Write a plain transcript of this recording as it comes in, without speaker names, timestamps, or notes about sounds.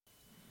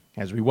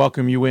as we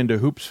welcome you into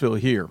Hoopsville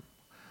here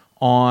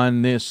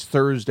on this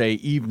Thursday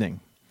evening.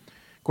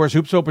 Of course,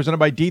 Hoopsville presented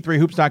by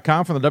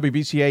D3Hoops.com from the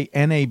WBCA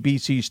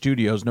NABC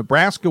studios.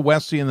 Nebraska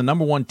Wesleyan, the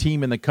number one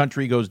team in the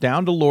country, goes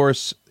down to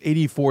Loras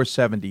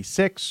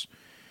 84-76.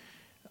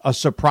 A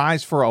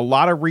surprise for a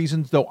lot of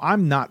reasons, though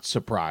I'm not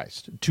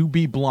surprised. To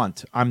be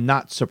blunt, I'm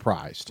not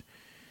surprised.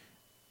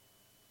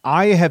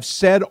 I have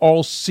said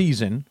all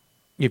season,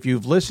 if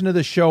you've listened to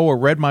the show or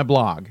read my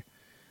blog,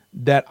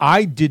 that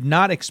I did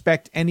not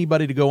expect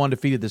anybody to go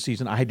undefeated this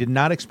season. I did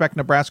not expect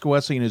Nebraska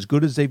Wesleyan, as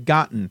good as they've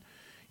gotten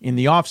in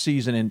the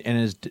offseason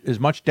and as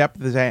much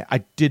depth as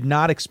I did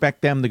not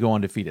expect them to go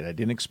undefeated. I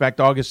didn't expect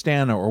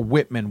Augustana or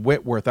Whitman,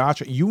 Whitworth,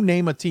 Oshkosh, you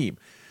name a team.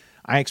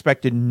 I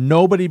expected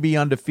nobody to be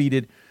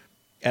undefeated,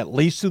 at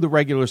least through the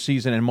regular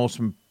season and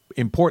most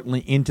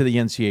importantly into the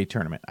NCAA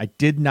tournament. I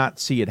did not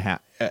see it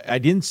I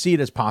didn't see it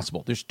as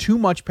possible. There's too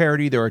much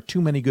parity. There are too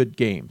many good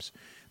games.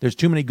 There's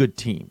too many good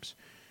teams.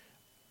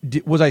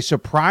 Was I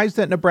surprised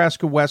that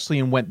Nebraska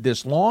Wesleyan went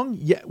this long?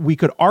 Yeah, we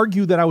could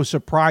argue that I was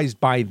surprised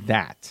by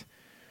that.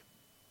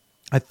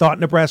 I thought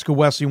Nebraska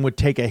Wesleyan would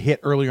take a hit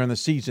earlier in the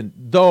season,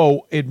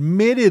 though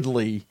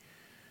admittedly,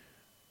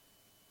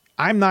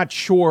 I'm not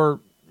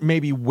sure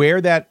maybe where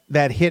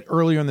that hit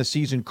earlier in the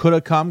season could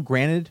have come.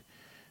 Granted,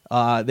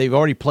 they've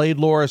already played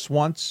Loras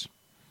once.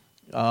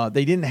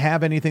 They didn't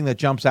have anything that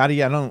jumps out at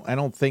you. I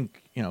don't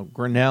think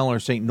Grinnell or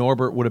St.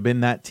 Norbert would have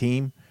been that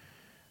team.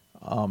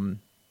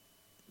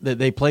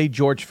 They played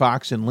George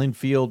Fox and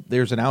Linfield.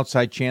 There's an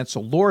outside chance.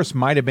 So Loras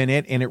might have been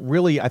it, and it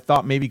really, I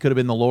thought maybe could have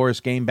been the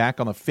Loras game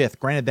back on the 5th.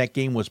 Granted, that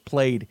game was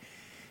played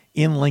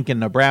in Lincoln,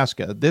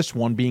 Nebraska. This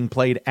one being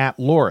played at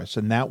Loras,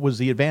 and that was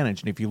the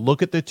advantage. And if you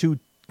look at the two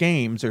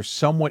games, they're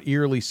somewhat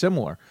eerily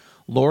similar.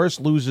 Loras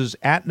loses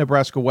at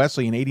Nebraska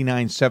Wesleyan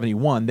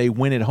 89-71. They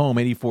win at home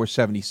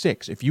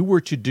 84-76. If you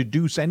were to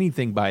deduce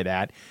anything by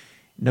that,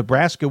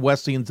 Nebraska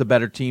Wesleyan's the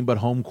better team, but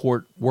home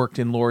court worked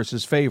in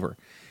Loras's favor.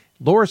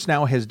 Loras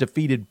now has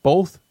defeated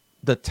both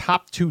the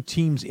top two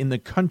teams in the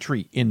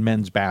country in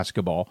men's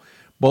basketball.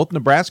 Both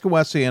Nebraska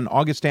Wesleyan and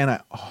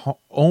Augustana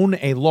own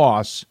a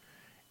loss,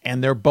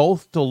 and they're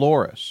both to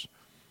Loras.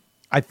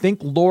 I think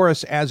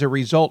Loras, as a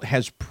result,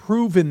 has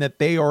proven that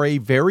they are a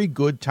very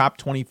good top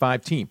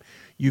 25 team.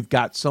 You've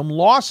got some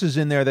losses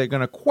in there that are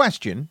going to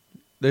question.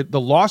 The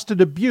loss to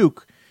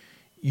Dubuque,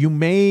 you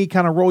may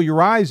kind of roll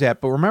your eyes at,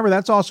 but remember,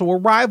 that's also a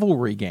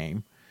rivalry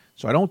game,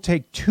 so I don't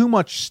take too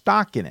much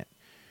stock in it.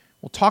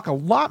 We'll talk a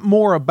lot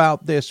more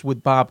about this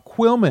with Bob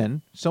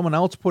Quillman. Someone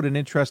else put an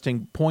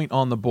interesting point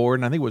on the board,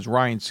 and I think it was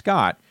Ryan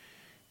Scott,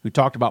 who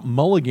talked about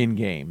mulligan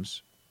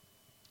games.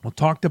 We'll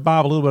talk to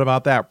Bob a little bit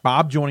about that.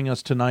 Bob joining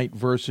us tonight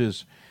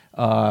versus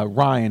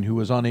Ryan, who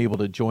was unable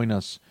to join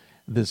us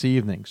this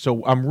evening.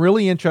 So I'm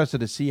really interested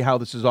to see how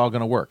this is all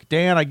going to work.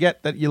 Dan, I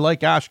get that you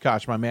like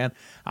Oshkosh, my man.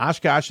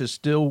 Oshkosh is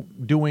still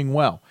doing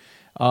well.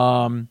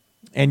 And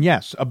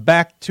yes,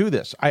 back to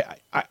this.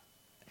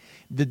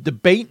 The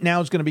debate now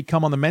is going to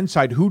become on the men's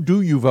side, who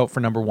do you vote for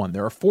number one?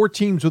 There are 4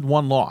 teams with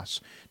 1 loss.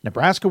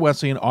 Nebraska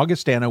Wesleyan,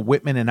 Augustana,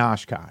 Whitman, and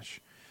Oshkosh.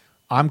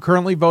 I'm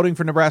currently voting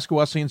for Nebraska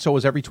Wesleyan, so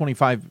is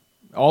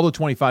all the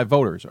 25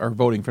 voters are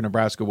voting for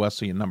Nebraska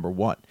Wesleyan number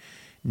 1.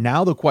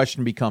 Now the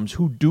question becomes,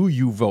 who do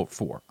you vote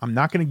for? I'm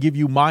not going to give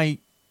you my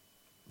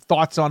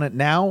thoughts on it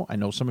now. I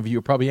know some of you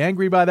are probably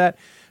angry by that.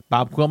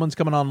 Bob Quillman's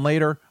coming on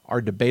later.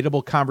 Our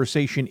debatable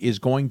conversation is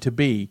going to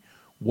be,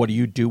 what do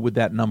you do with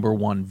that number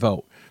 1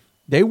 vote?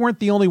 They weren't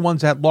the only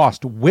ones that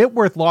lost.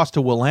 Whitworth lost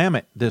to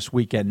Willamette this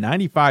weekend,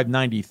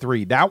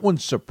 95-93. That one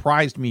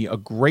surprised me a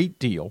great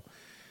deal.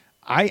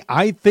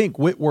 I think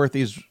Whitworth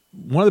is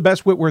one of the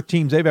best Whitworth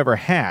teams they've ever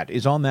had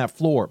is on that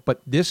floor.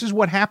 But this is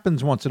what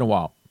happens once in a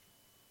while.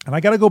 And I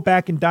got to go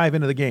back and dive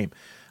into the game.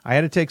 I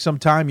had to take some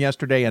time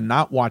yesterday and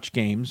not watch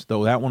games,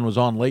 though that one was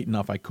on late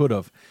enough I could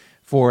have,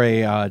 for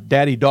a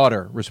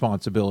daddy-daughter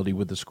responsibility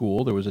with the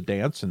school. There was a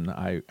dance, and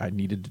I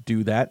needed to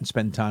do that and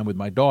spend time with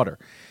my daughter.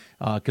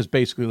 Because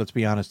basically, let's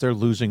be honest, they're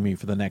losing me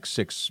for the next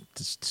 6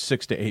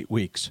 to 8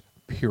 weeks,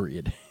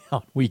 period,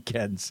 on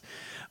weekends.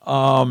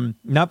 Not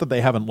that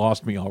they haven't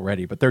lost me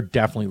already, but they're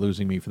definitely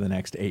losing me for the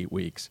next 8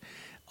 weeks.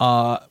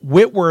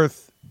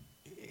 Whitworth,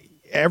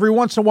 every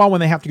once in a while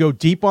when they have to go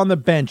deep on the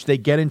bench, they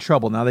get in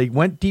trouble. Now, they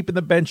went deep in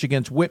the bench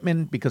against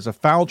Whitman because of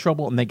foul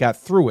trouble, and they got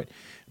through it.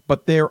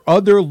 But their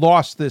other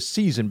loss this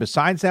season,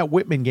 besides that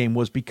Whitman game,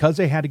 was because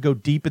they had to go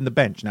deep in the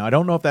bench. Now, I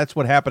don't know if that's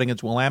what happened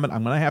against Willamette.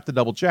 I'm going to have to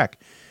double-check.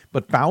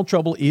 But foul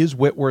trouble is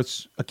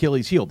Whitworth's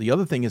Achilles heel. The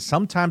other thing is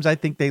sometimes I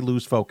think they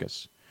lose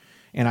focus.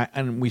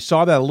 And we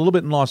saw that a little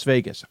bit in Las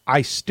Vegas.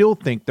 I still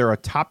think they're a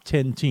top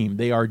 10 team.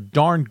 They are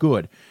darn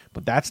good.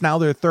 But that's now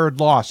their 3rd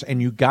loss.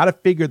 And you got to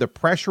figure the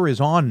pressure is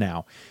on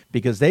now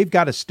because they've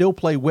got to still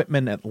play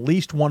Whitman at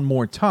least one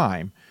more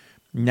time.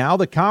 Now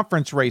the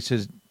conference race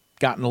has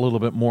gotten a little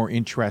bit more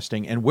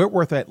interesting. And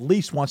Whitworth at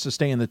least wants to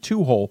stay in the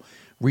 2-hole.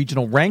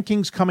 Regional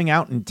rankings coming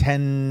out in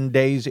 10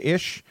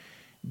 days-ish.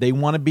 They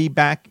want to be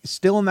back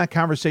still in that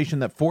conversation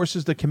that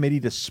forces the committee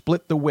to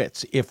split the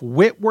wits. If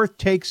Whitworth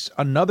takes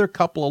another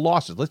couple of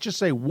losses, let's just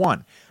say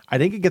one, I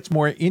think it gets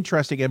more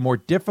interesting and more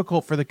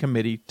difficult for the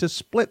committee to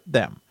split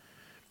them.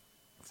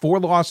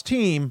 4-loss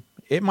team,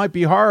 it might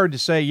be hard to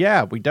say,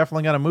 yeah, we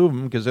definitely got to move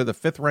them because they're the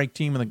 5th-ranked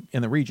team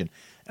in the region.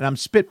 And I'm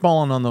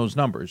spitballing on those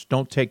numbers.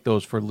 Don't take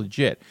those for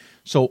legit.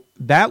 So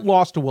that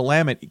loss to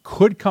Willamette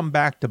could come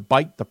back to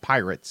bite the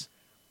Pirates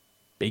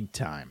big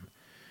time.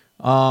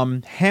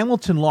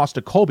 Hamilton lost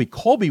to Colby.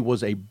 Colby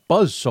was a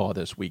buzzsaw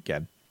this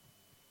weekend.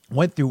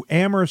 Went through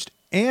Amherst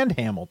and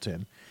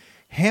Hamilton.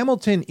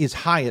 Hamilton is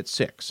high at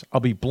 6.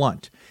 I'll be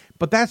blunt.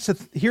 But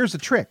here's the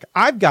trick.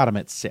 I've got them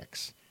at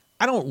 6.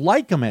 I don't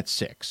like them at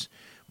 6.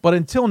 But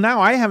until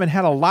now, I haven't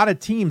had a lot of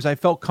teams I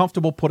felt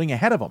comfortable putting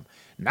ahead of them.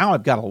 Now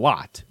I've got a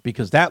lot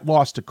because that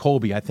loss to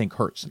Colby, I think,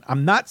 hurts.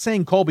 I'm not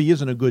saying Colby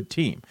isn't a good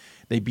team.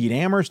 They beat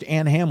Amherst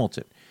and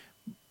Hamilton.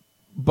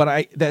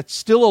 But that's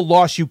still a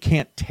loss you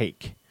can't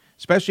take,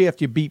 especially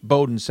after you beat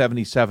Bowdoin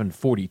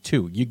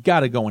 77-42. You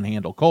got to go and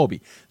handle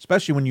Colby,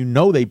 especially when you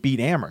know they beat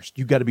Amherst.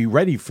 You got to be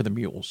ready for the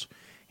Mules.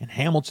 And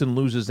Hamilton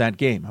loses that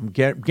game. I'm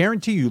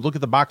guarantee you, look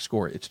at the box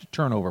score. It's a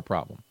turnover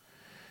problem.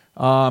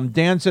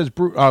 Dan says,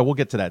 we'll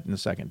get to that in a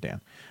second, Dan.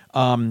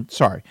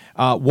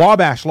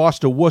 Wabash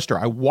lost to Worcester.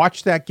 I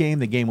watched that game.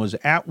 The game was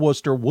at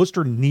Worcester.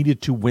 Worcester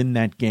needed to win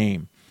that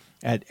game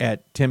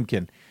at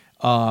Timken.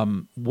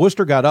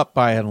 Worcester got up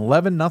by an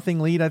 11-0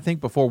 lead, I think,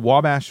 before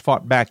Wabash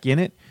fought back in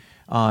it.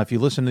 If you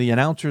listen to the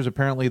announcers,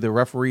 apparently the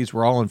referees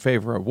were all in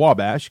favor of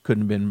Wabash.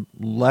 Couldn't have been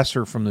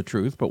lesser from the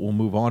truth, but we'll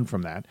move on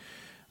from that.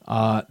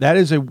 That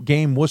is a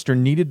game Worcester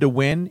needed to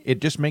win.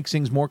 It just makes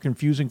things more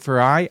confusing for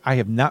I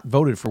have not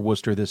voted for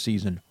Worcester this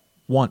season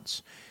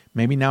once.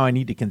 Maybe now I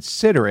need to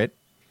consider it.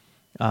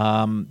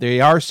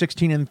 They are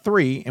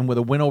 16-3, and with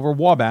a win over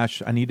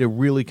Wabash, I need to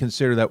really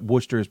consider that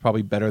Worcester is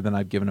probably better than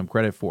I've given them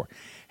credit for.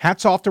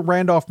 Hats off to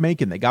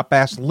Randolph-Macon. They got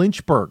past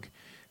Lynchburg.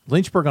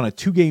 Lynchburg on a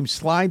 2-game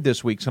slide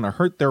this week is going to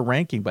hurt their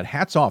ranking, but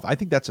hats off. I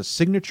think that's a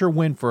signature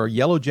win for a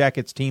Yellow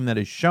Jackets team that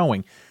is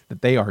showing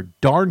that they are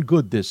darn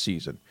good this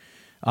season.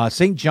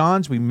 St.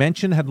 John's, we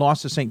mentioned, had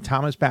lost to St.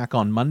 Thomas back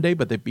on Monday,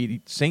 but they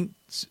beat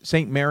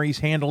St. Mary's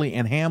handily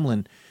and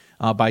Hamlin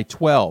by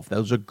 12.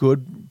 Those are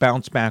good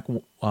bounce-back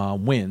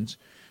wins.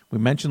 We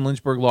mentioned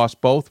Lynchburg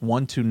lost both,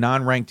 one to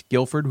non-ranked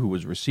Guilford, who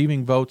was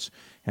receiving votes,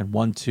 and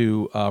one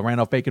to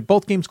Randolph-Macon.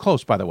 Both games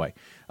close, by the way.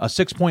 A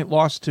 6-point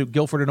loss to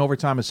Guilford in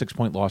overtime, a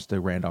 6-point loss to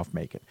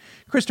Randolph-Macon.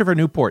 Christopher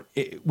Newport,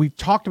 we've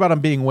talked about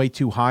them being way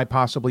too high,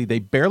 possibly. They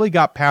barely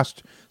got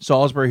past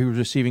Salisbury, who was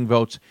receiving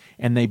votes,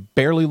 and they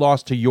barely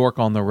lost to York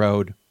on the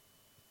road.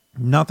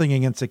 Nothing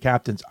against the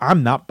captains.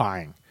 I'm not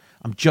buying.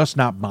 I'm just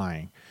not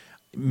buying.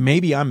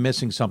 Maybe I'm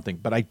missing something,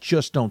 but I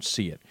just don't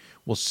see it.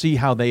 We'll see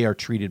how they are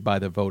treated by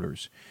the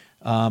voters.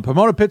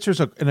 Pomona Pitzer's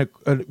a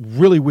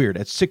really weird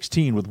at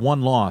 16 with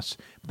one loss.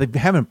 They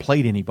haven't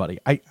played anybody.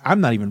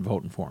 I'm not even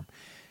voting for them.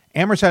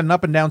 Amherst had an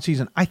up-and-down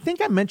season. I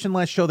think I mentioned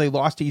last show they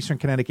lost to Eastern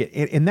Connecticut,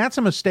 and that's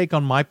a mistake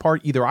on my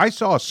part. Either I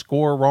saw a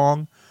score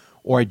wrong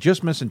or I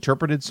just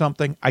misinterpreted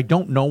something. I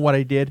don't know what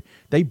I did.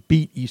 They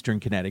beat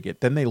Eastern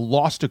Connecticut. Then they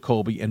lost to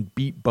Colby and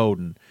beat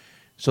Bowdoin.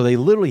 So they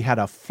literally had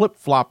a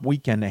flip-flop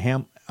weekend to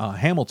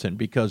Hamilton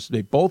because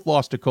they both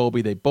lost to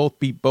Colby. They both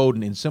beat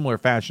Bowdoin in similar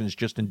fashions,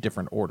 just in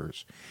different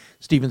orders.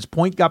 Stevens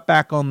Point got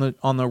back on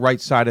the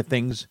right side of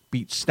things,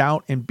 beat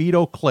Stout and beat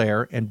Eau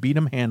Claire and beat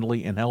them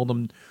handily and held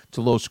them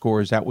to low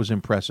scores. That was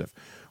impressive.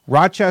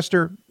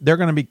 Rochester, they're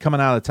going to be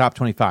coming out of the top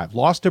 25.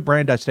 Lost to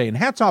Brandeis today, and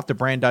hats off to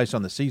Brandeis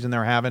on the season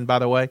they're having, by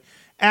the way.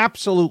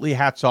 Absolutely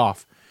hats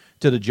off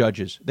to the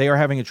judges. They are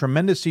having a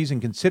tremendous season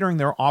considering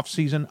their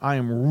offseason. I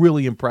am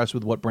really impressed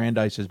with what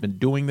Brandeis has been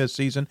doing this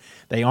season.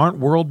 They aren't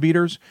world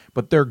beaters,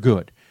 but they're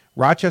good.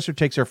 Rochester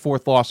takes their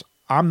 4th loss.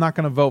 I'm not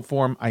going to vote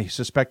for them. I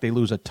suspect they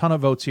lose a ton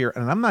of votes here,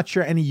 and I'm not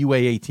sure any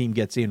UAA team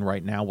gets in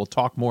right now. We'll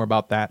talk more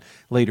about that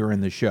later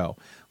in the show.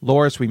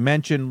 Loris, we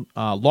mentioned,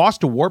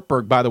 lost to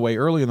Wartburg, by the way,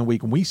 early in the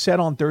week. And we said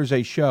on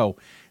Thursday's show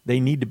they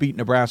need to beat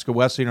Nebraska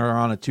Wesleyan or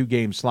on a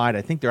 2-game slide.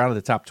 I think they're out of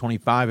the top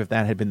 25 if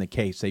that had been the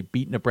case. They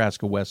beat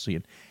Nebraska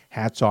Wesleyan.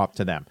 Hats off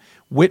to them.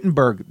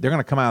 Wittenberg, they're going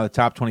to come out of the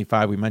top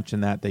 25. We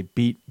mentioned that. They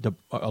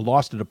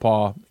lost to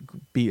DePaul,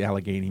 beat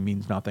Allegheny,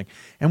 means nothing.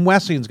 And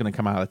Wesleyan's going to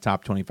come out of the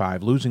top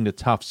 25, losing to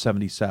Tufts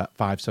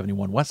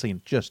 75-71.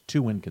 Wesleyan just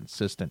too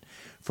inconsistent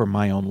for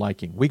my own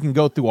liking. We can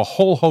go through a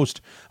whole host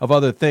of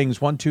other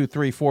things. 1, 2,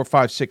 3, 4,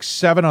 5, 6,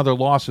 7 other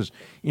losses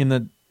in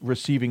the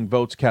receiving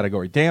votes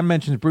category. Dan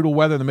mentions brutal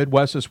weather in the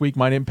Midwest this week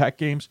might impact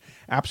games.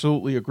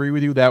 Absolutely agree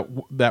with you.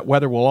 That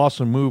weather will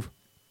also move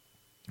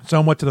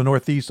somewhat to the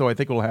northeast, so I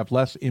think it will have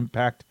less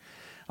impact.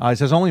 It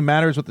says only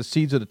matters with the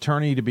seeds of the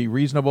tourney to be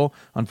reasonable.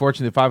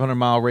 Unfortunately, the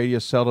 500-mile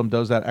radius seldom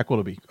does that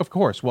equitably. Of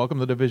course, welcome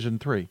to Division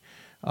III.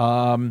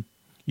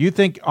 You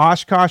think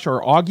Oshkosh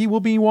or Augie will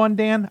be one,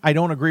 Dan? I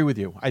don't agree with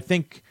you. I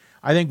think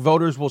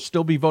voters will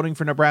still be voting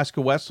for Nebraska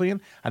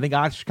Wesleyan. I think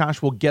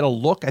Oshkosh will get a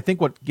look. I think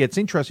what gets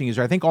interesting is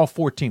I think all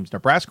 4 teams,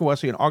 Nebraska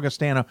Wesleyan,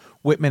 Augustana,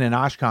 Whitman, and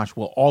Oshkosh,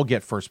 will all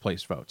get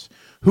first-place votes.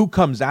 Who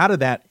comes out of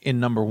that in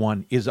number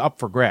 1 is up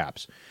for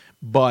grabs.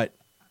 But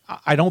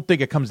I don't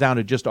think it comes down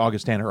to just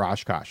Augustana or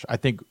Oshkosh. I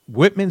think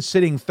Whitman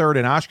sitting third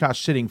and Oshkosh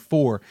sitting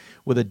 4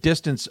 with a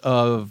distance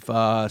of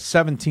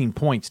 17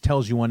 points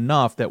tells you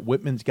enough that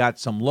Whitman's got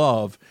some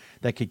love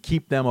that could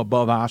keep them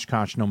above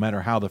Oshkosh no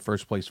matter how the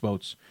first place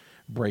votes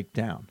break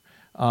down.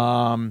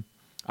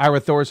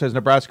 Ira Thor says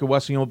Nebraska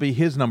Wesleyan will be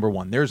his number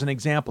 1. There's an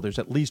example. There's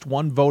at least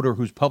one voter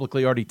who's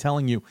publicly already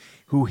telling you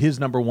who his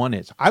number 1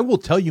 is. I will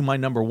tell you my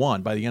number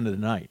 1 by the end of the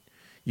night.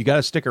 You got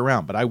to stick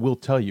around, but I will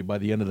tell you by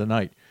the end of the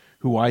night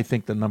who I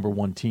think the number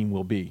 1 team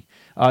will be.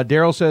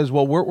 Daryl says,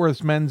 well,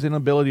 Whitworth's men's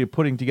inability of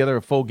putting together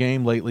a full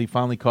game lately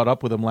finally caught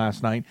up with them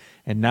last night,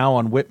 and now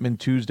on Whitman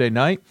Tuesday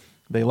night,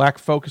 they lack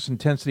focus,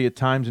 intensity at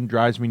times, and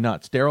drives me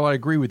nuts. Daryl, I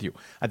agree with you.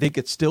 I think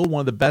it's still one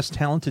of the best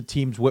talented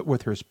teams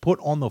Whitworth has put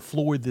on the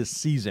floor this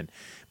season,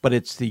 but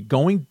it's the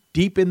going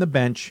deep in the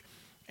bench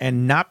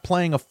and not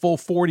playing a full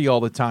 40 all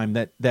the time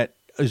that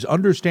is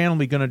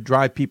understandably going to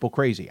drive people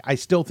crazy. I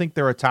still think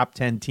they're a top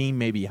 10 team,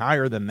 maybe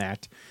higher than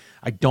that.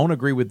 I don't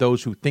agree with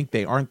those who think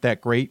they aren't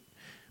that great,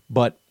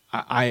 but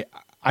I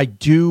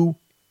do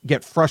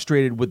get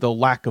frustrated with the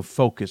lack of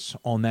focus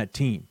on that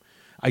team.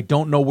 I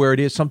don't know where it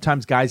is.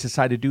 Sometimes guys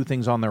decide to do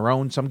things on their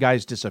own. Some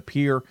guys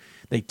disappear.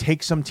 They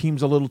take some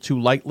teams a little too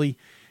lightly.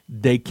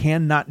 They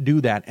cannot do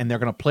that, and they're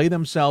going to play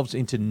themselves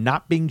into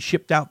not being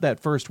shipped out that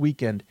first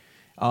weekend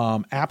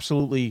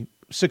absolutely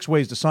 6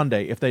 ways to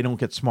Sunday if they don't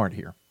get smart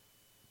here.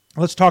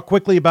 Let's talk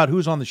quickly about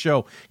who's on the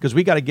show because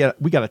we got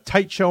a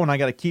tight show and I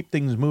got to keep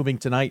things moving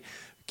tonight.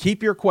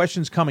 Keep your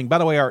questions coming. By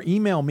the way, our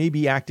email may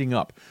be acting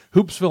up.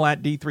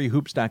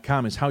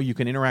 Hoopsville@d3hoops.com is how you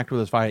can interact with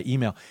us via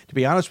email. To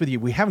be honest with you,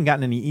 we haven't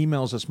gotten any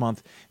emails this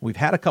month. We've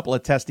had a couple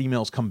of test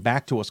emails come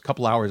back to us a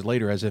couple hours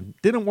later as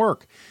it didn't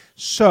work.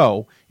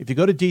 So if you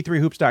go to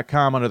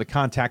d3hoops.com under the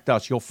Contact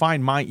Us, you'll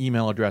find my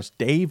email address,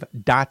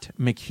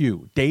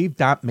 dave.mchugh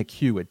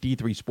at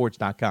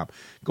d3sports.com.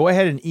 Go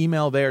ahead and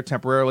email there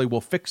temporarily. We'll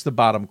fix the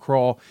bottom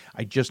crawl.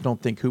 I just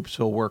don't think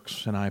Hoopsville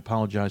works, and I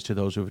apologize to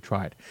those who have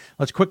tried.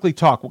 Let's quickly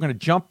talk. We're going to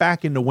jump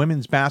back into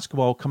women's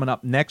basketball coming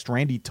up next.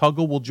 Randy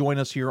Tuggle will join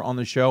us here on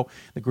the show,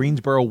 the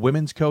Greensboro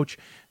women's coach.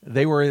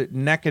 They were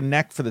neck and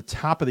neck for the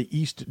top of the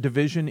East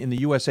Division in the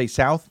USA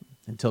South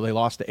until they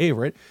lost to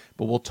Averett,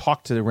 but we'll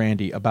talk to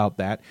Randy about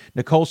that.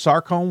 Nicole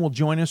Sarcone will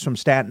join us from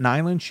Staten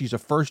Island. She's a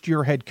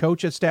first-year head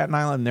coach at Staten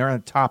Island. They're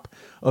on top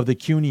of the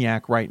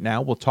CUNYAC right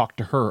now. We'll talk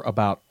to her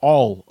about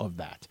all of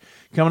that.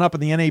 Coming up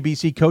in the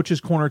NABC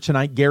Coaches Corner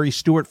tonight, Gary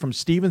Stewart from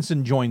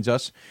Stevenson joins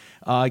us.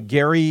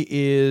 Gary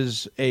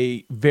is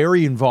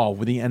very involved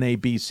with the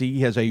NABC.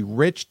 He has a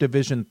rich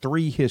Division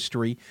III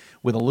history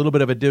with a little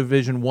bit of a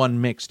Division I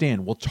mixed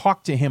in. We'll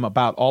talk to him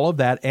about all of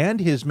that and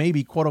his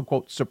maybe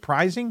quote-unquote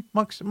surprising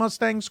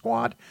Mustang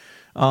squad.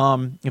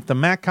 If the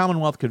MAC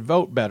Commonwealth could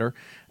vote better,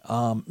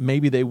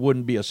 maybe they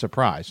wouldn't be a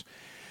surprise.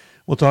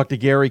 We'll talk to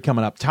Gary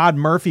coming up. Todd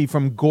Murphy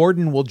from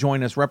Gordon will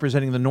join us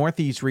representing the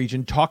Northeast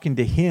region, talking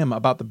to him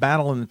about the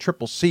battle in the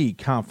Triple C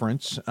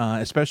Conference,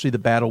 especially the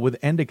battle with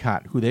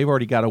Endicott, who they've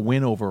already got a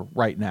win over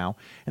right now.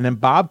 And then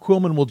Bob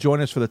Quillman will join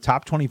us for the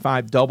Top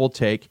 25 Double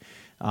Take.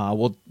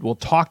 We'll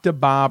talk to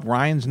Bob.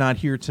 Ryan's not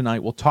here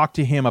tonight. We'll talk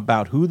to him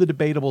about who the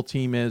debatable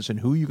team is and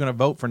who you're going to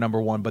vote for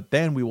number 1. But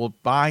then we will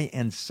buy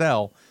and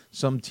sell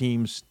some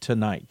teams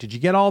tonight. Did you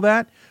get all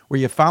that? Were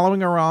you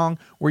following along?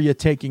 Were you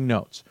taking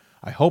notes?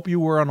 I hope you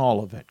were on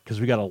all of it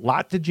because we got a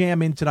lot to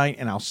jam in tonight,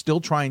 and I'll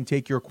still try and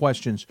take your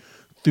questions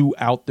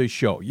throughout the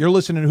show. You're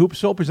listening to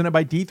Hoopsville, presented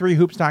by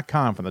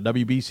D3Hoops.com from the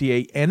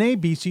WBCA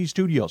NABC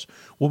studios.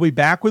 We'll be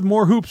back with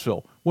more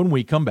Hoopsville when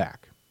we come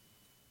back.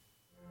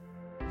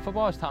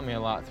 Football has taught me a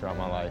lot throughout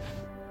my life.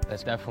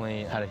 It's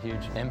definitely had a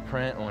huge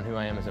imprint on who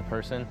I am as a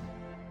person.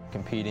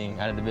 Competing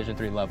at a Division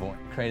III level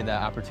created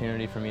that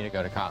opportunity for me to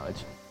go to college.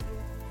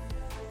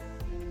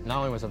 Not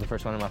only was I the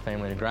first one in my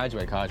family to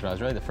graduate college, but I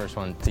was really the first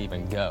one to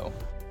even go.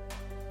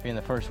 Being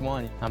the first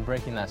one, I'm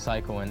breaking that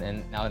cycle,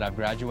 and now that I've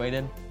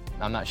graduated,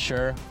 I'm not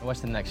sure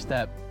what's the next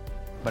step,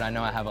 but I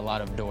know I have a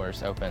lot of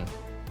doors open.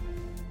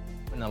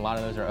 And a lot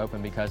of those are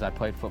open because I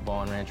played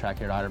football and ran track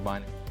here at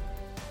Otterbein.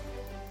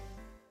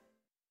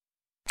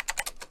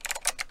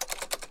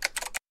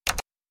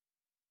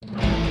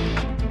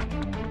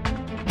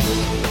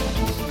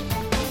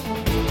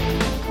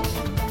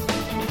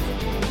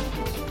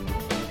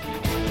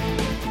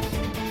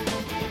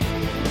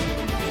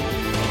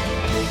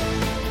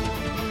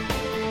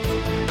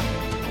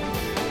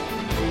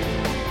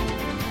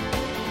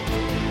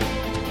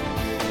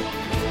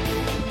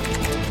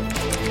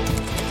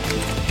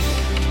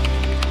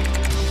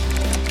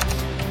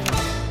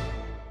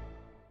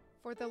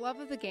 For the love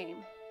of the game.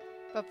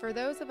 But for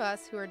those of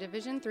us who are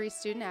Division III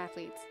student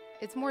athletes,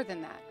 it's more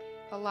than that,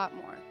 a lot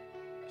more.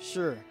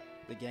 Sure,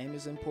 the game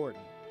is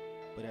important,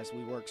 but as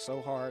we work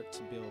so hard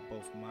to build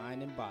both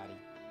mind and body,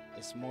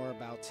 it's more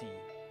about team.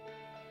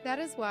 That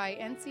is why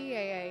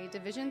NCAA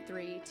Division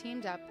III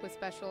teamed up with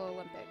Special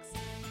Olympics,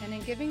 and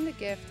in giving the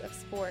gift of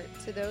sport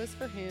to those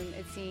for whom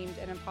it seemed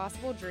an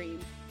impossible dream,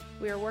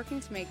 we are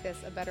working to make this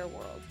a better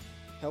world.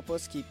 Help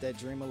us keep that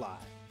dream alive.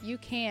 You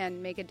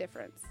can make a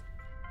difference.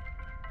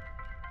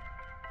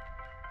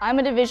 I'm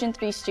a Division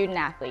III student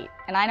athlete,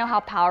 and I know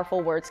how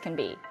powerful words can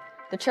be.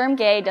 The term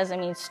gay doesn't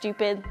mean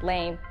stupid,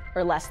 lame,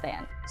 or less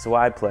than. So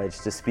I pledge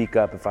to speak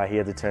up if I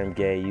hear the term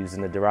gay used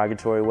in a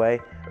derogatory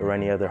way or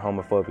any other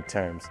homophobic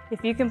terms.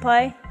 If you can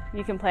play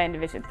in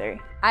Division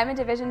III. I'm a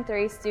Division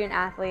III student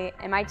athlete,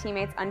 and my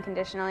teammates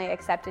unconditionally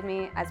accepted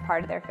me as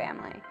part of their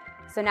family.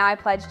 So now I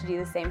pledge to do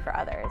the same for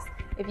others.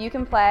 If you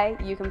can play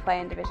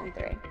in Division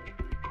III.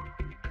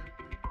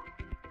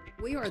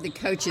 We are the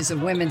coaches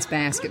of women's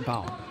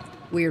basketball.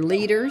 We are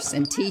leaders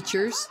and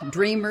teachers,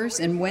 dreamers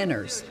and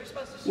winners.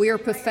 We are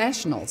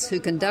professionals who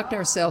conduct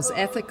ourselves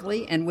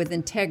ethically and with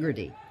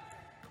integrity.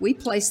 We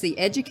place the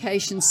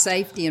education,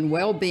 safety, and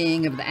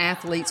well-being of the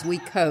athletes we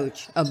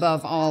coach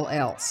above all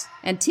else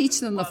and teach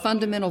them the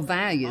fundamental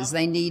values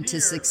they need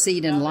to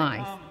succeed in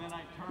life.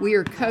 We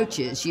are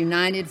coaches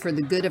united for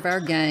the good of our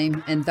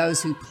game and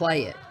those who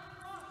play it.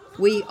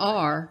 We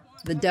are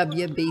the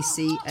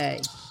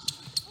WBCA.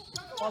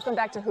 Welcome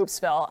back to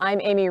Hoopsville. I'm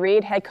Amy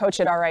Reed, head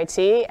coach at RIT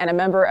and a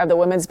member of the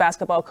Women's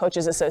Basketball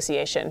Coaches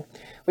Association.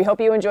 We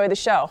hope you enjoy the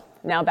show.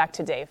 Now back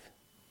to Dave.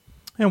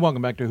 And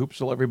welcome back to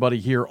Hoopsville, everybody,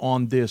 here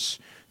on this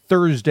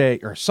Thursday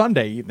or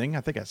Sunday evening.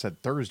 I think I said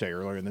Thursday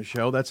earlier in the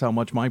show. That's how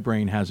much my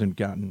brain hasn't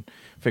gotten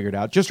figured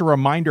out. Just a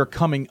reminder,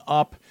 coming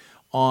up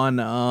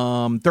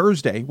on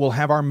Thursday, we'll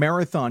have our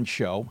marathon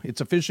show.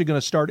 It's officially going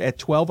to start at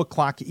 12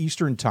 o'clock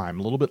Eastern time,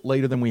 a little bit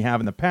later than we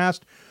have in the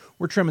past.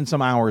 We're trimming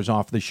some hours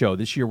off the show.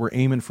 This year, we're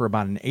aiming for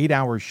about an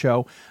 8-hour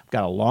show. I've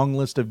got a long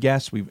list of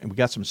guests. We've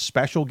got some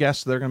special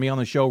guests that are going to be on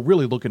the show.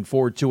 Really looking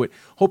forward to it.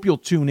 Hope you'll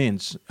tune in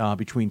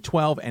between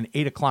 12 and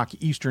 8 o'clock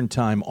Eastern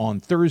time on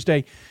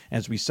Thursday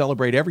as we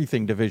celebrate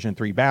everything Division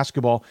III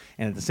basketball,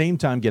 and at the same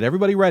time get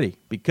everybody ready,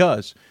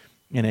 because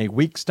in a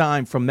week's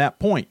time from that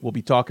point, we'll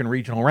be talking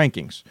regional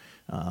rankings.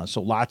 So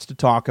lots to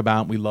talk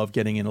about. We love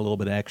getting in a little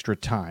bit of extra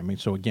time. And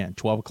so again,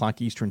 12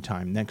 o'clock Eastern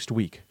time next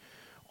week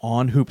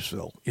on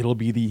Hoopsville. It'll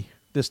be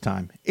this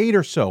time 8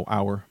 or so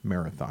hour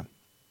marathon.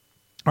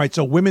 All right,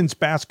 so women's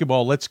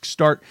basketball, let's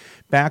start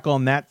back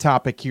on that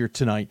topic here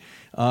tonight.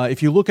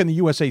 If you look in the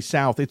USA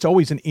South, it's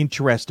always an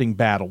interesting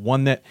battle,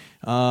 one that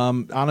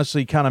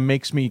honestly kind of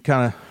makes me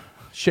kind of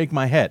shake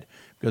my head,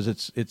 because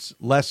it's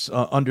less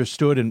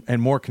understood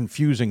and more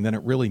confusing than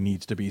it really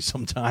needs to be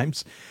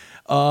sometimes.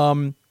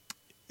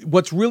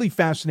 What's really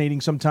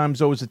fascinating sometimes,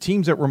 though, is the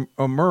teams that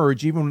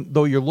emerge, even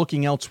though you're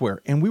looking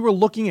elsewhere. And we were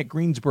looking at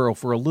Greensboro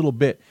for a little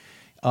bit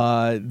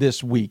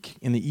this week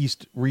in the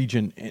East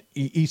region,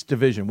 East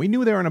Division. We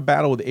knew they were in a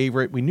battle with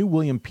Averett. We knew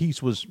William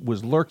Peace was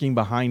lurking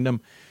behind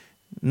them.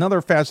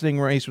 Another fascinating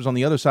race was on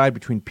the other side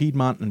between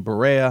Piedmont and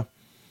Berea.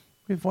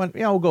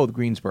 We'll go with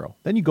Greensboro.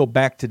 Then you go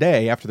back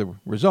today after the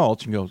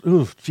results and go,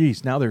 oof,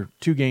 geez, now they're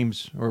 2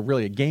 games, or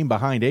really a game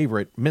behind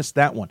Averett. Missed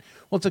that one.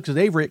 Well, it's because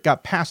Averett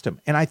got past them.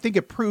 And I think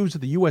it proves that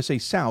the USA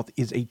South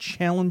is a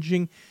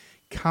challenging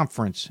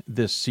conference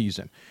this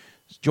season.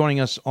 Joining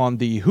us on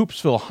the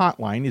Hoopsville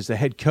hotline is the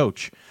head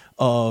coach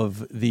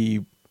of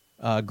the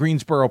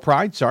Greensboro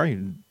Pride. Sorry,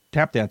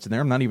 tap dancing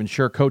there. I'm not even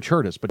sure Coach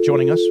heard us, but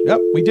joining us. Yep,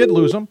 we did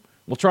lose him.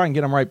 We'll try and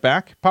get him right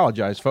back.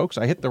 Apologize, folks.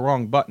 I hit the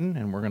wrong button,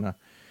 and we're going to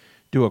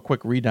do a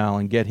quick redial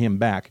and get him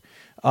back.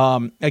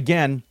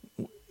 Again,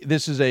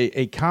 this is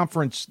a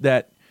conference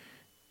that,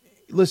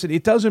 listen,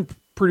 it doesn't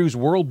produce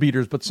world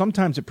beaters, but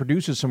sometimes it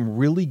produces some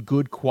really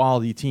good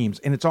quality teams.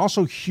 And it's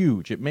also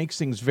huge. It makes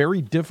things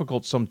very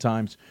difficult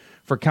sometimes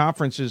for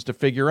conferences to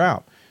figure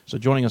out. So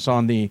joining us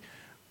on the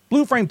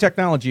Blue Frame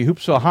Technology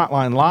Hoopsville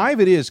Hotline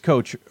Live, it is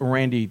Coach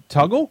Randy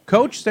Tuggle.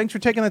 Coach, thanks for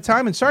taking the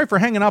time, and sorry for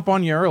hanging up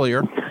on you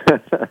earlier.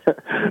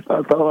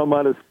 I thought I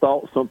might have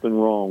thought something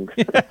wrong.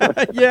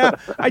 Yeah,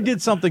 I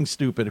did something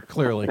stupid,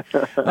 clearly.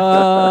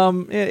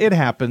 It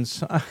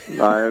happens.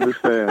 I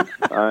understand.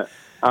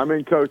 I'm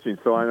in coaching,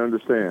 so I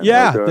understand.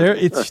 Yeah,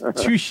 okay. It's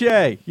touche.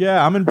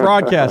 Yeah, I'm in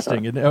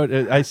broadcasting. And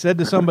I said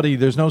to somebody,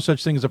 there's no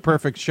such thing as a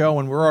perfect show,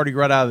 and we're already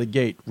right out of the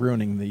gate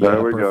ruining the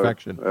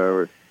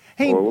perfection.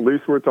 Hey, well, at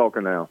least we're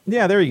talking now.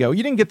 Yeah, there you go.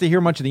 You didn't get to hear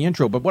much of the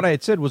intro, but what I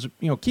had said was,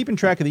 keeping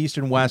track of the East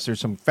and West,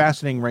 there's some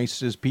fascinating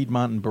races,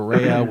 Piedmont and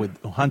Berea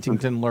with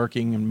Huntington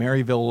lurking and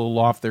Maryville a little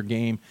off their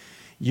game.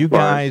 You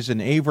guys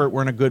and Averett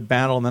were in a good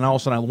battle, and then all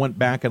of a sudden I went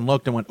back and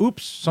looked and went,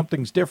 oops,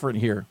 something's different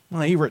here.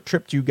 Well, Averett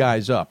tripped you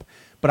guys up.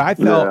 But I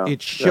felt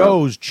it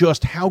shows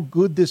just how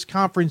good this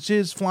conference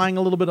is, flying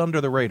a little bit under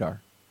the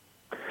radar.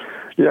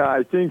 Yeah,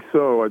 I think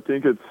so. I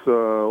think it's,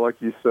 like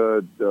you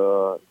said,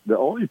 the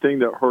only thing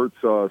that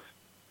hurts us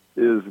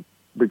is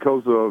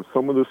because of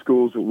some of the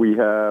schools that we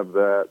have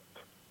that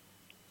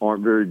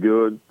aren't very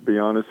good, to be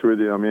honest with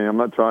you. I mean, I'm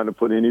not trying to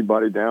put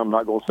anybody down. I'm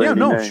not going to say any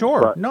names.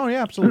 Sure. No,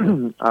 yeah,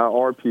 absolutely.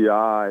 Our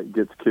RPI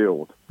gets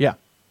killed. Yeah.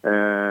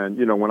 And,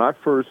 when I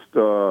first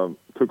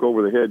took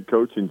over the head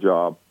coaching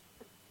job,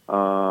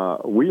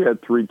 we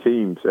had 3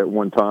 teams at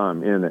one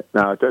time in it.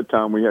 Now, at that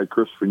time, we had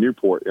Christopher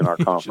Newport in our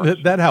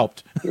conference. That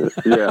helped.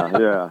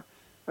 Yeah.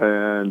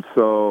 And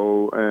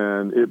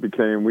it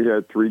became, we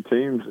had 3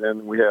 teams,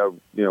 and we have,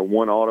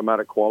 1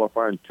 automatic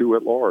qualifier and 2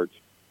 at large.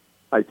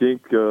 I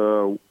think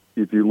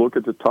if you look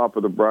at the top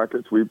of the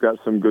brackets, we've got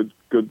some good,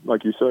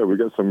 like you said, we've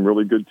got some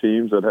really good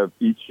teams that have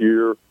each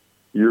year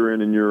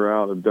in and year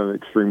out, have done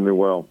extremely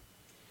well.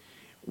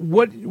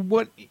 What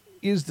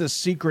is the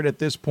secret at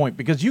this point?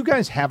 Because you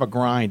guys have a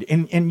grind,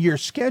 and your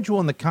schedule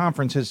in the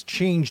conference has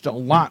changed a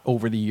lot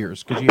over the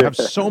years because you have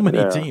so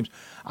many teams.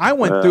 I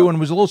went through and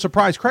was a little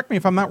surprised. Correct me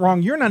if I'm not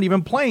wrong. You're not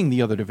even playing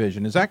the other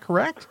division. Is that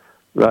correct?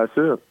 That's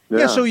it.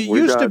 Yeah, so it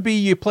used to be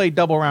you played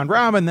double round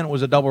robin, then it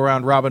was a double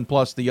round robin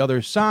plus the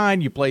other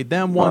side. You played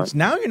them once. Right.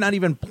 Now you're not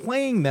even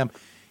playing them.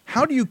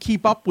 How do you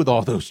keep up with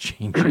all those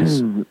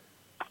changes?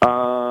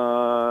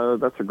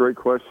 That's a great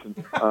question.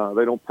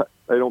 They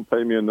don't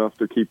pay me enough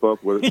to keep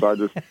up with it. So I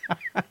just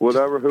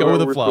whoever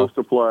we're supposed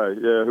to play.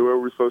 Yeah, whoever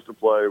we're supposed to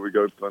play, we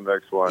go to the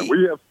next one.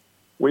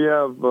 We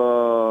have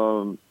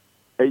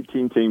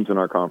 18 teams in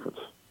our conference.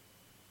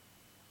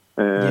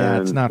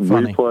 And it's not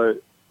funny. We play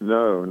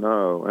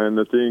no. And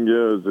the thing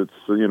is, it's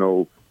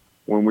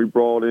when we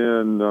brought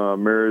in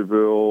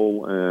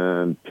Maryville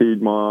and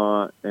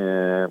Piedmont,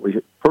 and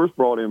we first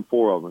brought in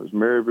 4 of them. It was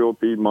Maryville,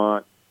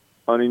 Piedmont,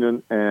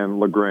 Huntington, and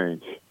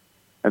LaGrange.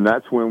 And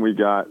that's when we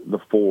got the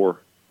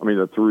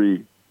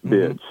 3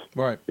 bids.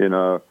 Right.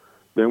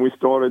 Then we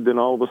started, then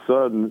all of a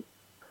sudden,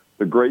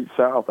 the Great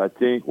South, I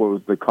think,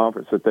 was the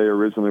conference that they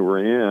originally were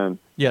in.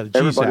 Yeah, the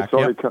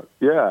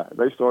GSAC.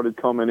 They started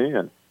coming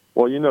in.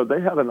 Well,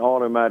 they had an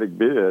automatic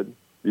bid,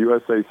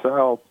 USA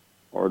South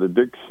or the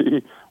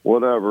Dixie,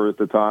 whatever at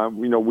the time.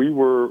 We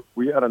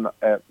had an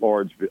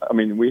at-large bid.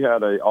 We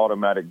had an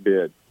automatic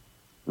bid.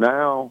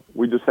 Now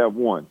we just have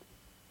one,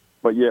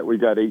 but yet we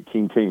got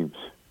 18 teams.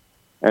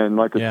 And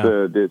like I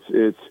said,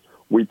 it's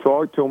we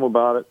talked to them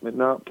about it, but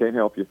no, can't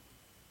help you.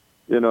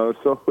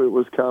 So it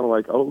was kind of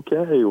like,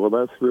 okay, well,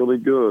 that's really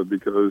good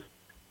because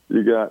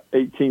you got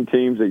 18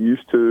 teams that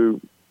used to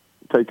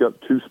take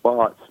up 2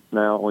 spots,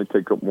 now only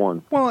take up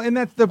 1. Well, and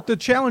that's the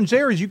challenge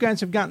there is you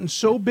guys have gotten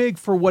so big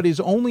for what is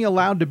only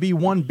allowed to be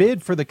 1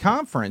 bid for the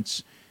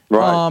conference.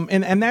 Right.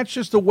 And that's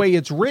just the way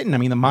it's written. The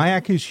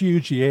MIAC is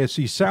huge, the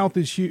ASC South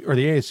is huge, or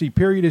the ASC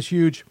period is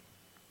huge,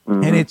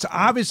 and it's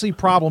obviously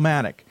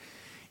problematic.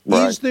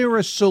 Right. Is there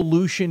a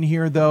solution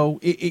here, though?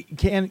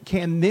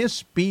 Can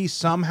this be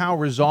somehow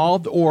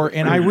resolved?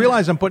 And I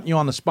realize I'm putting you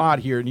on the spot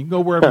here, and you can go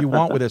wherever you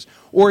want with this.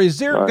 Or is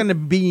there going to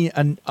be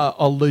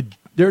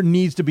there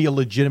needs to be a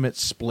legitimate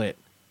split?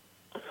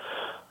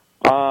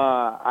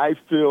 I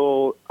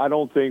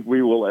don't think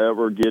we will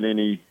ever get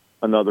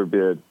another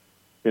bid.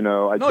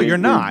 No, you're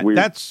not.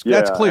 That's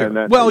clear.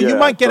 You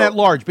might get at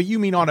large, but you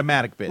mean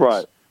automatic bids.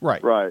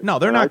 Right. No,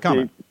 they're not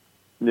coming.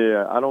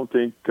 Yeah, I don't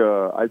think.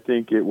 I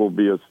think it will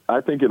be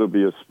I think it'll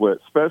be a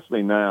split,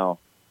 especially now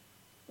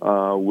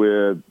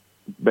with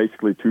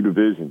basically 2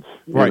 divisions.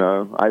 Right.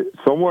 I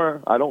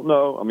don't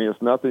know.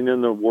 It's nothing in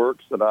the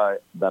works that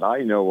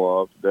I know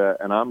of.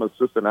 And I'm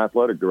assistant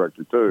athletic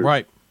director too.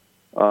 Right.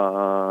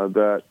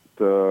 That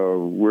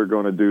we're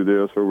going to do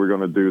this or we're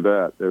going to do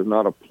that. There's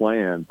not a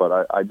plan,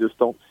 but I just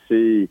don't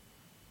see.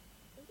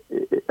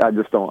 I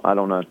don't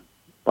know.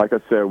 Like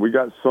I said, we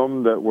got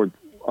some that were.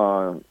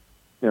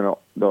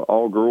 The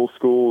all-girls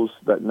schools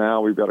that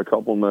now we've got a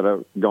couple that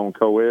have gone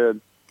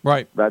co-ed.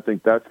 Right. I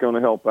think that's going to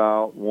help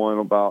out. One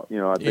about,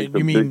 I think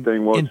the big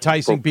thing was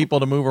enticing people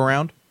to move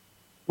around.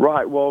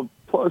 Right. Well,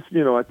 plus,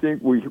 I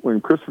think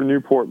when Christopher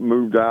Newport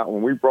moved out,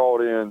 when we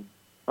brought in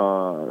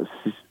the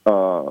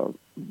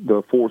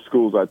 4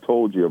 schools I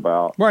told you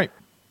about, right,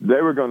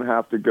 they were going to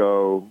have to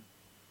go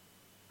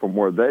from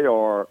where they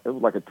are. It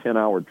was like a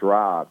 10-hour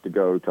drive to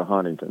go to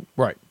Huntington.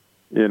 Right.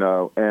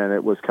 And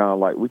it was kind of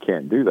like, we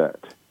can't do that.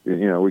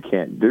 We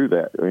can't do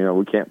that.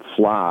 We can't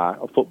fly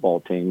a football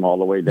team all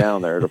the way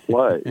down there to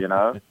play,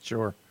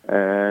 Sure.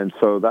 And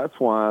so that's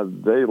why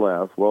they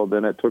left. Well,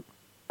 then I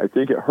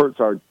think it hurts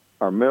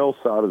our male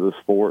side of the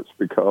sports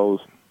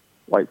because,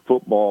 like,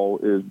 football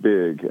is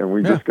big. And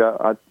we just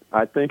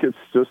I think it's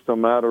just a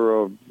matter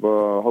of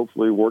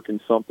hopefully working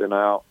something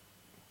out.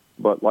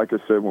 But like I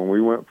said, when we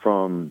went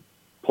from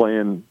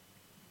playing,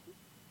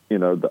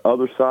 the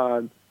other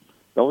side,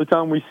 the only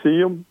time we see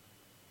them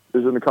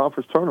is in the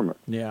conference tournament.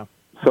 Yeah.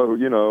 So,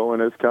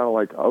 and it's kind of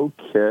like,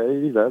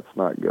 okay, that's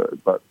not good.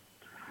 But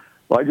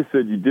like I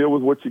said, you deal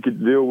with what you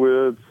could deal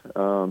with.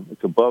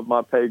 It's above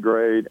my pay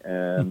grade,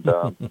 and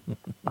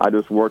I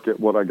just work at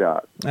what I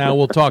got. Now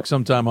we'll talk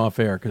sometime off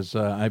air because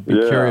I'd be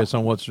curious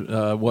on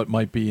what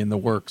might be in the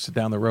works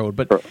down the road.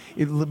 But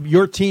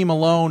your team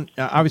alone,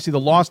 obviously the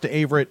loss to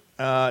Averett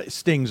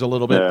stings a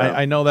little bit. Yeah.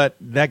 I know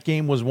that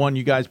game was one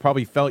you guys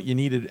probably felt you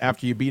needed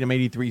after you beat them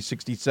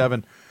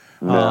 83-67.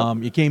 Yeah.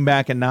 You came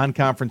back in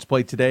non-conference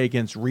play today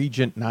against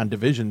Regent,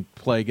 non-division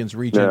play against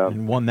Regent,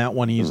 and won that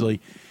one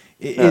easily.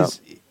 Is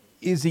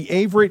the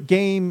Averett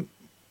game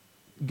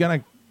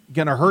gonna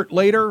hurt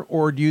later,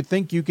 or do you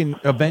think you can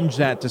avenge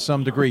that to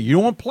some degree? You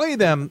won't play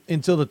them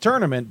until the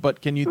tournament,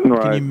 but can you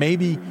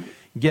maybe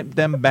get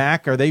them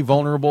back? Are they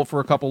vulnerable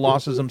for a couple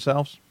losses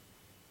themselves?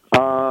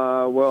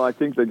 Well, I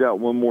think they got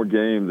one more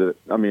game that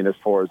as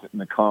far as in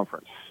the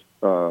conference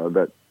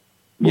that.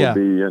 Will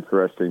be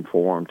interesting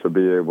for them to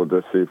be able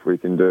to see if we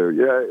can do.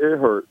 Yeah, it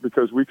hurt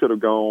because we could have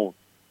gone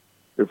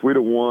if we'd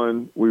have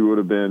won, we would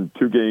have been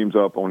 2 games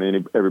up on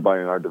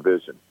everybody in our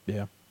division.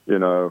 Yeah. You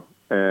know,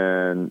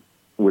 and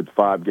with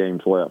 5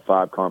 games left,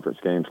 5 conference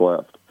games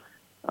left.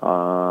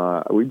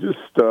 My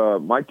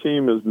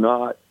team is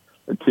not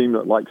a team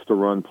that likes to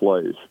run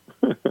plays.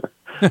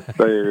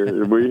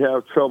 We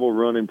have trouble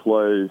running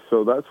plays,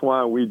 so that's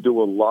why we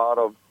do a lot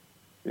of,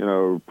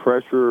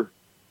 pressure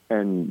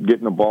and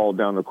getting the ball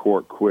down the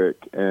court quick,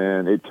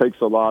 and it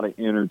takes a lot of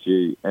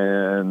energy.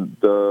 And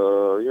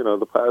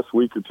the past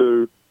week or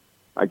two,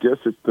 I guess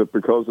it's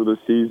because of the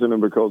season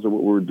and because of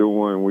what we're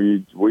doing,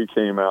 we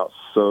came out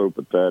so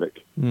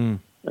pathetic.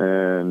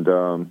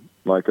 And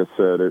like I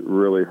said, it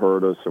really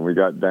hurt us, and we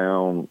got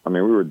down. I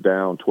mean, we were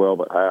down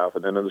 12 at half,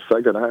 and then in the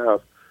second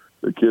half,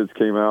 the kids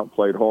came out,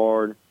 played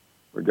hard.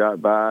 We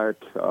got back.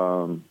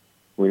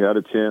 We had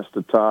a chance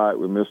to tie it.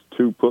 We missed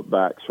 2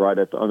 putbacks right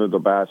under the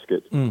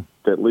basket that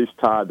at least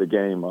tied the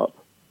game up.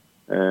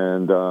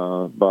 And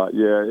but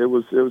yeah, it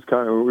was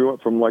kind of, we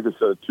went from, like I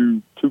said, a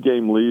two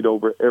game lead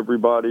over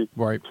everybody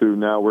to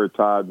now we're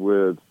tied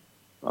with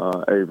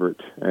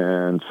Averett,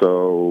 and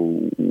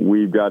so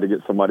we've got to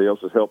get somebody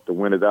else's help to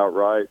win it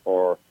outright,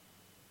 or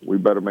we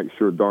better make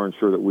darn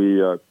sure that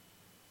we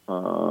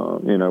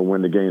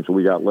win the games that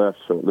we got left,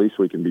 so at least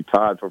we can be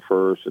tied for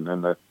first, and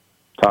then the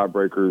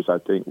tiebreakers, I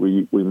think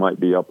we might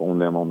be up on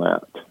them on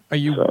that.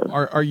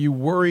 Are you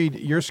worried?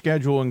 Your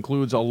schedule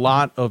includes a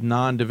lot of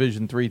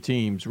non-Division III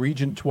teams: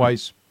 Regent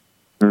twice,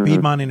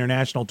 Piedmont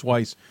International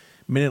twice,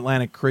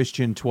 Mid-Atlantic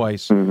Christian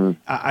twice.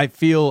 I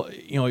feel,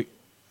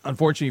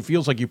 unfortunately, it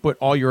feels like you put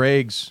all your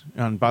eggs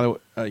on. By the way,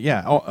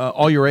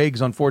 all your eggs,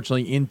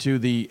 unfortunately, into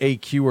the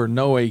AQ or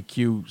no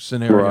AQ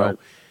scenario. Right.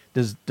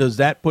 Does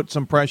that put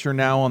some pressure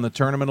now on the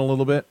tournament a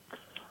little bit?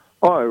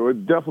 Oh,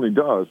 it definitely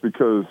does,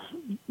 because,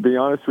 to be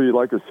honest with you,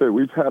 like I said,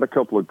 we've had a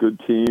couple of good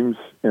teams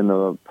in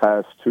the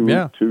past two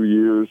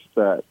years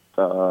that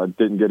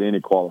didn't get any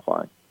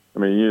qualifying. I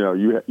mean,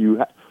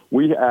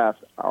 we have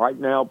right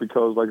now,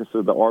 because, like I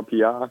said, the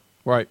RPI,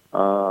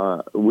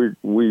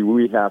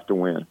 we have to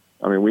win.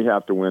 I mean, we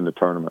have to win the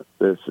tournament.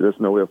 There's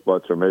no ifs,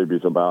 buts, or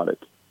maybes about it.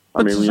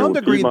 But to some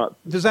degree,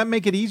 does that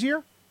make it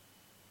easier?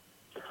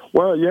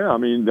 Well, yeah. I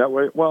mean, that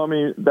way. Well, I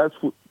mean, that's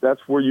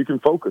where you can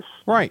focus,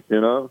 right?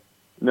 Now,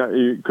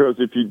 because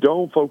if you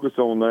don't focus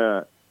on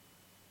that,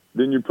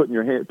 then you're putting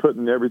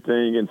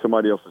everything in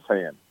somebody else's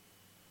hand.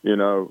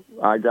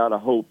 I gotta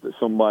hope that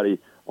somebody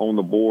on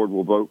the board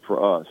will vote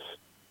for us.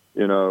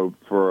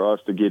 For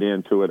us to get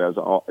into it as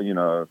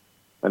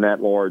an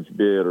at-large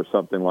bid or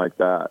something like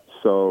that.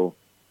 So,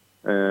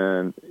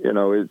 and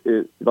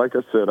it like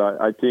I said,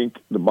 I think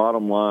the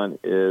bottom line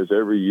is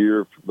every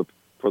year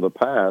for the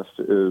past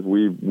is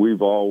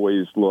we've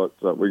always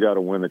looked that we got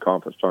to win the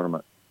conference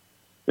tournament.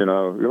 We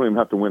don't even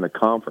have to win the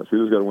conference. We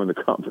just got to win the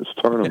conference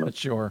tournament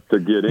to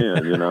get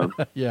in,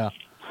 Yeah.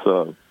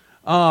 So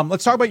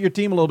let's talk about your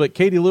team a little bit.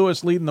 Katie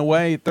Lewis leading the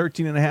way,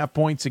 13.5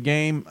 points a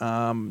game,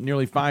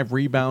 nearly 5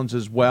 rebounds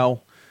as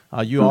well.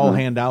 You all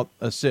hand out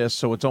assists,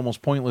 so it's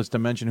almost pointless to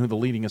mention who the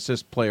leading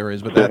assist player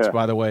is. But that's,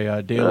 by the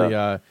way, Daly.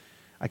 I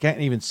can't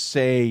even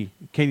say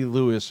Katie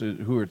Lewis, who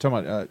we're talking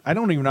about. I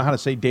don't even know how to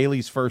say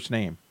Daly's first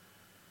name.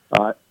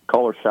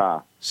 Call her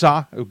Sha.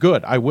 Sa?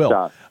 Good, I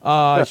will.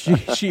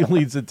 She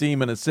leads the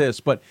team in assists.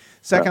 But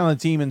second on the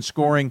team in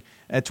scoring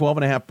at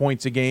 12.5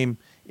 points a game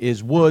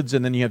is Woods,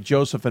 and then you have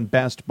Joseph and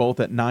Best both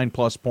at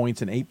 9+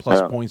 points and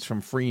 8+ points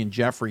from Free and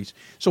Jeffries.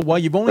 So while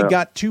you've only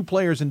got 2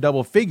 players in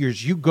double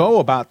figures, you go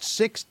about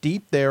 6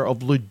 deep there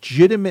of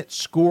legitimate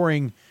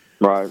scoring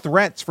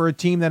threats for a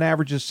team that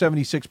averages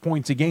 76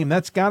 points a game.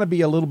 That's got to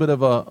be a little bit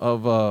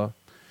of a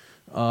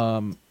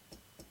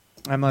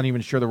I'm not even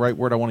sure the right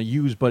word I want to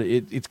use, but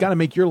it's got to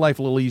make your life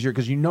a little easier,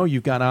 because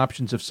you've got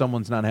options if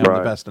someone's not having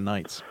the best of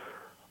nights.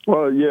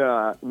 Well,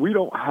 yeah, we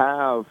don't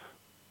have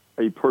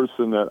a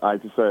person that I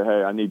can say,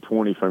 hey, I need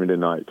 20 from you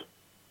tonight.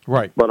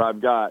 Right. But I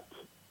got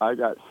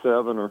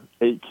 7 or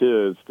 8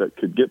 kids that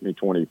could get me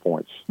 20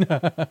 points. You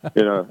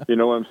know what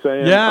I'm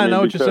saying? Yeah, I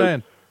know what you're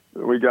saying.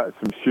 We got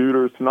some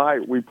shooters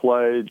tonight. We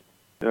played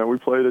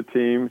a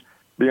team. To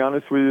be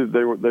honest with you,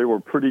 they were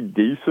pretty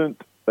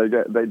decent. They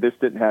just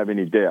didn't have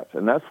any depth,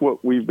 and that's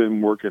what we've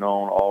been working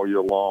on all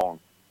year long.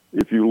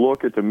 If you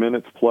look at the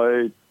minutes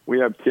played, we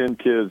have 10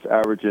 kids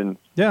averaging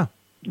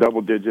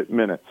double-digit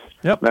minutes.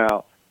 Yep.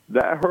 Now,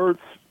 that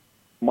hurts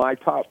my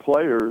top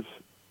players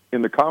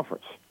in the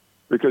conference,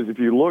 because if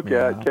you look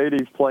at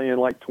Katie's playing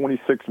like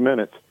 26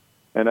 minutes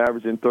and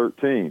averaging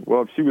 13.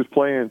 Well, if she was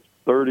playing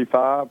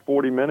 35,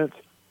 40 minutes,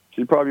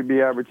 she'd probably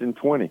be averaging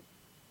 20.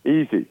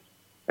 Easy.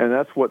 And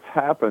that's what's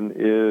happened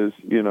is,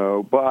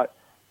 but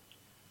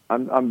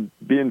I'm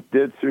being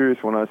dead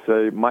serious when I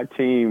say my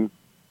team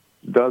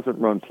doesn't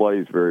run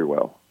plays very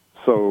well.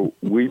 So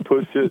we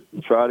push it,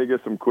 try to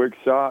get some quick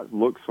shots,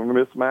 look for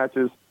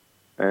mismatches,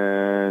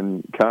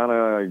 and kind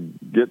of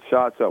get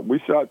shots up.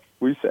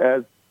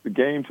 As the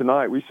game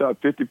tonight, we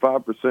shot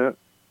 55%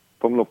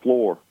 from the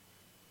floor.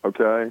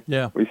 Okay?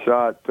 Yeah. We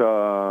shot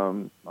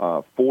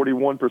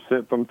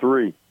 41% from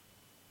 3.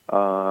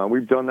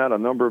 We've done that a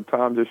number of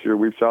times this year.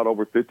 We've shot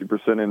over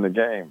 50% in the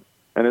game.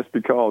 And it's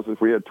because if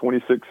we had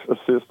 26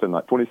 assists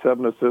tonight,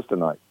 27 assists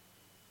tonight,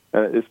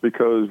 it's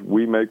because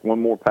we make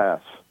one more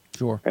pass.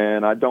 Sure.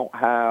 And I don't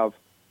have,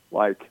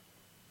 don't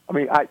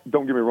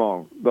get me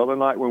wrong. The other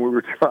night when we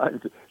were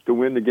trying to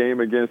win the game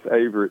against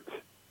Averett,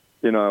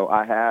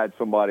 I had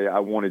somebody I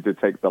wanted to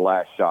take the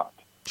last shot.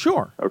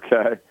 Sure.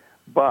 Okay.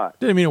 But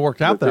didn't mean it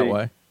worked out that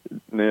way.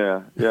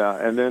 Yeah.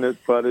 And then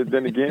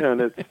then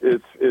again,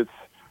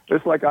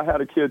 it's like I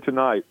had a kid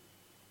tonight,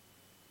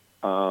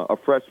 a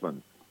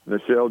freshman,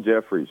 Nichelle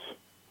Jeffries.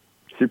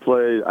 She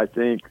played, I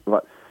think,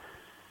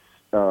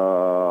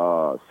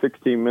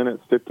 16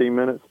 minutes, 15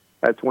 minutes,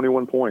 had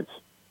 21 points.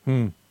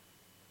 He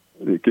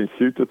can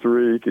shoot the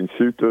three, can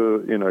shoot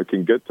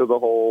can get to the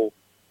hole,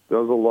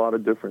 does a lot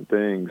of different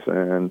things.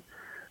 And,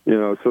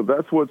 so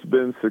that's what's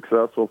been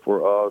successful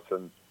for us.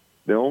 And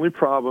the only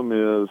problem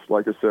is,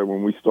 like I said,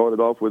 when we started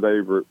off with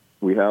Averett,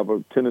 we have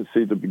a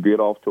tendency to get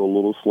off to a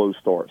little slow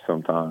start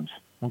sometimes.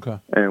 Okay.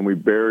 And we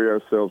bury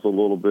ourselves a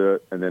little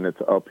bit, and then it's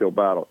an uphill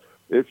battle.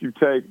 If you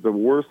take the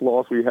worst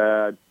loss we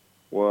had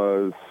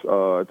was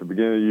at the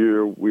beginning of the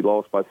year, we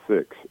lost by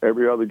 6.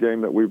 Every other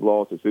game that we've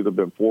lost, it's either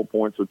been 4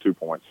 points or 2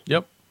 points.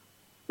 Yep.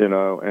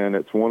 And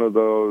it's one of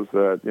those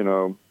that,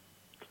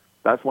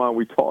 that's why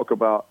we talk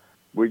about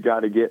we got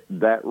to get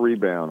that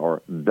rebound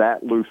or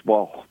that loose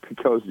ball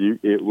because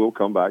it will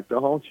come back to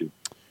haunt you.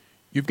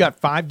 You've got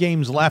 5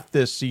 games left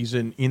this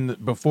season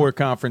before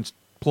conference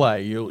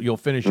play. You'll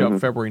finish up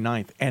February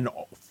 9th, and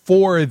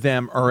 4 of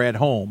them are at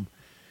home.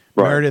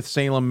 Right. Meredith,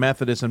 Salem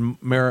Methodist, and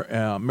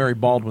Mary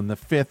Baldwin. The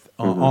 5th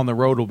on the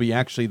road will be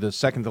actually the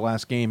second to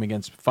last game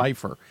against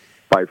Pfeiffer.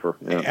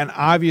 Yeah. And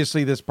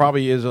obviously this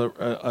probably is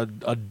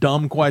a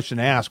dumb question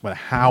to ask, but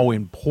how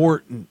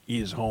important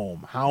is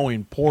home? How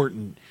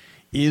important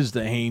is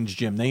the Haynes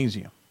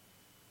Gymnasium?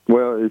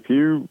 Well, if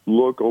you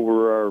look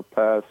over our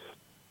past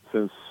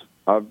since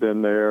I've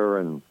been there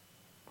and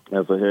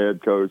as a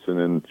head coach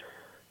and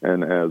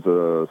as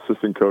an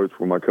assistant coach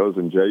for my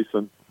cousin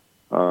Jason,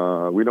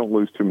 we don't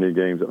lose too many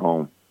games at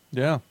home.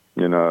 Yeah.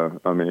 We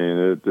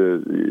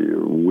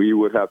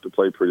would have to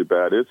play pretty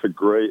bad. It's a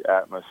great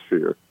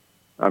atmosphere.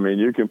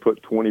 You can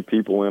put 20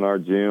 people in our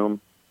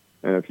gym,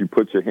 and if you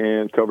put your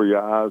hand, cover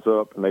your eyes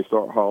up, and they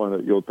start hollering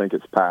it, you'll think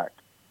it's packed.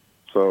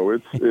 So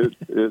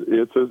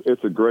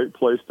it's a great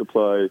place to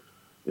play.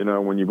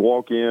 When you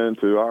walk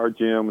into our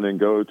gym and then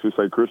go to,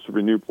 say,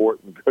 Christopher Newport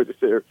and go to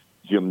their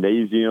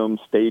gymnasium,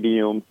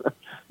 stadium,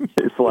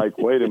 it's like,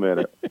 wait a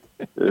minute,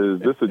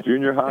 is this a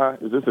junior high?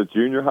 Is this a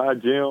junior high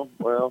gym?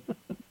 Well,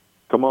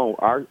 come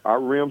on, our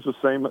rims are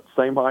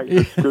same height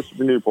as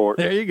Christopher Newport.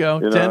 There you go,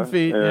 10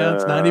 feet. Yeah,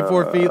 it's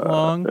 94 feet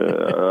long.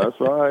 That's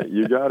right.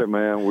 You got it,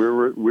 man.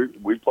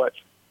 We play.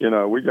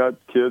 We got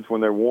kids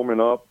when they're warming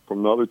up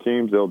from the other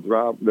teams. They'll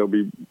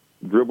be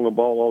dribbling the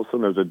ball. All of a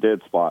sudden, there's a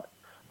dead spot,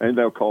 and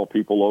they'll call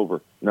people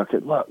over. And I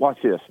said, "Look, watch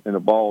this," and the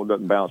ball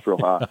doesn't bounce real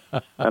high.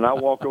 And I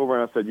walk over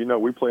and I said,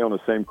 we play on the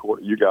same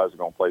court you guys are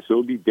going to play, so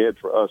it'll be dead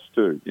for us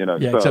too. Yeah,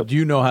 except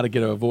you know how to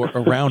get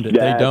around it.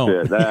 They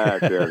don't.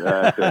 That's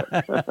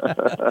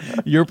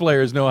it. Your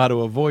players know how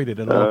to avoid it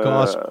at all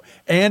costs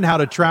and how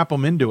to trap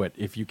them into it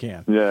if you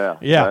can.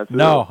 Yeah.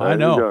 No, I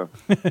know.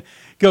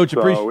 Coach,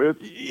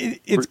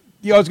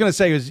 I was going to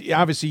say is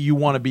obviously you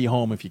want to be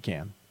home if you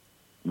can.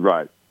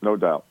 Right. No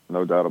doubt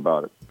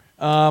about it.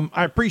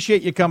 I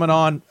appreciate you coming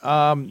on.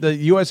 The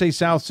USA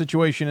South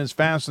situation is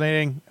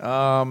fascinating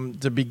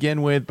to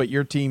begin with, but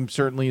your team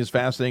certainly is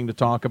fascinating to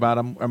talk about.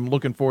 I'm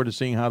looking forward to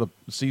seeing how the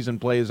season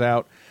plays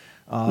out.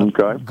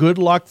 Okay. Good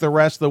luck the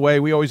rest of the way.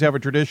 We always have a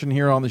tradition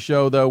here on the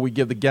show, though. We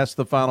give the guests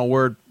the final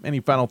word. Any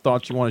final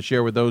thoughts you want to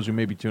share with those who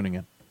may be tuning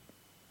in?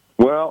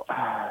 Well,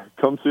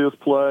 come see us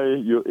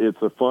play.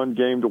 It's a fun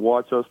game to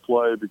watch us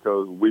play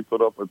because we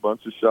put up a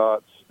bunch of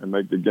shots and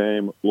make the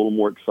game a little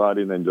more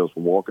exciting than just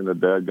walking the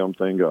dadgum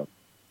thing up.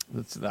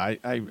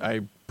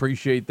 I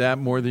appreciate that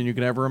more than you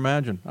can ever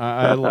imagine.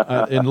 And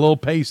a little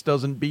pace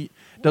doesn't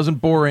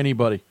bore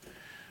anybody.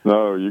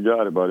 No, you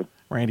got it, buddy.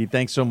 Randy,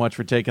 thanks so much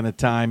for taking the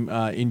time.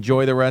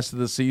 Enjoy the rest of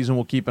the season.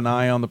 We'll keep an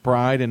eye on the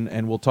Pride,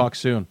 and we'll talk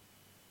soon.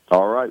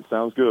 All right,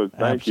 sounds good.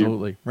 Thank you.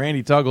 Absolutely.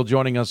 Randy Tuggle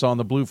joining us on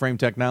the Blue Frame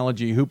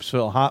Technology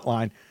Hoopsville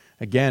Hotline.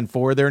 Again,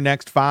 for their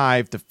next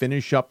 5 to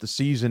finish up the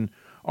season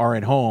are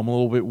at home. A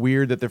little bit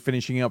weird that they're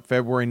finishing up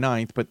February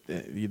 9th, but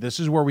this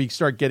is where we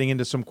start getting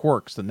into some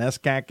quirks. The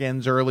NESCAC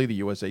ends early. The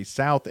USA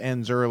South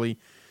ends early.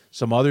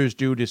 Some others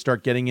do to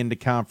start getting into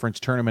conference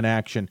tournament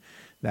action.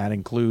 That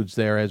includes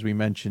there, as we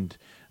mentioned,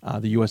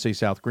 the USA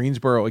South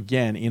Greensboro.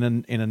 Again,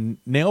 in a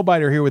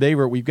nail-biter here with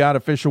Averett, we've got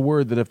official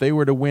word that if they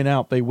were to win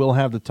out, they will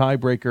have the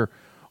tiebreaker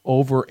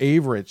over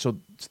Averett. So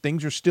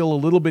things are still a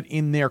little bit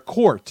in their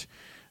court.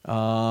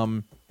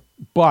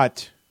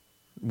 But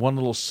one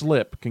little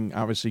slip can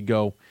obviously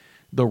go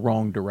the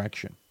wrong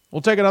direction.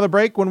 We'll take another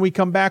break. When we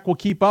come back, we'll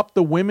keep up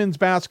the women's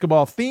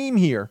basketball theme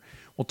here.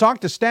 We'll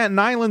talk to Staten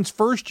Island's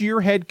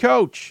first-year head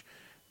coach.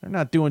 They're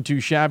not doing too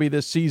shabby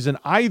this season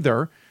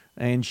either,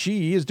 and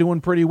she is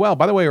doing pretty well.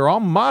 By the way, her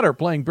alma mater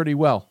playing pretty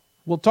well.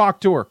 We'll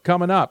talk to her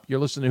coming up. You're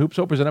listening to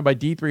Hoopsville, presented by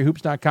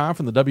D3Hoops.com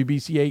from the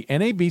WBCA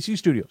NABC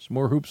studios.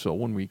 More Hoopsville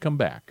when we come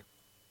back.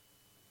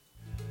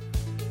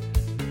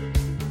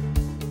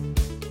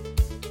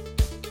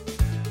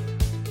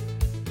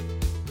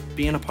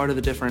 Being a part of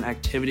the different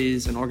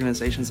activities and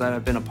organizations that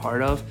I've been a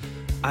part of,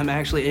 I'm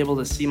actually able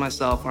to see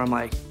myself where I'm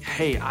like,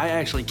 hey, I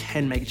actually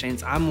can make a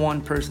change. I'm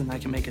one person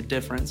that can make a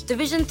difference.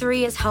 Division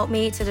III has helped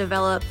me to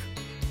develop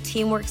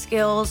teamwork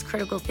skills,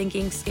 critical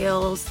thinking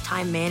skills,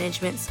 time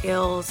management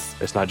skills.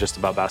 It's not just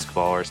about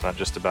basketball, or it's not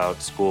just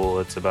about school.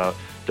 It's about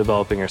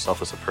developing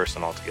yourself as a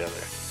person altogether.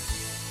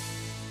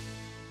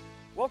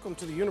 Welcome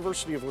to the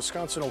University of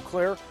Wisconsin-Eau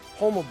Claire,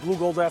 home of Blue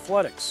Gold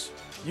Athletics.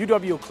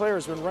 UW-Eau Claire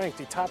has been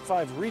ranked a top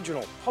 5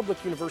 regional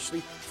public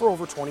university for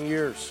over 20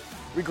 years.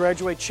 We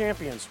graduate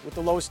champions with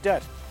the lowest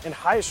debt and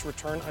highest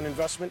return on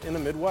investment in the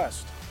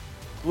Midwest.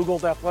 Blue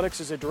Gold Athletics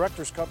is a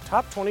Directors Cup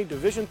Top 20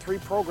 Division III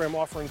program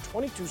offering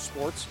 22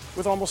 sports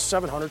with almost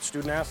 700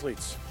 student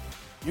athletes.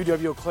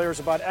 UW-Eau Claire is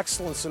about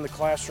excellence in the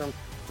classroom,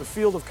 the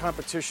field of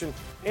competition,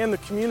 and the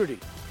community.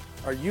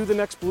 Are you the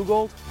next Blue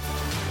Gold?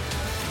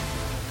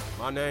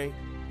 My name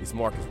is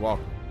Marcus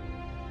Walker.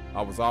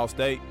 I was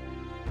All-State,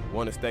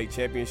 won a state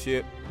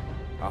championship,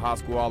 a high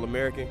school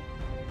All-American,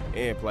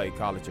 and played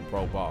college and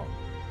pro ball.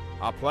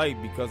 I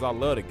played because I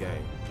love the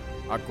game.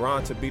 I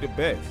grind to be the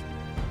best.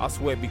 I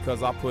sweat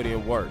because I put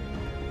in work.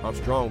 I'm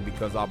strong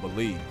because I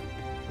believe.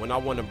 When I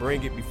want to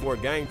bring it before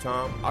game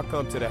time, I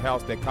come to the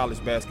house that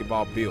college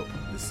basketball built,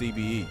 the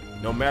CBE.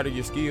 No matter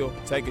your skill,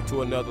 take it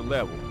to another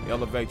level.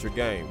 Elevate your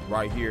game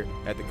right here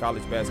at the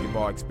College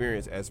Basketball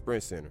Experience at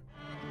Sprint Center.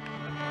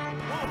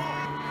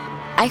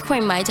 I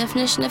coined my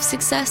definition of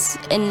success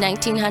in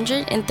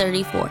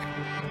 1934.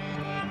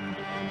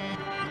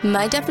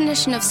 My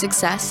definition of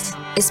success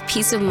is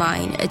peace of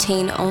mind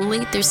attained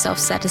only through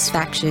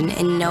self-satisfaction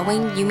and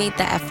knowing you made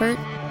the effort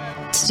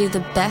to do the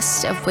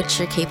best of which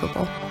you're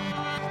capable.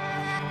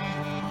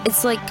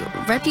 It's like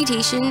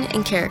reputation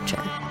and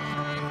character.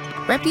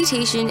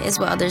 Reputation is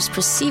what others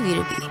perceive you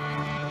to be.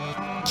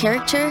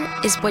 Character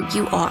is what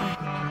you are.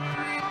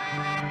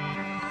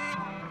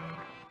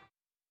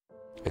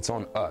 It's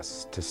on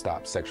us to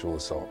stop sexual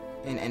assault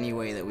in any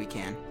way that we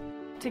can.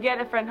 To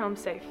get a friend home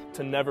safe.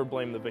 To never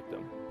blame the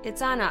victim.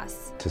 It's on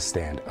us. to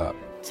stand up.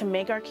 To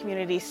make our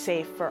community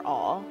safe for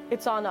all.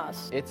 It's on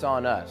us. It's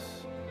on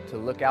us to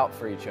look out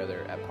for each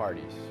other at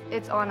parties.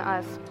 It's on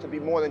us to be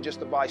more than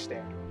just a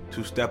bystander.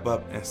 To step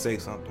up and say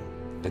something.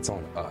 It's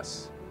on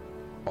us,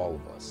 all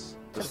of us.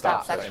 To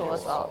stop sexual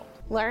assault.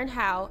 Learn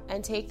how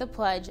and take the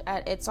pledge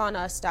at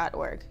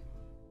itsonus.org.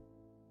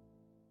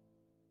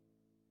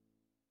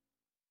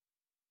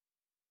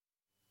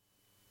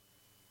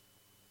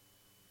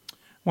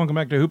 Welcome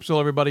back to Hoopsville,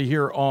 everybody,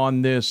 here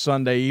on this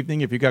Sunday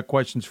evening. If you got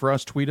questions for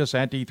us, tweet us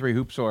at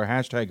D3Hoopsville or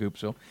hashtag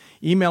Hoopsville.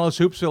 Email us,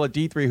 hoopsville at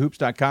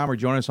D3Hoops.com, or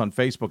join us on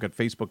Facebook at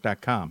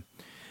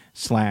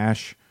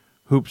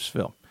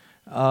Facebook.com/Hoopsville.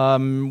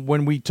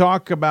 When we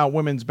talk about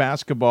women's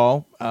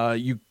basketball,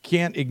 you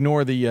can't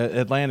ignore the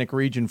Atlantic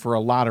region for a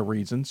lot of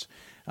reasons.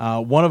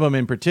 One of them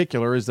in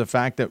particular is the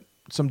fact that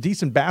some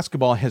decent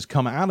basketball has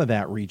come out of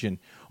that region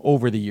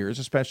over the years,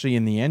 especially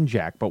in the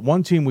NJAC. But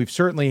one team we've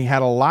certainly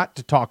had a lot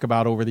to talk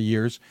about over the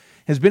years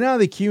has been out of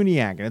the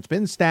CUNYAC, and it's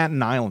been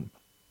Staten Island.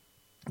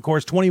 Of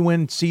course,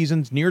 20-win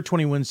seasons, near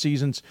 20-win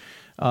seasons.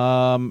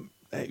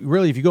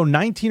 Really, if you go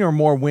 19 or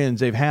more wins,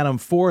 they've had them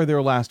 4 of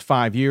their last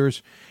 5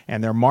 years,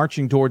 and they're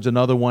marching towards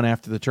another one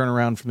after the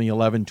turnaround from the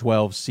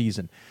 11-12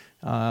 season.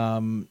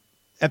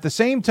 At the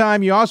same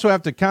time, you also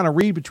have to kind of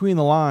read between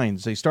the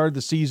lines. They started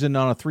the season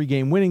on a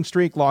 3-game winning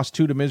streak, lost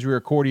 2 to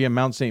Misericordia and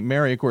Mount St.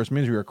 Mary. Of course,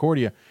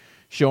 Misericordia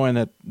showing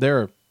that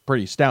they're a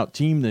pretty stout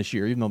team this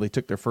year, even though they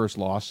took their first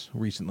loss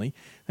recently.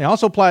 They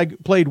also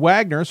played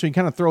Wagner, so you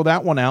kind of throw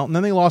that one out, and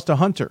then they lost to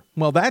Hunter.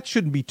 Well, that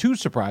shouldn't be too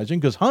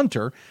surprising because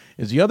Hunter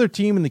is the other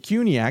team in the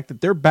CUNYAC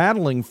that they're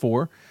battling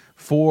for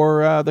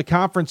the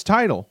conference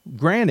title.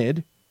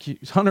 Granted,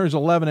 Hunter's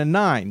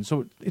 11-9,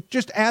 so it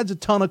just adds a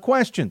ton of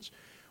questions,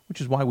 which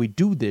is why we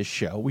do this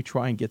show. We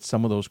try and get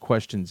some of those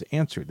questions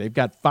answered. They've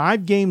got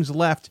 5 games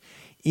left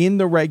in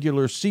the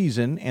regular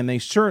season, and they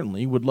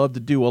certainly would love to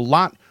do a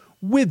lot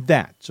with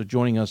that. So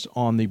joining us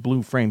on the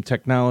Blue Frame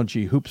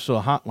Technology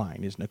Hoopsville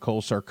Hotline is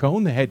Nicole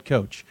Sarcone, the head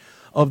coach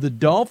of the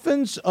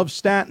Dolphins of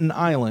Staten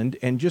Island.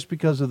 And just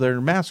because of their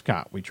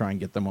mascot, we try and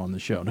get them on the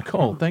show.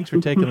 Nicole, thanks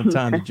for taking the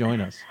time to join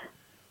us.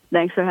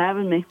 Thanks for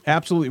having me.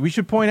 Absolutely. We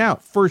should point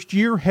out,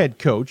 first-year head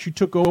coach. You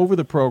took over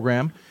the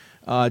program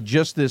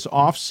just this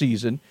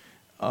off-season.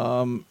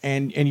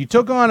 And you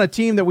took on a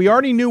team that we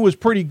already knew was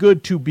pretty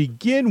good to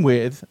begin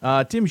with.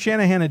 Tim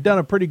Shanahan had done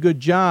a pretty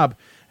good job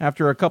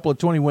after a couple of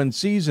 20-win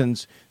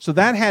seasons, so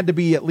that had to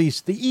be at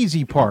least the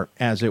easy part,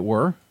 as it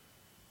were.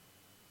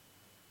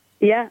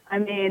 Yeah, I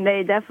mean,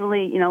 they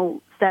definitely,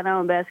 Staten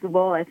Island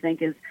basketball, I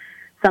think, is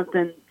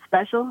something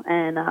special,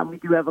 and we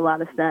do have a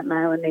lot of Staten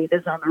Island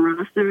natives on the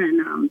roster,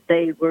 and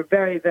they were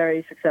very,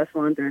 very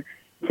successful under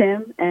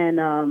Tim,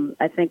 and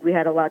I think we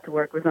had a lot to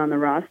work with on the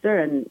roster,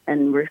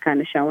 and we're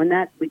kind of showing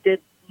that. We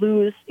did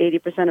lose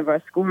 80% of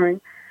our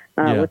scoring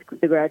with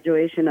the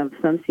graduation of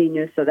some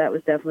seniors, so that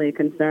was definitely a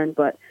concern.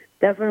 But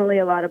definitely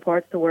a lot of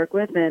parts to work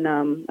with, and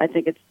I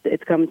think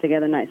it's coming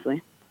together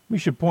nicely. We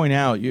should point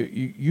out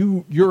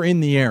you're in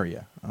the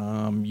area.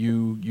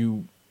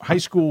 You high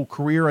school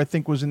career, I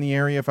think, was in the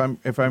area, if I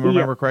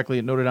remember correctly,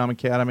 at Notre Dame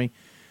Academy.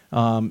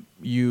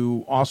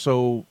 You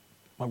also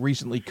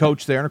recently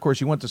coached there, and of course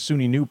you went to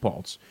SUNY New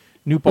Paltz.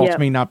 New Paltz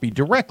may not be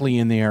directly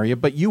in the area,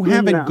 but you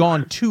haven't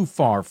gone too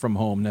far from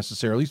home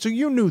necessarily, so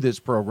you knew this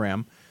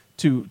program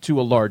to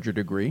a larger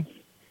degree.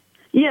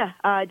 Yeah,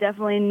 I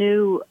definitely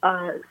knew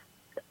a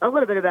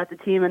little bit about the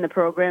team and the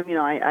program. You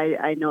know,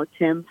 I know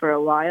Tim for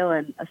a while,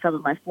 and some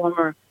of my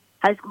former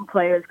high school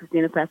players,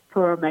 Christina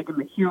Pastore, Megan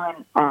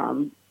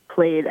McEwen,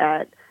 played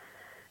at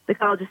the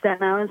College of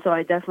Staten Island, so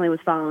I definitely was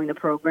following the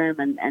program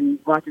and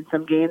watching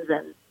some games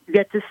and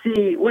get to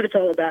see what it's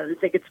all about. I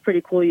think it's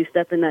pretty cool. You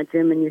step in that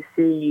gym and you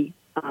see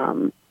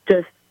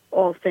just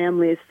all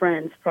families,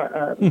 friends,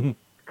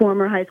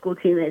 former high school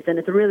teammates, and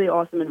it's a really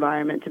awesome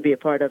environment to be a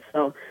part of.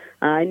 So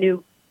I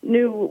knew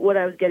what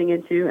I was getting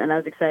into, and I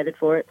was excited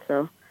for it.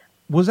 So,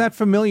 was that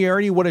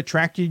familiarity what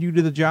attracted you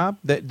to the job?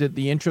 That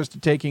the interest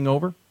of taking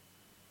over?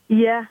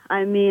 Yeah,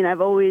 I mean,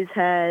 I've always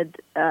wanted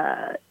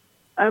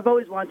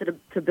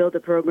to build a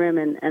program,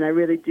 and I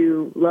really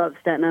do love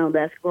Staten Island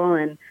basketball,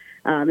 and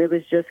it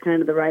was just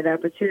kind of the right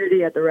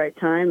opportunity at the right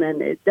time,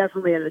 and it's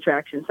definitely an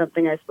attraction.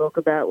 Something I spoke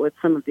about with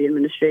some of the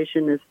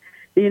administration is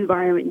the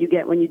environment you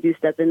get when you do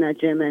step in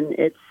that gym, and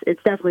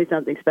it's definitely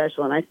something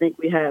special. And I think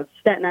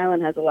Staten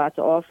Island has a lot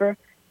to offer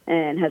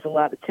and has a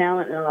lot of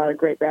talent and a lot of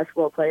great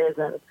basketball players,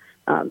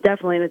 and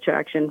definitely an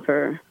attraction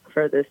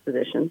for this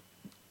position.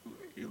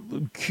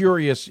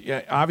 Curious,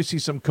 obviously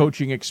some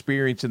coaching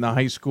experience in the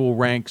high school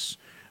ranks,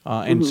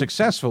 and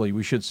successfully,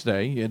 we should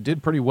say. It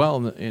did pretty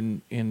well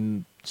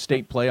in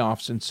state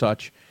playoffs and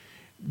such.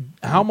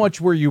 How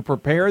much were you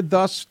prepared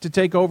thus to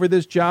take over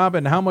this job,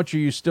 and how much are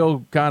you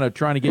still kind of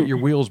trying to get your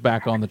wheels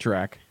back on the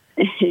track?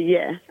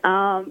 Yeah,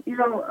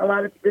 a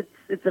lot of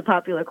it's a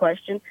popular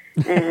question,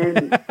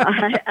 and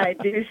I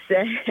do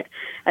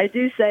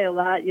say a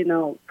lot. You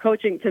know,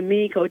 coaching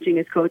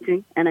is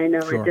coaching, and I know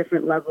at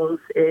different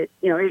levels,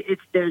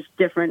 there's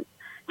different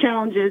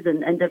challenges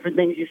and different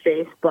things you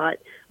face.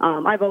 But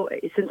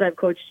since I've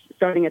coached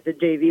starting at the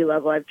JV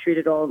level, I've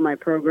treated all of my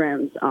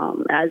programs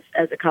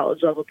as a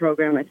college level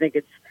program. I think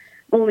it's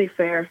only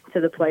fair to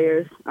the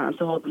players to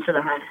hold them to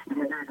the highest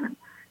standard.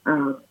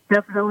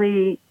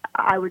 Definitely,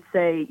 I would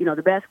say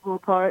the basketball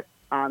part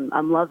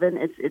I'm loving.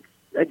 It's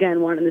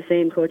again one and the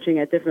same, coaching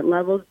at different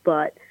levels,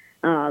 but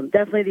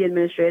definitely the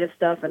administrative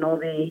stuff and all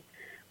the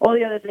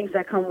other things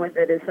that come with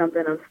it is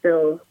something I'm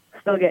still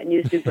getting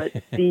used to. But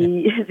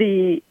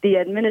the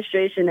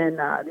administration and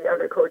the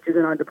other coaches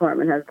in our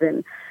department have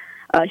been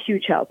a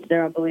huge help.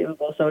 They're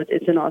unbelievable. So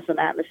it's an awesome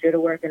atmosphere to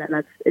work in,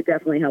 and it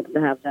definitely helps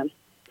to have them.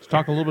 Let's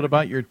talk a little bit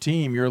about your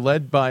team. You're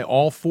led by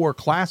all four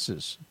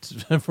classes,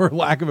 for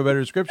lack of a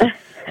better description.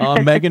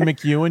 Megan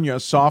McEwen, you're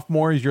a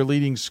sophomore, is your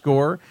leading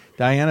scorer.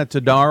 Diana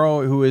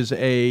Todaro, who is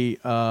a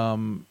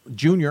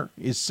junior,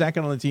 is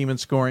second on the team in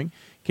scoring.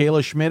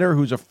 Kayla Schmitter,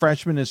 who's a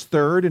freshman, is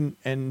third,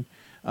 and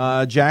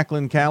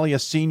Jacqueline Callie, a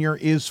senior,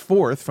 is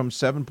fourth, from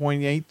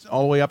 7.8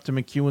 all the way up to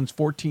McEwen's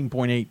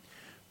 14.8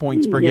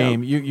 points per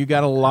game. You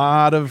got a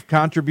lot of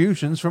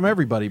contributions from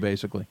everybody,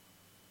 basically.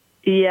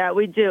 Yeah,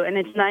 we do, and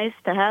it's nice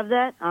to have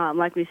that.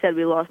 Like we said,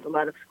 we lost a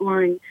lot of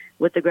scoring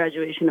with the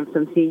graduation of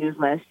some seniors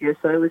last year,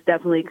 so it was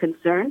definitely a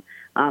concern.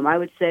 I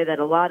would say that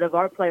a lot of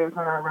our players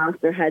on our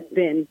roster had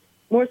been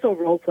more so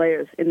role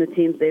players in the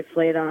teams they've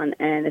played on,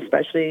 and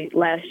especially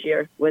last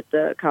year with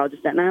the College of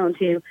Staten Island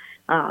team.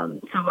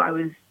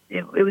 So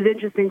it was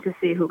interesting to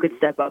see who could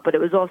step up, but it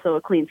was also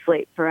a clean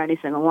slate for any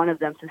single one of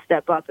them to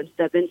step up and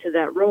step into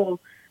that role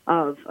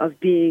of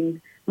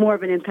being more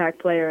of an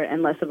impact player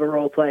and less of a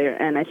role player.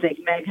 And I think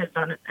Meg has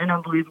done an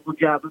unbelievable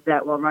job of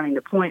that while running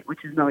the point,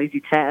 which is no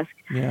easy task.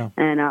 Yeah.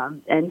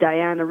 And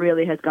Diana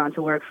really has gone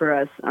to work for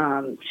us.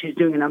 She's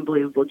doing an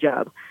unbelievable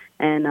job.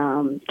 And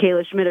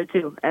Kayla Schmitter,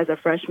 too, as a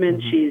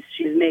freshman, she's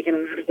making a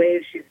lot of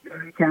waves. She's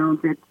very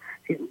talented.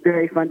 She's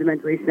very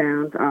fundamentally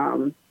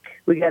sound.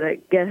 We got to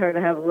get her to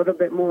have a little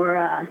bit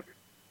more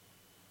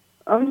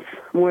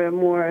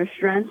more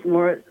strength,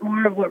 more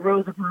of what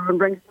Rosa Perron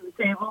brings to the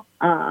table.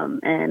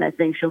 And I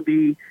think she'll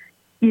be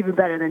even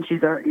better than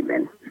she's already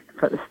been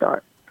for the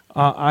start.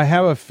 I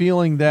have a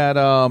feeling that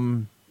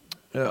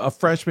a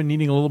freshman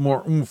needing a little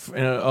more oomph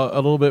and a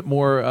little bit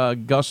more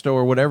gusto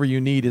or whatever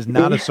you need is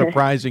not a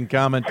surprising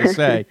comment to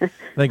say. I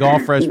think all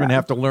freshmen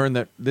have to learn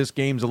that this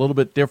game's a little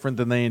bit different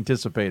than they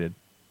anticipated.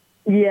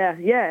 Yeah,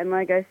 and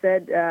like I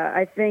said,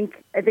 I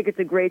think it's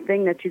a great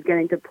thing that she's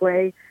getting to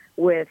play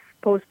with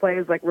post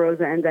players like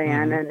Rosa and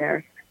Diana, and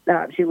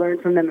she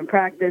learns from them in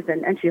practice,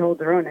 and she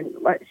holds her own. And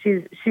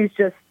she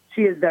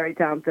is very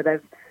talented.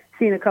 I've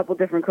seen a couple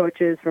different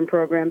coaches from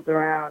programs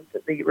around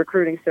the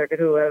recruiting circuit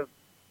who have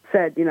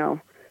said,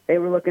 they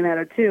were looking at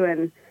her too,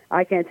 and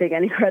I can't take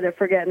any credit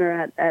for getting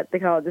her at the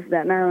College of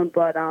Staten Island,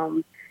 but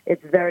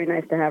it's very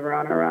nice to have her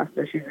on our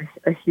roster. She's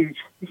a huge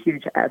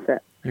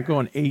asset. You're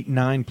going 8,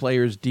 9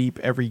 players deep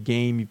every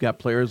game. You've got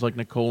players like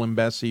Nicole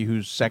Mbesi,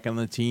 who's second on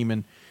the team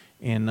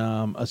in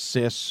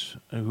assists,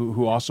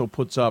 who also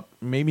puts up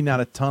maybe not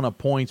a ton of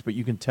points, but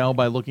you can tell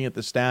by looking at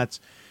the stats,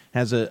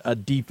 has a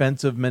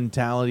defensive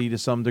mentality to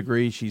some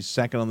degree. She's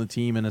second on the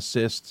team in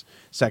assists,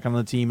 second on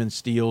the team in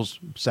steals,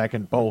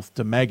 second both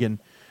to Megan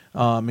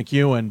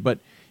McEwen. But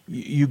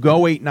you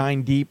go 8,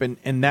 9 deep,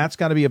 and that's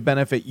got to be a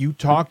benefit. You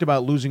talked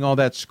about losing all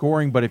that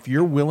scoring, but if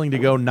you're willing to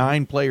go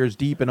 9 players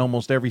deep in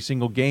almost every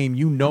single game,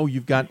 you know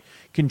you've got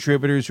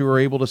contributors who are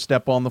able to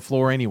step on the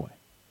floor anyway.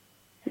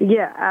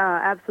 Yeah,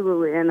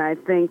 absolutely, and I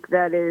think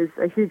that is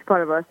a huge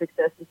part of our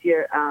success this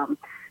year.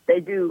 They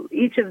do.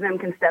 Each of them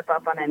can step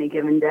up on any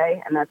given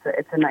day, and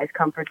it's a nice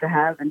comfort to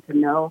have and to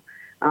know.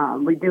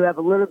 We do have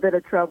a little bit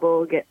of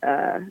trouble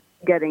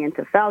getting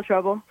into foul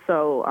trouble,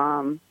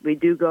 so we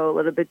do go a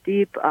little bit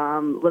deep, a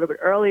little bit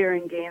earlier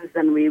in games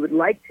than we would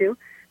like to,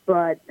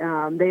 but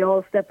they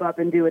all step up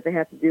and do what they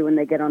have to do when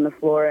they get on the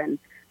floor, and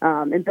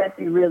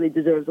Bessie really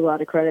deserves a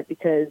lot of credit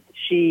because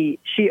she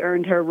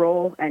earned her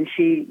role, and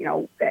she,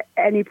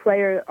 any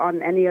player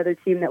on any other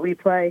team that we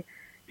play,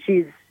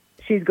 she's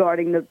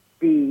guarding the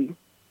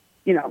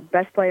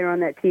best player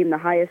on that team, the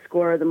highest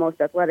scorer, the most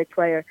athletic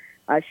player.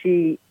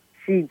 She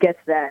gets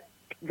that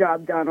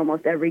job done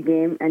almost every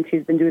game, and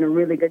she's been doing a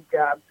really good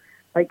job,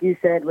 like you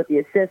said, with the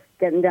assists,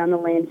 getting down the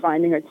lane,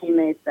 finding her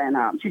teammates,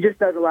 and she just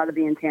does a lot of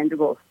the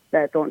intangibles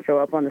that don't show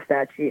up on the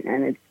stat sheet,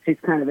 and she's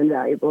kind of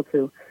invaluable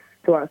to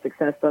our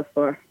success thus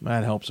far.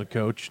 That helps a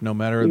coach, no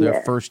matter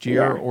their first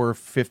year or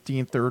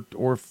 15th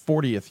or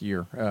 40th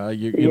year.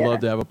 You love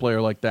to have a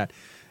player like that.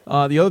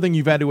 The other thing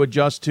you've had to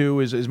adjust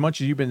to is, as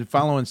much as you've been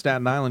following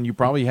Staten Island, you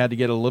probably had to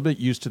get a little bit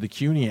used to the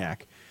CUNYAC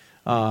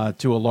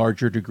to a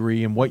larger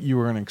degree and what you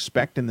were going to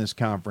expect in this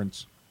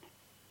conference.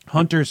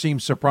 Hunter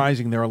seems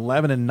surprising. They're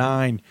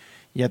 11-9,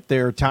 yet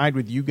they're tied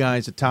with you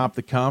guys atop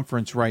the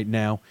conference right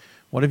now.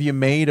 What have you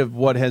made of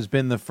what has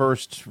been the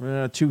first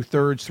 2/3,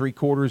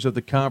 3/4 of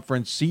the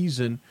conference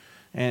season,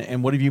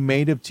 and what have you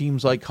made of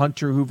teams like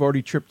Hunter who've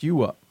already tripped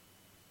you up?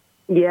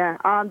 Yeah,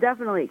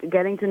 definitely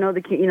getting to know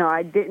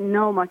I didn't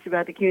know much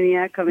about the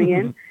CUNYAC coming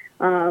in,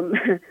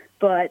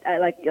 but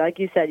like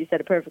you said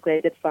it perfectly.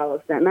 I did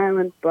follow Staten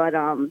Island, but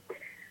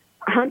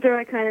Hunter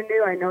I kind of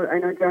knew. I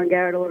know John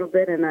Garrett a little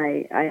bit, and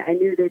I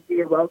knew they'd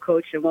be a well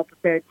coached and well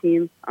prepared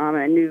team.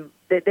 I knew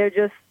that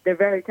they're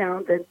very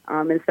talented,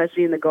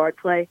 especially in the guard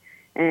play,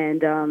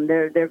 and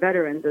they're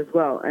veterans as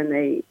well,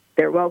 and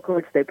they're well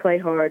coached. They play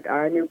hard.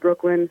 I knew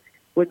Brooklyn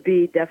would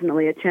be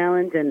definitely a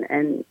challenge,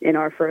 and in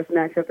our first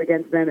matchup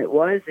against them,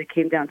 it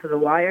came down to the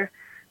wire.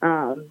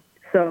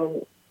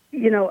 So,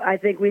 I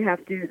think we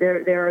have to,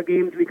 there are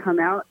games we come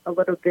out a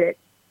little bit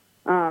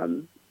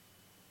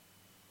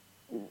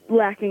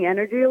lacking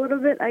energy a little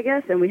bit, I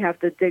guess, and we have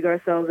to dig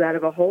ourselves out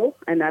of a hole,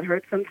 and that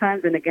hurts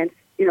sometimes, and against,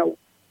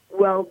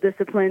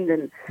 well-disciplined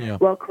and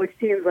well-coached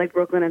teams like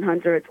Brooklyn and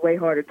Hunter, it's way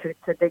harder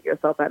to dig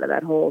yourself out of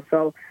that hole.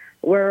 So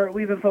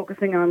we've been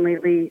focusing on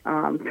lately,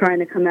 trying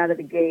to come out of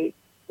the gate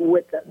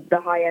with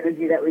the high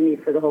energy that we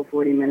need for the whole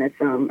 40 minutes.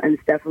 And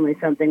it's definitely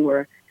something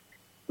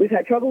we've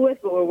had trouble with,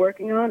 but we're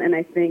working on. And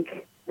I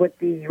think with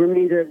the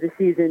remainder of the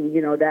season,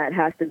 that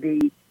has to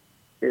be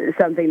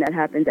something that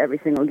happens every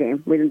single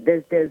game.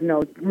 There's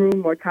no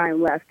room or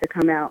time left to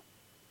come out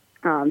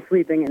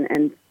sleeping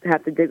and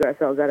have to dig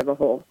ourselves out of a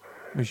hole.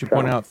 We should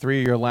point out 3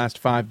 of your last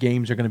 5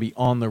 games are going to be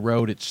on the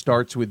road. It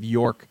starts with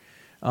York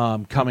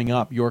coming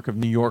up, York of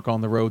New York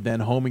on the road, then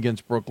home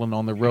against Brooklyn,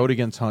 on the road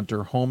against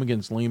Hunter, home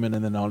against Lehman,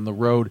 and then on the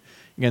road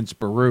against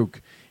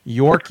Baruch.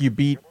 York you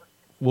beat,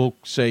 we'll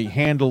say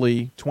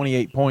handily,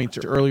 28 points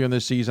earlier in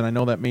the season. I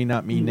know that may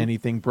not mean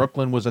anything.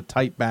 Brooklyn was a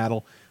tight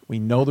battle. We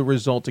know the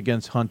result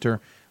against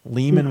Hunter.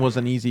 Lehman was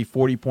an easy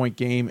 40-point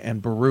game,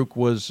 and Baruch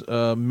was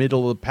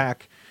middle of the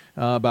pack,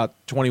 about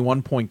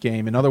 21-point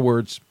game. In other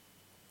words,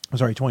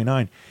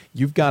 29.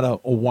 You've got a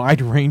wide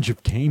range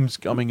of games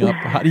coming up.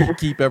 How do you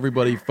keep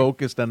everybody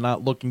focused and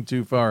not looking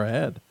too far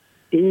ahead?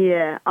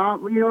 Yeah.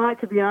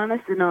 To be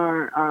honest, in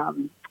our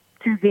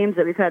 2 games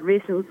that we've had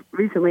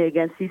recently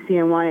against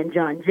CCNY and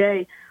John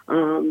Jay,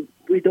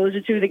 those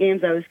are 2 of the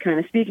games I was kind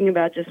of speaking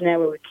about just now,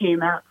 where we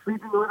came out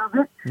sleeping a little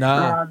bit.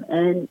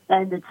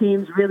 And the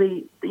teams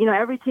really,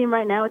 every team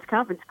right now, it's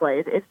conference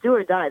play. It's do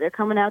or die. They're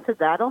coming out to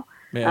battle.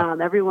 Yeah.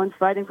 Everyone's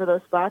fighting for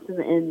those spots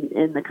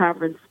in the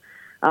conference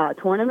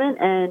tournament,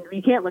 and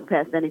we can't look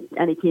past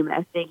any team.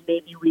 I think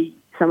maybe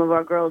some of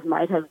our girls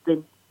might have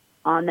been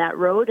on that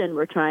road, and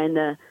we're trying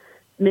to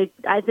make.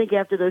 I think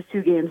after those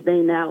 2 games, they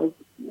now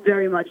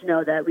very much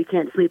know that we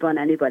can't sleep on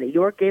anybody.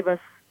 York gave us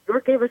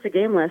a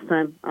game last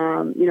time.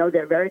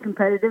 They're very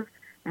competitive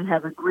and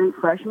have a great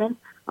freshman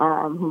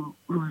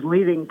who's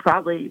leading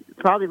probably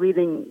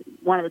leading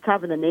one of the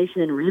top in the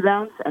nation in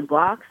rebounds and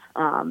blocks.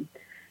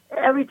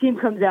 Every team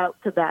comes out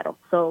to battle,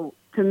 so.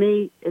 To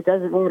me, it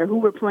doesn't matter who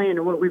we're playing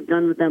or what we've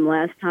done with them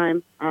last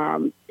time.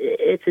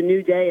 It's a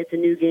new day, it's a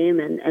new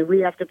game, and we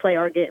have to play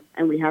our game,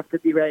 and we have to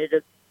be ready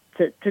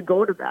to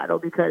go to battle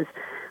because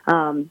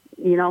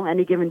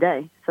any given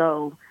day.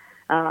 So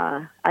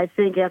I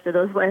think after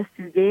those last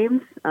 2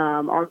 games,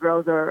 our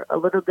girls are a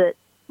little bit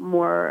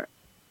more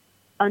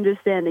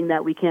understanding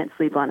that we can't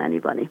sleep on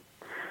anybody.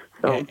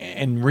 So.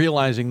 And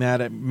realizing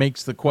that, it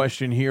makes the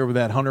question here with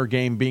that Hunter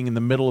game being in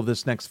the middle of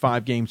this next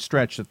 5-game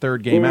stretch, the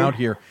 3rd game out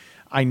here.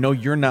 I know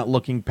you're not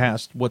looking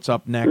past what's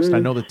up next. I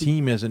know the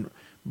team isn't,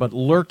 but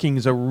Lurking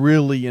is a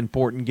really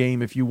important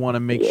game if you want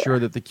to make sure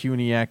that the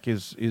CUNYAC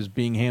is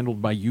being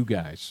handled by you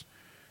guys.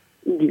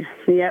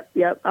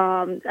 Yep.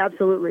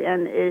 Absolutely.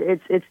 And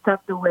it's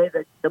tough the way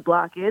that the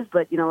block is,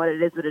 but you know what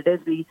it is.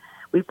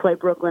 We play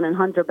Brooklyn and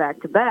Hunter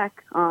back to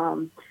back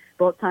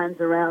both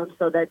times around,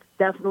 so that's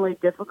definitely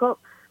difficult.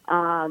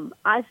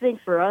 I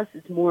think for us,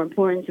 it's more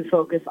important to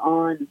focus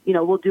on,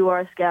 we'll do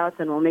our scouts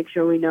and we'll make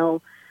sure we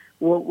know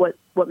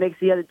what makes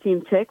the other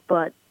team tick.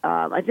 But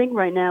I think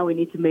right now we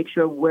need to make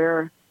sure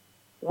we're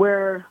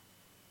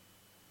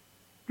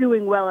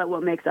doing well at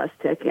what makes us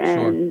tick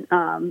and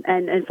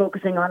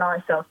focusing on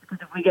ourselves, because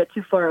if we get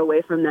too far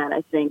away from that,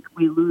 I think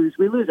we lose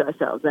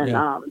ourselves.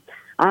 And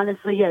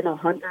honestly,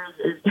 Hunter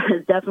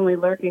is definitely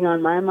lurking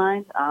on my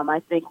mind.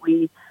 I think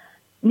we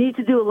need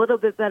to do a little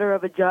bit better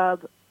of a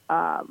job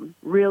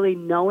really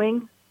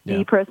knowing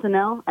the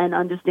personnel and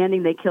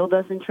understanding they killed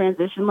us in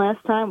transition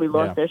last time. We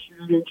lost their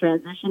shooters in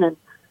transition, and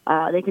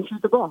they can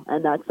shoot the ball.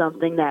 And that's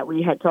something that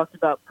we had talked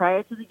about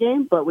prior to the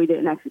game, but we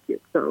didn't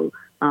execute. So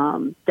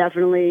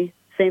definitely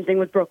same thing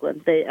with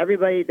Brooklyn.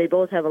 They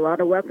both have a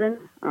lot of weapons,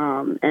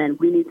 and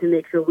we need to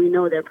make sure we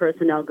know their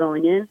personnel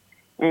going in,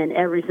 and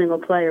every single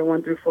player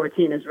 1 through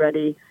 14 is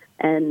ready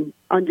and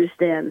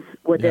understands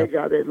what their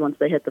job is once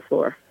they hit the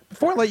floor.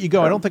 Before I let you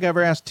go, I don't think I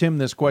ever asked Tim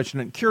this question.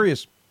 I'm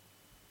curious,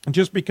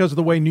 just because of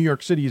the way New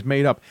York City is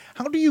made up,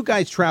 how do you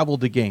guys travel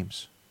to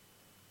games?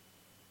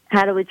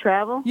 How do we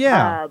travel?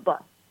 Yeah.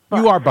 Bus.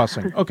 You are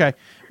busing. Okay.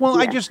 Well,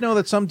 I just know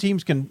that some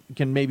teams can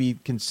maybe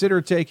consider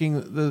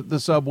taking the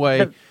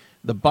subway.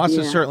 The bus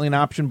is certainly an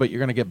option, but you're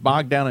going to get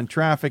bogged down in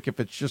traffic if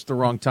it's just the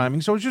wrong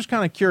timing. So I was just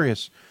kind of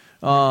curious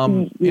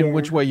in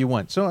which way you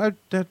went. So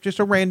just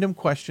a random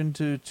question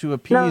to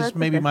appease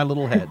my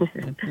little head.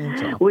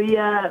 We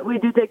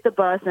do take the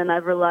bus, and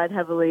I've relied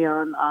heavily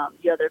on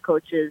the other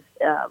coaches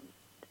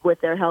with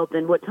their help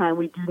and what time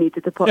we do need to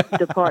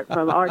depart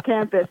from our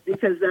campus,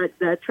 because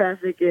that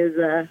traffic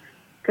is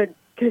could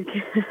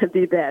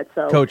be bad.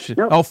 So, Coach,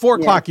 4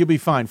 o'clock, you'll be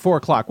fine. 4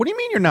 o'clock. What do you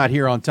mean you're not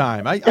here on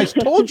time? I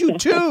told you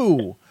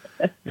to.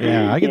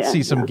 Yeah, I could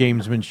see some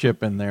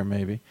gamesmanship in there,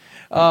 maybe.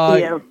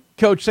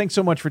 Coach, thanks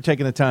so much for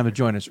taking the time to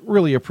join us.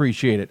 Really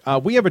appreciate it.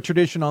 We have a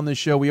tradition on this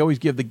show. We always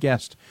give the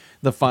guest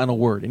the final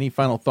word. Any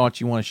final thoughts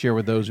you want to share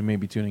with those who may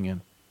be tuning in?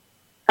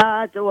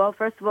 Well,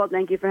 first of all,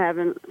 thank you for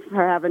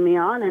having me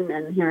on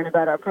and hearing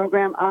about our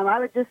program. I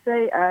would just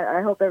say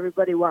I hope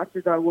everybody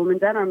watches our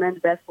women's and our men's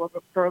basketball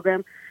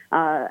program.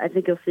 I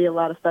think you'll see a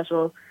lot of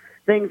special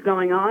things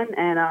going on,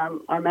 and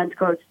our men's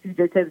coach,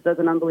 TJ Tibbs, does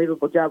an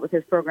unbelievable job with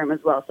his program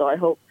as well. So I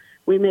hope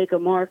we make a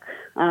mark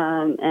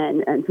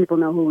and people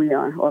know who we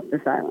are off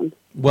this island.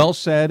 Well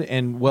said,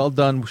 and well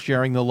done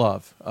sharing the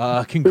love.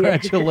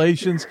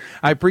 Congratulations.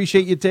 I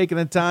appreciate you taking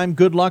the time.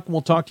 Good luck, and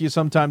we'll talk to you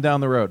sometime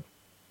down the road.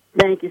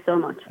 Thank you so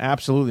much.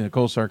 Absolutely.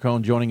 Nicole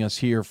Sarcone joining us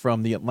here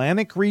from the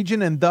Atlantic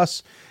region, and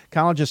thus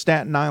College of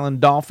Staten Island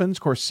Dolphins.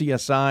 Of course,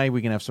 CSI,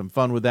 we can have some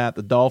fun with that.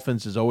 The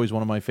Dolphins is always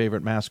one of my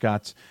favorite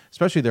mascots,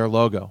 especially their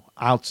logo.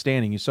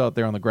 Outstanding. You saw it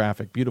there on the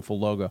graphic. Beautiful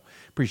logo.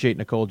 Appreciate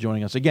Nicole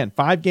joining us. Again,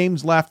 5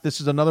 games left.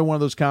 This is another one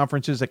of those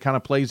conferences that kind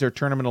of plays their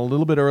tournament a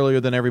little bit earlier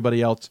than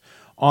everybody else.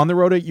 On the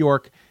road at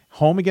York,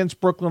 home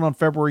against Brooklyn on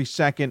February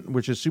 2nd,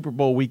 which is Super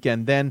Bowl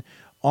weekend. Then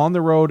on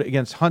the road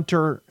against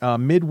Hunter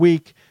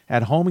midweek,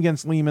 at home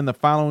against Lehman the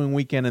following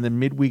weekend, and then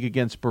midweek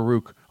against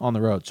Baruch on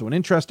the road. So an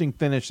interesting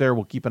finish there.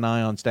 We'll keep an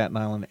eye on Staten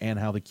Island and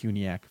how the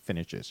CUNYAC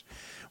finishes.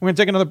 We're going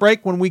to take another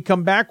break. When we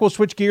come back, we'll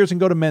switch gears and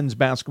go to men's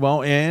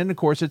basketball. And, of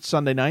course, it's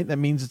Sunday night. That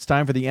means it's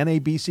time for the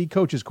NABC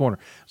Coaches Corner.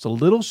 It's a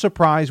little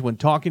surprised when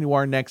talking to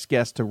our next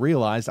guest to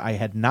realize I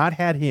had not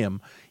had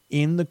him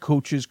in the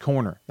Coaches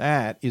Corner.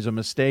 That is a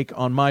mistake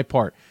on my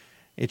part.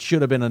 It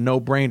should have been a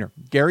no-brainer.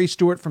 Gary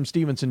Stewart from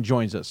Stevenson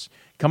joins us.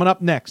 Coming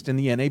up next in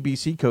the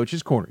NABC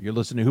Coaches Corner. You're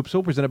listening to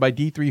Hoopsville, presented by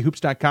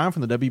D3Hoops.com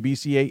from the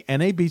WBCA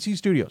NABC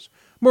studios.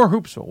 More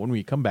Hoopsville when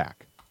we come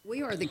back.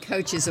 We are the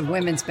coaches of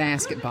women's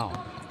basketball.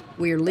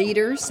 We are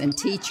leaders and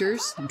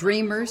teachers,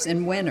 dreamers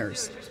and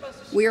winners.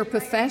 We are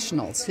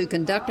professionals who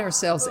conduct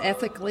ourselves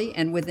ethically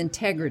and with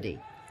integrity.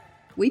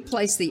 We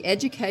place the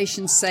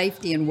education,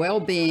 safety, and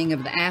well-being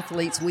of the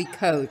athletes we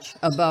coach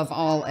above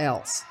all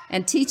else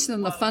and teach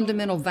them the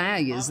fundamental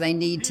values they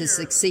need to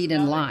succeed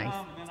in life.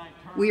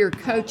 We are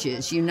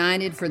coaches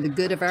united for the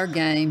good of our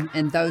game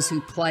and those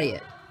who play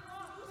it.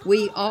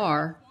 We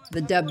are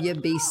the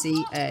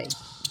WBCA.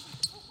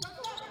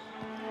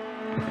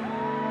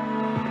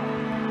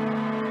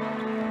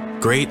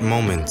 Great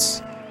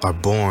moments are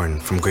born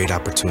from great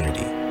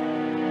opportunity.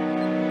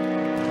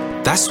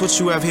 That's what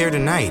you have here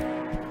tonight.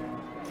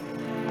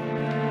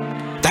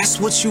 That's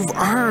what you've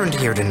earned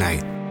here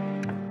tonight.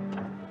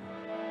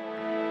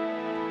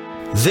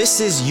 This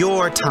is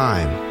your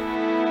time.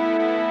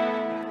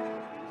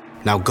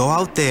 Now go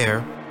out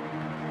there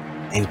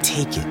and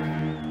take it.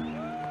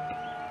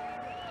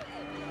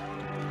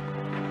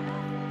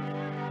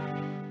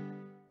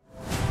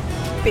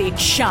 Big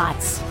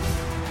shots.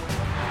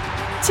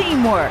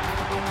 Teamwork.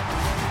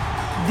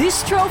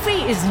 This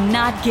trophy is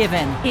not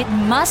given. It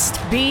must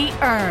be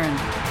earned.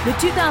 The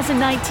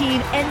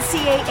 2019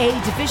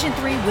 NCAA Division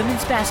III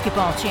Women's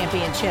Basketball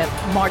Championship,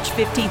 March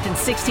 15th and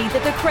 16th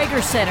at the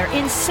Krager Center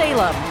in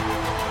Salem.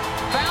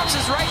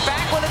 Bounces right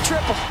back with a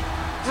triple.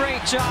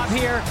 Great job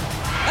here.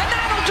 And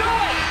that'll do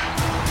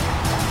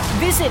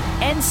it! Visit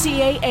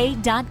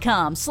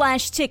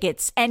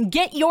ncaa.com/tickets and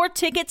get your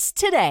tickets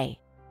today.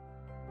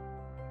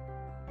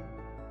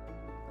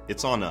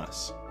 It's on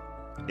us.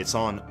 It's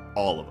on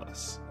all of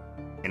us.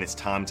 And it's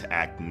time to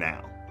act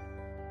now.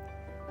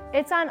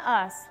 It's on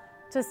us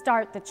to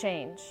start the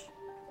change.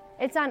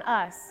 It's on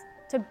us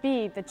to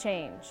be the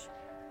change.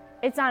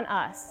 It's on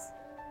us.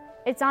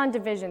 It's on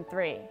Division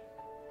III.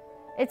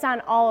 It's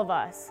on all of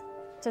us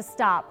to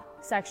stop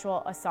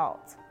sexual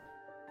assault.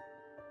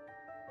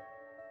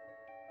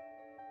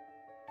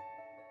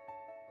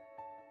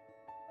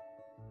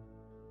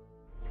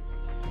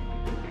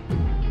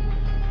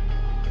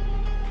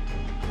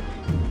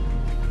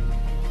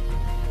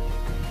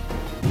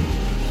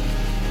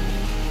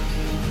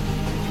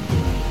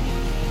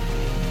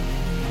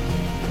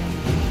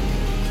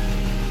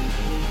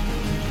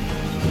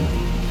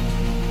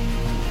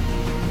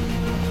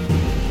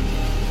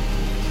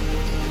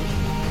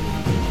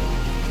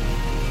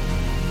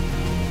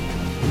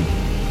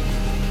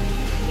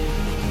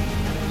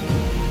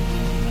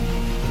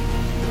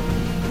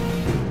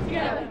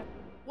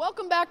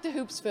 Welcome back to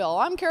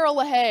Hoopsville. I'm Carol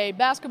LaHaye,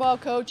 basketball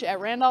coach at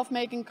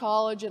Randolph-Macon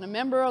College and a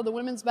member of the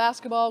Women's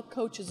Basketball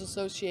Coaches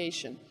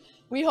Association.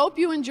 We hope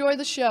you enjoy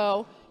the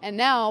show, and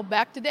now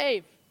back to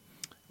Dave.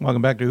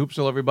 Welcome back to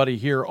Hoopsville, everybody,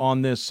 here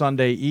on this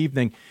Sunday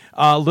evening.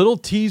 Little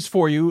tease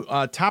for you.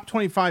 Top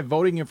 25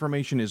 voting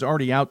information is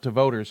already out to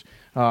voters.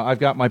 I've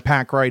got my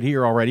pack right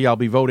here already. I'll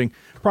be voting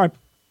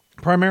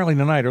primarily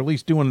tonight, or at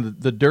least doing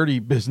the dirty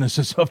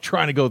businesses of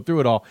trying to go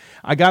through it all.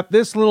 I got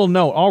this little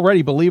note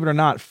already, believe it or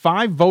not.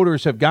 5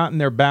 voters have gotten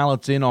their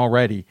ballots in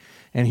already.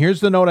 And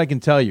here's the note I can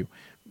tell you.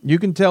 You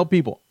can tell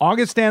people,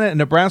 Augustana and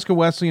Nebraska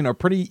Wesleyan are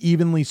pretty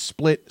evenly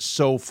split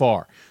so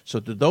far. So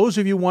to those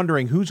of you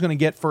wondering who's going to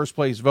get first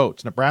place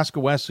votes, Nebraska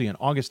Wesleyan,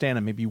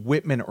 Augustana, maybe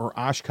Whitman or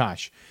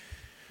Oshkosh,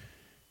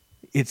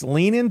 it's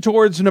leaning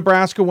towards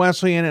Nebraska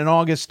Wesleyan and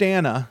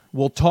Augustana.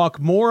 We'll talk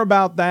more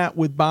about that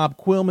with Bob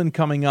Quillman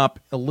coming up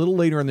a little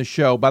later in the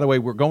show. By the way,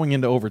 we're going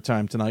into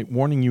overtime tonight,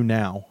 warning you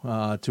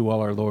now to all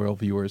our loyal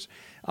viewers.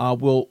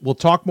 We'll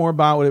talk more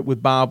about it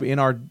with Bob in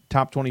our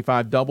top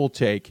 25 double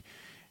take,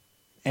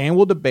 and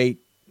we'll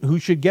debate who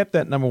should get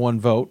that number one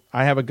vote.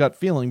 I have a gut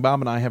feeling Bob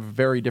and I have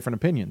very different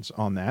opinions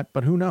on that,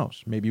 but who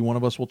knows? Maybe one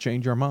of us will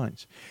change our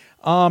minds.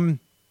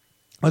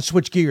 Let's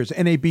switch gears.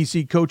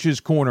 NABC Coaches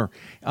Corner,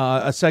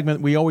 a segment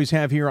we always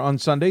have here on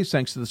Sundays,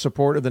 thanks to the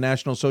support of the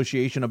National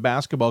Association of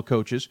Basketball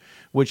Coaches,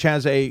 which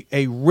has a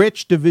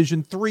rich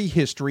Division III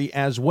history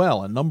as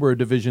well. A number of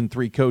Division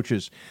III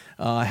coaches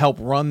help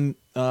run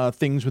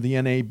things with the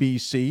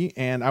NABC,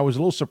 and I was a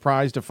little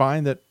surprised to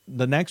find that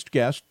the next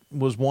guest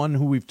was one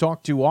who we've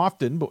talked to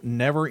often, but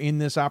never in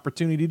this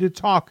opportunity to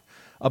talk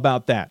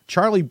about that.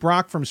 Charlie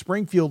Brock from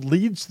Springfield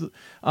leads the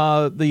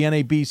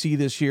NABC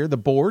this year, the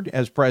board,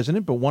 as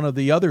president, but one of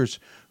the others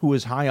who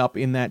is high up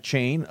in that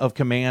chain of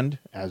command,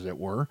 as it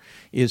were,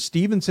 is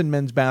Stevenson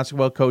men's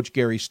basketball coach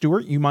Gary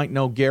Stewart. You might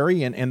know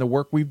Gary and the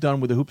work we've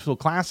done with the Hoopsville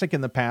Classic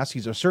in the past.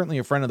 He's certainly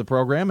a friend of the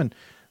program, and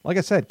like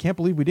I said, can't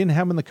believe we didn't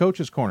have him in the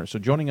Coaches Corner. So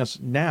joining us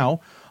now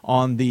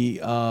on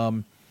the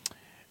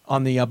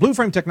Blue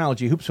Frame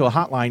Technology Hoopsville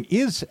Hotline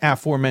is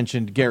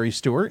aforementioned Gary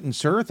Stewart. And,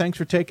 sir, thanks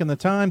for taking the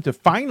time to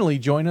finally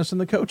join us in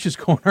the Coaches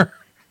Corner.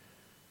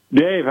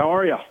 Dave, how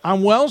are you?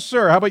 I'm well,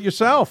 sir. How about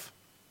yourself?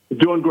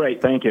 Doing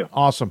great. Thank you.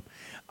 Awesome.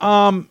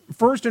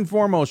 First and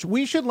foremost,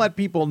 we should let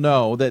people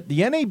know that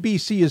the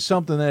NABC is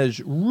something that is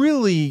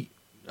really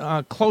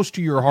close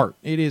to your heart.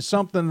 It is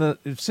something that,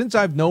 since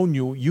I've known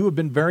you, you have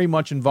been very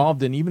much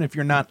involved in, even if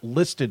you're not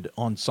listed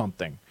on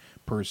something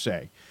per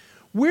se.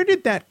 Where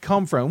did that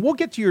come from? We'll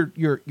get to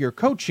your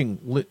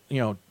coaching,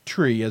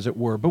 tree, as it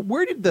were. But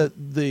where did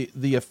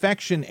the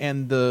affection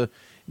and the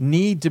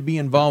need to be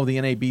involved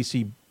in the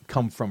NABC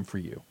come from for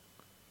you?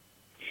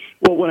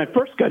 Well, when I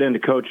first got into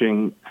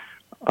coaching,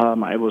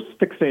 I was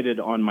fixated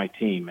on my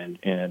team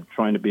and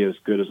trying to be as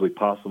good as we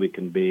possibly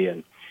can be.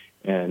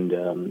 And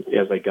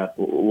as I got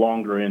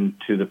longer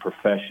into the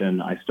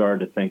profession, I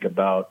started to think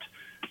about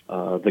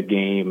the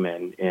game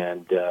and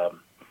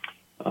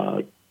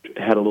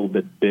had a little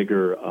bit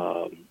bigger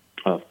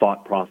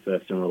thought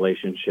process in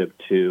relationship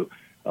to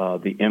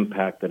the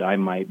impact that I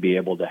might be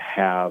able to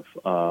have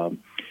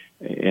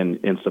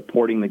in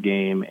supporting the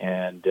game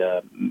and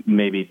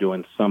maybe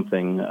doing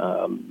something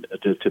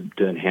to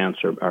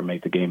enhance or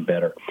make the game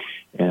better.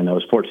 And I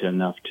was fortunate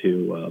enough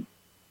to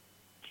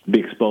be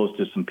exposed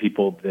to some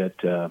people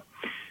that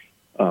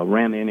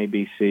ran the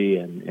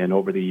NABC, and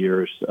over the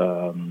years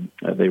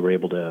they were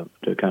able to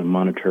kind of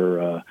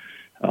monitor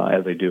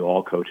as they do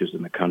all coaches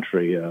in the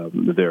country,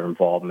 their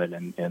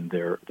involvement and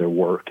their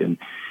work, and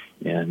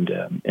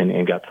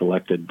got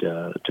selected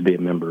to be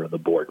a member of the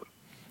board.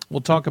 We'll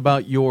talk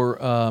about your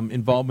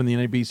involvement in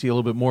the NABC a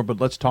little bit more,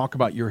 but let's talk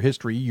about your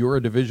history. You're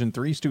a Division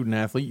III student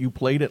athlete. You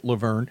played at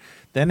Laverne,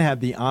 then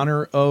had the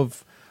honor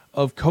of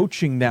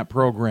coaching that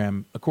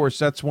program. Of course,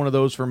 that's one of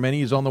those for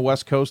many is on the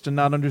West Coast and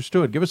not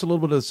understood. Give us a little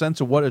bit of a sense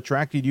of what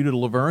attracted you to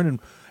Laverne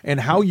and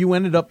how you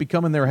ended up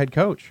becoming their head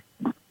coach.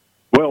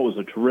 Well, it was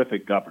a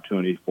terrific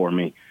opportunity for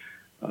me.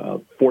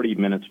 40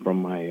 minutes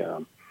from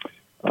my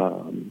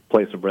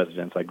place of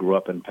residence. I grew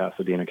up in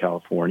Pasadena,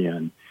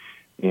 California,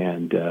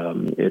 and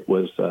it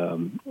was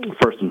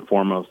first and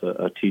foremost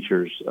a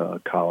teacher's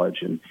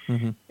college, and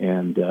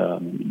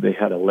they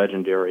had a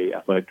legendary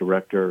athletic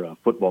director, a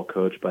football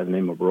coach by the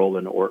name of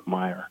Roland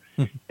Ortmeyer,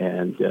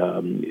 and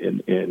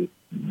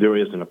there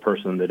isn't a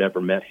person that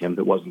ever met him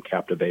that wasn't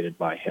captivated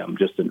by him.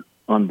 Just an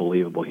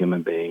unbelievable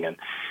human being,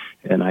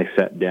 and I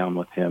sat down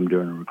with him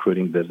during a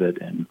recruiting visit,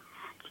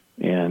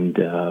 and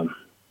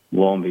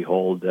lo and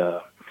behold,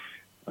 a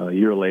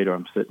year later,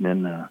 I'm sitting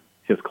in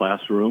his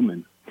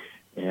classroom,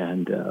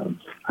 and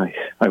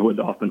I would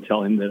often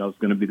tell him that I was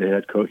going to be the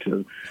head coach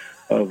of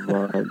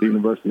the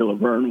University of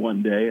Laverne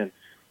one day,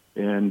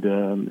 and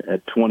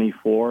at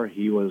 24,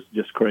 he was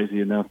just crazy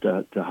enough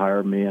to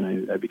hire me,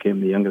 and I became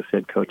the youngest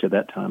head coach at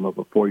that time of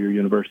a 4-year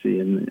university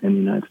in the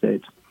United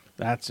States.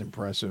 That's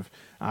impressive.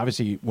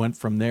 Obviously, went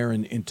from there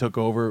and took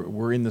over.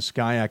 We're in the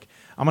SCIAC.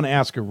 I'm going to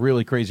ask a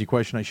really crazy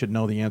question I should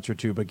know the answer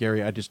to, but,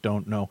 Gary, I just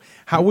don't know.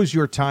 How was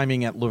your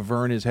timing at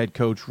Laverne as head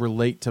coach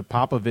relate to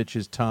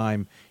Popovich's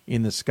time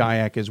in the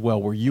SCIAC as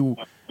well? Were you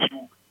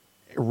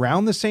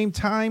around the same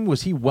time?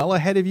 Was he well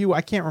ahead of you?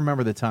 I can't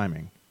remember the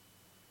timing.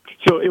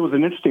 So it was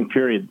an interesting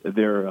period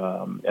there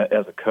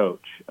as a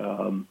coach.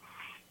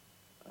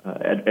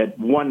 At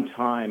one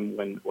time,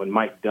 when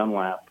Mike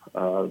Dunlap,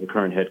 the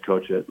current head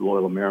coach at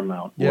Loyola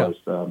Marymount, was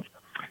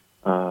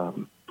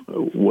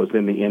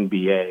in the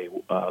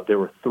NBA, there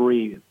were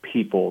 3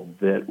 people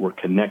that were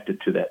connected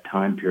to that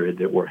time period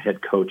that were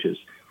head coaches: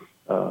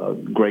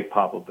 Greg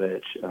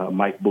Popovich,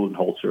 Mike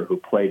Budenholzer, who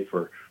played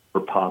for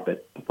Pop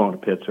at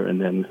Pomona-Pitzer, and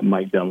then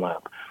Mike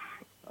Dunlap.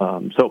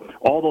 So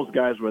all those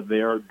guys were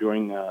there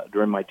during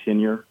my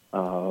tenure,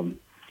 and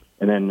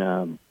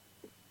then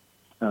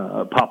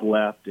Pop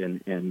left,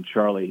 and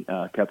Charlie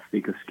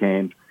Katsikas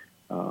came,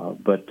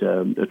 but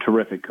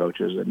terrific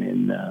coaches. I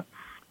mean,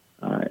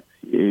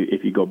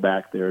 if you go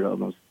back there,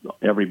 almost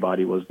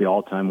everybody was the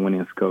all-time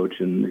winningest coach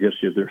in the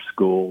history of their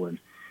school, and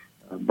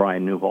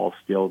Brian Newhall's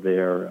still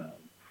there.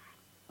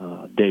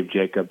 Dave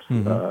Jacobs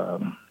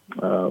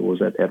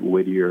was at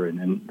Whittier, and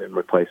then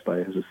replaced by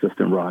his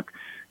assistant, Rock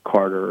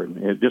Carter. And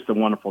it just a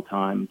wonderful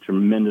time,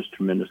 tremendous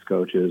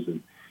coaches,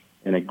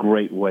 and a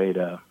great way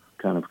to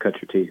kind of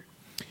cut your teeth.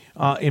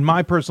 In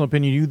my personal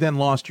opinion, you then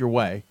lost your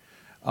way.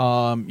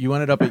 You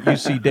ended up at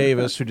UC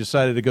Davis, who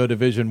decided to go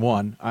Division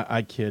I.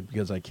 I kid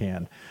because I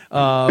can.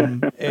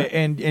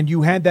 And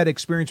you had that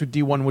experience with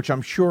D1, which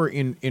I'm sure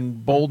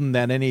emboldened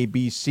that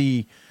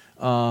NABC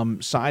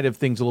side of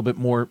things a little bit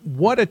more.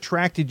 What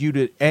attracted you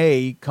to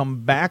A, come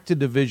back to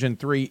Division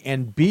III,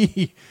 and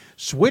B,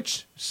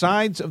 switch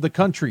sides of the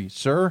country,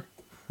 sir?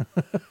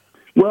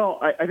 Well,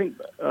 I think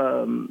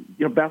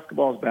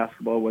basketball is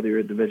basketball, whether you're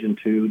at Division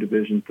II,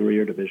 Division III,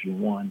 or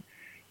Division I.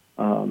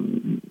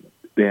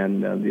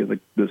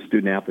 The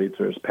student athletes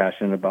are as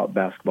passionate about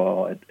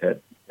basketball at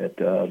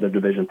the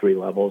Division III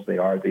levels. They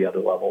are at the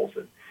other levels,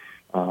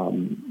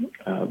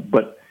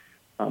 but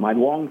I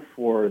longed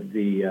for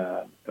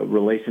the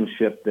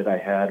relationship that I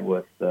had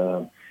with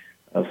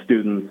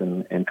students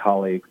and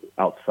colleagues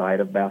outside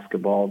of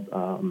basketball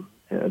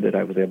that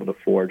I was able to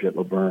forge at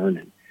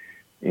Laverne.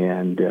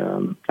 And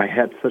I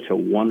had such a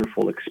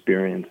wonderful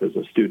experience as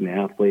a student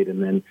athlete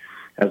and then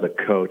as a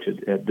coach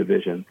at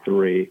Division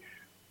III.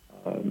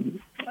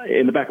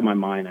 In the back of my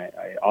mind,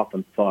 I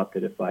often thought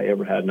that if I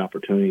ever had an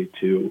opportunity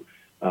to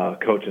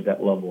coach at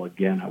that level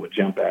again, I would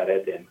jump at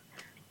it. And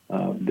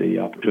the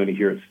opportunity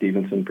here at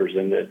Stevenson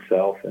presented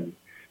itself, and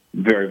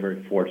very,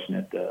 very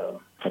fortunate to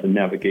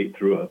navigate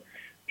through a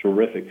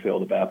terrific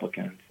field of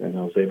applicants. And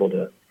I was able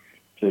to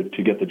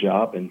get the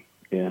job, and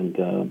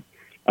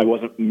I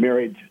wasn't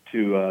married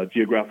to a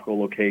geographical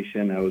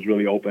location. I was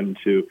really open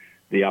to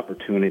the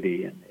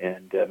opportunity.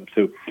 And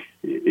so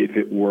if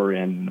it were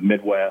in the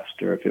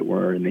Midwest or if it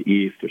were in the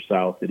East or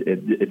South, it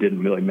didn't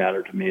really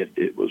matter to me.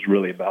 It was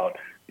really about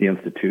the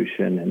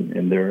institution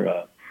and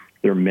their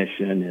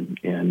mission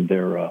and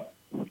their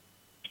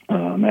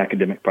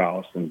academic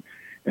prowess and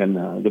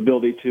the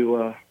ability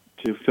to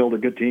field a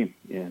good team.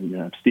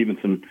 And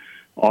Stevenson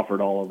offered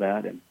all of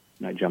that, and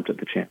I jumped at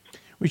the chance.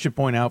 We should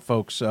point out,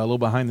 folks, a little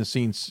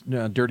behind-the-scenes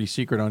dirty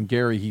secret on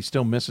Gary. He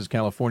still misses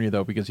California,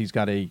 though, because he's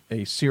got a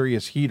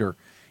serious heater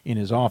in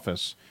his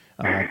office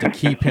to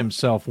keep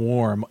himself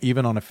warm,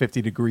 even on a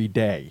 50-degree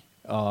day.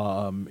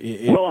 Well,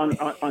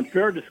 on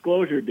fair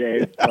disclosure,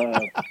 Dave,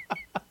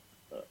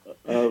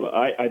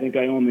 I think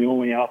I own the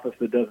only office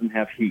that doesn't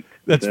have heat.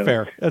 That's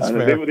fair. That's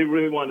fair. They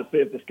really wanted to see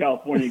if this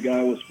California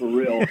guy was for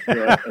real.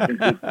 So I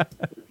think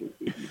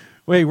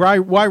Wait,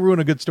 why ruin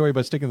a good story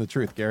by sticking to the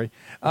truth, Gary?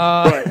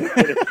 Right.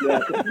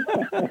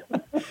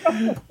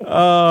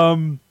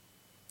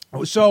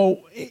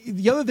 So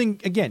the other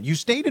thing, again, you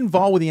stayed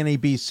involved with the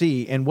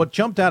NABC, and what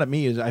jumped out at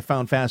me is I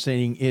found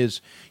fascinating is,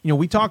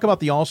 we talk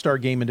about the All-Star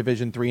game in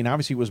Division III, and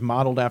obviously it was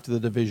modeled after the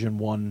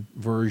Division I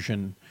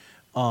version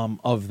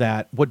of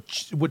that.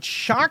 What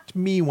shocked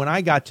me when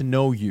I got to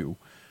know you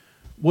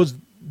was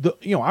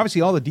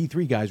obviously all the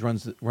D3 guys run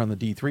the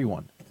D3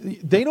 one.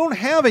 They don't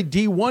have a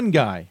D1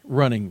 guy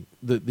running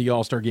the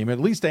All-Star game. At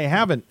least they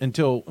haven't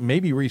until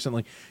maybe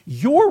recently.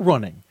 You're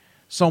running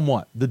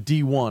somewhat the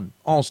D1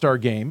 All-Star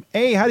game.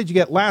 A, how did you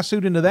get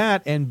lassoed into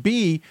that? And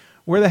B,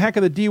 where the heck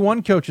are the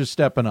D1 coaches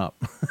stepping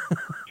up?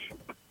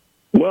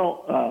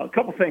 Well, a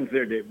couple things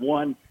there, Dave.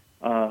 One,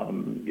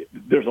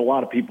 there's a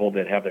lot of people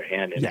that have their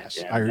hand in yes,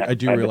 it. Yes, I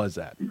do realize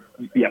that.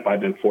 Yep,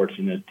 I've been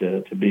fortunate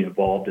to be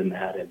involved in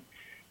that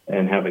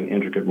and having an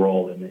intricate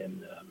role,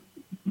 and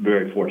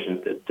very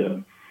fortunate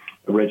that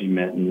Reggie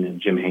Minton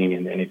and Jim Haney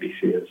and the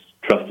NABC has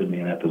trusted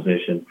me in that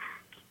position.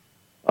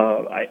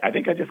 I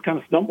think I just kind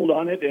of stumbled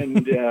on it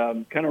and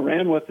kind of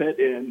ran with it,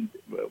 and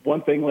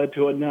one thing led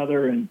to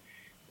another, and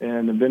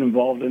I've been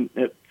involved in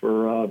it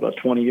for about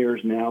 20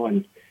 years now,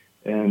 and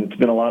it's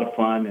been a lot of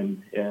fun,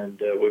 and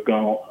we've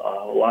gone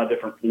a lot of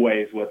different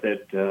ways with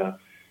it.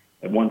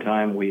 At one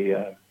time, we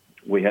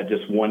had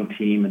just one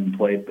team and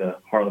played the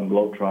Harlem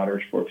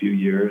Globetrotters for a few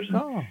years,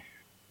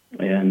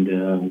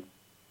 and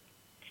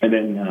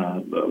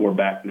then we're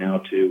back now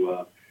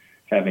to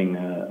having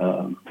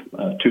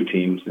two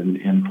teams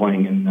and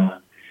playing in the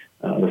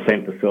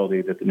same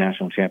facility that the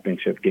national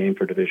championship game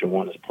for Division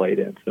I is played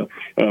in. So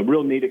a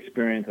real neat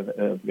experience.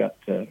 I've got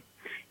a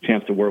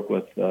chance to work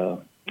with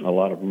a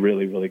lot of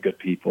really, really good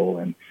people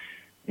and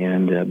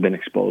been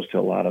exposed to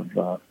a lot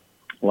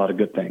of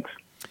good things.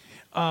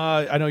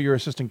 I know your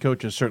assistant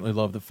coaches certainly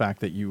love the fact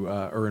that you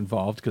are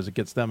involved because it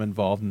gets them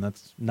involved, and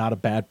that's not a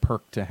bad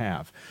perk to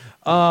have.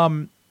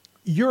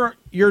 You're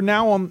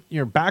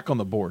back on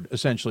the board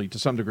essentially to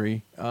some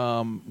degree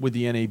with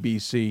the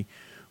NABC.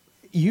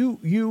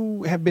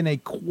 You have been a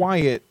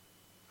quiet,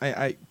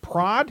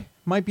 prod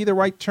might be the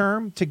right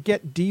term, to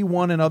get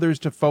D1 and others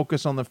to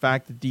focus on the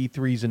fact that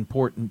D3 is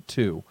important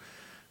too.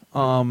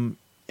 And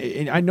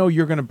I know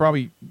you're going to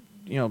probably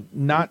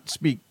not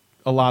speak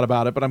a lot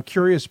about it, but I'm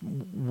curious,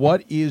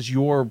 what is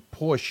your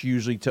push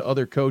usually to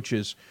other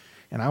coaches?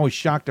 And I was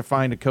shocked to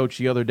find a coach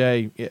the other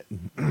day,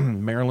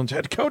 Maryland's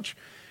head coach,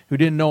 who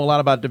didn't know a lot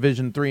about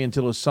Division III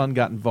until his son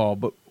got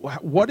involved. But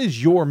what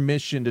is your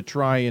mission to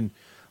try and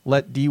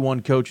let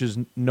D1 coaches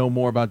know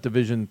more about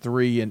Division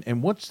III,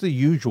 and what's the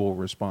usual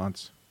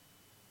response?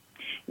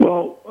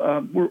 Well,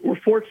 we're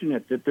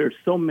fortunate that there's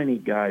so many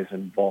guys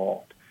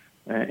involved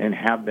and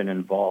have been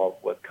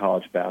involved with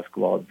college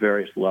basketball at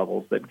various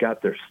levels that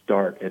got their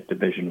start at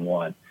Division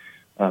I.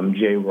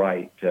 Jay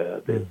Wright,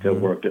 that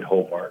worked at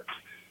Hobart.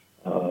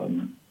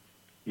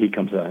 He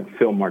comes on.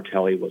 Phil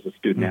Martelli was a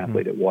student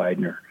athlete at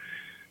Widener.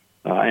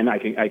 And I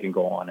can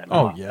go on and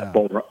on. Yeah.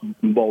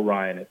 Bo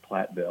Ryan at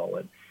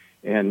Platteville,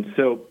 and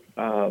so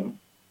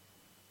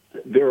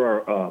there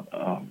are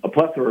a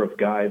plethora of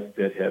guys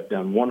that have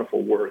done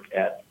wonderful work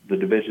at the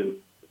Division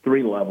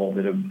III level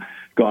that have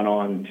gone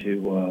on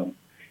to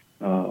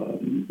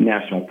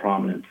national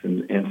prominence,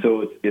 and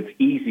so it's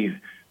easy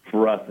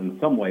for us in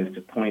some ways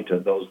to point to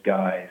those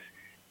guys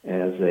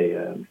as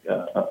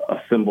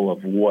a symbol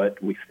of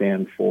what we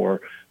stand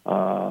for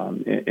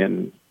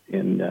in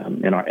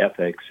our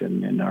ethics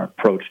and in our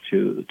approach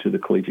to the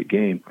collegiate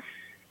game.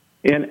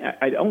 And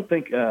I don't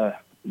think,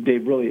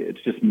 Dave, really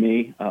it's just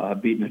me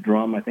beating the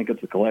drum. I think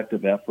it's a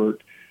collective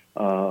effort.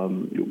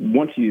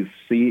 Once you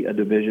see a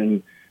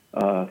Division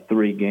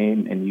III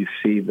game and you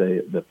see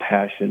the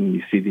passion,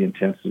 you see the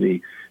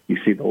intensity, you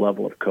see the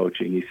level of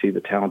coaching, you see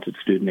the talented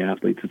student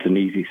athletes, it's an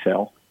easy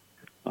sell.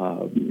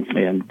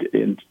 And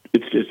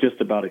it's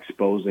just about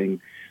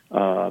exposing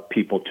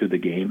people to the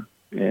game.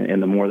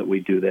 And the more that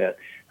we do that,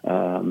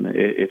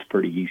 it's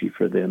pretty easy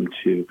for them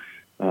to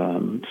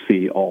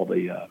see all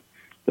the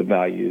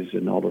values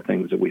and all the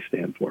things that we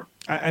stand for.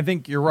 I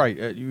think you're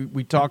right.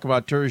 We talk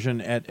about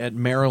Turgeon at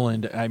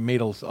Maryland. I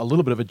made a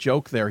little bit of a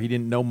joke there. He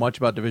didn't know much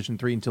about Division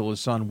III until his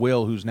son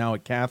Will, who's now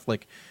at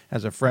Catholic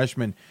as a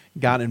freshman,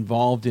 got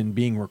involved in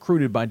being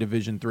recruited by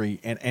Division III.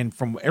 And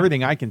from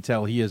everything I can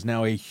tell, he is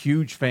now a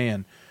huge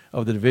fan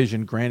of the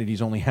division. Granted,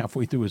 he's only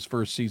halfway through his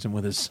first season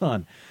with his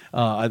son.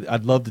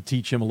 I'd love to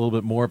teach him a little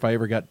bit more if I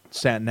ever got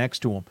sat next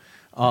to him.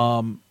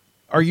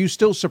 Are you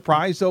still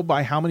surprised, though,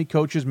 by how many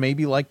coaches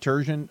maybe like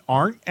Turgeon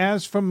aren't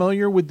as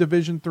familiar with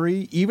Division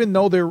III, even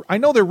though I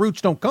know their roots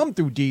don't come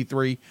through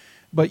D3,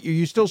 but are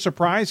you still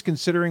surprised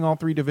considering all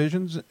three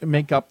divisions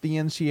make up the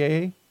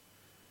NCAA?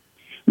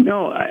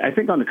 No, I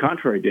think on the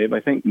contrary, Dave. I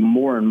think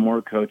more and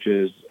more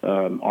coaches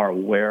are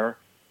aware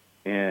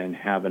and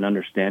have an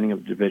understanding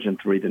of Division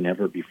III than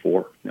ever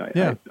before.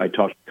 I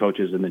talk to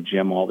coaches in the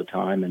gym all the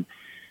time,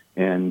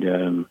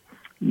 and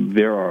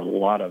there are a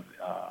lot of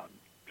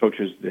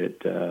coaches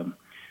that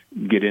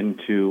get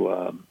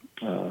into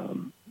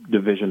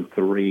Division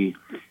III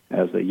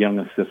as a young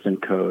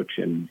assistant coach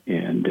and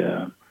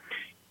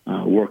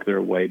work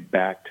their way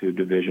back to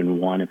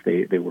Division I if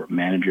they were a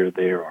manager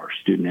there or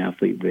student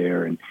athlete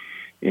there,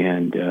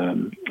 and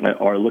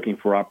are looking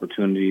for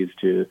opportunities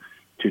to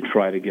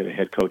try to get a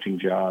head coaching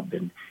job.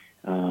 And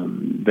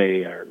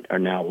they are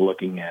now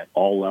looking at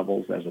all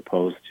levels as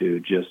opposed to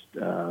just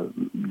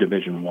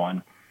Division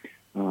I.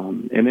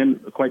 And then,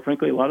 quite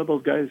frankly, a lot of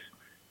those guys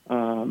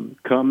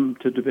come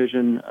to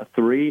Division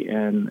III,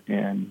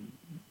 and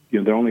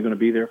they're only going to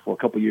be there for a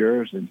couple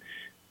years, and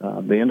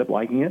they end up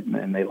liking it,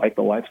 and they like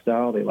the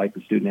lifestyle. They like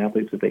the student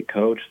athletes that they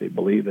coach. They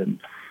believe in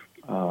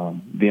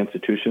the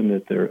institution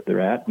that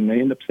they're at, and they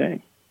end up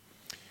staying.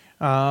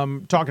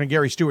 Talking to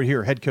Gary Stewart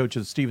here, head coach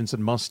of the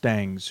Stevenson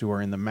Mustangs, who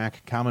are in the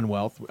MAC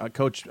Commonwealth.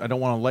 Coach, I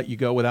don't want to let you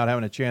go without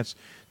having a chance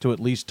to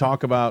at least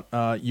talk about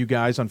you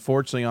guys.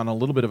 Unfortunately, on a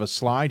little bit of a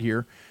slide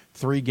here,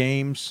 3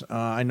 games.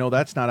 I know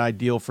that's not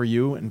ideal for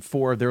you, and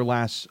 4 of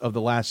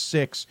the last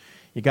 6.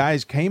 You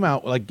guys came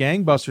out like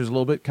gangbusters a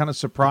little bit, kind of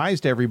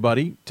surprised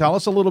everybody. Tell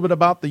us a little bit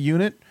about the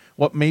unit,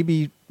 what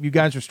maybe you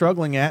guys are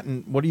struggling at,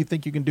 and what do you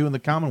think you can do in the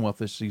Commonwealth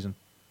this season?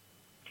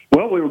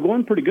 Well, we were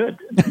going pretty good,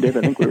 Dave.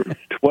 I think we were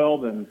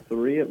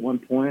 12-3 at one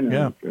point.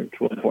 Yeah.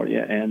 12-4,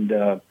 yeah.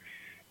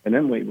 And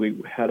then we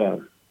had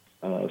a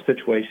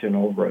situation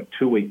over a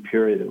 2-week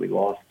period that we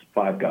lost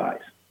 5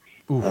 guys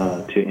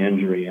to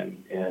injury,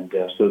 and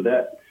so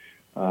that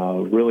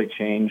really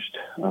changed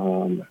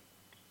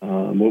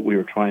what we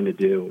were trying to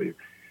do.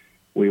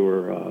 We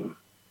were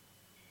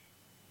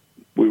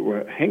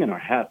hanging our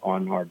hat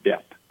on our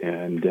depth,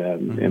 and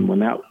when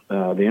that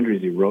the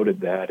injuries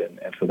eroded that, and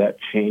so that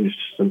changed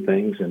some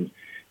things.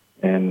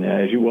 And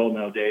as you well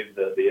know, Dave,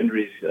 the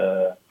injuries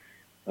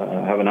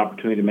have an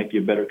opportunity to make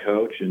you a better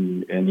coach,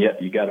 and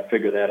yet you got to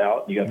figure that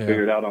out. You got to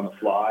figure it out on the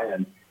fly,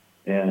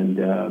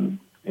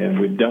 and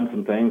we've done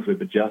some things.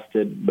 We've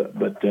adjusted,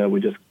 but we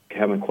just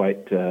haven't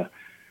quite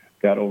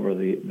got over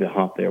the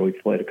hump there. We've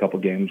played a couple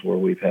games where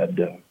we've had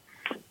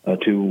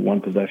 2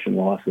 one-possession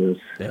losses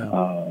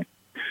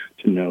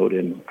to note,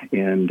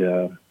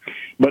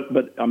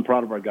 but I'm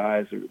proud of our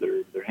guys.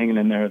 They're hanging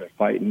in there. They're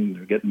fighting.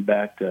 They're getting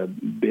back to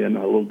being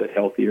a little bit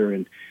healthier,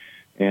 and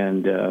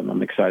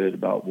I'm excited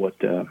about what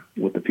the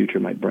future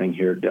might bring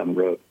here down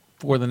the road.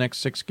 For the next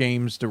 6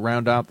 games to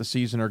round out the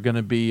season are going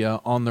to be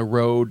on the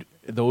road.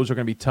 Those are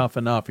going to be tough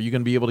enough. Are you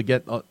going to be able to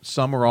get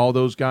some or all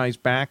those guys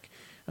back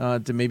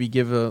to maybe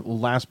give a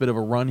last bit of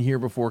a run here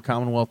before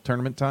Commonwealth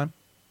tournament time?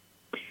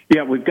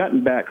 Yeah, we've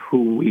gotten back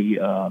who we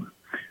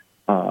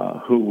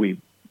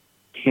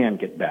can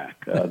get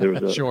back.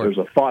 There's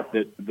a thought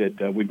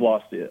that we've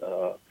lost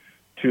 2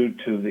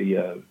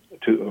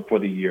 for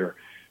the year,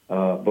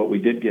 but we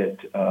did get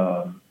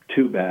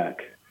 2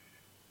 back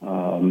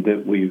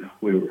that we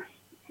were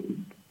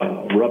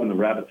rubbing the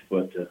rabbit's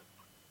foot to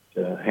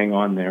hang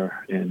on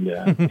there and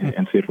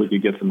see if we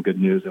could get some good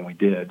news, and we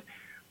did.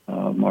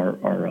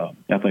 Our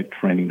athletic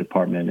training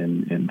department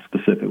and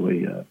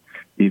specifically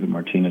Eva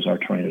Martinez, our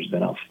trainer, has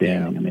been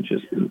outstanding. I mean,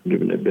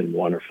 they've been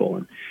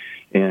wonderful,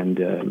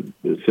 and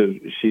so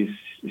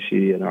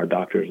she and our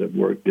doctors have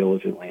worked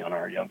diligently on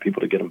our young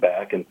people to get them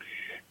back, and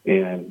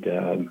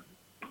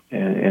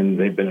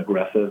they've been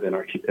aggressive, and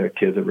our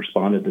kids have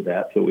responded to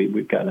that. So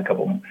we've gotten a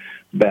couple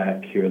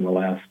back here in the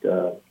last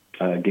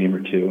game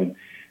or 2,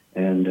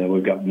 and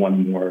we've got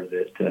 1 more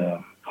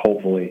that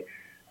hopefully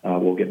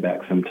we'll get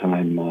back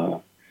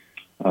sometime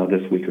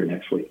this week or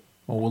next week.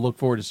 Well, we'll look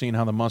forward to seeing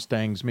how the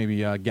Mustangs maybe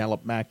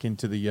gallop back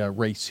into the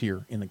race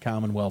here in the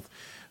Commonwealth.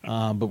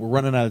 But we're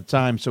running out of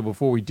time, so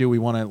before we do, we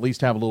want to at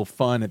least have a little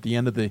fun. At the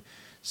end of the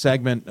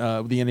segment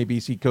of the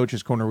NABC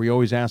Coaches Corner, we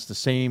always ask the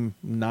same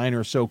 9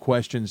 or so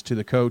questions to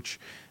the coach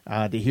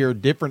to hear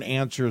different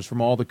answers from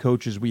all the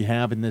coaches we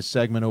have in this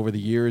segment over the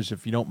years.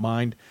 If you don't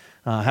mind,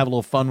 have a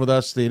little fun with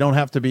us. They don't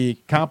have to be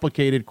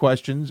complicated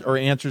questions, or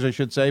answers, I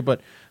should say, but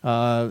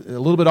a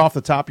little bit off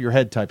the top of your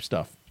head type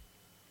stuff.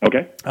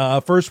 Okay.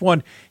 First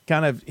one,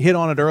 kind of hit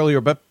on it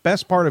earlier, but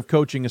best part of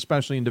coaching,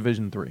 especially in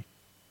Division III?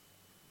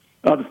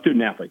 The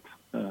student athletes.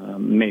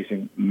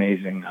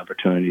 Amazing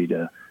opportunity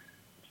to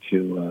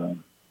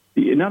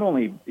not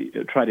only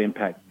try to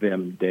impact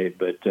them, Dave,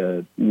 but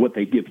what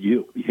they give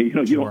you. You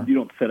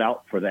don't set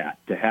out for that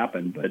to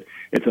happen, but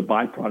it's a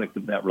byproduct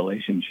of that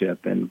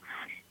relationship, and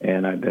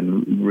I've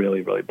been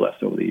really, really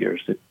blessed over the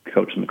years to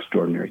coach some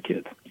extraordinary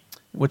kids.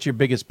 What's your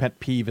biggest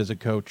pet peeve as a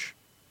coach?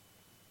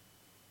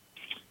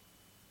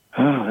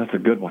 Oh, that's a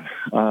good one.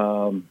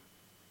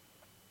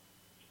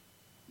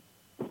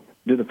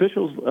 Did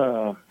officials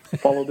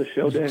follow the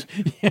show, Dave?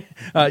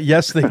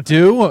 Yes, they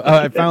do.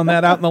 I found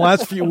that out in the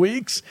last few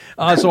weeks.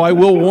 So I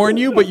will warn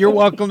you, but you're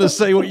welcome to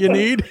say what you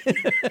need.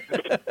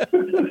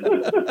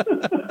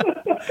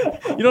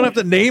 You don't have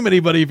to name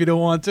anybody if you don't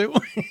want to.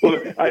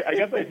 Well, I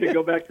guess I should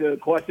go back to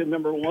question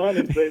number 1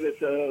 and say that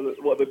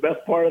the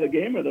best part of the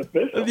game are the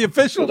officials. The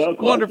officials,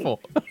 wonderful.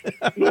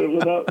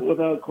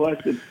 Without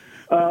question.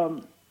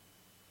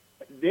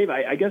 Dave,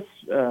 I guess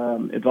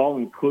it's all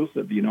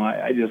inclusive. You know,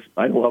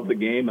 I love the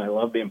game. I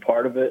love being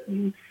part of it,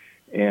 and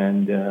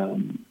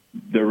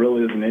there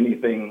really isn't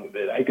anything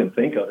that I can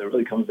think of that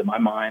really comes to my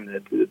mind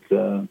that it's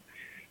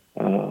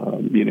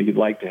you'd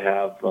like to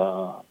have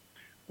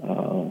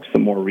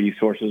some more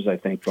resources. I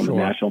think from a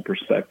national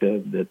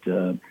perspective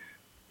that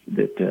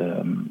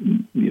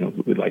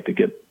we'd like to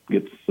get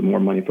some more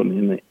money from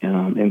the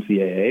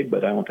NCAA,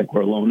 but I don't think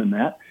we're alone in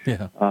that.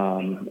 Yeah.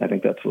 I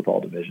think that's with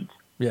all divisions.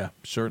 Yeah,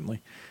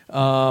 certainly.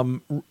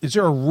 Is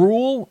there a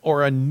rule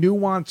or a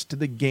nuance to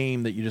the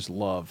game that you just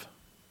love?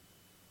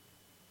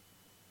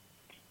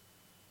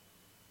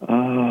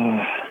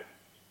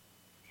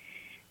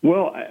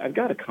 Well, I've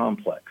got a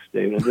complex,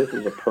 David. This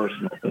is a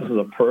personal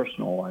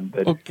one.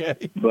 But, okay.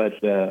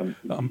 But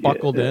I'm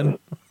buckled in.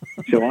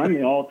 So I'm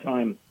the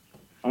all-time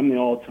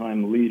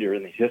leader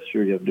in the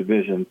history of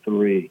Division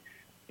III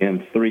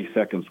in 3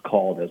 seconds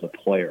called as a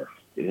player,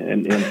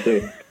 and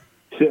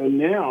so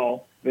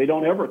now they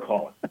don't ever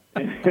call it.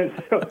 And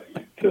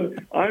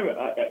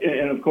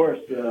of course,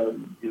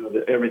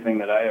 everything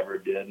that I ever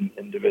did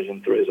in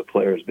Division III as a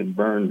player has been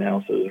burned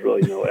now, so there's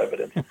really no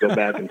evidence to go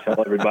back and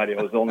tell everybody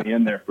I was only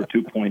in there for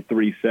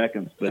 2.3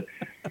 seconds.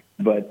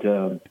 But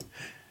the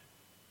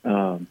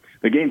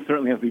game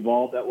certainly has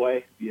evolved that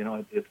way. You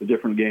know, it's a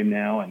different game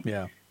now, and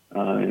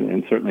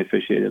certainly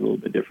officiated a little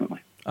bit differently.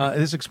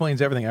 This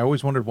explains everything. I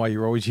always wondered why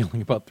you're always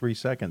yelling about 3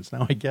 seconds.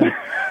 Now I get it.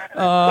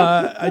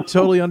 I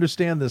totally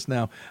understand this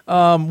now.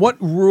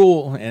 What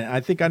rule, and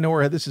I think I know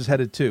where this is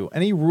headed to,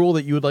 any rule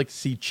that you would like to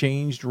see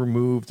changed,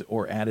 removed,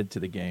 or added to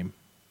the game?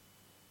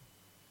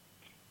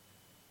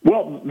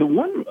 Well, the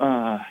one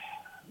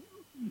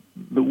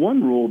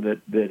rule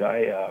that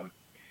I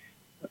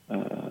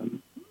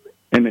am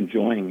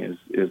enjoying is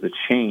a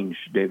change,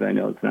 Dave. I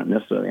know it's not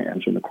necessarily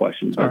answering the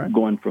question, but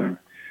going from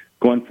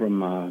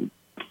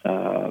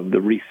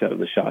the reset of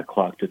the shot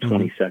clock to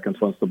 20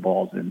 seconds once the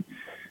ball's in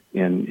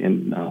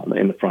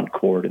the front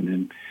court, and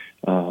then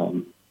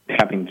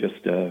having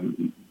just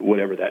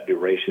whatever that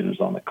duration is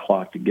on the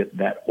clock to get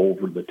that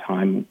over the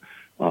time,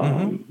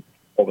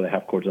 over the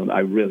half court zone. I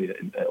really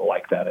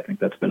like that. I think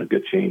that's been a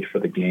good change for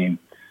the game.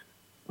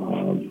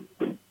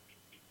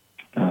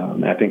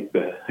 I think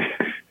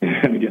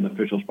and again,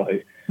 officials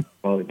probably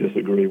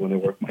disagree when they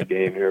work my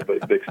game here,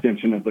 but the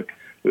extension of the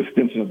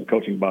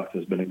coaching box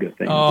has been a good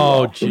thing.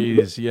 Oh,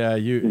 geez, yeah,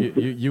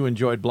 you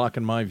enjoyed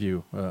blocking my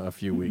view a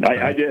few weeks back.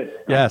 I did.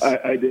 Yes,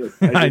 I did.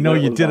 I know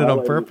you did it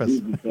on purpose.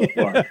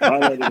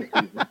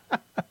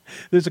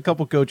 There's a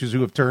couple coaches who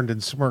have turned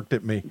and smirked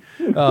at me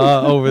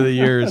over the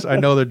years. I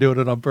know they're doing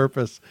it on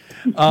purpose.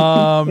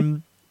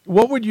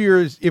 What would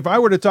if I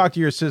were to talk to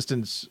your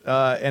assistants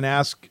and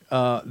ask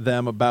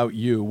them about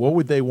you, what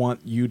would they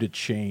want you to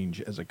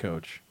change as a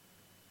coach?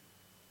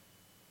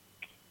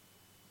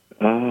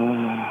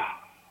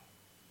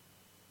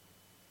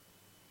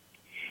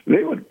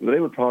 They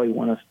would probably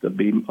want us to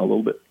be a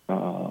little bit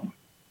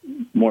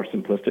more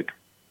simplistic.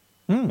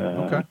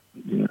 Okay.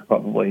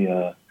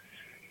 Probably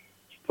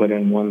put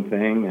in one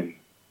thing and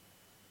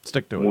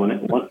stick to it.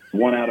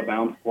 One out of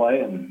bounds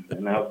play, and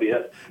that would be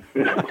it.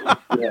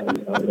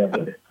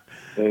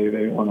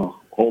 They want to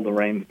hold the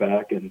reins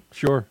back and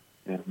sure.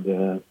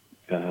 And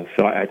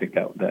so I think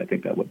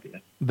that would be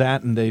it.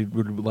 That, and they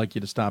would like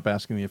you to stop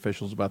asking the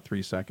officials about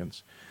 3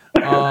 seconds.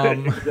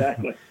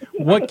 Exactly.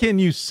 What can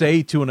you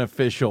say to an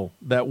official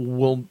that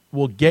will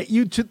get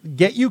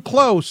you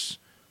close,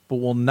 but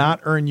will not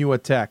earn you a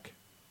tech?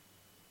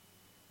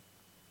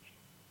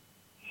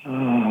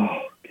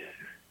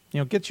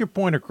 Gets your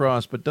point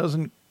across, but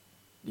doesn't,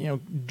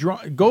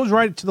 goes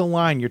right to the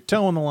line. You're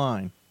toeing the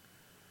line.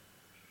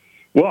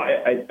 Well,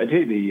 I tell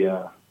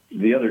you,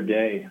 the other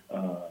day,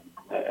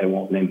 I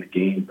won't name the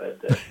game, but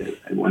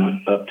I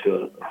went up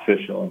to an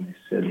official and they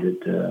said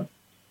that,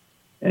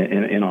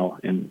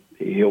 and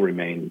he'll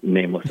remain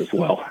nameless as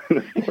well in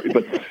the story.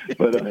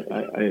 But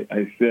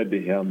I said to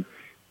him,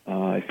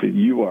 I said,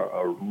 "You are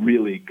a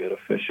really good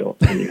official,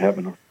 and you're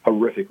having a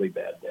horrifically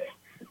bad day."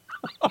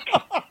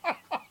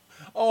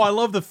 Oh, I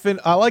love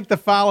I like the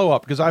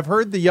follow-up, because I've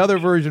heard the other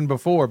version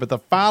before, but the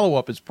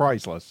follow-up is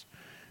priceless.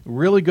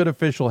 Really good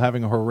official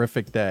having a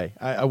horrific day.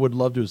 I would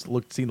love to have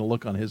seen the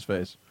look on his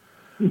face.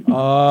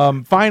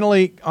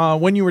 Finally,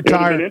 when you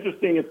retire... It would have been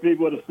interesting if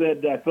people would have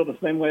said, I feel the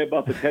same way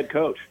about the head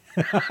coach.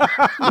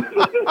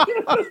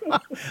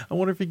 I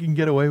wonder if he can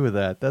get away with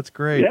that. That's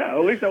great. Yeah,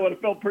 at least I would have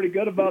felt pretty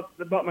good about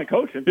my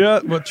coaching. Yeah,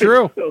 well,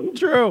 true. So,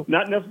 true.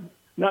 Not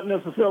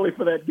necessarily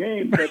for that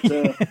game, but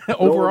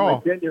overall,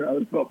 over my tenure,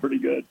 I felt pretty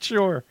good.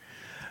 Sure.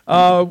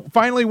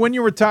 Finally, when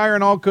you retire,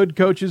 and all good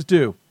coaches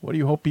do, what do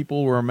you hope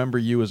people will remember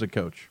you as a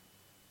coach?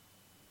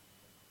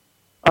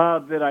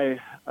 That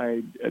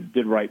I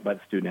did right by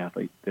the student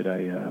athlete. That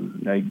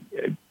I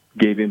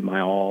gave in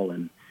my all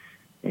and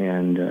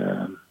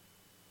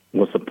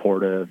was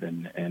supportive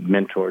and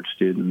mentored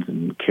students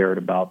and cared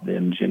about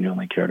them,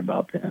 genuinely cared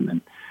about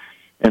them,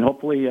 and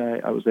hopefully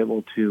I was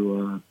able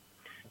to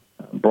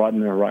broaden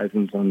their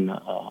horizons on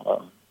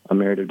a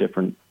myriad of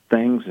different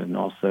things, and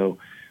also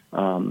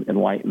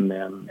enlighten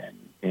them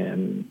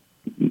and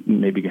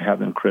maybe have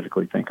them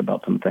critically think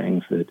about some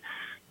things that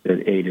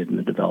aided in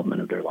the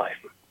development of their life.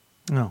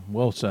 Oh,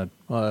 well said.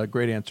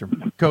 Great answer.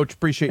 Coach,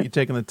 appreciate you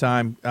taking the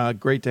time.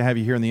 Great to have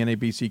you here in the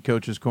NABC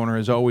Coaches Corner.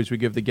 As always, we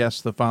give the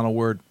guests the final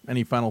word.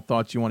 Any final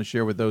thoughts you want to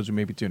share with those who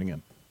may be tuning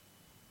in?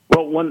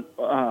 Well, one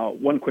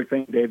quick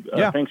thing, Dave.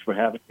 Thanks for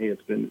having me.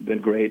 It's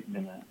been great,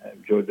 and I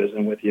enjoyed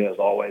visiting with you as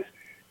always.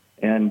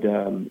 And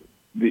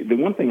the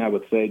one thing I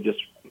would say, just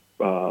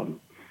kind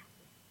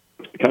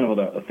of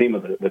a theme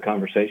of the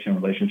conversation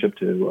in relationship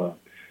to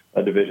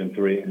Division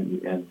III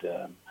and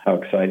how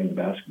exciting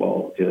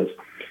basketball is.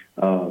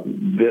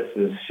 This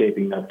is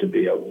shaping up to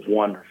be a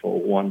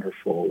wonderful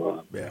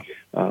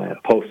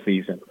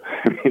postseason.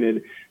 I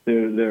mean,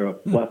 there are a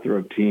plethora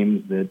of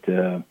teams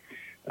that,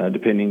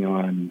 depending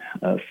on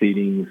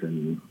seedings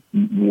and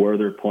where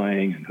they're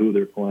playing and who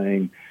they're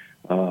playing,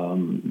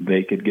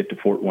 they could get to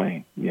Fort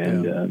Wayne,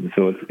 and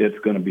so it's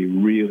going to be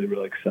really,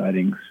 really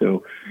exciting.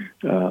 So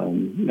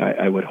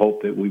I would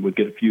hope that we would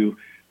get a few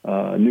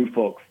new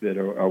folks that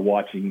are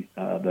watching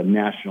the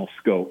national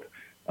scope.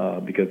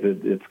 Because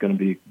it's going to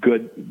be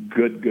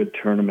good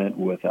tournament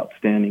with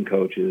outstanding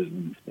coaches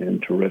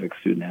and terrific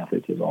student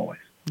athletes as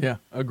always. Yeah,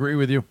 agree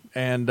with you,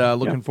 and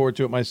looking forward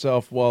to it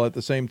myself, while at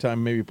the same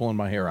time maybe pulling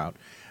my hair out.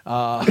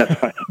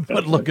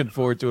 But looking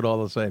forward to it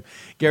all the same.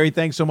 Gary,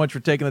 thanks so much for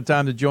taking the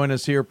time to join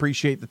us here.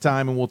 Appreciate the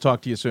time, and we'll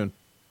talk to you soon.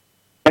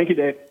 Thank you,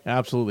 Dave.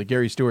 Absolutely.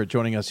 Gary Stewart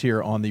joining us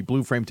here on the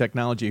Blue Frame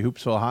Technology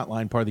Hoopsville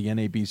Hotline, part of the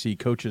NABC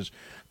Coaches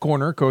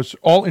Corner. Of course,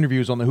 all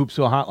interviews on the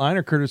Hoopsville Hotline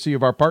are courtesy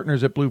of our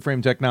partners at Blue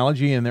Frame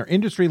Technology and their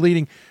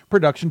industry-leading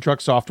production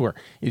truck software.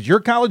 Is your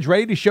college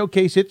ready to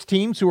showcase its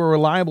teams who are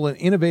reliable and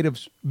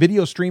innovative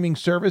video streaming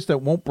service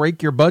that won't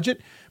break your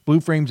budget? Blue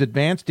Frame's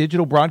advanced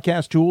digital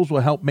broadcast tools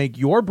will help make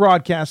your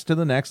broadcast to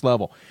the next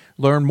level.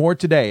 Learn more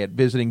today at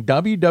visiting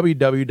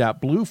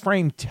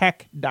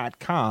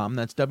www.blueframetech.com.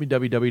 That's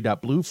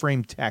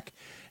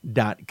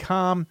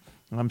www.blueframetech.com.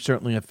 I'm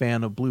certainly a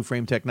fan of Blue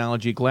Frame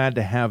Technology. Glad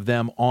to have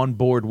them on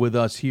board with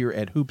us here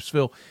at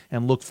Hoopsville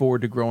and look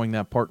forward to growing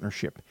that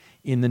partnership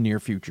in the near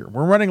future.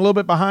 We're running a little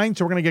bit behind,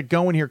 so we're going to get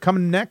going here.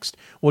 Coming next,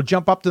 we'll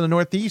jump up to the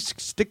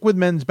Northeast, stick with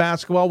men's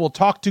basketball. We'll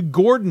talk to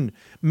Gordon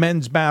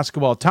men's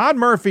basketball. Todd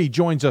Murphy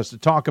joins us to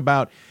talk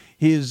about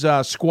his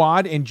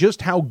squad and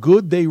just how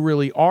good they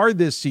really are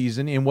this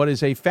season in what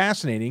is a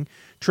fascinating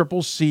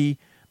Triple C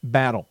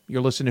battle.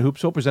 You're listening to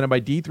Hoopsville, presented by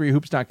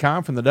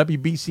D3Hoops.com from the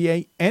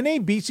WBCA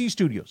NABC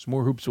studios.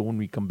 More Hoopsville when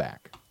we come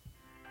back.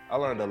 I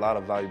learned a lot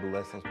of valuable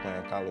lessons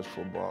playing college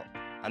football.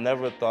 I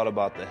never thought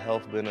about the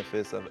health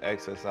benefits of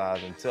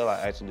exercise until I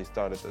actually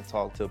started to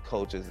talk to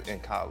coaches in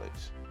college.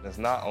 It's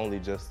not only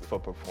just for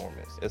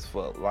performance, it's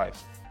for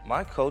life.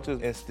 My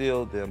coaches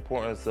instilled the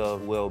importance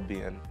of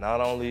well-being,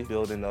 not only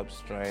building up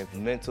strength,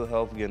 mental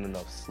health, getting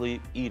enough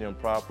sleep, eating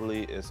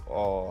properly is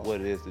all what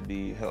it is to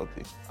be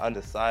healthy. I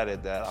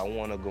decided that I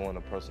want to go on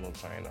a personal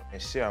trainer and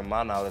share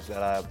my knowledge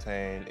that I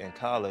obtained in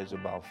college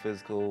about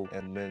physical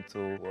and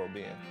mental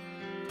well-being.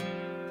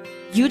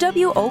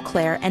 UW Eau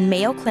Claire and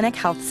Mayo Clinic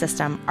Health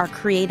System are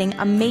creating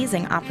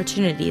amazing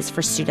opportunities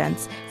for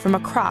students from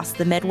across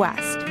the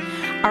Midwest.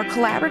 Our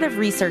collaborative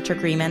research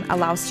agreement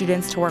allows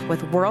students to work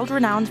with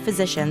world-renowned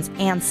physicians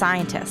and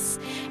scientists.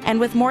 And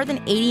with more than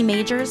 80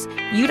 majors,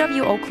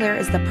 UW Eau Claire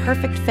is the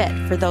perfect fit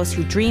for those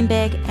who dream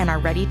big and are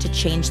ready to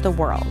change the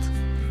world.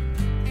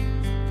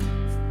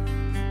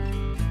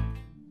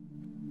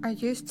 I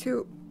used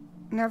to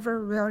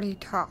never really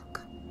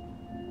talk,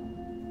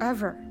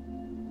 ever.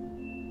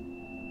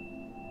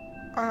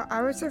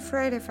 I was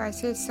afraid if I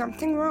said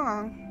something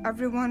wrong,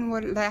 everyone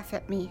would laugh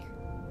at me.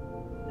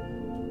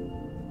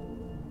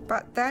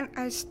 But then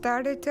I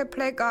started to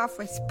play golf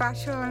with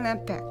Special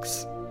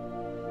Olympics.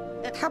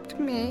 It helped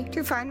me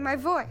to find my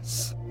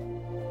voice.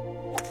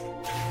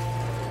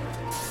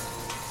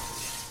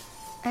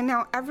 And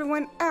now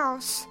everyone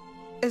else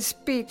is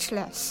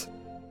speechless.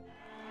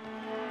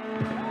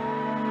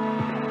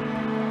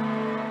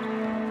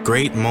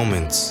 Great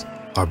moments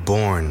are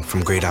born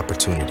from great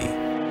opportunity.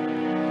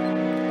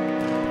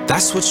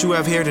 That's what you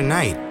have here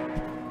tonight.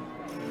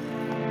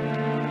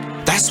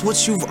 That's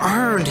what you've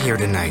earned here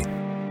tonight.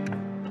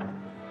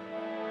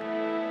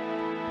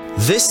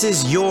 This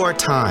is your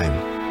time.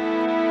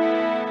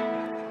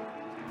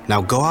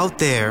 Now go out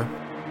there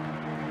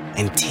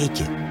and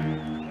take it.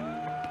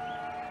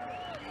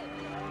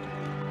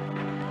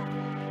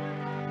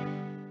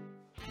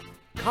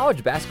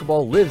 College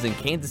basketball lives in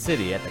Kansas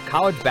City at the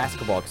College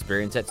Basketball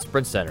Experience at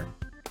Sprint Center.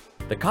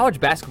 The College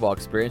Basketball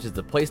Experience is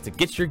the place to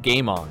get your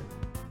game on.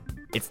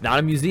 It's not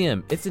a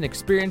museum, it's an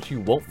experience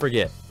you won't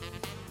forget.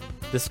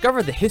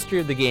 Discover the history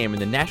of the game in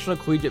the National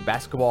Collegiate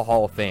Basketball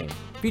Hall of Fame,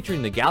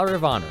 featuring the Gallery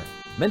of Honor,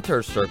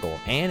 Mentor Circle,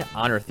 and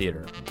Honor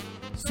Theater.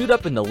 Suit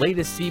up in the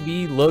latest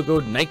CBE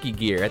logoed Nike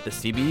gear at the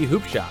CBE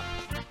Hoop Shop.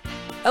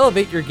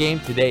 Elevate your game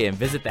today and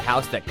visit the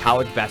house that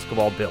college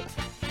basketball built.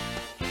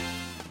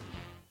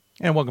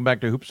 And welcome back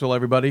to Hoopsville,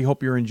 everybody.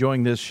 Hope you're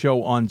enjoying this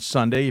show on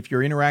Sunday. If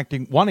you're want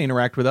to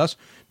interact with us,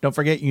 don't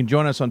forget you can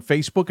join us on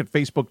Facebook at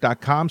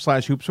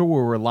facebook.com/Hoopsville,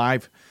 where we're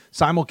live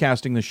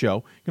simulcasting the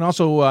show. You can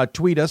also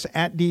tweet us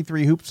at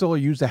D3Hoopsville or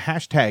use the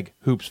hashtag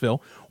Hoopsville,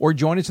 or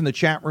join us in the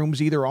chat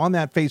rooms either on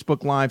that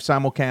Facebook Live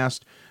simulcast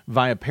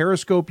via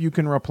Periscope. You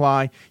can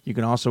reply. You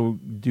can also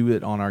do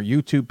it on our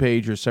YouTube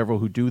page. There's several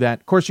who do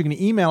that. Of course, you can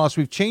email us.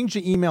 We've changed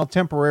the email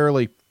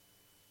temporarily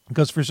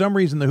because for some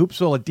reason the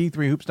Hoopsville at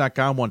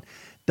D3Hoops.com one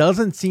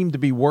doesn't seem to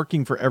be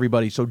working for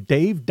everybody. So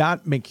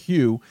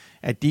Dave.McHugh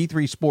at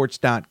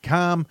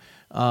D3Sports.com.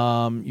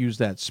 Use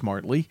that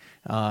smartly,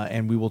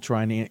 and we will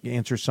try and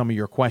answer some of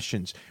your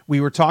questions.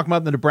 We were talking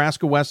about the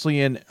Nebraska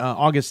Wesleyan,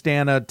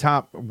 Augustana,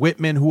 Top,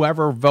 Whitman,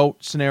 whoever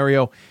vote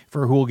scenario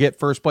for who will get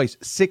first place.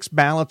 6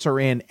 ballots are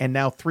in, and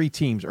now 3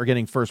 teams are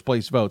getting first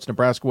place votes: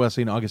 Nebraska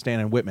Wesleyan,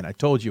 Augustana, and Whitman. I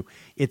told you,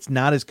 it's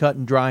not as cut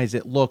and dry as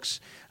it looks.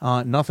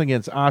 Nothing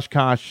against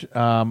Oshkosh.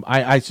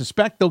 I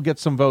suspect they'll get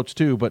some votes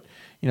too, but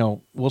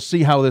we'll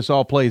see how this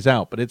all plays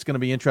out. But it's going to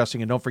be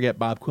interesting, and don't forget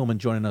Bob Quillman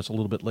joining us a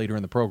little bit later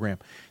in the program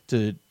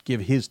to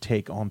give his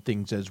take on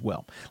things as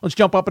well. Let's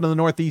jump up into the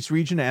Northeast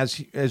region.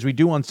 As we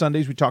do on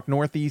Sundays, we talk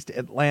Northeast,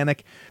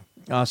 Atlantic,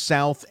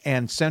 South,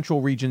 and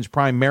Central regions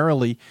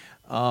primarily.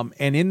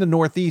 And in the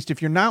Northeast,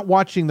 if you're not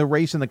watching the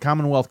race in the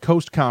Commonwealth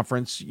Coast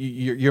Conference,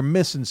 you're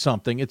missing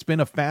something. It's been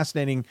a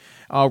fascinating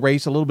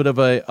race, a little bit of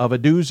a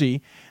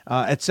doozy.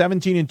 At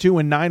 17-2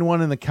 and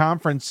 9-1 in the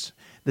conference,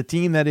 the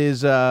team that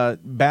is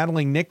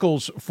battling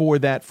Nichols for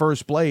that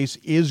first place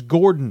is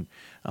Gordon.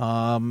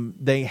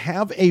 They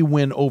have a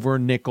win over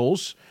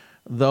Nichols,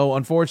 though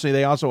unfortunately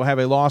they also have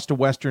a loss to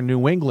Western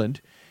New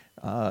England.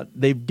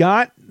 They've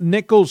got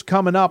Nichols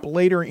coming up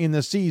later in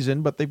the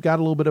season, but they've got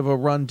a little bit of a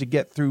run to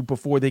get through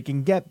before they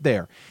can get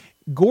there.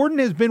 Gordon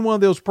has been one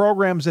of those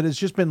programs that has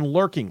just been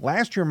lurking.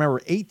 Last year,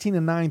 remember,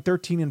 18-9,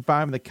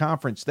 13-5 in the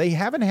conference. They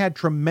haven't had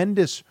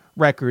tremendous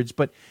records,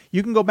 but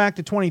you can go back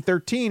to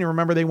 2013 and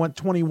remember they went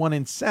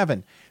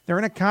 21-7. They're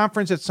in a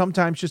conference that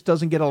sometimes just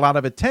doesn't get a lot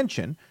of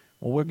attention.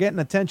 Well, we're getting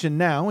attention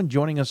now, and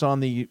joining us on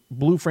the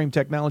Blue Frame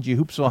Technology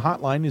Hoopsville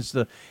hotline is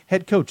the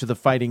head coach of the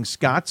Fighting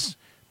Scots.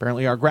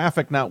 Apparently our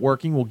graphic not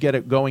working. We'll get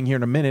it going here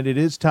in a minute. It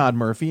is Todd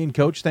Murphy. And,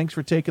 Coach, thanks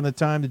for taking the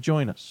time to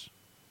join us.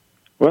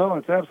 Well,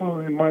 it's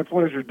absolutely my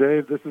pleasure,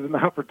 Dave. This is an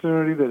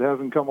opportunity that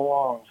hasn't come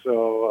along,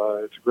 so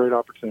it's a great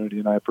opportunity,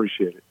 and I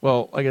appreciate it.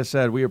 Well, like I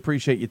said, we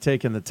appreciate you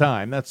taking the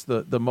time. That's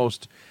the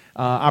most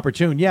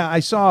opportune. Yeah, I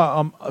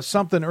saw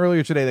something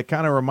earlier today that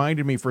kind of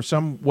reminded me, for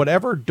some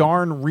whatever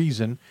darn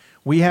reason,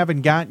 we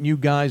haven't gotten you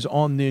guys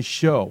on this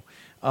show.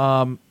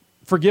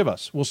 Forgive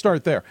us. We'll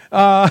start there.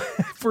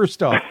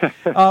 First off.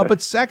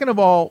 But second of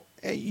all,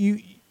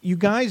 you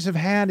guys have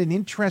had an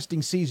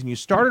interesting season. You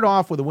started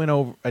off with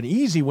an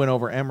easy win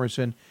over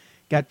Emerson,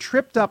 got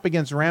tripped up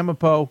against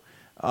Ramapo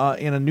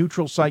in a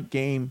neutral site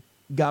game,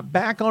 got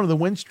back onto the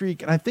win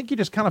streak, and I think you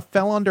just kind of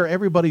fell under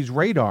everybody's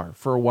radar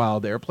for a while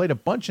there. Played a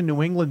bunch of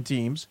New England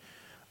teams,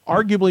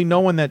 arguably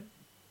no one that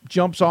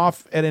jumps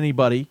off at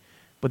anybody,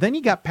 but then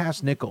you got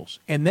past Nichols,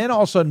 and then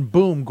all of a sudden,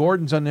 boom,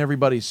 Gordon's on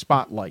everybody's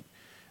spotlight.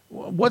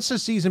 What's the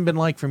season been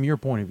like from your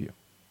point of view?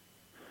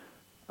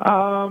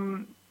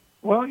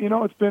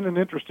 Well, it's been an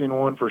interesting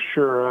one for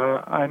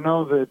sure. I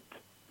know that,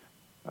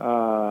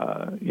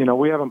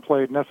 we haven't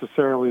played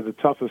necessarily the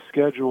toughest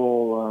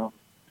schedule,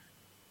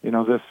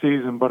 this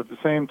season, but at the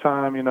same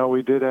time,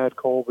 we did add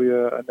Colby,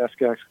 a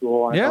NESCAC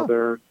school. I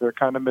know they're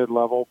kind of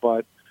mid-level,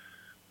 but,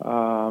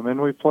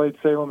 and we played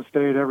Salem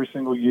State every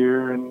single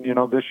year. And,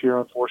 this year,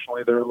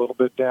 unfortunately, they're a little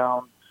bit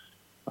down,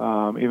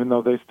 even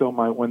though they still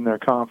might win their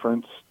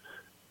conference.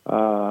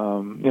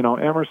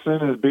 Emerson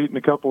has beaten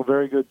a couple of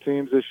very good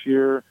teams this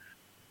year.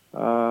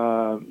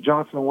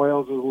 Johnson &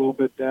 Wales is a little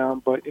bit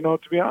down, but, to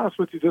be honest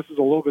with you, this is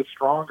a little bit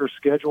stronger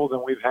schedule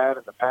than we've had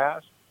in the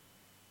past.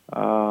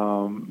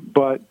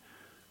 But,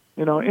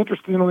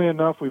 interestingly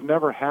enough, we've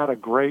never had a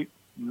great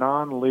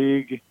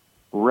non-league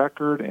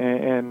record,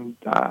 and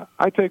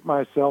I take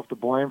myself to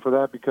blame for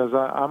that because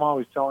I'm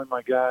always telling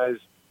my guys,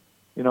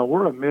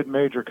 we're a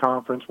mid-major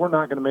conference. We're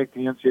not going to make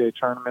the NCAA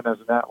tournament as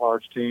an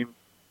at-large team.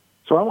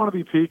 So I want to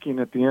be peaking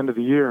at the end of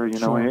the year,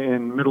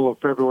 in middle of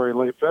February,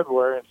 late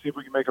February, and see if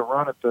we can make a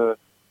run at the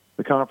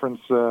conference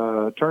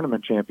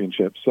tournament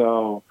championship.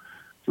 So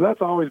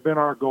that's always been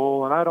our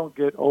goal, and I don't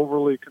get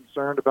overly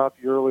concerned about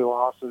the early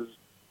losses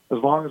as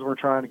long as we're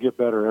trying to get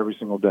better every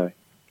single day.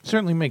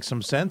 Certainly makes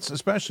some sense,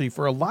 especially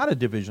for a lot of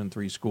Division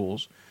III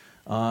schools.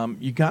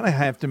 You got to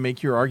have to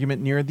make your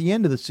argument near the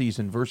end of the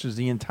season versus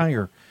the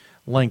entire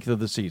length of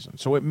the season.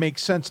 So it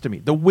makes sense to me.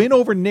 The win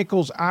over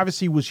Nichols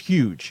obviously was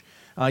huge.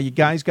 You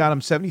guys got them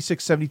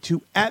 76-72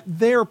 at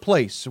their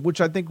place, which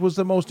I think was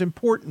the most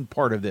important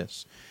part of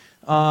this.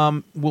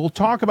 We'll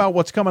talk about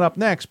what's coming up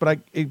next, but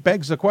it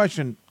begs the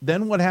question,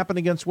 then what happened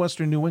against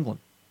Western New England?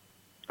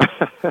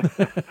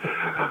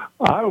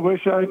 I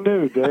wish I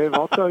knew, Dave.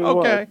 I'll tell you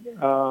okay.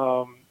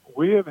 What.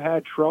 We have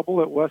had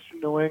trouble at Western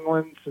New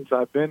England since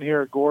I've been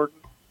here at Gordon.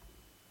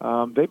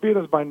 They beat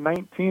us by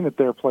 19 at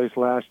their place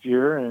last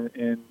year,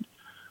 and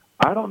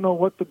I don't know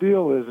what the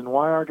deal is and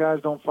why our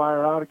guys don't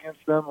fire out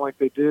against them like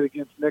they did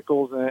against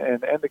Nichols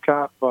and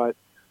Endicott. But,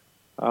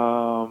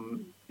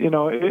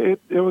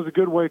 it was a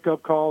good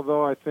wake-up call,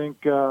 though. I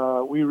think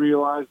we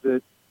realized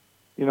that,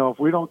 if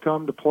we don't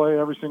come to play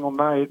every single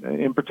night,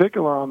 in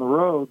particular on the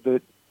road,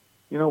 that,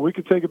 we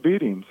could take a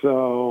beating.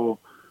 So,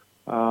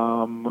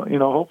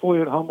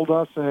 hopefully it humbled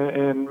us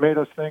and made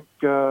us think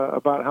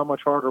about how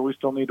much harder we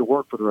still need to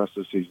work for the rest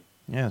of the season.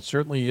 Yeah, it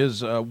certainly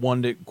is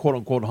one to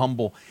quote-unquote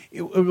humble.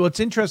 What's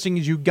interesting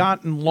is you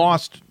got and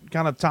lost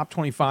kind of top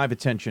 25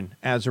 attention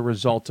as a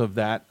result of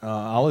that.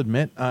 I'll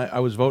admit I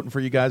was voting for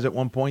you guys at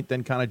one point,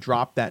 then kind of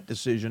dropped that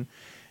decision.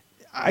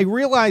 I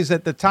realize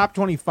that the top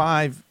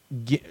 25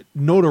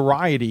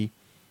 notoriety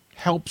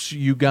helps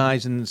you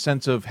guys in the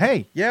sense of,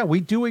 hey, yeah, we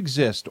do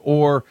exist,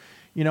 or,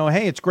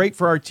 hey, it's great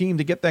for our team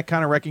to get that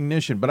kind of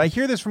recognition. But I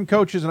hear this from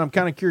coaches, and I'm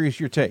kind of curious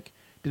your take.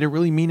 Did it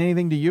really mean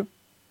anything to you?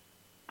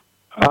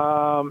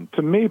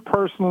 To me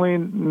personally,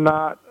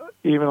 not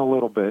even a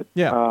little bit.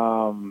 Yeah.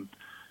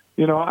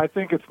 I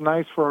think it's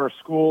nice for our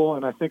school,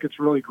 and I think it's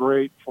really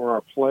great for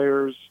our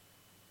players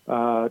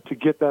to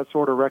get that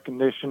sort of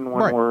recognition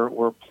when right.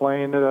 we're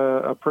playing at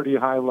a pretty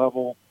high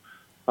level.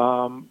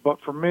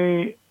 But for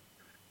me,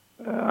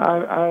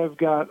 I've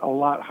got a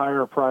lot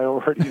higher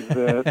priorities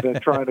than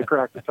trying to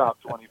crack the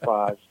top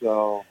 25.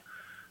 So,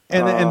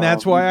 and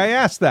that's why I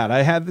asked that.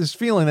 I had this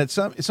feeling that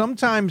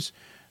sometimes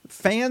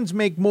fans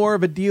make more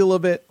of a deal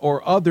of it,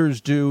 or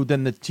others do,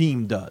 than the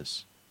team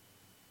does.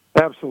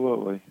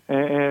 Absolutely.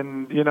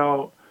 And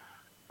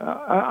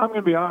I'm going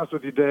to be honest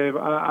with you, Dave.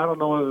 I don't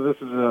know whether this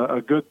is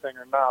a good thing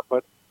or not,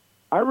 but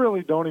I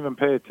really don't even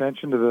pay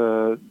attention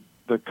to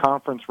the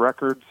conference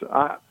records.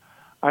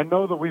 I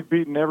know that we've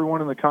beaten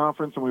everyone in the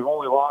conference, and we've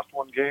only lost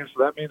one game,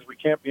 so that means we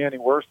can't be any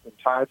worse than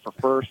tied for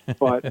first.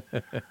 But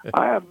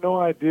I have no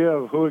idea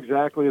of who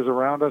exactly is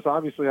around us.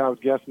 Obviously, I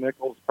would guess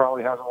Nichols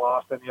probably hasn't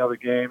lost any other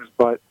games,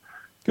 but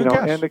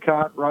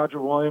Endicott,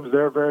 Roger Williams,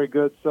 they're very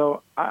good.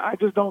 So I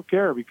just don't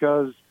care,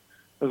 because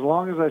as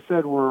long as I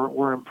said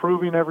we're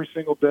improving every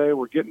single day,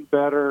 we're getting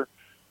better.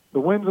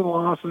 The wins and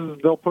losses,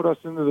 they'll put us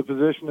into the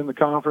position in the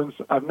conference.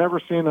 I've never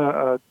seen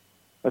a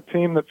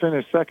team that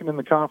finished second in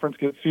the conference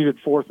get seeded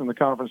fourth in the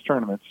conference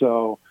tournament.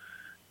 So,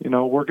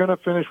 we're going to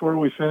finish where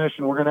we finish,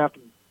 and we're going to have to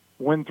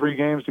win 3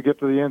 games to get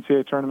to the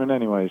NCAA tournament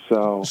anyway.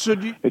 So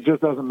it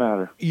just doesn't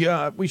matter.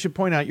 Yeah, we should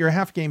point out you're a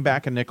half game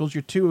back on Nichols.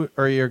 You're game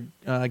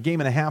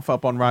and a half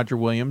up on Roger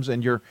Williams,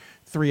 and you're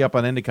 3 up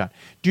on Endicott.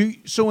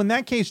 So in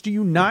that case, do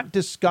you not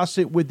discuss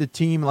it with the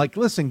team? Like,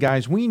 listen,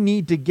 guys, we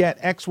need to get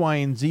X, Y,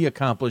 and Z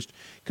accomplished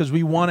because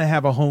we want to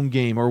have a home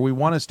game, or we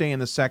want to stay in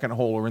the second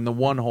hole or in the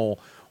one hole,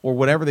 or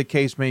whatever the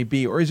case may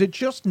be? Or is it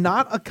just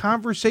not a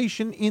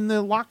conversation in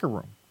the locker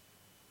room?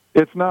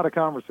 It's not a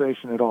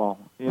conversation at all.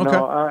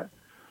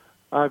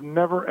 I've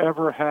never,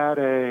 ever had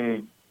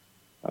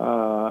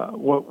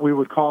what we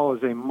would call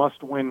as a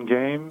must-win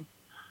game.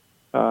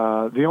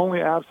 The only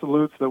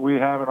absolutes that we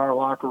have in our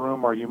locker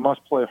room are you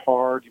must play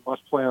hard, you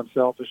must play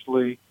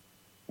unselfishly,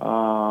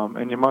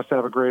 and you must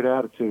have a great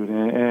attitude.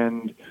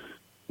 And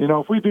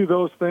if we do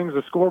those things,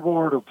 the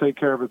scoreboard will take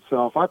care of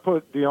itself. I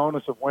put the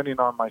onus of winning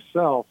on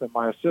myself and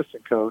my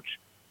assistant coach,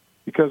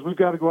 because we've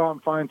got to go out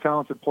and find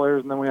talented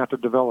players, and then we have to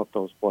develop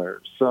those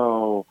players.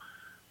 So,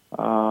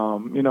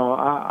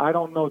 I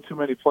don't know too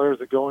many players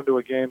that go into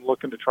a game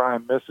looking to try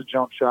and miss a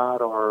jump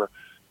shot or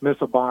miss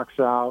a box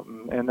out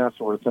and that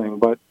sort of thing.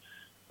 But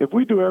if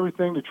we do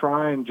everything to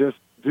try and just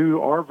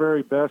do our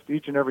very best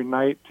each and every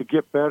night to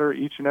get better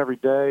each and every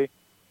day,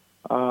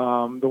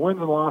 the wins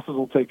and losses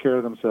will take care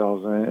of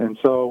themselves. And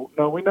so,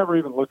 no, we never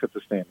even look at the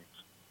standings.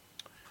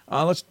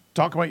 Let's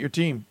talk about your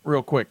team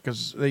real quick,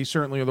 because they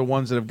certainly are the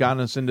ones that have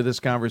gotten us into this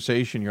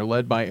conversation. You're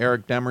led by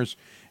Eric Demers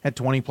at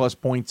 20-plus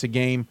points a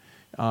game.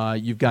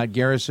 You've got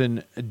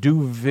Garrison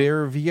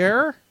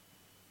Duvivier.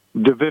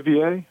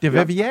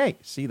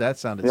 See, that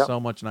sounded so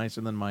much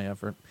nicer than my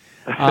effort.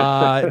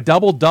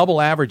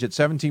 Double average at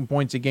 17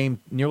 points a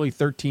game, nearly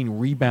 13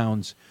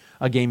 rebounds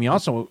a game. He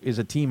also is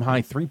a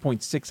team-high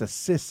 3.6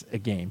 assists a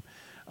game.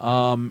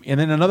 And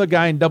then another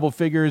guy in double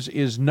figures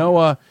is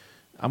Noah.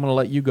 I'm going to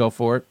let you go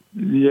for it.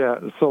 Yeah,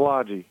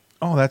 Szilagyi.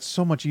 Oh, that's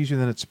so much easier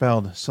than it's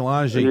spelled.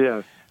 Szilagyi.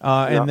 Yes.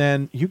 And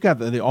then you got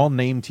the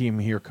all-name team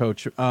here,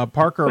 Coach.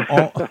 Parker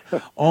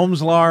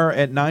Omslar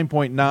at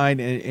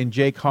 9.9 and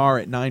Jake Haar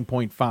at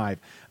 9.5.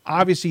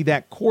 Obviously,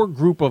 that core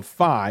group of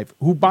 5,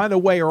 who, by the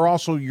way, are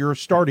also your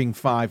starting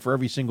 5 for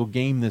every single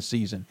game this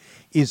season,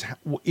 is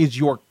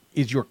your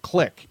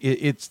clique.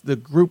 It's the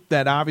group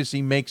that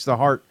obviously makes the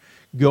heart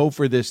go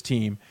for this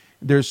team.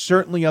 There's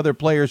certainly other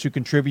players who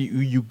contribute.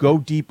 You go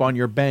deep on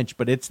your bench,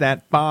 but it's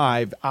that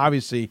 5,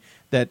 obviously,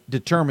 that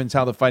determines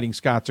how the Fighting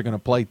Scots are going to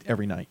play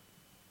every night.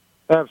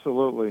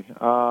 Absolutely.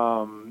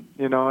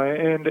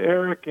 And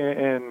Eric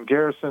and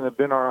Garrison have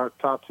been our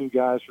top 2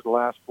 guys for the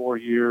last 4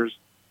 years.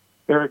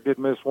 Eric did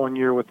miss 1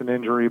 year with an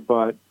injury,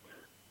 but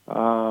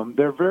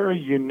they're very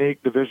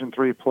unique Division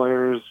III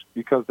players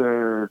because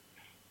they're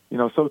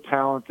so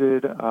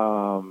talented.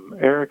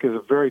 Eric is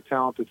a very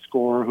talented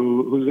scorer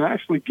who's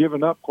actually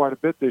given up quite a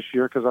bit this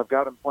year because I've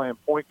got him playing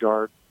point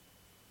guard.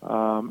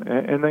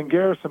 And then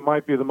Garrison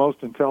might be the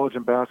most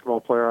intelligent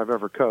basketball player I've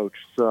ever coached.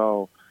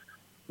 So,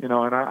 and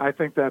I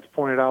think that's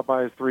pointed out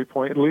by his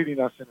 3-point, leading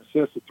us in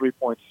assists at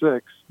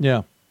 3.6.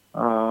 Yeah.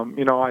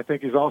 I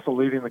think he's also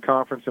leading the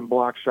conference in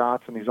block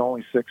shots, and he's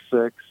only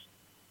 6'6".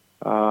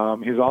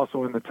 He's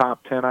also in the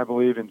top 10, I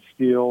believe, in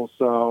steals.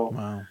 So,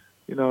 wow.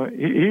 He's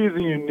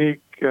a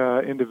unique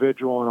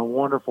individual and a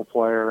wonderful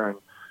player. And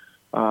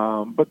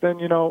but then,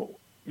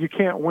 you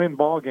can't win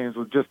ball games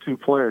with just two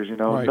players.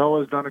 Right.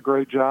 Noah's done a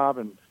great job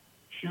and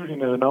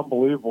shooting at an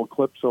unbelievable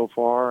clip so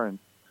far. And,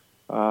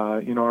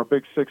 our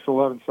big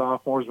 6'11"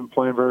 sophomore has been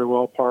playing very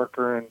well,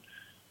 Parker. And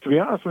to be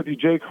honest with you,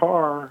 Jake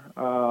Harr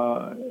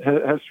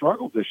has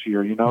struggled this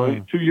year.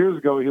 2 years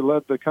ago he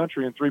led the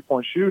country in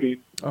three-point shooting.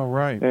 Oh,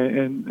 right.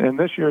 And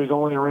this year he's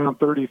only around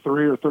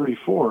 33 or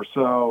 34.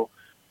 So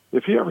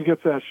if he ever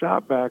gets that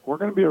shot back, we're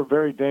going to be a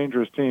very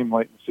dangerous team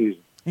late in the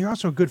season. You're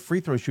also a good free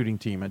throw shooting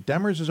team.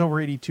 Demers is over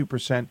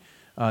 82%.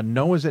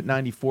 Noah's at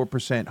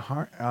 94%.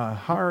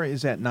 Harr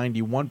is at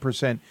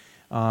 91%.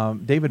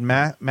 David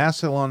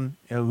Massillon,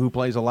 who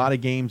plays a lot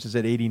of games, is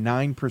at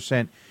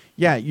 89%.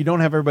 Yeah, you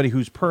don't have everybody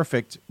who's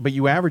perfect, but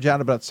you average out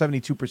about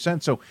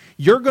 72%. So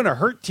you're going to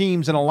hurt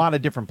teams in a lot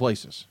of different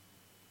places.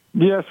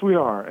 Yes, we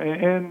are.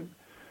 And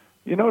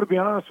to be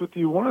honest with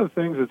you, one of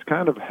the things that's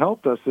kind of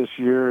helped us this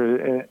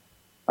year,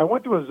 I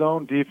went to a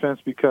zone defense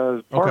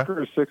because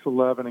Parker is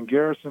 6'11", and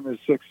Garrison is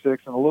 6'6",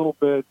 and a little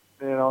bit,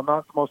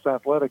 not the most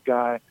athletic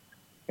guy.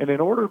 And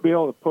in order to be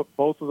able to put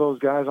both of those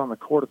guys on the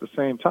court at the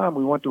same time,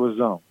 we went to a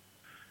zone.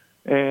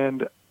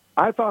 And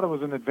I thought it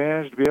was an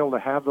advantage to be able to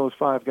have those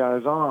five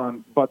guys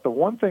on, but the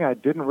one thing I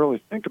didn't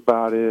really think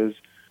about is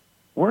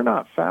we're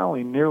not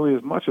fouling nearly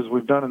as much as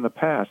we've done in the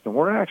past, and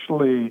we're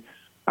actually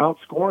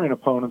outscoring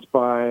opponents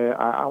by,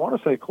 I want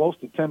to say, close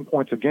to 10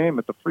 points a game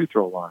at the free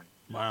throw line.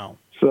 Wow.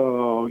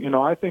 So,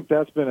 I think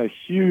that's been a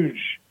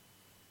huge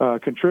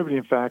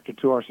contributing factor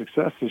to our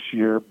success this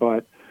year,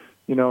 but,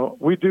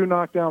 we do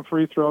knock down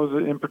free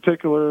throws. In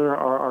particular,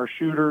 our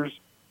shooters,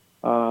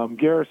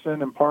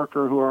 Garrison and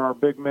Parker, who are our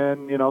big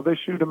men, they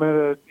shoot them at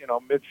a,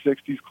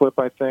 mid-60s clip,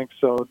 I think,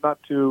 so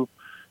not too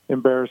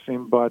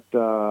embarrassing, but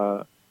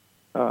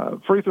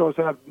free throws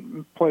have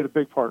played a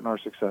big part in our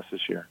success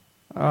this year.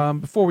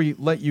 Before we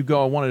let you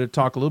go, I wanted to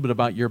talk a little bit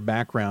about your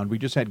background. We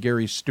just had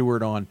Gary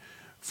Stewart on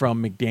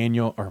from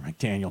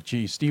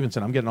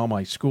Stevenson. I'm getting all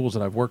my schools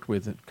that I've worked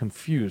with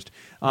confused.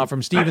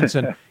 From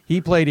Stevenson,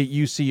 he played at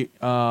UC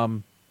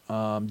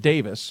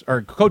Davis,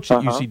 or coached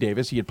at UC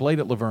Davis. He had played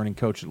at Laverne and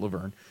coached at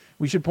Laverne.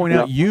 We should point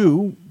out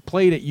you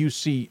played at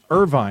UC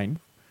Irvine,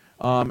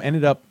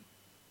 ended up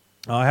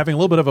having a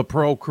little bit of a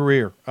pro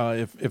career,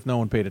 if no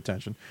one paid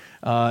attention,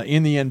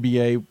 in the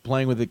NBA,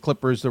 playing with the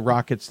Clippers, the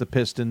Rockets, the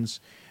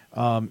Pistons.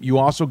 You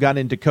also got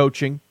into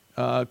coaching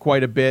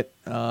quite a bit,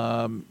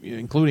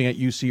 including at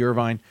UC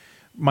Irvine.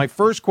 My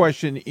first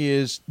question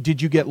is,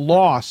 did you get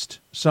lost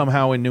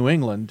somehow in New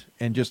England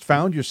and just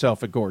found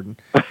yourself at Gordon?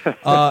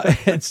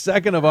 And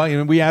second of all,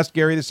 we asked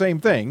Gary the same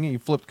thing. He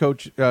flipped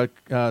coach sides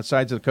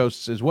of the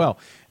coasts as well.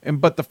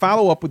 But the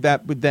follow-up with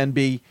that would then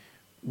be,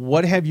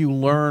 what have you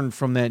learned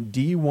from that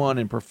D1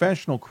 and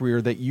professional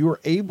career that you were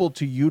able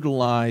to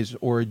utilize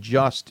or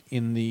adjust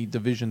in the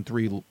Division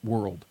III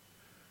world?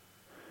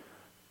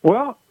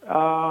 Well,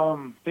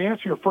 to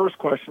answer your first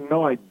question,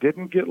 no, I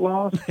didn't get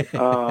lost.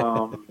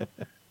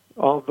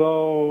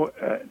 Although,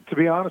 to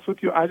be honest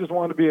with you, I just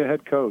wanted to be a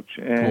head coach.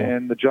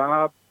 And the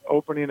job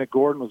opening at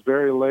Gordon was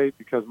very late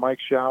because Mike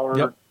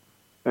Schauer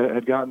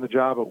had gotten the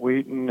job at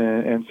Wheaton.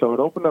 And so it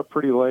opened up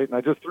pretty late. And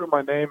I just threw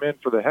my name in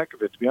for the heck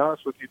of it. To be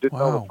honest with you, didn't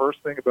know the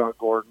first thing about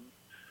Gordon.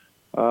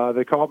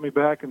 They called me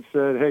back and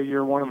said, hey,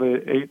 you're one of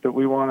the 8 that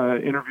we want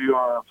to interview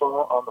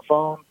on the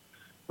phone.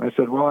 I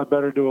said, well, I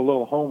better do a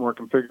little homework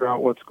and figure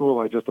out what school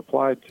I just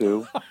applied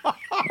to.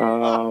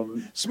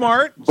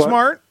 Smart.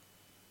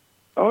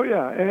 Oh,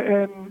 yeah.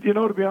 And,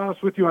 to be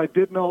honest with you, I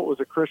did know it was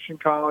a Christian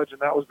college,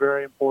 and that was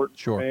very important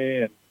for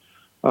me. And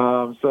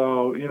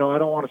so, I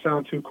don't want to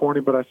sound too corny,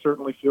 but I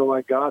certainly feel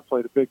like God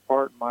played a big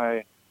part in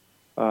my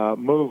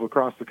move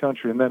across the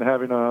country. And then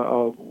having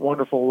a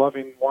wonderful,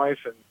 loving wife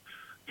and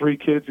 3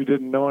 kids who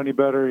didn't know any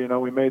better,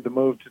 we made the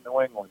move to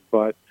New England.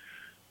 But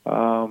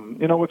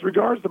with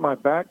regards to my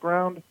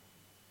background,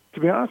 to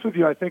be honest with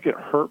you, I think it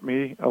hurt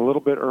me a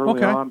little bit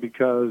early on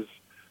because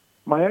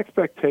my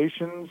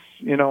expectations,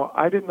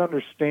 I didn't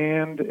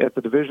understand at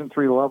the Division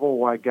III level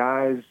why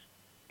guys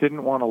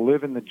didn't want to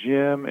live in the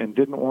gym and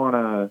didn't want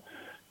to,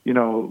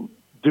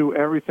 do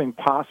everything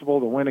possible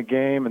to win a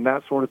game and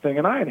that sort of thing.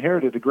 And I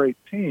inherited a great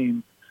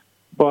team,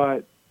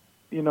 but,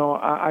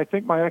 I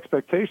think my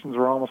expectations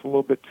were almost a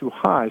little bit too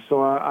high.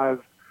 So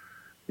I've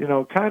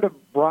kind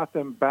of brought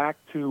them back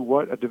to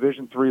what a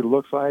Division III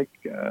looks like,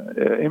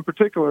 in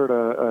particular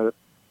at a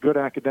good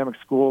academic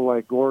school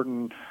like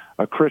Gordon,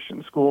 a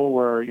Christian school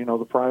where,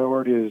 the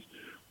priority is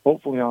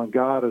hopefully on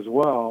God as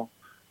well.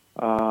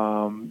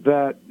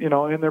 that,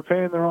 and they're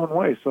paying their own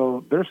way.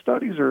 So their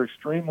studies are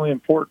extremely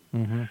important.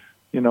 Mm-hmm.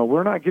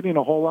 We're not getting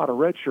a whole lot of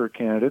redshirt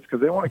candidates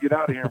because they want to get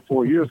out of here in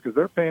 4 years because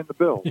they're paying the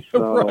bills.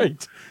 So,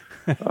 right.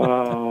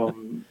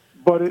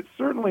 But it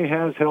certainly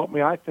has helped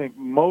me, I think,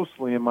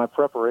 mostly in my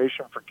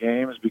preparation for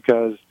games,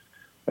 because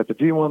at the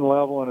D1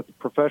 level and at the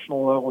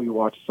professional level, you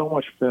watch so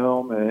much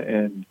film,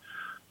 and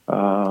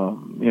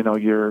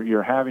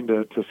you're having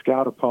to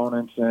scout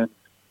opponents. And,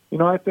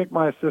 I think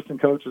my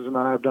assistant coaches and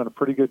I have done a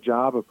pretty good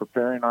job of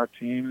preparing our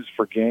teams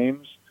for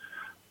games,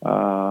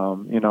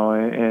 trying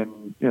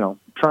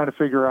to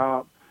figure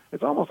out,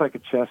 it's almost like a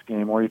chess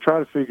game where you try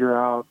to figure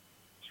out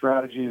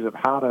strategies of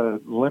how to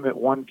limit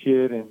one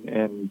kid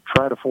and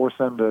try to force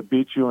them to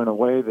beat you in a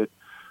way that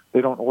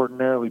they don't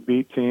ordinarily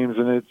beat teams.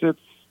 And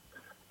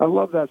I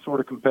love that sort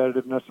of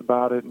competitiveness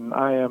about it, and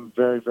I am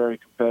very, very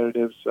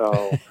competitive.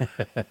 So,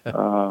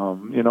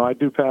 I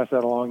do pass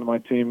that along to my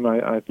team,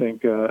 I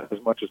think,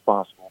 as much as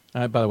possible.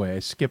 By the way, I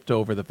skipped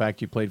over the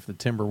fact you played for the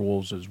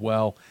Timberwolves as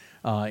well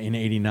in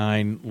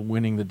 '89,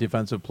 winning the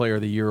Defensive Player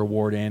of the Year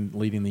award and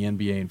leading the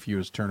NBA in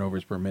fewest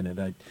turnovers per minute.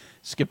 I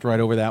skipped right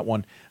over that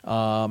one.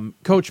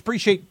 Coach,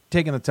 appreciate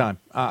taking the time.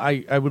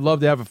 I would love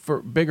to have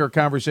a bigger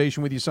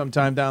conversation with you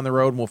sometime down the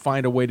road, and we'll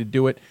find a way to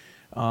do it.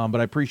 But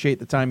I appreciate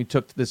the time you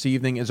took this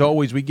evening. As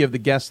always, we give the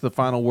guests the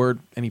final word.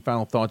 Any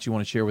final thoughts you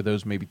want to share with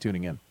those maybe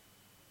tuning in?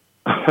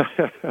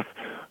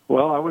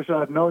 Well, I wish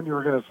I had known you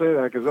were going to say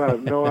that, because I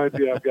have no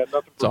idea. I've got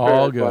nothing prepared. It's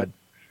all good.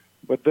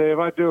 But Dave,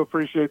 I do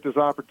appreciate this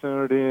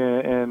opportunity,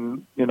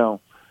 and to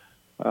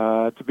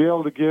be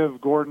able to give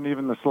Gordon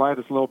even the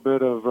slightest little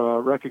bit of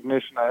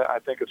recognition, I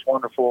think it's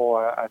wonderful.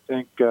 I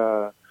think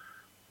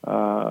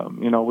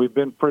we've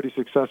been pretty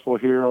successful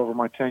here over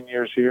my 10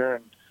 years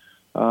here,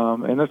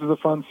 and this is a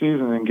fun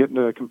season, and getting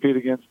to compete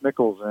against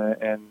Nichols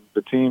and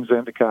the teams,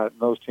 Endicott,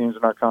 and those teams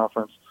in our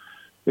conference.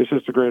 It's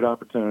just a great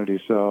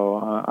opportunity. So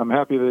I'm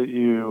happy that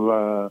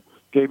you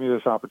gave me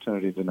this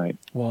opportunity tonight.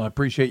 Well, I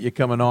appreciate you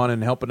coming on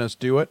and helping us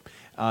do it.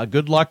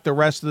 Good luck the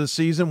rest of the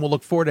season. We'll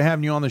look forward to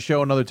having you on the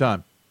show another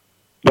time.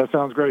 That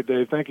sounds great,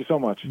 Dave. Thank you so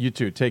much. You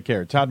too. Take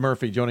care. Todd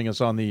Murphy joining us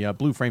on the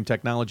Blue Frame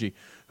Technology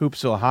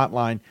Hoopsville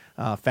Hotline.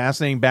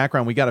 Fascinating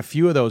background. We got a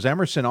few of those.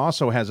 Emerson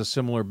also has a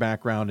similar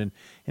background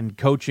in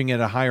coaching at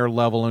a higher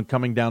level and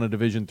coming down to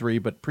Division III,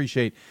 but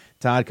appreciate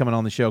Todd coming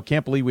on the show.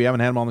 Can't believe we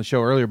haven't had him on the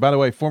show earlier. By the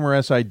way, former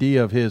SID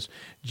of his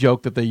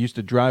joke that they used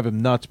to drive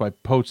him nuts by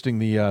posting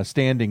the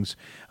standings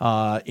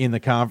in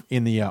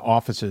the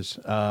offices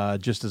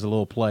just as a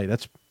little play.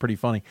 That's pretty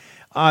funny.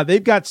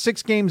 They've got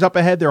 6 games up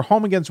ahead. They're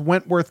home against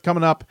Wentworth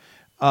coming up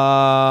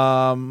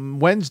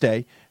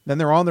Wednesday. Then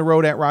they're on the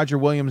road at Roger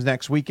Williams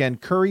next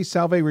weekend. Curry,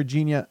 Salve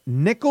Regina,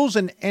 Nichols,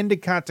 and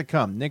Endicott to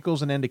come.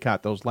 Nichols and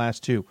Endicott, those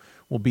last two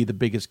will be the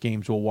biggest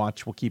games we'll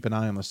watch. We'll keep an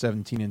eye on the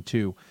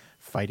 17-2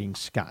 Fighting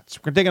Scots.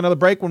 We're going to take another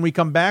break. When we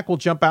come back, we'll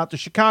jump out to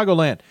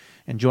Chicagoland.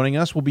 And joining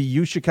us will be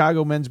U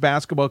Chicago men's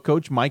basketball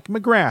coach Mike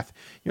McGrath.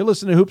 You're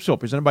listening to Hoopsville,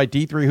 presented by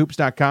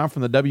D3Hoops.com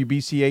from the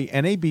WBCA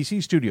and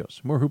ABC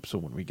studios. More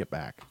Hoopsville when we get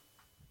back.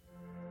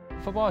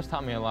 Football has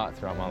taught me a lot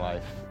throughout my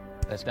life.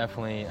 It's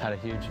definitely had a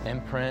huge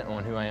imprint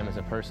on who I am as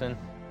a person.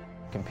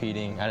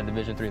 Competing at a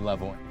Division III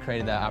level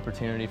created that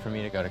opportunity for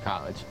me to go to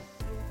college.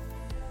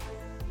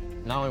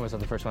 Not only was I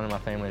the first one in my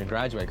family to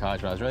graduate college,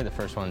 but I was really the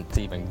first one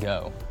to even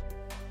go.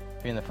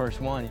 Being the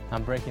first one,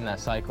 I'm breaking that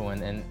cycle,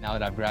 and now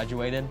that I've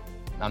graduated,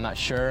 I'm not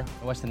sure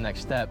what's the next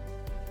step,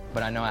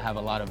 but I know I have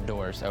a lot of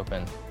doors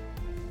open.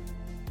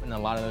 And a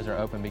lot of those are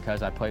open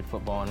because I played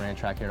football and ran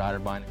track here at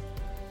Otterbein.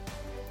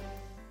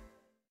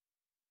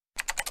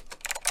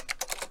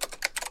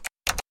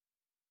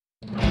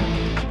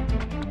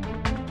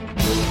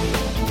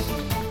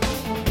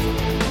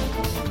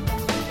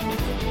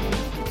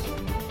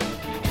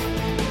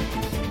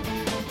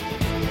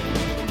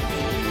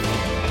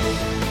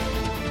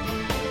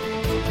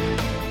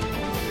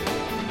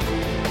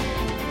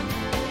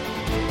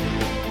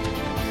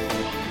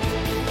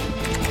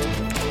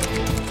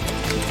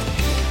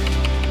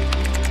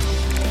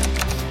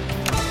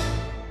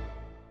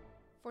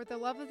 For the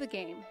love of the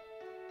game.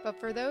 But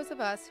for those of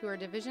us who are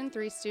Division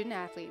III student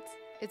athletes,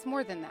 it's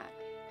more than that,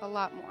 a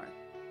lot more.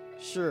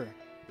 Sure,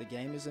 the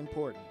game is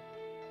important,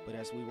 but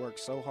as we work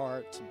so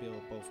hard to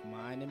build both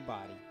mind and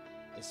body,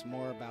 it's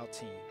more about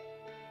team.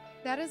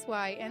 That is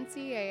why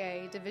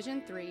NCAA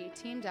Division III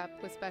teamed up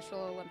with Special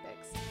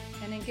Olympics,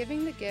 and in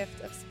giving the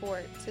gift of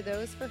sport to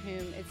those for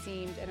whom it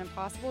seemed an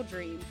impossible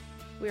dream,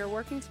 we are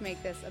working to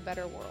make this a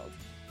better world.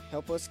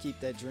 Help us keep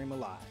that dream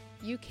alive.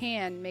 You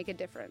can make a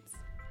difference.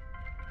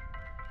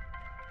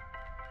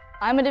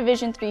 I'm a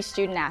Division III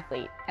student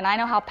athlete, and I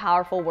know how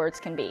powerful words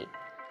can be.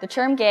 The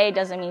term gay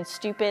doesn't mean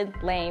stupid,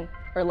 lame,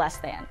 or less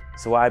than.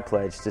 So I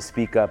pledge to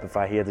speak up if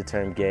I hear the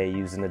term gay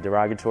used in a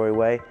derogatory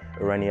way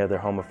or any other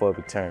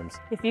homophobic terms.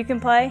 If you can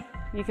play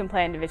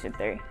in Division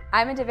III.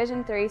 I'm a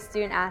Division III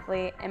student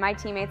athlete, and my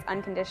teammates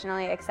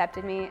unconditionally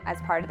accepted me as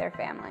part of their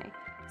family.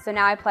 So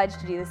now I pledge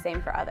to do the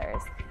same for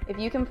others. If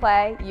you can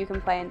play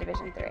in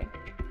Division III.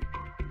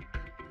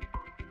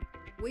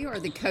 We are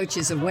the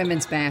coaches of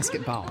women's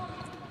basketball.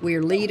 We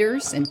are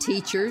leaders and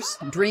teachers,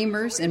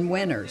 dreamers and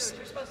winners.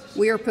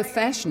 We are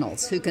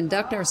professionals who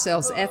conduct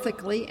ourselves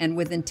ethically and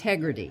with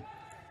integrity.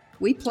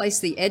 We place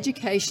the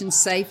education,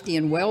 safety,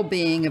 and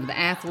well-being of the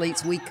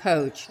athletes we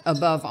coach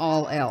above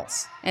all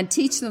else and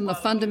teach them the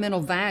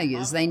fundamental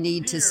values they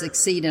need to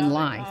succeed in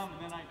life.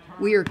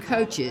 We are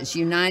coaches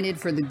united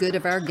for the good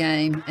of our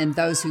game and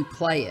those who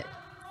play it.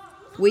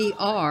 We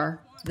are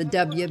the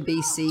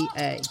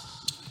WBCA.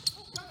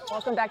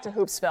 Welcome back to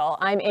Hoopsville.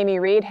 I'm Amy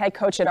Reed, head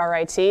coach at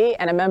RIT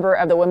and a member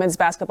of the Women's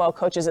Basketball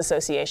Coaches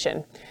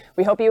Association.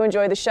 We hope you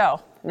enjoy the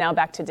show. Now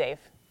back to Dave.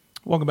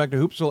 Welcome back to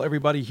Hoopsville,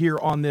 everybody, here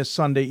on this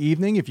Sunday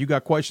evening. If you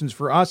got questions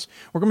for us,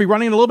 we're going to be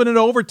running a little bit into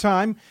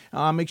overtime.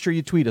 Make sure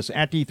you tweet us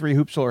at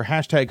D3Hoopsville or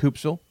hashtag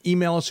Hoopsville.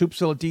 Email us,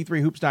 hoopsville at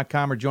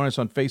D3Hoops.com, or join us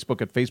on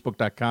Facebook at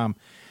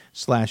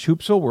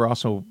Facebook.com/Hoopsville. We're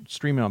also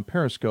streaming on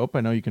Periscope.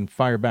 I know you can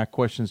fire back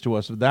questions to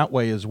us that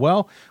way as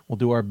well. We'll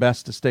do our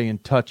best to stay in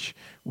touch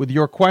with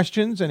your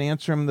questions and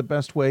answer them the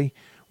best way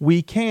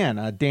we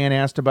can. Dan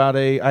asked about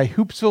a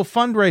Hoopsville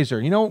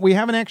fundraiser. You know, we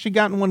haven't actually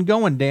gotten one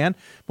going, Dan,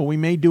 but we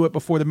may do it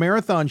before the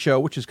marathon show,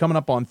 which is coming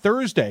up on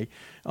Thursday.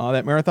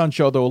 That marathon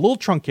show, though, a little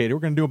truncated.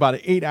 We're going to do about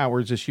 8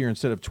 hours this year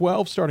instead of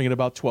 12, starting at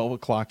about 12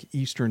 o'clock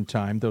Eastern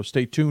time. Though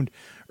stay tuned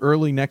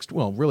really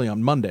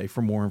on Monday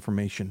for more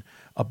information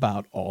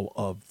about all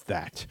of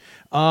that.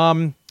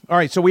 All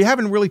right, so we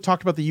haven't really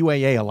talked about the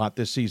UAA a lot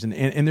this season,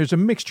 and there's a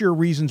mixture of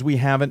reasons we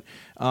haven't.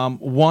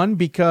 One,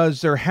 because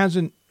there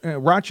hasn't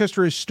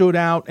Rochester has stood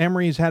out.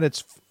 Emory has had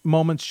its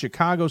moments.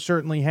 Chicago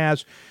certainly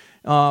has.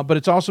 But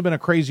it's also been a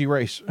crazy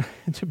race,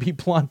 to be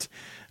blunt.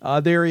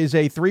 There is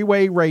a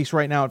three-way race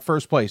right now at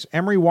first place.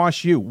 Emory,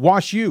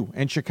 WashU,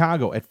 and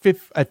Chicago at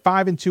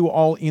 5-2,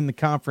 all in the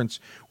conference,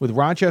 with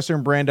Rochester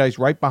and Brandeis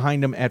right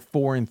behind them at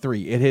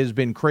 4-3. It has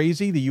been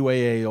crazy. The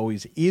UAA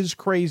always is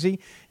crazy.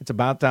 It's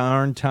about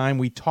darn time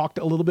we talked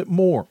a little bit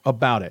more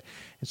about it.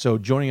 And so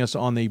joining us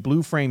on the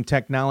Blue Frame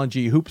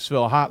Technology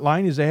Hoopsville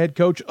hotline is the head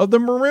coach of the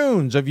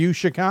Maroons of U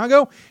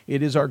Chicago.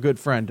 It is our good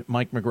friend,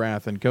 Mike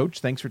McGrath. And,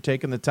 Coach, thanks for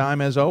taking the time,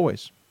 as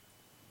always.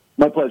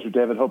 My pleasure,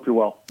 David. Hope you're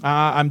well.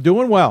 I'm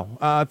doing well.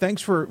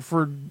 Thanks for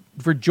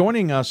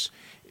joining us.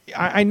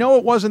 I know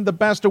it wasn't the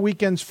best of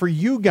weekends for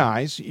you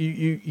guys.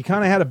 You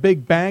kind of had a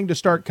big bang to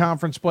start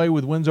conference play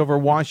with wins over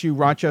WashU,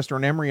 Rochester,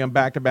 and Emory on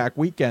back-to-back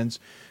weekends.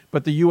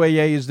 But the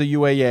UAA is the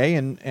UAA,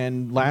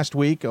 and last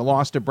week a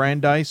loss to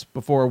Brandeis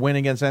before a win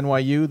against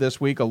NYU.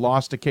 This week a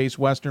loss to Case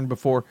Western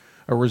before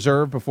a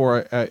reserve,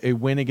 before a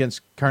win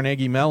against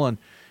Carnegie Mellon.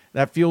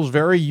 That feels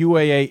very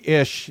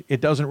UAA-ish.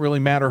 It doesn't really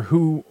matter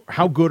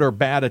how good or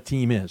bad a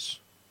team is.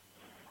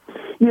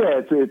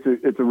 Yeah,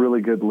 it's a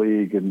really good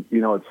league, and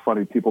it's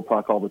funny. People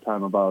talk all the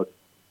time about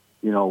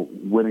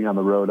winning on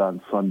the road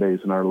on Sundays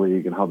in our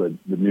league, and how the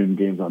noon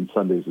games on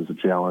Sundays is a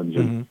challenge.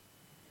 And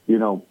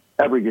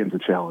every game's a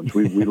challenge.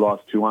 We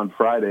lost 2 on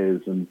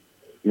Fridays, and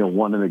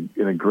one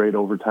in a great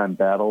overtime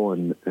battle,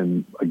 and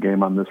a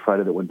game on this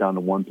Friday that went down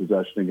to 1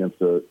 possession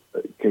against a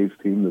Case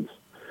team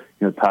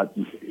that's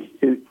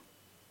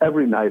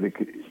every night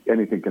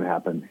anything can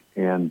happen.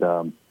 And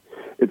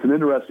it's an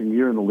interesting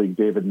year in the league,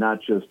 David,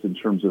 not just in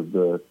terms of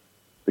the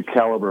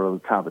caliber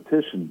of the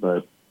competition,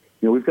 but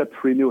we've got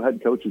 3 new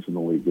head coaches in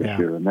the league this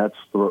year, and that's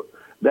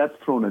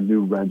thrown a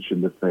new wrench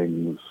into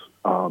things,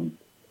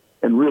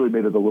 and really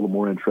made it a little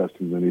more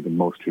interesting than even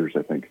most years,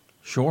 I think.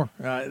 Sure.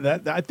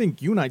 I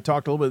think you and I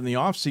talked a little bit in the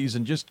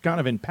offseason, just kind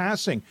of in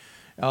passing.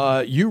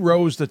 You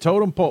rose on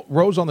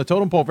the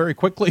totem pole very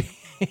quickly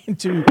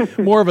into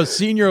more of a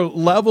senior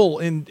level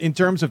in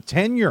terms of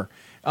tenure.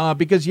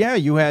 Because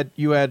you had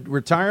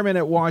retirement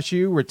at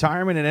WashU,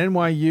 retirement at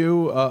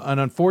NYU, an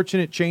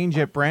unfortunate change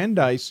at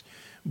Brandeis,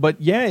 but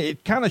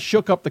it kind of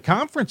shook up the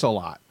conference a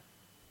lot.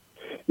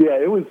 Yeah,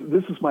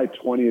 this is my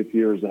 20th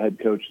year as a head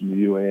coach in the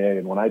UAA,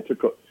 and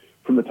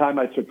from the time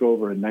I took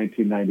over in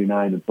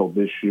 1999 until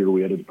this year,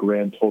 we had a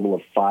grand total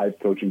of 5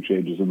 coaching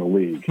changes in the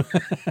league.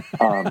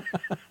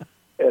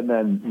 And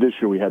then this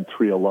year we had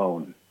 3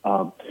 alone.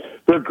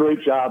 They're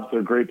great jobs.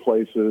 They're great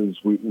places.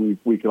 We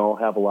can all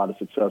have a lot of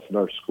success in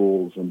our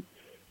schools, and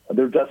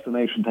they're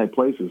destination-type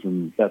places,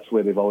 and that's the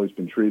way they've always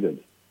been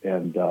treated.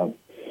 And,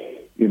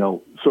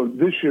 so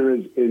this year,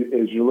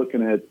 as you're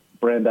looking at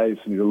Brandeis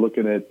and you're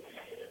looking at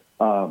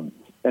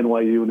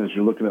NYU and as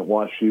you're looking at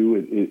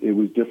WashU, it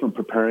was different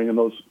preparing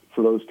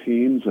for those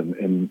teams,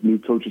 and new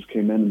coaches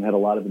came in and had a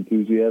lot of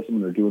enthusiasm,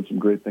 and they're doing some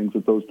great things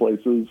at those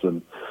places.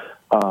 And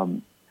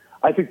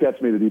I think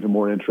that's made it even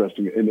more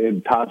interesting.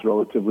 And Todd's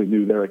relatively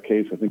new there at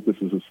Case. I think this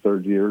is his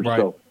 3rd year. Right.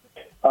 So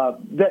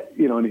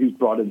and he's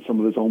brought in some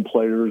of his own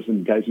players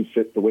and guys who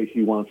fit the way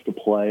he wants to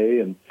play.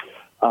 And,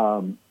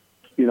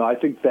 I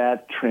think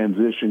that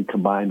transition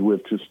combined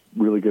with just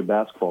really good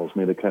basketball has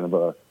made it kind of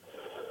a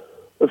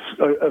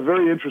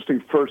very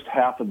interesting first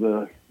half of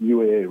the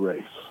UAA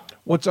race.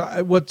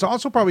 What's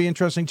also probably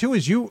interesting, too,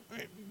 is you,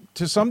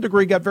 to some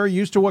degree, got very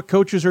used to what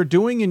coaches are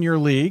doing in your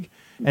league,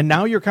 and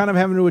now you're kind of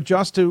having to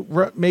adjust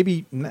to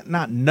maybe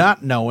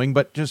not knowing,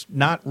 but just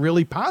not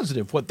really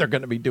positive what they're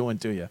going to be doing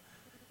to you.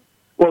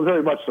 Well,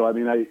 very much so. I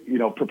mean,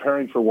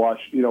 preparing for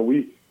Wash,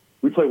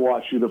 we play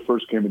WashU the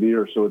first game of the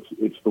year, so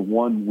it's the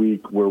 1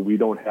 week where we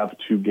don't have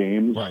 2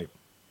 games. Right.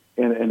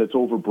 And it's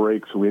over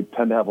break, so we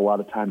tend to have a lot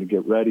of time to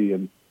get ready.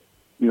 And,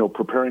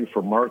 preparing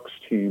for Mark's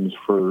teams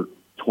for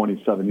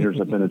 27 years,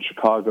 I've been in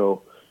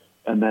Chicago.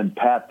 And then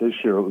Pat this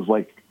year, it was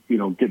like,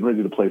 getting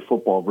ready to play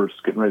football versus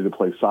getting ready to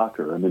play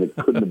soccer. I mean, it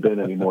couldn't have been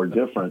any more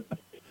different.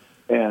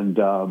 And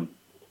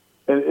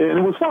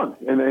it was fun.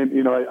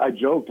 And I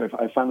joked.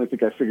 I finally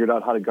think I figured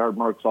out how to guard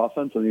Mark's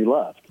offense, and he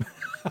left.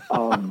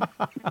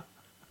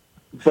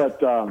 But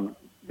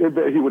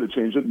he would have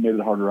changed it and made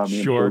it harder on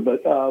me. Sure.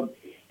 But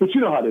you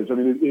know how it is. I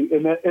mean,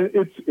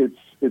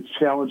 it's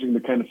challenging to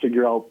kind of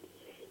figure out,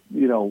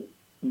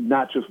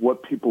 not just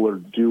what people are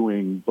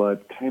doing,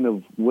 but kind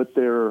of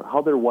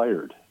how they're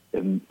wired.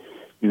 And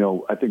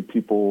I think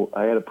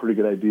I had a pretty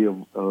good idea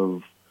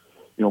of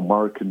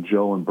Mark and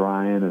Joe and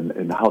Brian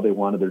and how they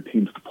wanted their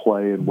teams to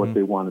play and what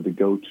they wanted to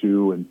go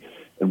to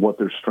and what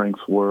their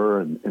strengths were,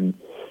 and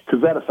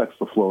because that affects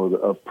the flow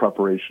of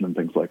preparation and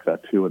things like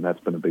that too, and that's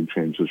been a big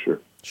change this year.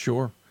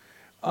 Sure.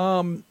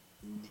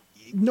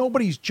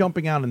 Nobody's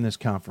jumping out in this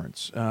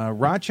conference.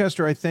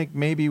 Rochester, I think,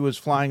 maybe was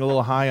flying a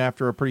little high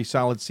after a pretty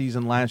solid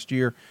season last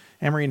year.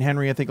 Emory and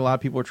Henry, I think a lot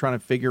of people are trying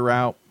to figure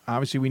out.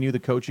 Obviously, we knew the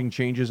coaching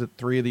changes at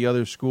 3 of the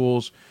other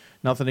schools.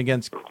 Nothing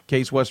against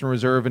Case Western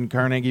Reserve and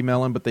Carnegie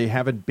Mellon, but they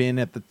haven't been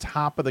at the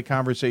top of the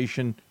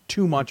conversation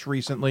too much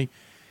recently.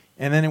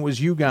 And then it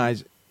was you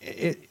guys.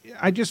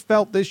 I just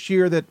felt this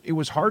year that it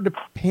was hard to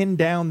pin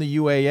down the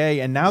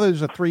UAA, and now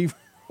there's a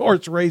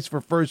 3-horse race for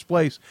first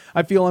place.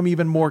 I feel I'm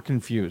even more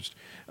confused.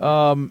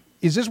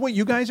 Is this what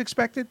you guys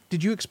expected?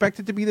 Did you expect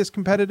it to be this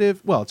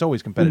competitive? Well, it's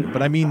always competitive,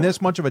 but I mean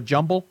this much of a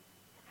jumble?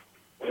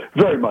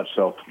 Very much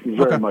so.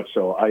 Very much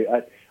so.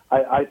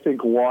 I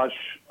think Wash,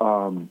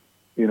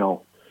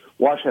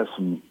 Wash has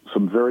some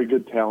very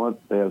good talent.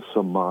 They have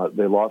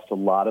they lost a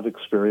lot of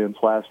experience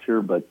last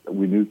year, but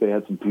we knew they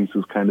had some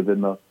pieces kind of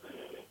in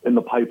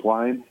the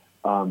pipeline,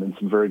 and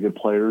some very good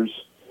players.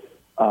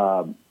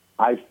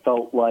 I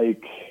felt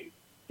like,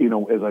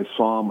 as I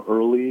saw them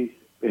early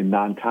in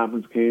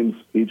non-conference games,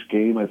 each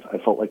game, I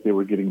felt like they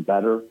were getting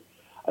better.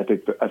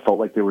 I felt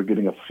like they were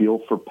getting a feel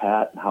for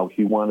Pat and how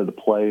he wanted to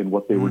play and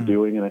what they were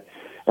doing,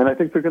 and I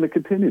think they're going to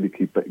continue to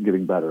keep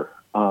getting better.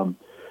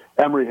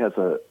 Emory has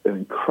an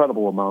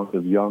incredible amount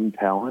of young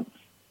talent.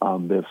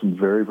 They have some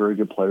very, very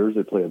good players.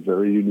 They play a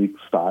very unique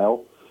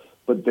style,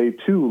 but they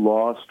too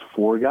lost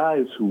 4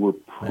 guys who were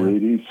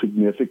pretty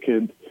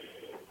significant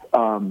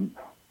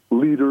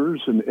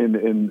leaders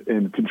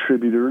and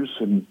contributors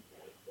and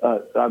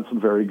on some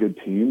very good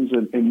teams.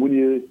 And when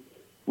you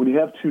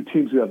have 2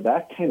 teams who have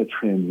that kind of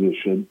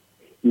transition,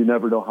 you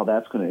never know how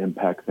that's going to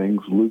impact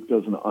things. Luke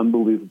does an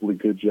unbelievably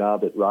good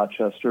job at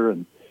Rochester,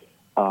 and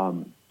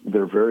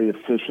they're very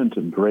efficient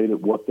and great at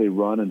what they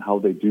run and how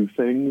they do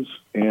things.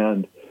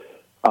 And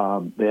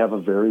they have a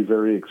very,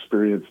 very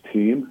experienced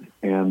team.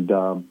 And,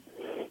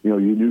 you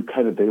knew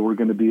kind of they were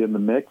going to be in the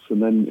mix.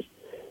 And then,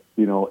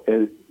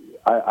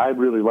 I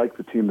really like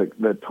the team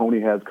that Tony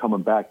has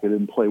coming back. They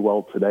didn't play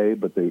well today,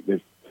 but they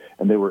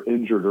were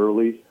injured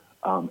early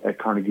at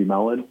Carnegie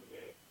Mellon.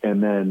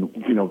 And then,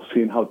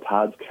 seeing how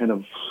Todd's kind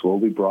of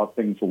slowly brought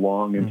things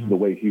along into the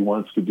way he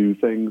wants to do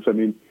things. I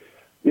mean,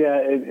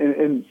 yeah,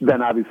 and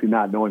then obviously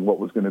not knowing what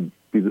was going to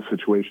be the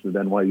situation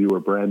at NYU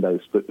or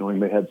Brandeis, but knowing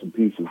they had some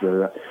pieces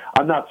there,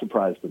 I'm not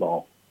surprised at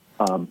all.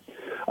 I'm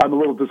a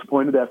little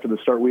disappointed after the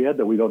start we had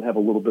that we don't have a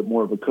little bit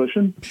more of a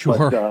cushion.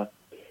 Sure. But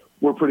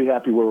we're pretty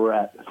happy where we're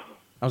at.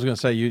 I was going to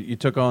say, you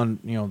took on,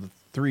 the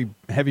 3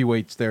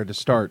 heavyweights there to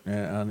start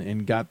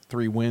and got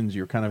 3 wins.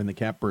 You're kind of in the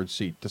catbird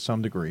seat to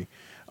some degree.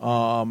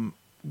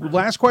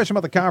 Last question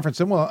about the conference,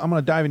 then I'm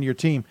going to dive into your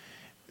team.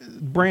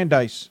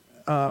 Brandeis,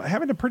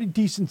 having a pretty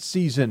decent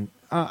season.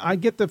 I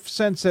get the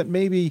sense that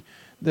maybe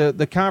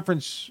the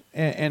conference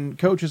and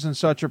coaches and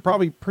such are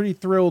probably pretty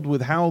thrilled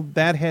with how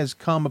that has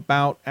come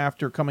about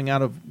after coming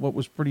out of what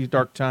was pretty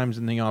dark times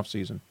in the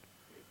offseason.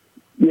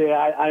 Yeah,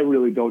 I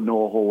really don't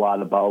know a whole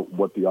lot about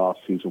what the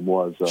offseason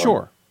was.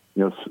 Sure.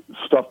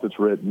 Stuff that's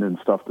written and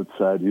stuff that's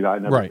said. I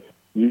never. Right.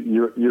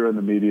 You're in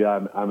the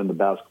media. I'm in the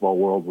basketball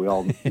world. We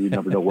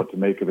never know what to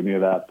make of any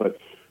of that. But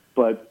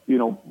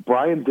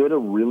Brian did a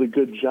really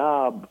good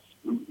job.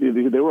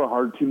 They were a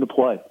hard team to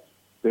play.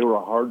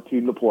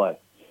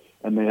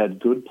 And they had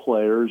good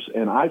players.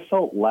 And I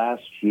felt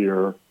last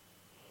year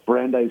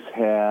Brandeis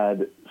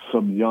had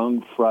some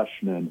young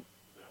freshmen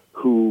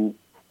who,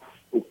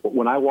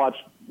 when I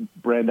watched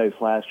Brandeis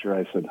last year,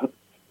 I said,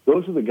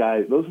 those are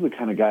the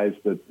kind of guys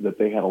that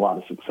they had a lot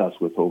of success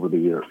with over the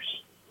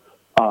years.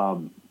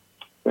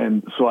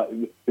 And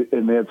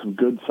they had some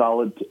good,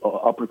 solid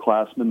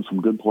upperclassmen,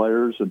 some good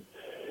players. And,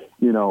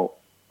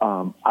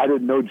 I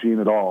didn't know Gene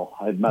at all.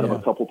 I had met him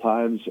a couple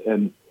times.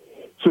 And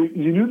so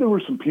you knew there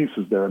were some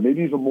pieces there,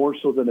 maybe even more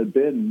so than had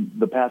been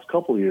the past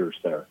couple of years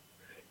there.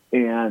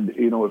 And,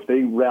 if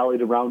they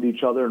rallied around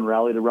each other and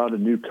rallied around a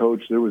new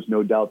coach, there was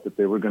no doubt that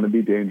they were going to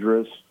be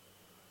dangerous.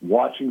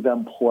 Watching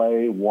them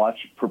play,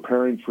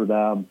 preparing for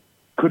them,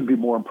 couldn't be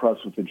more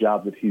impressed with the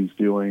job that he's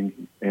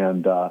doing.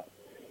 And,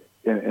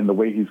 and the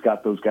way he's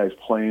got those guys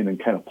playing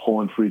and kind of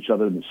pulling for each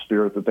other and the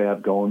spirit that they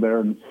have going there.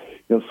 And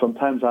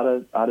sometimes out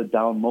of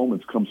down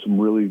moments come some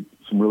really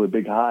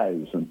big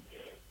highs, and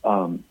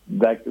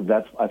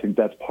I think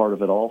that's part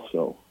of it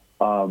also.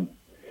 And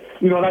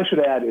I should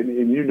add,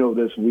 and you know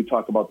this, and we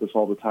talk about this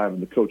all the time,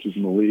 and the coaches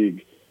in the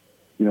league,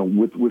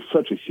 with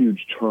such a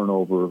huge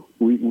turnover,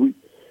 we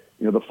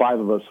the five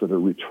of us that are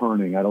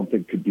returning, I don't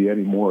think could be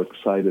any more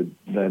excited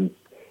than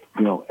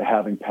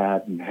having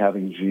Pat and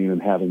having Gene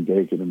and having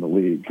Dakin in the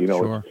league.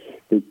 Sure.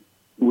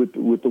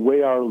 With the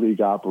way our league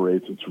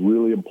operates, it's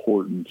really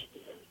important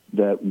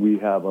that we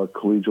have a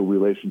collegial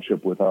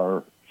relationship with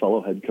our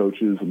fellow head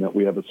coaches, and that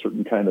we have a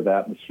certain kind of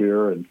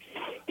atmosphere. And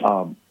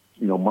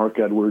Mark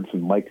Edwards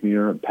and Mike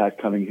Neer and Pat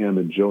Cunningham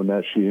and Joe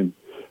Nesci and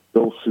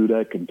Bill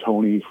Sudek and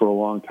Tony for a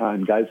long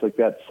time, guys like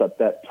that set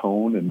that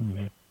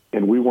tone,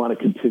 and we want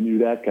to continue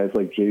that. Guys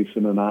like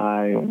Jason and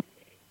I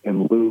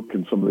and Luke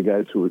and some of the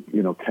guys who are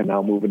kind of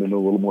now moving into a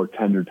little more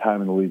tenured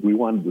time in the league, we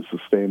wanted to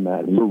sustain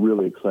that, and we're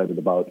really excited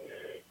about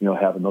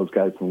having those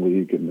guys in the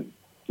league. And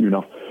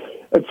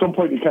at some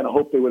point you kind of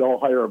hope they would all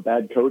hire a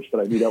bad coach, but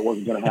I knew that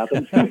wasn't going to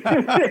happen.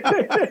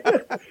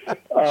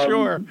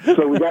 Sure.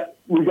 So we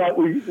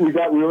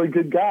got really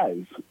good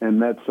guys,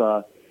 and that's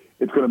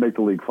it's going to make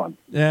the league fun.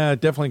 Yeah,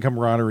 definitely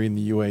camaraderie in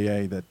the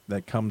UAA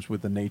that comes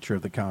with the nature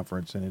of the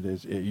conference,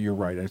 and you're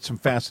right. It's some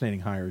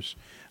fascinating hires,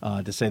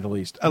 to say the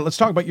least. Let's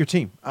talk about your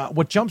team.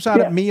 What jumps out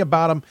at me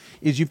about them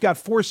is you've got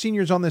 4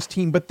 seniors on this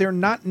team, but they're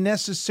not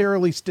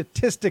necessarily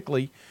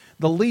statistically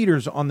the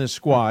leaders on this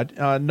squad.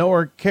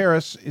 Noah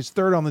Karras is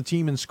third on the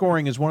team in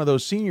scoring as one of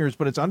those seniors,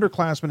 but it's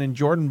underclassmen in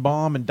Jordan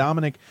Baum and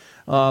Dominic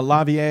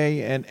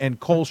Lavier and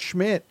Cole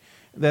Schmidt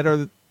that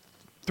are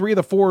 3 of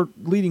the 4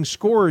 leading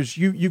scorers.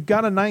 You've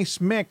got a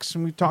nice mix,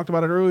 and we talked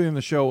about it earlier in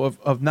the show,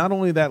 of not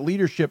only that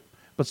leadership,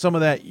 but some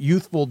of that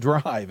youthful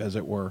drive, as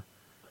it were.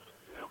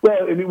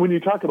 Well, and when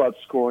you talk about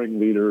scoring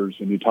leaders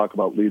and you talk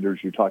about leaders,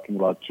 you're talking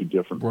about 2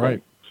 different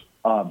things.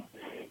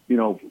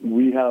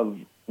 We have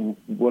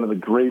one of the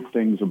great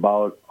things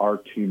about our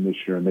team this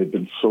year, and they've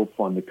been so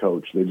fun to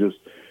coach. They just,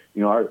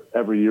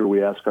 every year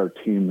we ask our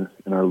team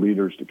and our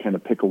leaders to kind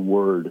of pick a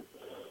word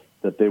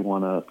that they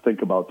want to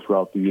think about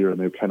throughout the year, and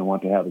they kind of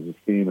want to have as a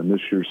theme. And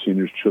this year,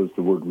 seniors chose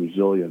the word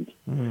resilient.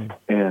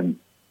 And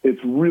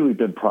it's really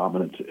been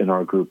prominent in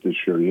our group this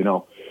year.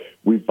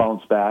 We've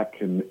bounced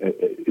back and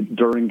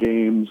during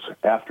games,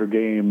 after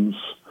games,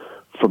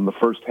 from the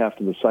first half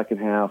to the second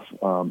half.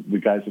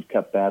 The guys have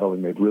kept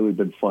battling. They've really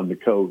been fun to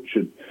coach.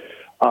 And,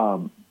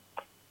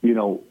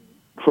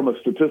 from a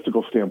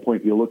statistical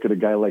standpoint, you look at a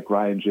guy like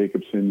Ryan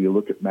Jacobson, you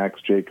look at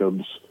Max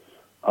Jacobs,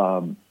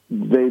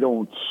 they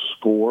don't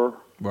score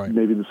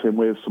maybe the same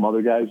way as some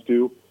other guys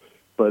do,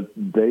 but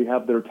they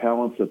have their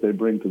talents that they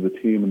bring to the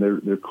team,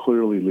 and they're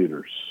clearly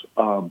leaders.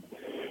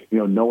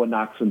 Noah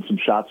knocks in some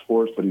shots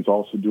for us, but he's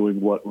also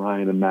doing what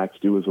Ryan and Max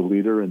do as a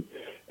leader. And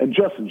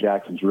Justin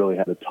Jackson's really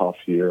had a tough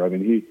year. I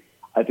mean,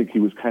 I think he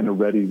was kind of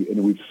ready,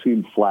 and we've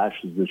seen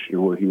flashes this year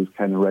where he was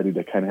kind of ready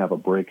to kind of have a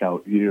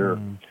breakout year.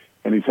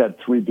 And he's had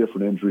 3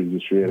 different injuries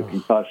this year. He had a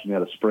concussion,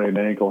 had a sprained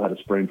ankle, had a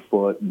sprained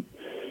foot, and,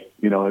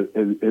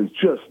 is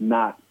just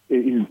not –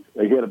 he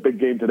had a big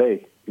game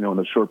today, in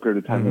a short period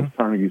of time. That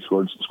Carnegie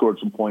scored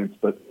some points.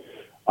 But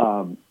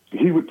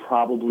he would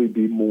probably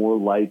be more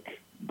like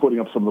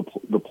putting up some of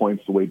the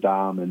points the way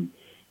Dom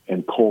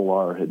and Cole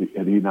are had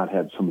he not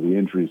had some of the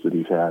injuries that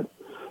he's had.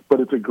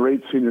 But it's a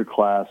great senior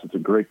class. It's a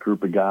great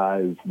group of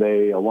guys.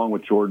 They, along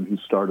with Jordan, who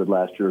started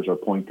last year as our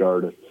point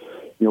guard,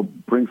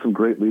 bring some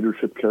great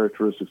leadership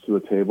characteristics to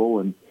the table.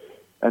 And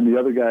the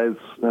other guys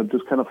have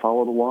just kind of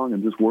followed along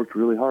and just worked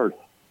really hard.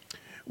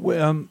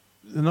 Well,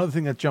 another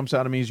thing that jumps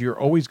out at me is you're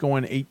always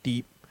going 8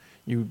 deep.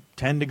 You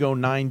tend to go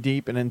 9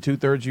 deep, and then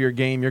 2/3 of your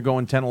game, you're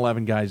going 10,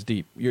 11 guys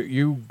deep.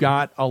 You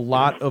got a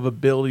lot of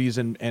abilities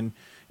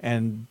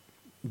and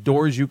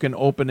doors you can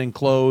open and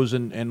close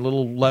and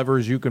little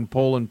levers you can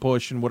pull and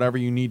push and whatever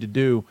you need to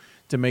do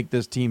to make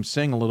this team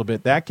sing a little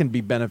bit. That can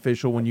be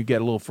beneficial when you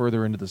get a little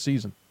further into the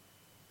season.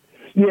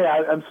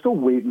 Yeah, I'm still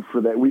waiting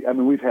for that.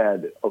 We've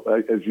had,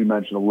 as you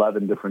mentioned,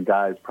 11 different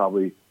guys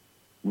probably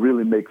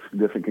really make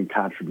significant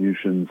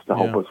contributions to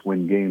help us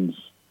win games,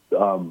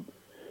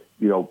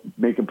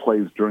 making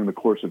plays during the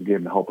course of the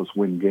game to help us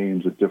win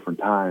games at different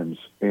times.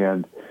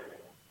 And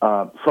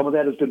some of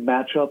that has been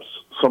matchups.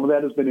 Some of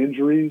that has been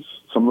injuries.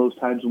 Some of those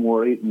times when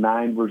we're 8 and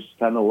 9 versus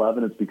 10 and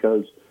 11, it's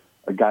because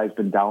a guy's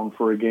been down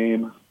for a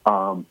game.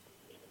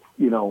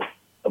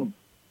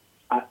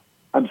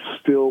 I'm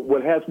still,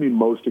 what has me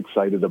most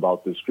excited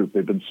about this group,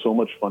 they've been so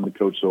much fun to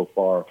coach so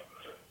far,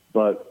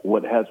 but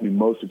what has me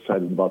most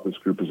excited about this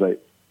group is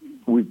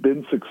we've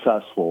been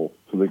successful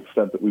to the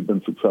extent that we've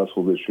been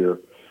successful this year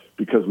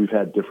because we've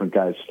had different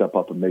guys step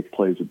up and make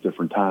plays at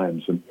different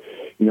times. And,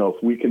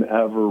 if we can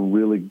ever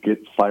really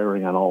get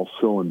firing on all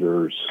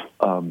cylinders,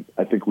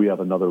 I think we have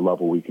another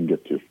level we can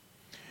get to.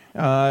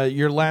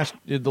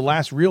 The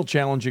last real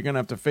challenge you're going to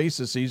have to face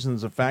this season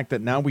is the fact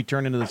that now we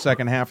turn into the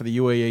second half of the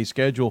UAA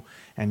schedule,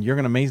 and you're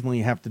going to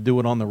amazingly have to do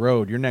it on the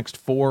road. Your next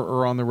 4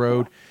 are on the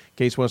road: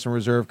 Case Western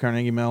Reserve,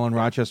 Carnegie Mellon,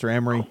 Rochester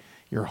Emory,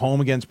 You're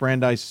home against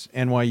Brandeis,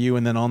 NYU,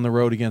 and then on the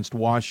road against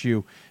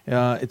WashU.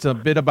 It's a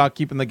bit about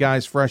keeping the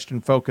guys fresh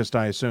and focused,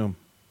 I assume.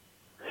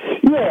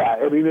 Yeah,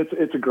 I mean,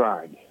 it's a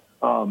grind.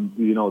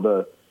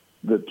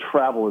 The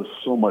travel is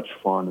so much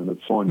fun and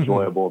it's so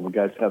enjoyable, and the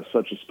guys have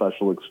such a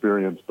special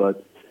experience.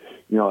 But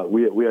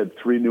we had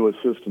 3 new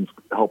assistants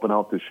helping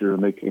out this year,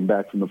 and they came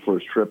back from the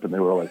first trip, and they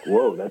were like,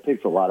 "Whoa, that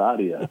takes a lot out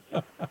of you."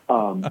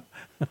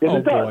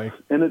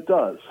 It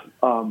does.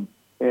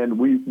 And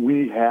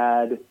we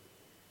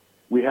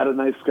had a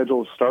nice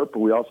schedule to start, but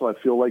we also, I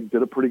feel like,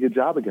 did a pretty good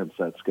job against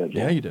that schedule.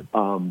 Yeah, you did.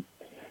 When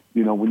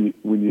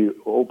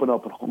you open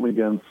up at home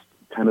against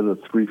kind of the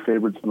 3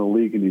 favorites in the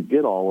league and you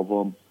get all of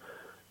them,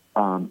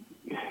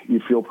 you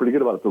feel pretty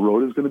good about it. The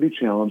road is going to be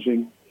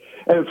challenging.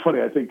 And it's funny,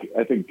 I think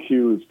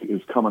Q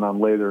is coming on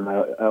later, and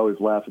I always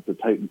laugh at the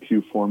Titan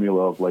Q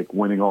formula of like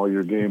winning all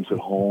your games at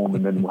home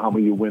and then how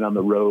many you win on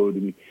the road.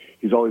 And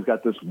he's always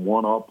got this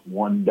 1 up,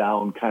 1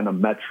 down kind of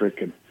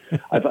metric. And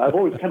I've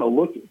always kind of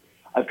looked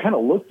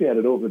at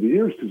it over the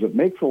years because it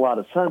makes a lot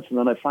of sense. And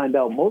then I find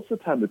out most of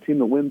the time the team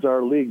that wins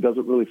our league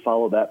doesn't really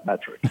follow that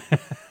metric.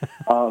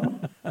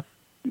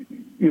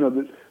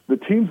 The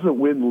teams that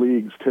win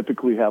leagues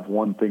typically have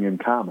one thing in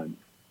common,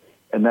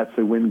 and that's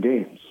they win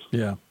games.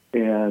 Yeah.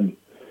 And,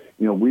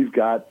 we've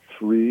got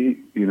 3,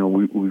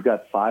 we've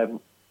got 5,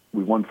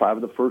 we've won 5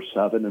 of the first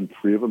 7 and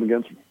 3 of them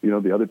against,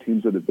 the other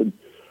teams that have been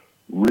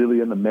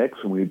really in the mix.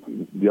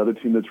 And the other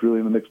team that's really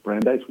in the mix,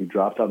 Brandeis, we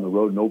dropped on the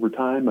road in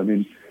overtime. I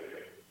mean,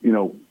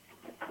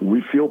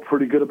 we feel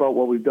pretty good about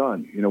what we've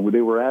done.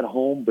 They were at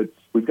home, but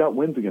we've got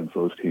wins against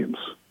those teams.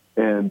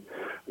 And,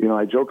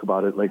 I joke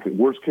about it, like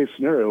worst case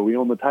scenario, we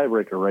own the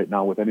tiebreaker right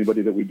now with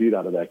anybody that we beat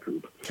out of that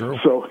group. True.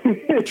 So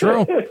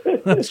True.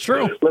 That's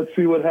true. Let's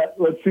see what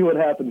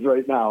happens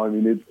right now. I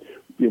mean,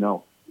 it's going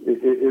to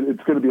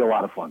be a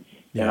lot of fun.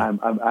 Yeah. And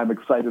I'm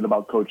excited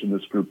about coaching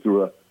this group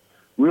through a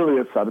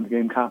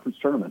 7-game conference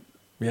tournament.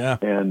 Yeah.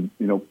 And,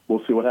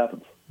 we'll see what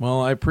happens.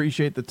 Well, I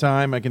appreciate the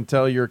time. I can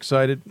tell you're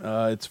excited.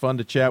 It's fun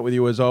to chat with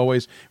you as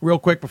always. Real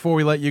quick before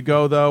we let you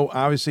go, though,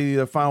 obviously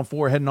the Final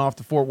Four heading off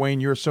to Fort Wayne.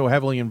 You're so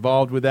heavily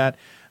involved with that.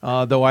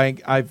 Though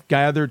I've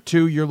gathered,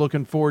 too, you're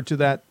looking forward to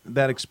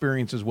that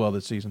experience as well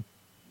this season.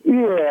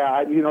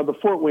 Yeah, the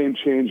Fort Wayne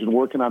change and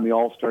working on the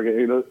All-Star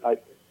game.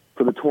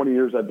 For the 20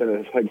 years I've been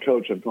a head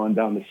coach, I've gone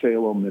down to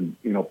Salem, and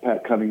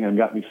Pat Cunningham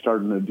got me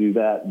starting to do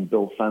that, and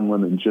Bill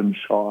Fenlon and Jim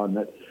Shaw and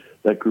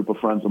that group of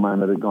friends of mine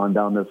that had gone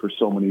down there for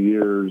so many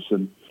years.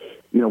 And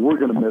we're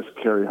going to miss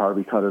Carrie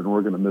Harvey Cutter, and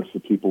we're going to miss the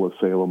people of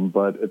Salem.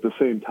 But at the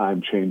same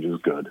time, change is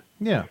good.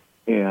 Yeah.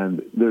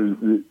 And there's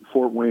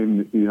Fort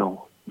Wayne.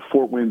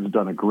 Fort Wayne's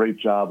done a great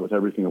job with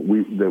everything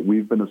that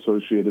we've been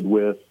associated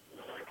with.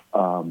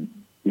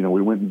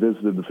 We went and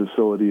visited the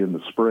facility in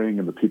the spring,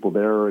 and the people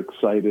there are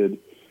excited.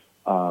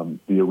 The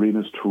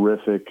arena's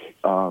terrific.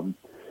 Change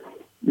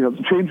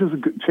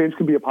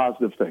can be a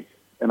positive thing,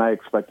 and I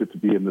expect it to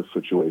be in this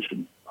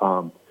situation.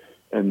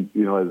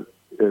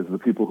 As the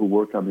people who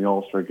work on the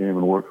All-Star game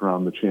and work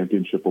around the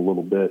championship a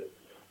little bit,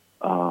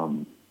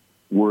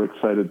 we're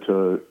excited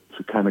to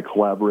kind of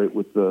collaborate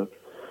with the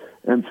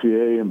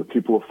NCAA and the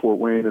people of Fort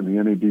Wayne and the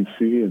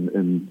NABC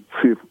and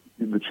see if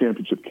the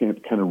championship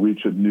can't kind of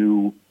reach a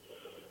new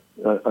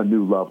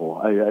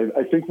level.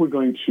 I think we're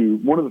going to,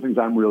 one of the things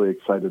I'm really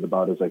excited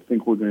about is I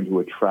think we're going to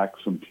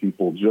attract some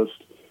people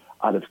just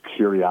out of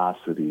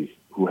curiosity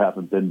who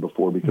haven't been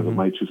before, because it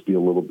might just be a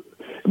little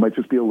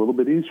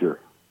bit easier.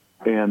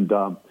 And,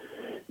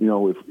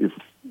 if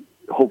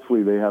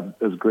hopefully they have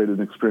as great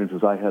an experience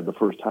as I had the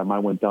first time I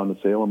went down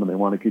to Salem, and they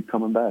want to keep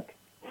coming back.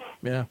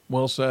 Yeah,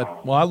 well said.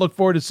 Well, I look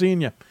forward to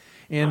seeing you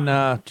in,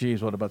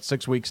 about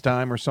 6 weeks'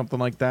 time or something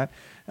like that.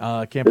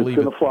 Can't believe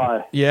it's going to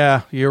fly.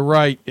 Yeah, you're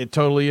right. It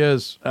totally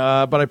is.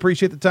 But I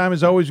appreciate the time.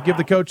 As always, give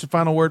the coach the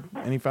final word.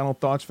 Any final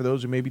thoughts for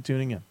those who may be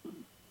tuning in?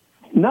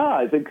 No,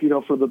 I think,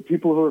 for the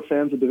people who are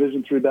fans of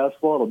Division III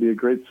basketball, it'll be a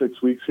great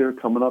 6 weeks here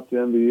coming up at the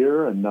end of the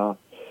year. And,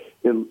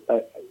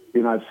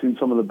 I've seen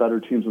some of the better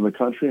teams in the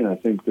country, and I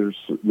think there's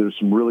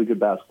some really good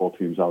basketball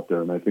teams out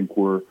there. And I think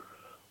we're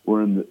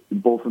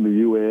both in the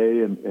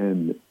UAA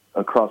and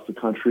across the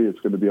country. It's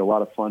going to be a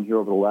lot of fun here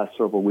over the last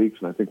several weeks,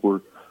 and I think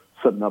we're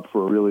setting up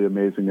for a really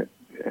amazing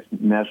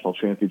national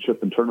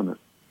championship and tournament.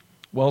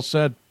 Well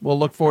said. We'll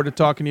look forward to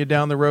talking to you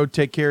down the road.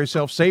 Take care of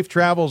yourself. Safe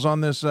travels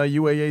on this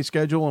UAA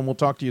schedule, and we'll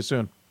talk to you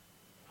soon.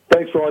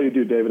 Thanks for all you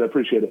do, David. I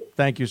appreciate it.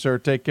 Thank you, sir.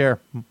 Take care.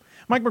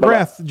 Mike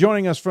McGrath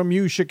joining us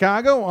from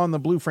Chicago on the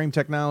Blue Frame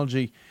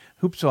Technology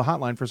Hoopsville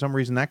hotline. For some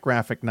reason, that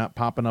graphic not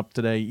popping up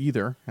today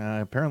either.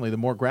 Apparently, the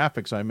more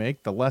graphics I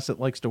make, the less it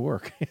likes to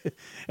work.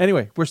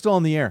 Anyway, we're still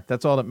on the air.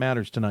 That's all that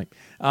matters tonight.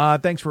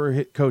 Thanks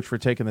for Coach for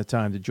taking the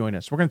time to join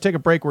us. We're going to take a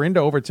break. We're into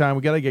overtime.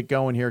 We got to get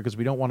going here because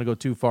we don't want to go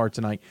too far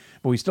tonight.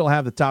 But we still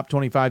have the top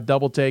 25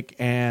 double take,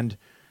 and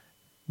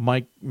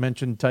Mike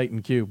mentioned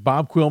Titan Q.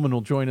 Bob Quillman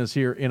will join us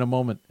here in a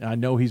moment. I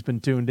know he's been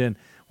tuned in.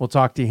 We'll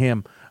talk to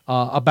him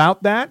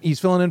about that. He's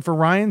filling in for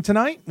Ryan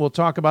tonight. We'll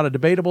talk about a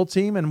debatable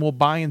team, and we'll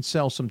buy and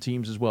sell some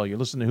teams as well. You're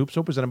listening to Hoops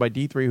Hope, presented by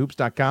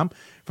D3Hoops.com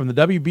from the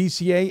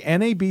WBCA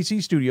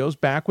NABC studios.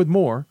 Back with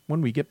more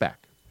when we get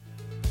back.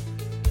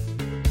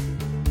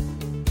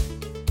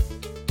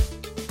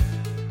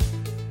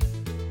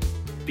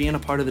 being a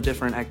part of the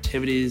different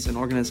activities and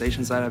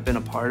organizations that I've been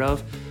a part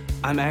of,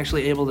 I'm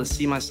actually able to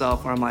see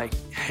myself where I'm like,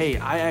 hey,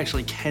 I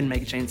actually can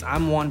make a change.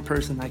 I'm one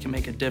person that can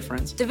make a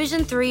difference.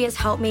 Division III has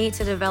helped me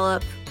to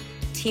develop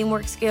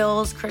teamwork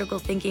skills, critical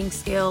thinking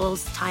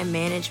skills, time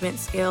management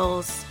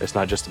skills. It's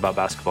not just about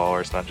basketball,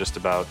 or it's not just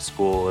about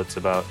school. It's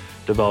about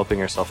developing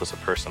yourself as a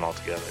person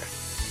altogether.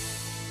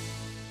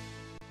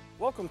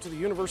 Welcome to the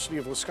University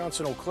of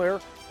Wisconsin-Eau Claire,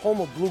 home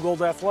of Blue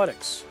Gold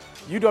Athletics.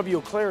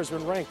 UW-Eau Claire has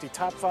been ranked a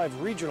top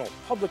 5 regional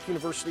public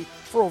university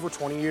for over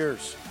 20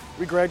 years.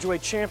 We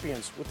graduate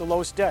champions with the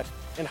lowest debt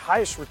and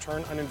highest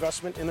return on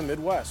investment in the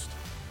Midwest.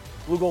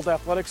 Blue Gold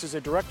Athletics is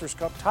a Directors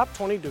Cup Top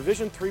 20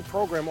 Division III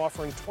program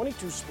offering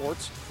 22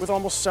 sports with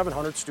almost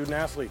 700 student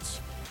athletes.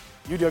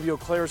 UW-Eau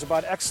Claire is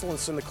about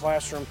excellence in the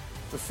classroom,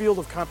 the field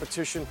of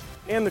competition,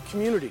 and the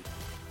community.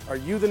 Are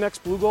you the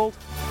next Blue Gold?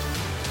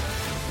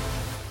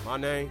 My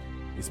name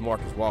is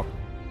Marcus Walker.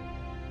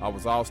 I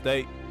was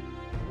All-State,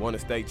 won a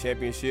state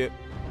championship,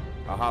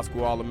 a high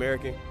school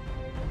All-American,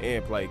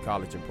 and played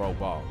college and pro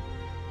ball.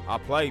 I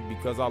played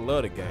because I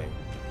love the game.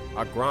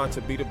 I grind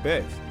to be the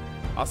best.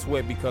 I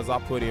sweat because I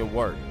put in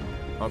work.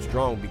 I'm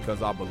strong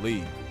because I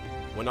believe.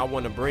 When I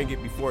want to bring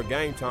it before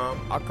game time,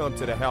 I come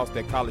to the house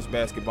that college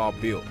basketball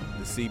built,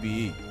 the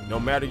CBE. No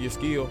matter your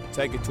skill,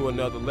 take it to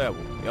another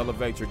level.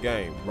 Elevate your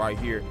game right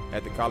here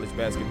at the College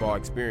Basketball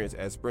Experience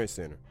at Sprint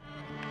Center.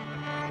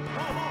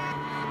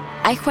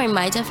 I coined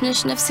my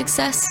definition of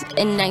success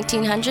in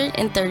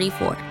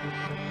 1934.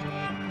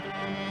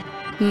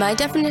 My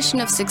definition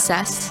of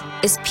success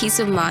is peace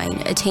of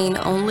mind attained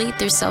only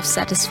through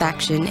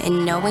self-satisfaction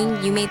in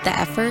knowing you made the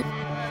effort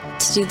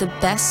to do the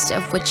best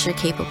of which you're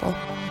capable.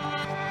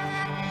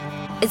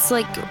 It's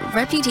like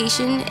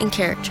reputation and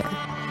character.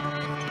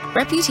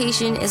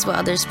 Reputation is what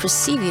others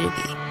perceive you to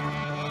be.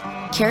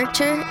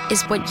 Character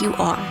is what you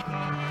are.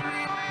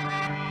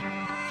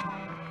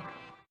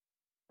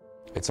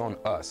 It's on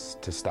us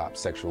to stop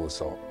sexual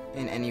assault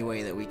in any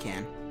way that we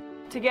can.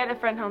 To get a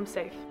friend home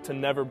safe. To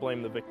never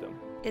blame the victim.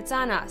 It's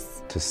on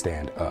us. to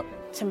stand up.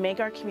 To make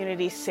our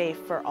community safe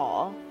for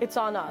all. It's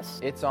on us.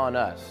 It's on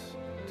us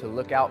to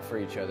look out for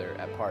each other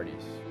at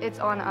parties. It's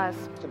on us.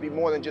 To be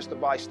more than just a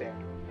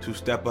bystander. To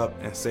step up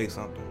and say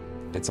something.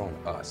 It's on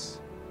us,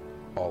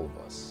 all of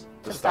us.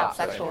 To stop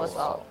sexual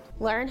assault.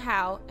 Learn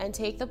how and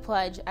take the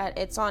pledge at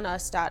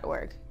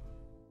itsonus.org.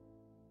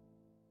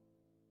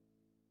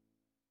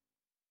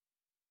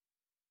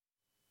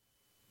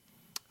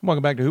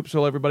 Welcome back to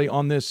Hoopsville, everybody.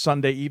 On this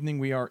Sunday evening,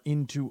 we are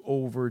into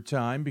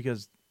overtime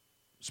because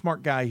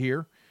smart guy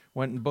here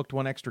went and booked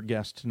one extra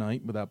guest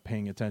tonight without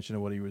paying attention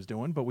to what he was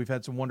doing. But we've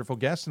had some wonderful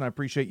guests, and I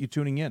appreciate you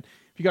tuning in.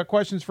 If you got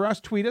questions for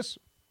us, tweet us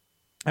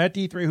at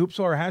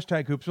D3Hoopsville or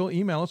hashtag Hoopsville.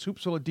 Email us,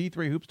 hoopsville at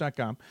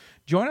D3Hoops.com.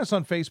 Join us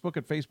on Facebook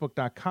at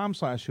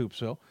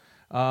Facebook.com/Hoopsville,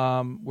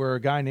 where a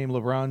guy named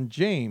LeBron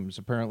James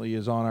apparently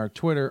is on our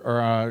Twitter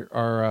or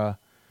our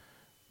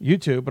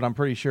YouTube, but I'm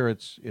pretty sure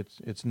it's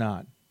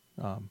not.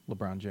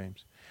 LeBron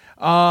James.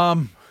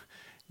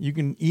 You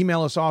can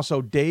email us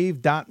also,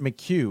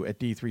 dave.mchugh at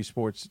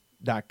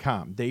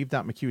d3sports.com.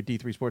 Dave.mchugh at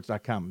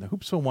d3sports.com. The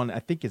Hoopsville one, I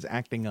think, is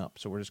acting up,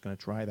 so we're just going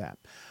to try that.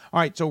 All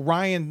right, so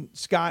Ryan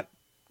Scott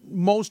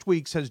most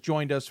weeks has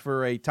joined us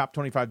for a Top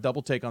 25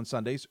 double take on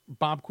Sundays.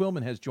 Bob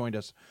Quillman has joined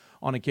us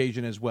on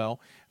occasion as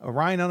well.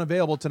 Ryan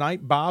unavailable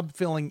tonight. Bob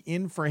filling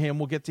in for him.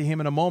 We'll get to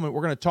him in a moment.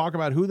 We're going to talk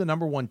about who the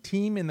number one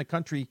team in the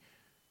country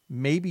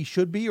maybe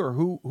should be, or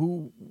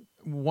who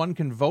one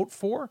can vote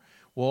for.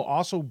 We'll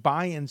also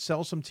buy and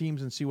sell some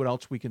teams and see what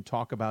else we can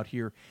talk about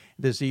here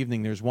this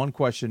evening. There's one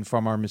question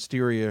from our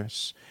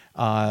mysterious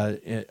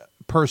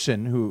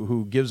person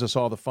who gives us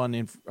all the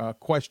fun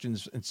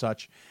questions and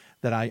such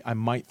that I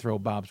might throw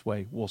Bob's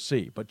way. We'll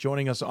see. But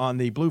joining us on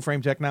the Blue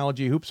Frame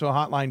Technology Hoopsville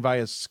hotline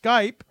via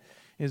Skype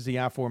is the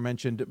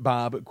aforementioned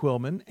Bob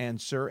Quillman.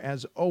 And, sir,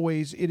 as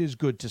always, it is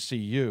good to see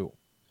you.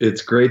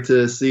 It's great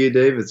to see you,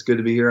 Dave. It's good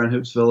to be here on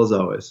Hoopsville as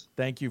always.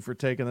 Thank you for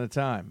taking the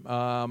time.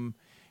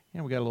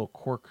 We got a little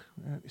quirk.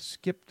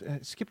 Skip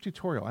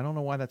tutorial. I don't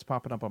know why that's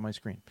popping up on my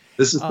screen.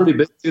 This is pretty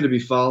big, too, to be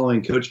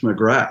following Coach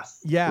McGrath.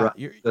 Yeah.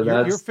 Right?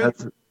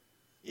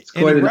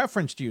 And he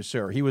referenced you,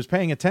 sir. He was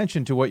paying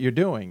attention to what you're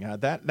doing.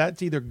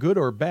 That's either good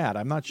or bad.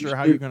 I'm not sure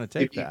how you're going to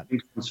take that.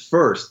 It was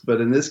first, but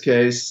in this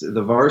case,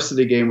 the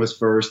varsity game was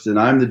first, and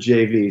I'm the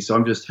JV, so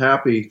I'm just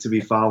happy to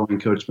be following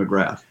Coach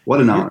McGrath. What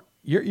an honor.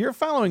 You're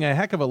following a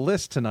heck of a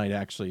list tonight,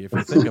 actually, if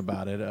you think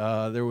about it.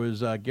 There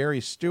was Gary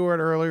Stewart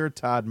earlier,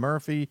 Todd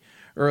Murphy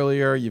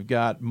earlier. You've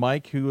got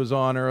Mike, who was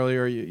on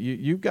earlier.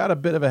 You've got a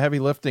bit of a heavy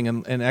lifting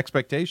and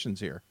expectations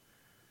here.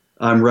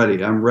 I'm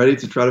ready. I'm ready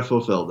to try to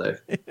fulfill,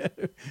 Dave.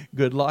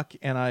 Good luck,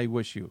 and I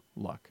wish you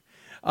luck.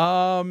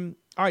 All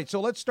right,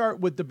 so let's start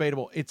with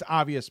debatable. It's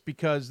obvious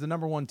because the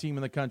number one team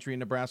in the country,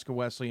 Nebraska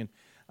Wesleyan,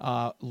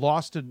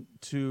 lost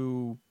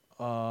to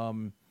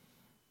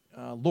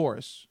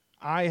Loras.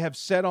 I have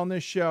said on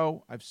this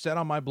show, I've said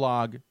on my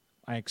blog,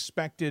 I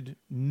expected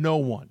no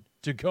one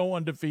to go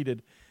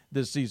undefeated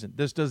this season.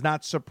 This does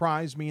not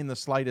surprise me in the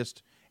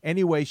slightest,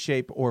 any way,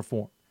 shape, or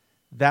form.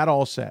 That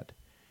all said,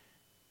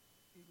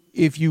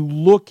 If you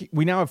look,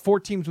 we now have 4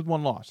 teams with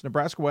 1 loss.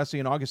 Nebraska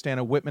Wesleyan,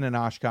 Augustana, Whitman, and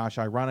Oshkosh.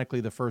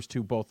 Ironically, the first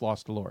 2 both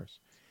lost to Loras.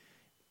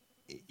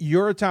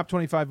 You're a top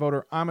 25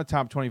 voter. I'm a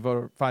top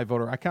 25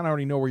 voter. I kind of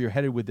already know where you're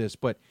headed with this,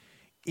 but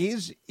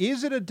is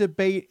it a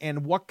debate,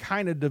 and what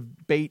kind of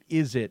debate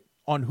is it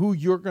on who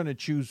you're going to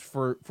choose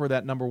for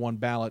that number 1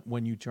 ballot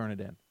when you turn it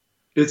in?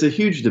 It's a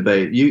huge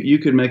debate. You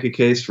could make a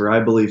case for,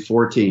 I believe,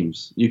 4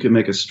 teams. You could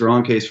make a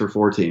strong case for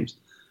 4 teams.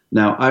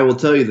 Now, I will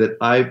tell you that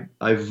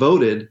I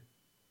voted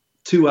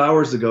 2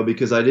 hours ago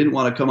because I didn't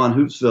want to come on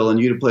Hoopsville and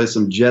you to play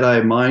some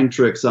Jedi mind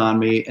tricks on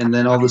me, and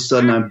then all of a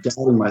sudden I'm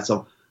doubting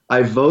myself.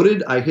 I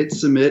voted, I hit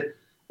submit,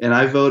 and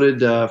I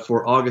voted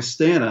for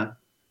Augustana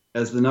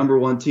as the number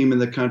 1 team in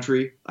the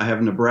country. I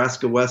have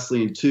Nebraska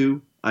Wesleyan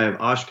 2, I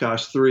have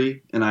Oshkosh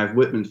 3, and I have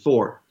Whitman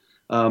 4.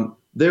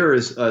 There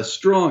is a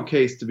strong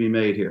case to be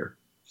made here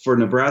for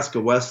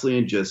Nebraska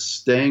Wesleyan just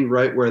staying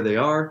right where they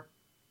are.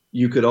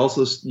 You could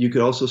also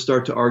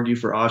start to argue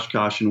for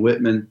Oshkosh and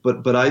Whitman,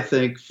 but I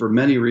think for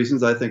many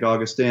reasons, I think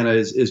Augustana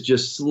is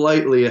just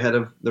slightly ahead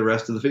of the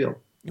rest of the field.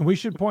 And we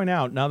should point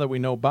out, now that we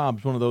know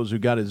Bob's one of those who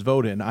got his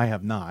vote in, I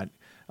have not.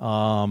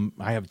 I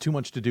have too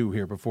much to do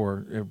here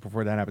before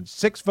that happens.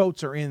 6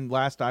 votes are in,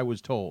 last I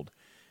was told,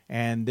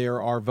 and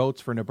there are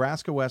votes for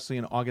Nebraska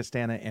Wesleyan,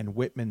 Augustana, and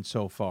Whitman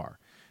so far.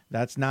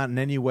 That's not in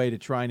any way to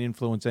try and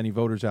influence any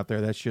voters out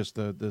there. That's just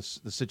the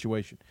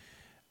situation.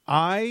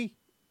 I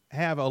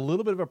have a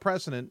little bit of a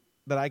precedent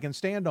that I can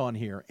stand on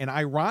here, and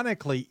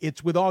ironically,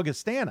 it's with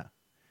Augustana,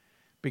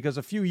 because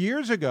a few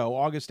years ago,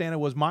 Augustana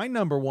was my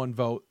number 1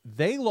 vote.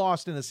 They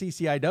lost in a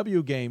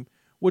CCIW game,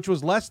 which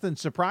was less than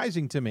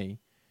surprising to me,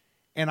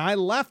 and I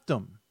left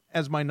them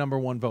as my number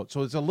 1 vote.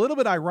 So it's a little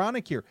bit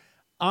ironic here.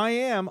 I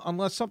am,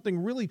 unless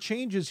something really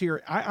changes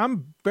here,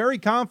 I'm very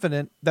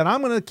confident that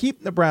I'm going to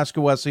keep Nebraska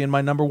Wesleyan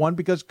my number 1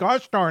 because,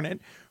 gosh darn it,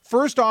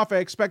 first off, I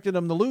expected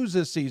them to lose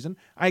this season.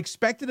 I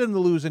expected them to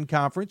lose in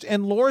conference,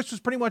 and Loras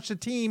was pretty much the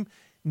team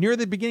near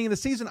the beginning of the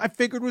season I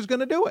figured was going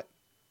to do it.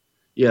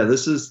 Yeah,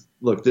 this is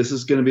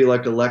going to be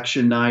like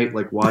election night,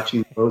 like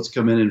watching votes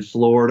come in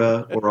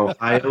Florida or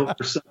Ohio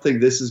or something.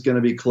 This is going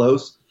to be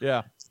close.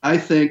 Yeah. I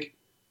think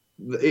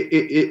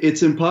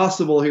it's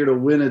impossible here to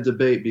win a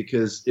debate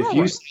because if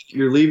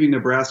you're leaving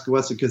Nebraska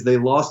Wesleyan because they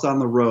lost on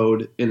the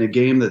road in a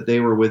game that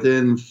they were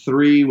within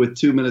 3 with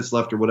 2 minutes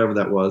left or whatever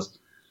that was,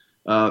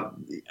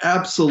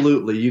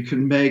 absolutely you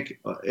can make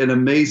an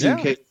amazing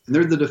case. And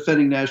they're the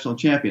defending national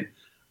champion.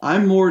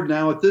 I'm more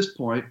now at this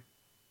point.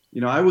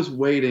 I was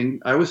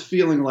waiting. I was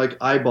feeling like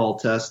eyeball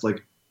test,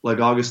 like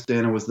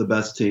Augustana was the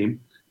best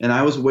team, and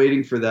I was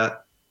waiting for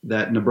that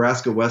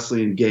Nebraska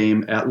Wesleyan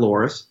game at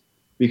Loras.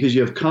 Because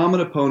you have common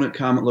opponent,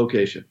 common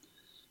location.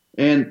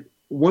 And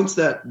once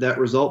that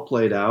result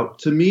played out,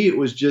 to me it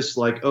was just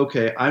like,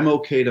 okay, I'm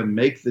okay to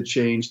make the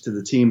change to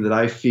the team that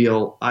I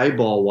feel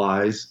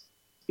eyeball-wise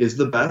is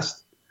the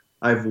best.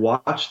 I've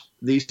watched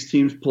these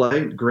teams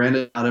play,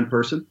 granted not in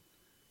person,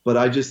 but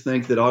I just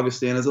think that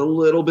Augustana is a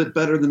little bit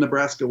better than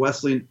Nebraska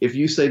Wesleyan. If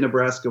you say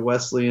Nebraska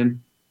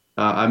Wesleyan,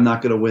 I'm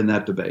not going to win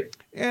that debate.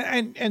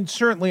 And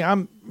certainly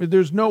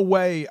there's no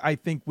way I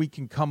think we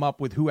can come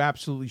up with who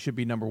absolutely should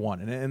be number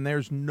 1. And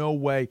there's no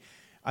way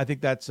I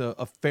think that's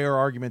a fair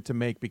argument to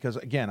make because,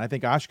 again, I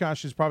think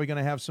Oshkosh is probably going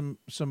to have some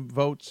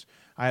votes.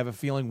 I have a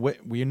feeling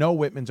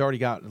Whitman's already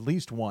got at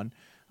least 1.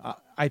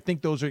 I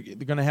think they're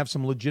going to have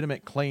some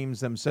legitimate claims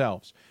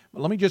themselves.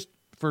 But let me just,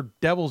 for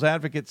devil's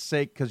advocate's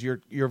sake, because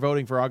you're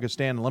voting for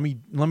Augustana, let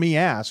me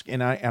ask,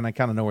 and I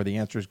kind of know where the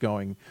answer is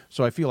going,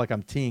 so I feel like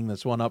I'm teeing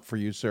this one up for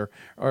you, sir,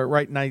 or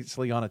right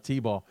nicely on a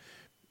tee-ball.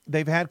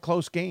 They've had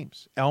close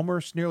games.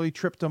 Elmhurst nearly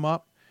tripped them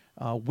up.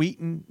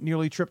 Wheaton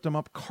nearly tripped them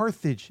up.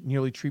 Carthage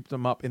nearly tripped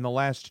them up in the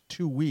last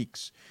 2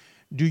 weeks.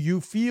 Do you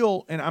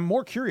feel, and I'm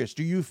more curious,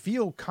 do you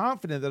feel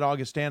confident that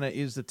Augustana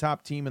is the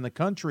top team in the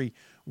country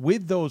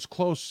with those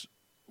close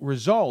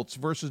results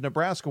versus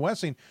Nebraska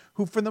Wesleyan,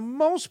 who for the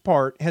most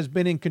part has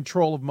been in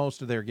control of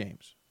most of their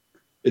games?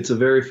 It's a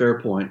very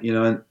fair point.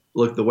 And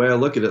look, the way I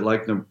look at it,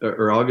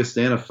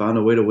 Augustana found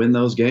a way to win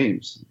those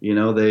games.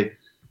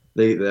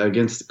 They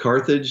against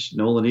Carthage,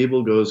 Nolan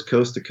Ebel goes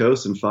coast to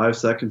coast in 5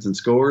 seconds and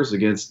scores.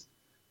 Against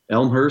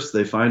Elmhurst,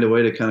 they find a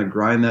way to kind of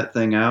grind that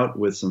thing out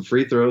with some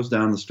free throws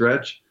down the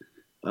stretch.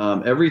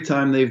 Every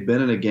time they've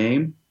been in a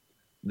game,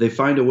 they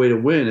find a way to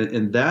win.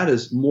 And that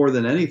is more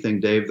than anything,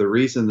 Dave, the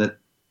reason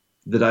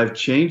that I've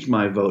changed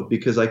my vote,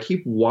 because I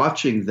keep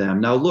watching them.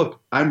 Now,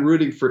 look, I'm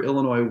rooting for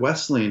Illinois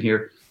Wesleyan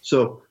here.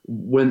 So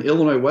when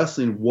Illinois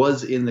Wesleyan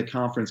was in the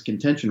conference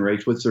contention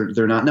race, which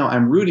they're not now,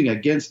 I'm rooting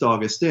against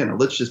Augustana.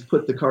 Let's just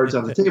put the cards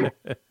on the table.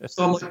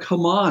 So I'm like,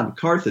 come on,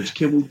 Carthage,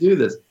 can we do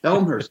this?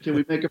 Elmhurst, can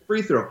we make a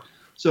free throw?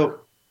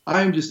 So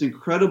I'm just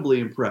incredibly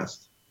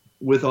impressed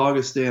with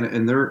Augustana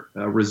and their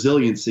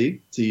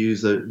resiliency, to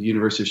use the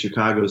University of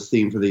Chicago's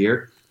theme for the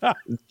year.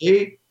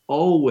 They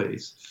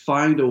always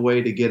find a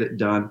way to get it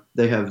done.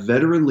 They have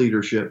veteran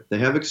leadership. They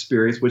have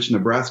experience, which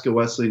Nebraska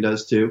Wesleyan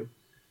does too.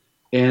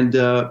 And,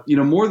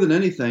 more than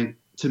anything,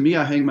 to me,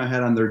 I hang my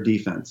hat on their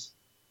defense.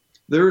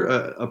 Their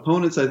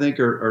opponents, I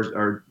think,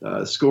 are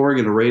scoring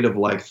at a rate of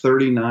like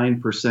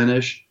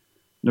 39%-ish.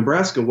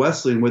 Nebraska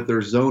Wesleyan with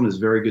their zone is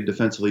very good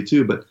defensively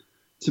too. But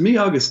to me,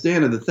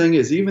 Augustana, the thing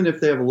is, even if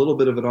they have a little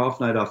bit of an off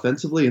night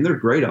offensively, and they're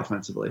great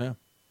offensively,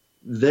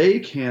 they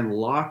can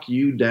lock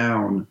you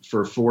down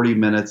for 40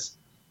 minutes.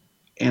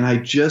 And I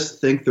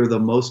just think they're the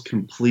most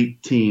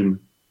complete team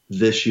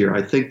this year.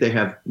 I think they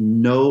have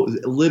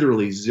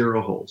literally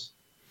zero holes.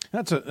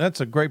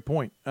 That's a great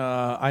point.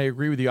 I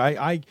agree with you.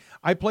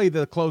 I play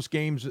the close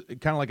games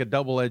kind of like a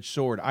double-edged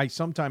sword. I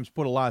sometimes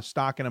put a lot of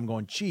stock in them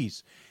going,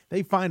 geez,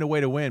 they find a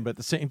way to win. But at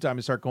the same time,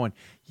 I start going,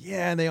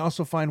 yeah, and they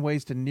also find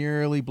ways to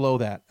nearly blow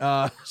that.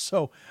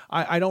 So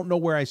I don't know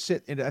where I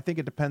sit. And I think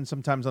it depends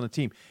sometimes on the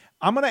team.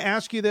 I'm going to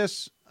ask you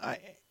this.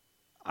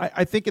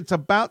 I think it's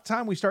about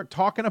time we start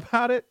talking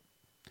about it.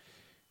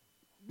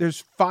 There's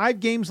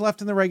 5 games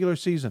left in the regular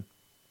season.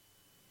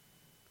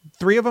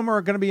 3 of them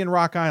are going to be in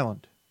Rock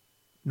Island.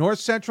 North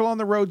Central on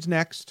the road's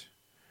next.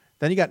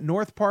 Then you got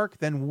North Park,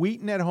 then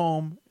Wheaton at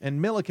home,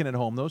 and Milliken at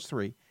home, those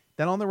 3.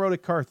 Then on the road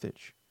at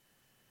Carthage.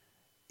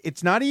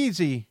 It's not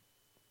easy,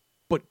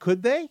 but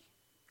could they?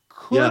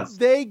 Could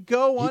they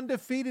go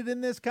undefeated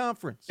in this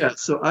conference? Yeah,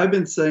 so I've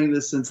been saying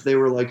this since they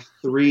were like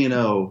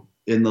 3-0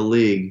 in the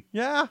league.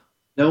 Yeah.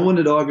 No one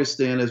at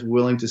Augustana is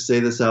willing to say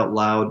this out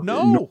loud.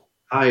 No.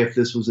 If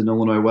this was an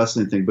Illinois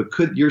Wesleyan thing, but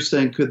could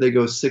they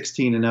go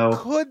 16-0?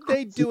 Could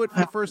they do it for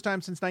the first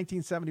time since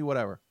 1970,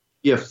 whatever?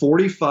 Yeah,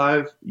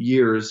 45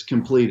 years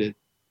completed,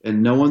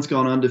 and no one's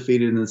gone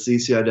undefeated in the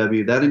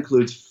CCIW. That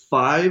includes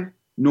 5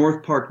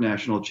 North Park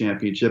National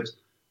Championships,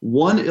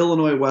 1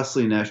 Illinois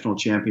Wesleyan National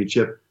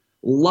Championship,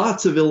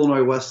 lots of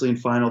Illinois Wesleyan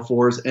Final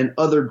Fours, and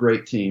other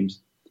great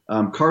teams.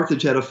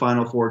 Carthage had a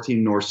Final Four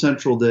team. North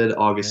Central did.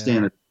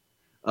 Augustana.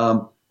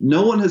 No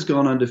one has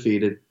gone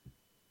undefeated.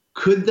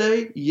 Could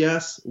they?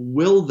 Yes.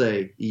 Will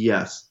they?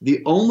 Yes.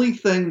 The only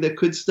thing that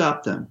could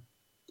stop them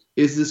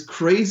is this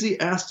crazy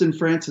Aston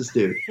Francis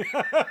dude.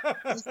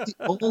 That's the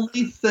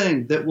only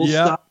thing that will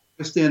stop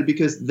Augustana,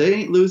 because they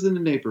ain't losing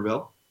to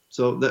Naperville.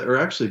 Or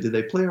actually, did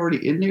they play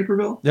already in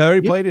Naperville? They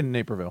already played in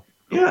Naperville.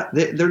 Yeah,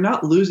 they're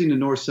not losing to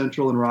North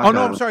Central and Rock Island.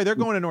 Island. I'm sorry. They're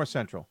going to North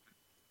Central.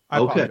 I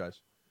apologize.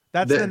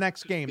 That's the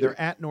next game. They're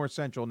at North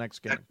Central next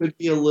game. That could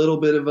be a little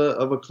bit of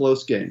a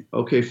close game.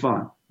 Okay,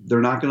 fine. They're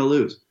not going to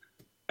lose.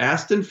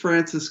 Aston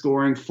Francis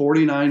scoring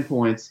 49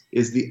 points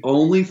is the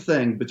only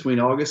thing between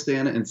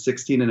Augustana and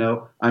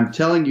 16-0. I'm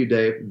telling you,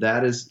 Dave,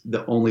 that is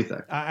the only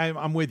thing.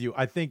 I'm with you.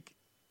 I think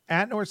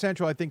at North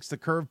Central, I think it's the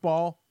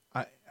curveball.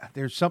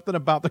 There's something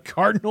about the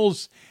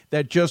Cardinals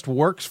that just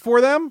works for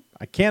them.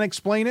 I can't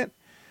explain it.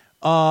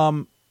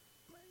 North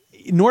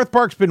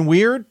Park's been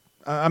weird.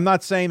 I'm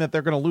not saying that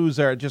they're going to lose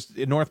there. Just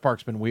North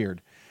Park's been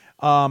weird.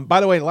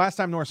 By the way, last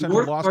time North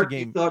Central lost a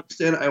game.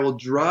 Augustana, I will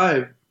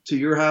drive to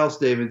your house,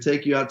 Dave, and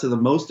take you out to the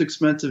most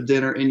expensive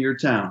dinner in your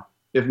town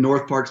if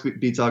North Park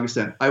beats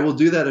Augustana. I will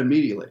do that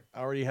immediately.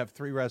 I already have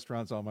 3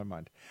 restaurants on my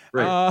mind.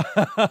 Right.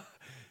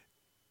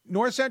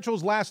 North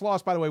Central's last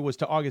loss, by the way, was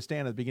to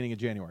Augustana at the beginning of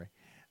January.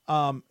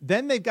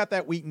 Then they've got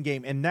that Wheaton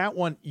game, and that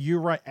one,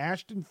 you're right.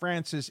 Aston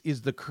Francis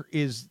is the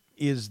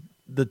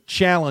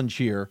challenge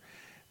here.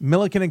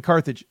 Milliken and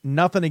Carthage,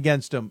 nothing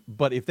against them,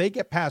 but if they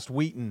get past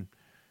Wheaton,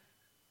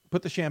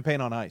 put the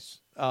champagne on ice.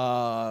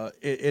 Wow.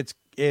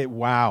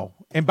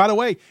 And by the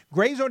way,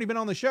 Gray's already been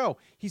on the show.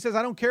 He says,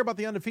 I don't care about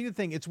the undefeated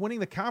thing. It's winning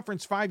the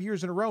conference 5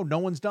 years in a row. No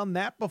one's done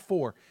that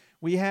before.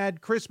 We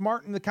had Chris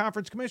Martin, the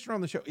conference commissioner,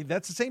 on the show.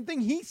 That's the same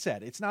thing he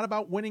said. It's not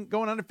about going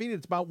undefeated.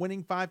 It's about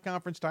winning 5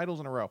 conference titles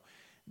in a row.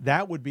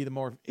 That would be the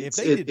more. If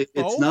they did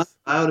both, it's not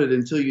about it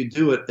until you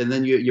do it, and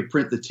then you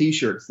print the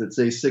T-shirts that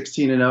say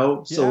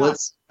 16-0. So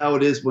let's see how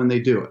it is when they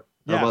do it.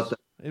 How about that?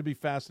 It'd be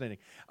fascinating.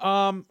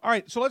 All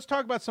right, so let's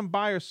talk about some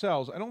buy or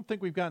sells. I don't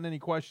think we've gotten any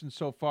questions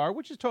so far,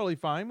 which is totally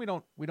fine. We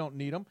don't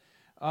need them.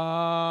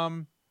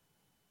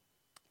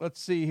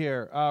 Let's see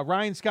here.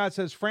 Ryan Scott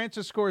says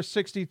Francis scores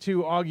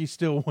 62. Augie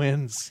still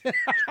wins. Yeah,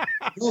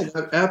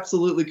 that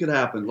absolutely could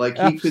happen. Like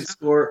he could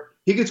score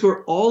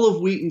all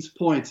of Wheaton's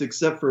points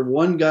except for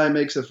one guy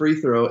makes a free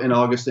throw, and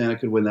Augustana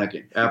could win that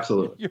game.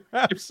 Absolutely. You're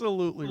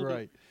absolutely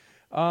right.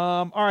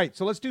 All right,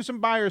 so let's do some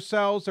buy or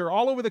sells. They're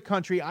all over the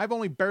country. I've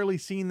only barely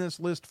seen this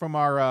list from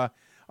our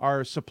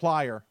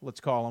supplier,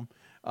 let's call him,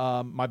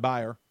 my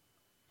buyer.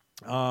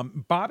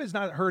 Bob has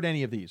not heard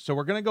any of these, so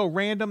we're going to go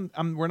random.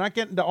 We're not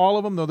getting to all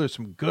of them, though there's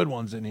some good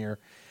ones in here.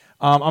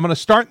 I'm going to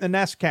start in the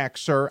NESCAC,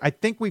 sir. I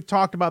think we've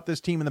talked about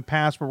this team in the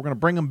past, but we're going to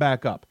bring them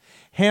back up.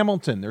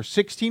 Hamilton, they're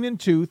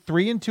 16-2,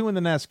 3-2 in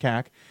the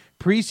NESCAC.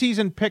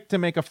 Preseason pick to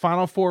make a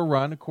Final Four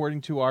run,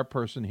 according to our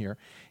person here.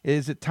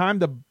 Is it time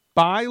to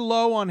buy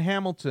low on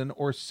Hamilton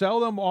or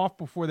sell them off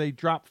before they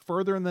drop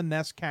further in the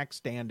NESCAC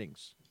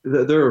standings?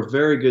 They're a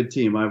very good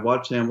team. I've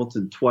watched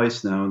Hamilton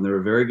twice now, and they're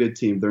a very good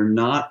team. They're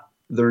not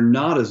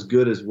as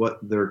good as what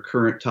their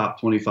current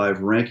top 25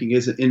 ranking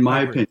is, in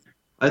my opinion.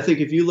 I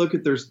think if you look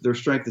at their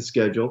strength of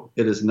schedule,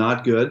 it is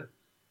not good.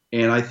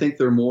 And I think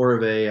they're more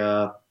of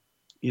a,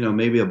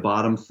 maybe a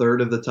bottom third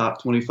of the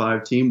top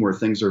 25 team where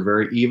things are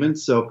very even.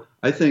 So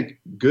I think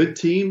good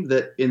team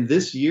that in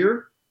this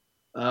year,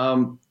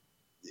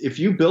 if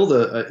you build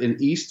an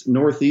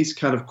east-northeast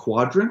kind of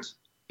quadrant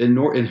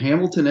and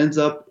Hamilton ends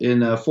up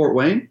in Fort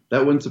Wayne,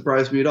 that wouldn't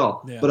surprise me at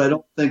all. Yeah. But I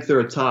don't think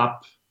they're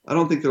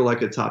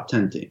like a top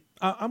 10 team.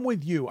 I'm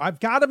with you. I've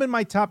got them in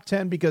my top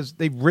 10 because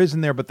they've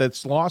risen there, but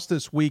that's lost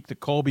this week to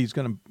Colby's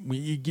going to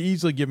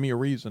easily give me a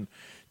reason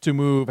to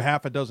move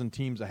half a dozen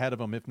teams ahead of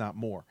them, if not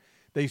more.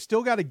 They've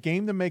still got a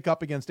game to make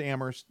up against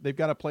Amherst. They've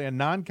got to play a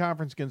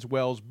non-conference against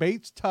Wells,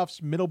 Bates,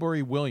 Tufts,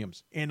 Middlebury,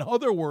 Williams. In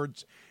other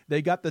words,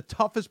 they got the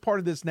toughest part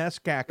of this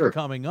NESCAC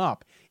coming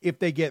up. If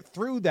they get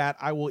through that,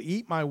 I will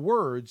eat my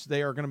words.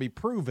 They are going to be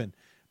proven.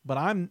 But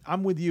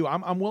I'm with you.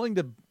 I'm willing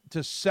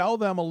to sell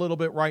them a little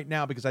bit right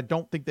now because I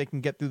don't think they can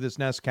get through this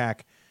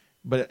NESCAC.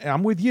 But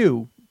I'm with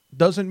you.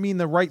 Doesn't mean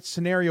the right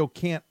scenario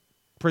can't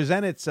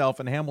present itself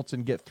and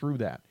Hamilton get through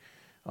that.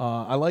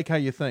 I like how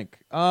you think.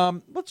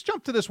 Let's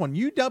jump to this one.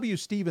 UW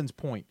Stevens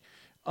Point.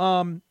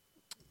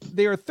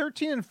 They are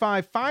 13-5,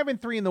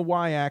 5-3 in the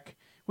WIAC.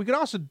 We could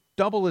also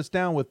double this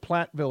down with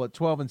Platteville at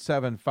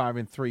 12-7,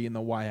 5-3 in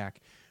the WIAC.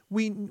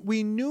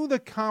 We knew the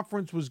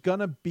conference was going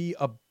to be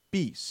a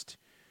beast,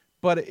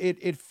 but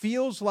it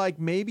feels like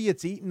maybe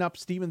it's eaten up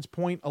Stevens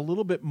Point a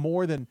little bit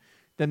more than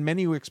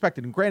many who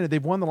expected. And granted,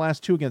 they've won the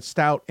last two against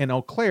Stout and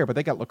Eau Claire, but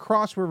they got La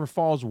Crosse, River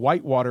Falls,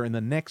 Whitewater in the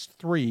next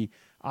three.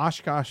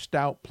 Oshkosh,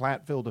 Stout,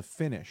 Platteville to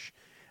finish.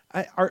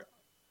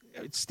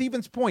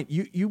 Stevens Point,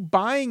 you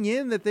buying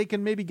in that they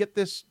can maybe get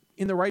this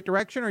in the right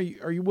direction, or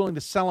are you willing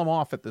to sell them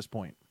off at this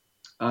point?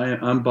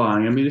 I'm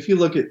buying. I mean, if you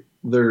look at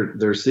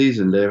their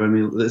season, Dave, I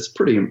mean, it's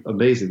pretty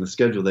amazing the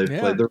schedule they've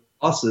played. Their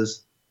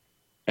losses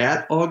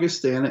at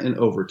Augustana in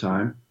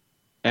overtime,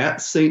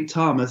 at St.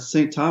 Thomas.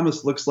 St.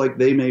 Thomas looks like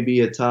they may be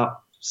a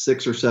top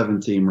 6 or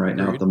 7 team right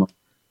now at the moment.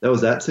 That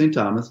was at St.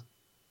 Thomas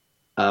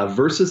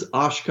versus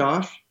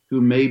Oshkosh, who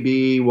may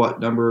be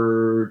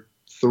number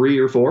 3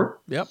 or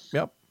 4.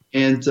 Yep.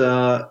 And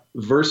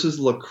versus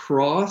La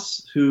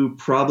Crosse, who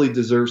probably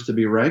deserves to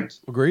be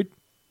ranked. Agreed.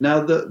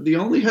 Now, the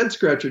only head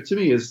scratcher to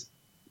me is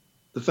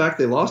the fact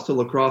they lost to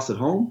La Crosse at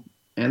home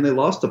and they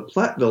lost to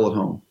Platteville at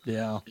home.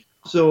 Yeah.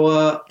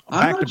 So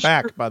back to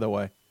back, by the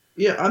way.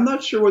 Yeah, I'm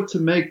not sure what to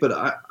make, but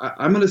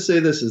I'm going to say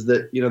this is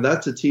that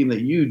that's a team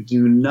that you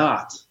do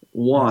not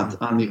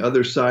want on the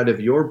other side of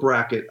your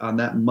bracket on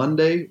that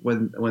Monday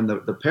when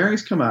the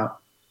pairings come out.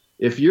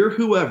 If you're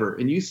whoever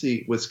and you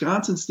see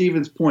Wisconsin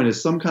Stevens Point as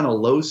some kind of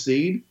low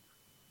seed,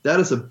 that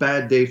is a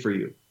bad day for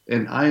you.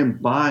 And I am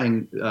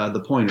buying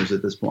the pointers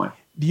at this point.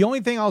 The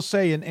only thing I'll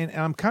say, and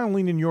I'm kind of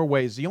leaning your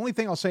ways, the only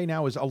thing I'll say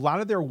now is a lot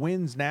of their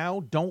wins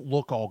now don't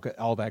look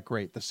all that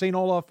great. The St.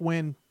 Olaf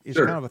win is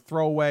kind of a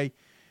throwaway.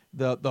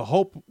 The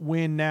Hope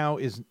win now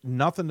is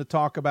nothing to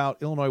talk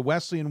about. Illinois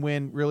Wesleyan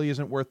win really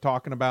isn't worth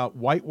talking about.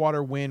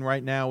 Whitewater win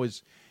right now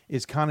is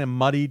kind of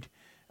muddied.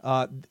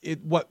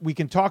 What we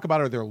can talk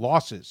about are their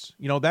losses.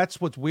 That's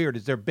what's weird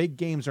is their big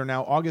games are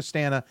now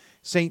Augustana,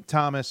 St.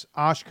 Thomas,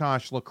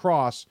 Oshkosh, La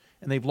Crosse,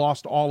 and they've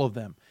lost all of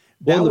them.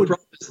 Problem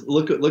is,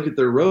 look at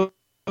their road.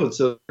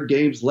 So their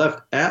games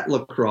left at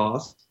La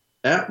Crosse,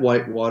 at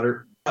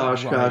Whitewater,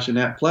 Oshkosh, and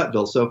at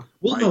Platteville. So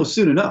we'll know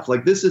soon enough.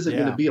 This isn't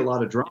going to be a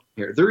lot of drama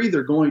here. They're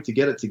either going to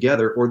get it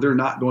together or they're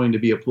not going to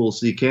be a Pool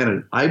C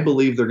candidate. I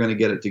believe they're going to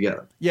get it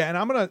together. Yeah, and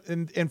I'm going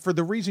to and for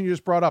the reason you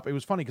just brought up, it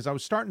was funny because I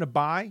was starting to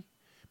buy.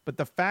 But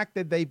the fact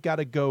that they've got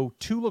to go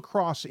to La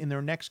Crosse in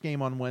their next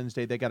game on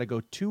Wednesday, they got to go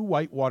to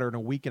Whitewater in a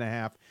week and a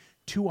half,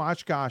 to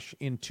Oshkosh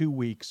in 2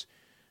 weeks,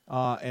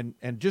 and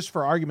just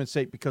for argument's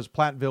sake, because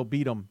Platteville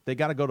beat them, they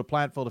got to go to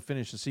Platteville to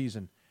finish the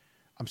season.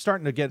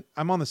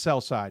 I'm on the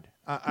sell side.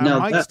 I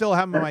might still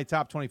have them in my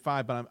top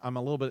 25, but I'm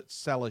a little bit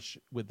sellish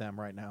with them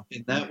right now.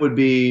 And that would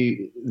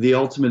be the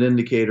ultimate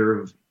indicator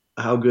of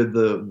how good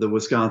the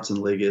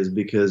Wisconsin League is,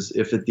 because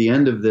if at the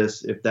end of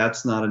this, if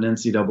that's not an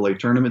NCAA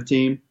tournament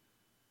team,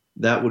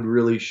 that would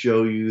really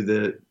show you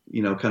the,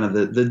 kind of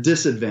the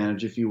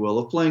disadvantage, if you will,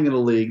 of playing in a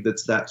league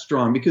that's that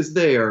strong, because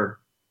they're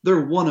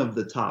one of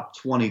the top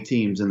 20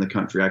 teams in the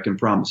country. I can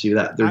promise you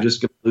that. They're just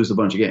going to lose a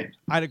bunch of games.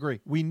 I'd agree.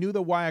 We knew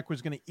the WIAC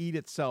was going to eat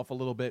itself a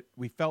little bit.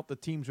 We felt the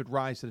teams would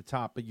rise to the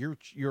top, but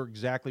you're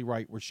exactly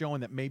right. We're showing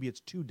that maybe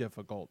it's too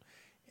difficult.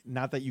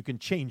 Not that you can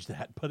change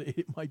that, but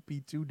it might be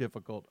too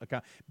difficult.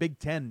 Big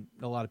Ten,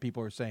 a lot of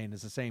people are saying,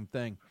 is the same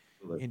thing.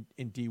 In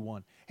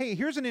D1. Hey,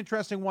 here's an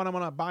interesting one I'm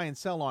going to buy and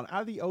sell on.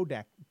 Out of the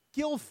ODAC,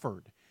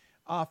 Guilford,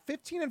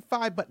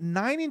 15-5, but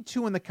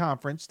 9-2 in the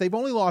conference. They've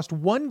only lost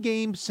one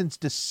game since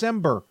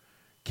December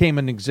came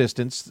in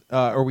existence,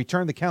 or we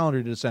turned the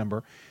calendar to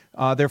December.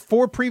 Their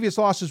 4 previous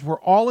losses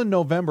were all in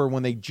November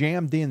when they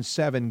jammed in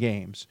 7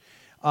 games.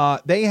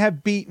 They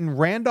have beaten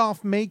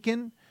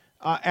Randolph-Macon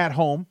at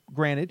home,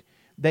 granted.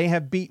 They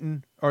have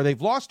beaten, or they've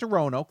lost to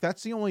Roanoke.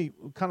 That's the only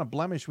kind of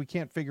blemish we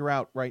can't figure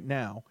out right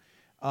now.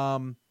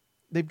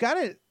 They've got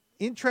an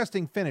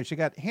interesting finish. They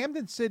got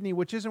Hampden-Sydney,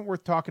 which isn't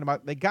worth talking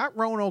about. They got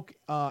Roanoke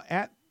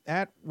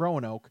at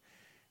Roanoke,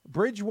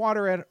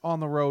 Bridgewater on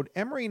the road,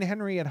 Emory and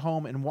Henry at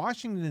home, and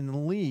Washington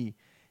and Lee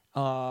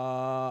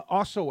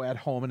also at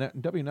home.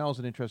 And W&L is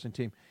an interesting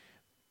team.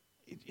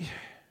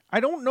 I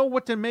don't know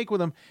what to make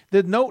with them.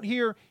 The note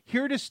here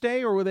to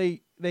stay, or will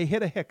they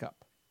hit a hiccup?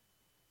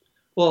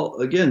 Well,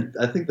 again,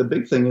 I think the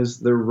big thing is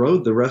their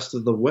road the rest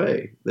of the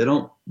way. They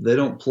don't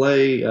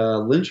play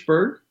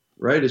Lynchburg,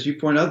 right? As you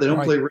point out, they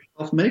don't play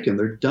Randolph-Macon.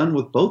 They're done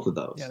with both of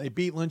those. Yeah, they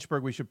beat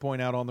Lynchburg, we should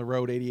point out, on the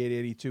road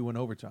 88-82 in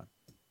overtime.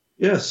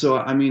 Yeah, so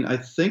I mean, I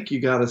think you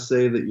got to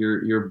say that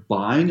you're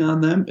buying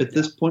on them at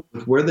this point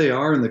with where they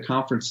are in the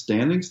conference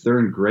standings. They're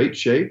in great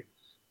shape.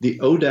 The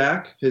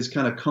ODAC has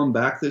kind of come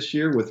back this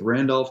year with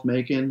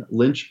Randolph-Macon,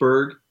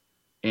 Lynchburg,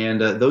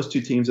 and those two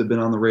teams have been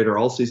on the radar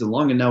all season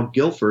long, and now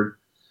Guilford.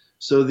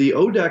 So the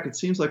ODAC, it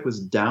seems like, was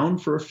down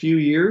for a few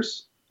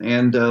years,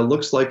 and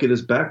looks like it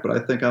is back. But I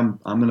think I'm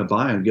going to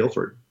buy on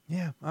Guilford.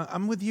 Yeah,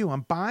 I'm with you.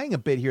 I'm buying a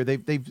bit here.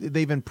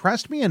 They've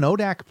impressed me in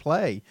ODAC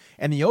play,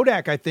 and the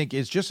ODAC, I think,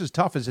 is just as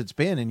tough as it's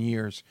been in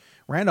years.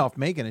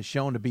 Randolph-Macon has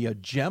shown to be a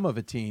gem of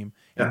a team,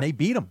 and they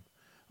beat them.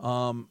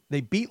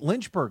 They beat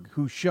Lynchburg,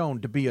 who's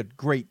shown to be a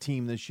great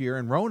team this year,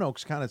 and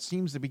Roanoke's kind of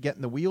seems to be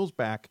getting the wheels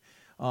back,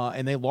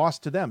 and they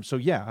lost to them. So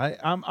yeah,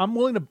 I'm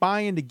willing to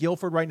buy into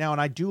Guilford right now,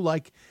 and I do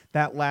like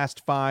that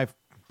last 5,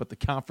 but the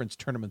conference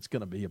tournament's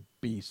going to be a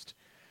beast.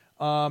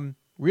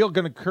 Real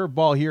going to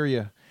curveball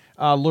here,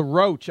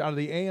 LaRoche out of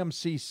the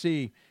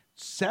AMCC,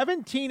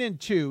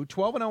 17-2,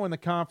 12-0 in the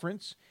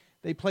conference.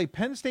 They play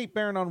Penn State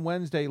Barron on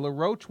Wednesday.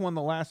 LaRoche won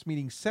the last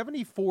meeting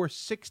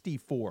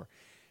 74-64.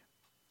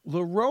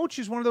 LaRoche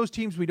is one of those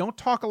teams we don't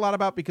talk a lot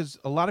about because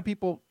a lot of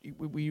people,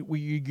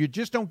 you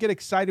just don't get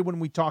excited when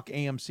we talk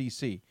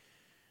AMCC.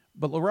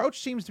 But LaRoche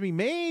seems to be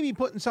maybe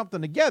putting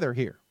something together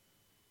here.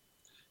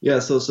 Yeah,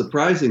 so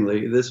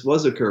surprisingly, this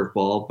was a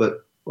curveball,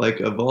 but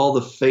like of all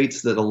the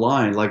fates that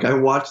aligned, like I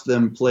watched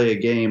them play a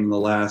game in the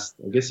last,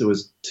 I guess it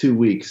was 2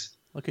 weeks.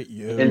 Look at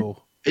you.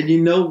 And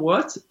you know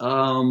what?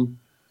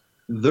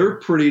 They're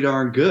pretty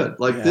darn good.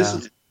 Like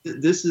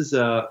this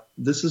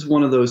is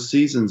one of those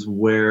seasons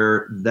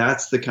where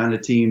that's the kind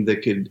of team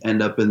that could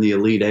end up in the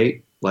Elite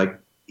Eight, like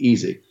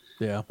easy.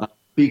 Yeah.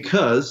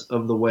 Because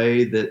of the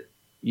way that,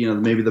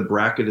 maybe the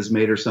bracket is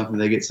made or something,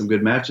 they get some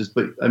good matches.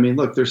 But I mean,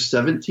 look, they're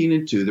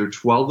 17-2, they're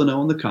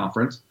 12-0 in the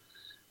conference,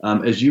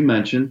 as you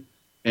mentioned.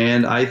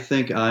 And I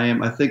think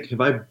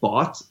have I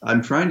bought?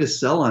 I'm trying to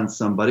sell on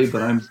somebody,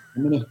 but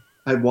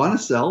I want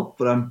to sell,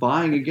 but I'm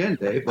buying again,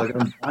 Dave. Like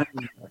I'm buying.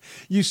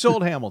 You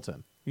sold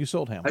Hamilton.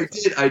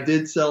 I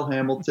did sell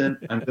Hamilton.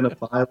 I'm going to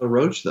buy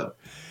LaRoche, though.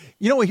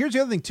 Here's the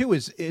other thing, too,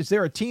 is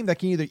there a team that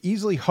can either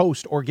easily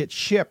host or get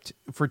shipped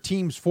for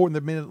teams for the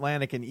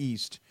Mid-Atlantic and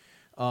East?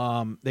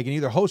 They can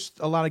either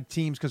host a lot of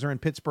teams because they're in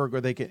Pittsburgh,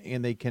 or they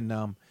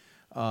can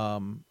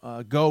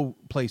go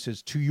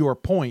places, to your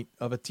point,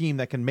 of a team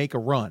that can make a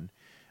run.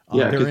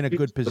 They're in a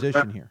good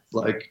position here.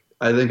 Like,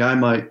 I think I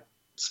might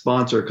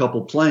sponsor a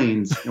couple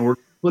planes, and we're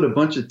put a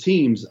bunch of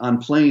teams on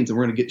planes, and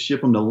we're going to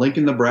ship them to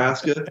Lincoln,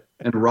 Nebraska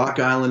and Rock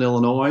Island,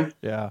 Illinois.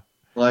 Yeah.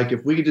 Like,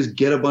 if we could just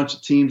get a bunch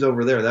of teams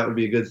over there, that would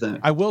be a good thing.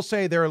 I will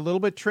say they're a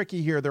little bit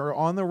tricky here. They're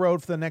on the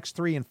road for the next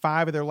 3 and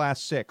 5 of their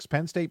last 6.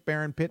 Penn State,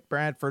 Barron, Pitt,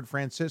 Bradford,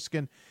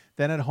 Franciscan,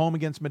 then at home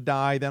against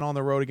Medaille, then on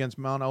the road against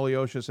Mount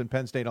Oleosius and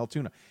Penn State,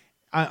 Altoona.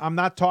 I'm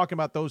not talking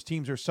about those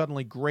teams are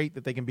suddenly great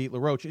that they can beat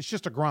LaRoche. It's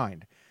just a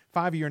grind.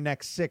 5 of your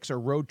next 6 are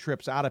road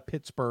trips out of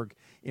Pittsburgh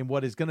in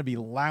what is going to be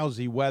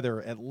lousy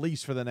weather, at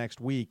least for the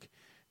next week.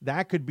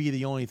 That could be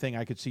the only thing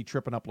I could see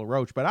tripping up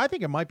LaRoche, but I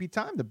think it might be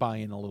time to buy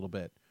in a little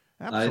bit.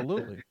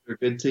 Absolutely. They're a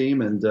good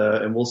team, and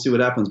we'll see what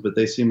happens, but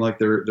they seem like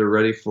they're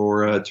ready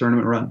for a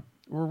tournament run.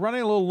 We're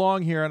running a little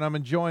long here, and I'm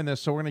enjoying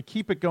this, so we're going to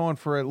keep it going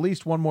for at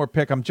least one more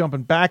pick. I'm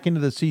jumping back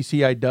into the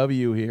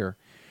CCIW here.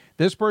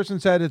 This person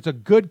said it's a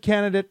good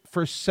candidate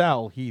for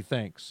sell, he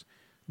thinks.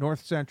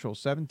 North Central,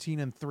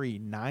 17-3,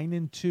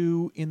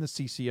 9-2 in the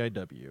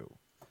CCIW.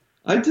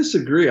 I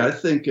disagree. I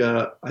think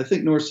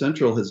North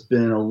Central has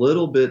been a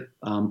little bit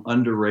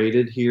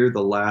underrated here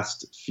the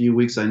last few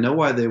weeks. I know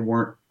why they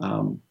weren't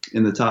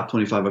in the top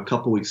 25 a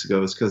couple weeks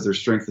ago. It's because their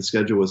strength of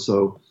schedule was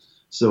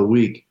so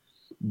weak.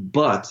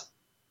 But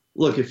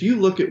look, if you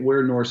look at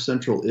where North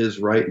Central is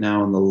right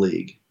now in the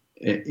league,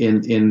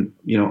 in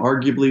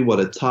arguably what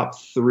a top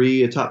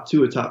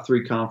 2, a top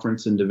 3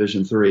 conference in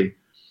Division III.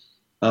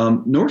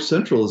 North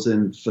Central is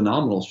in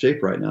phenomenal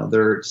shape right now.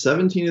 They're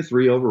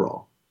 17-3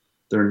 overall.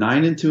 They're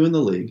 9-2 in the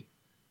league.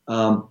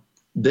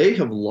 They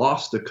have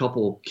lost a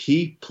couple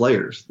key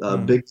players,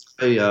 Big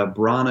Say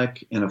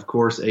Bronick, and of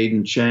course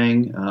Aiden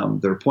Chang,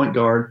 their point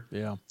guard.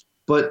 Yeah.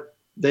 But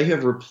they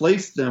have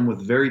replaced them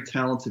with very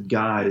talented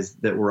guys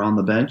that were on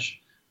the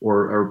bench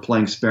or are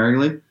playing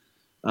sparingly.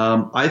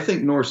 I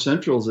think North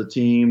Central is a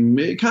team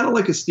kind of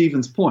like a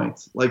Stevens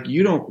Point. Like,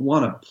 you don't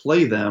want to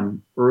play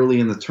them early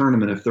in the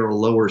tournament if they're a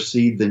lower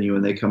seed than you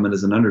and they come in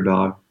as an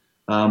underdog.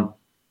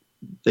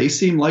 They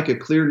seem like a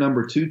clear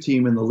number 2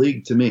 team in the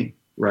league to me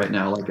right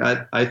now.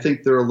 Like, I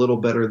think they're a little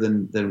better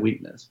than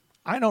Wheatness.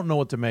 I don't know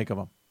what to make of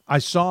them. I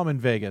saw them in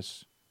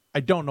Vegas.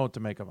 I don't know what to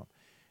make of them.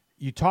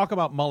 You talk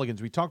about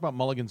mulligans. We talk about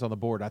mulligans on the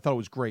board. I thought it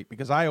was great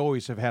because I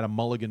always have had a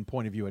mulligan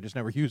point of view. I just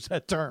never used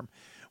that term.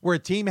 Where a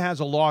team has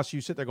a loss,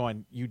 you sit there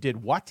going, you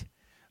did what?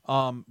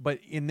 But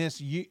in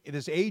this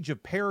age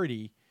of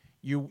parity,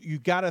 you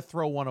got to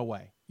throw one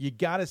away. You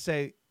got to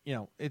say,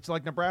 it's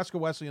like Nebraska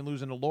Wesleyan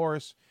losing to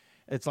Loras.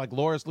 It's like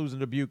Loras losing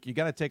to Dubuque. You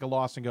got to take a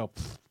loss and go,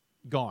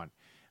 gone.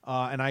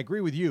 And I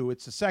agree with you.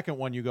 It's the second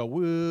one you go,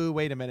 woo,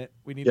 wait a minute.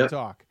 We need to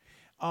talk.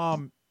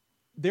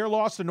 Their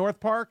loss to North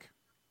Park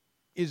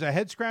is a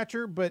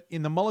head-scratcher, but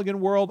in the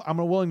Mulligan world, I'm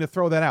willing to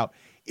throw that out.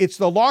 It's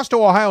the loss to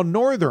Ohio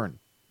Northern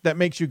that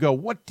makes you go,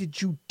 what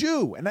did you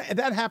do? And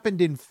that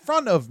happened in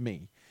front of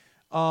me.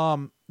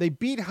 They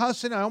beat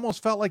Husson. I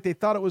almost felt like they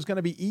thought it was going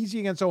to be easy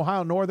against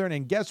Ohio Northern,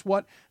 and guess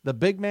what? The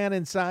big man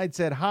inside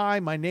said, hi,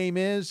 my name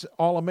is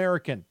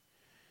All-American.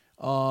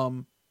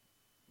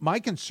 My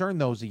concern,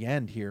 though, is the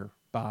end here,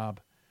 Bob.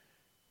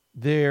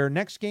 Their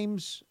next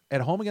game's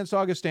at home against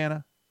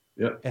Augustana,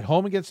 at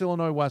home against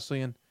Illinois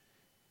Wesleyan,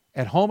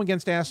 at home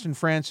against Wheaton,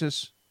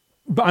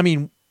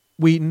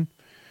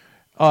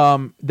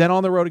 then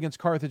on the road against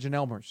Carthage and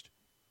Elmhurst.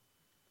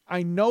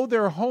 I know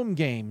they're home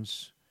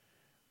games,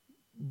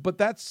 but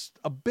that's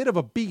a bit of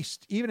a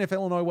beast, even if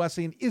Illinois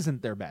Wesleyan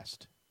isn't their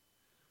best.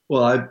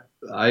 Well,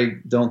 I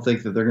don't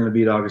think that they're going to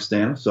beat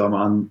Augustana, so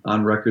I'm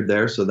on record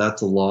there, so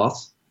that's a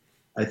loss.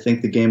 I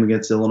think the game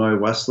against Illinois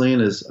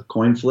Wesleyan is a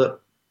coin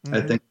flip. Mm-hmm.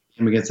 I think the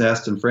game against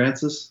Aston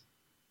Francis,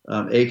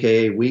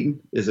 a.k.a. Wheaton,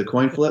 is a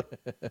coin flip.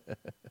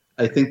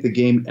 I think the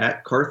game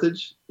at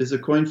Carthage is a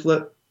coin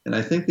flip, and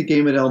I think the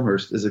game at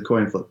Elmhurst is a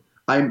coin flip.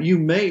 You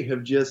may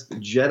have just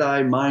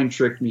Jedi mind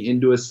tricked me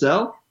into a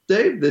cell,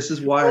 Dave. This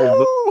is why I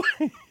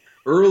voted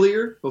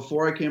earlier,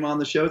 before I came on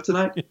the show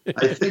tonight.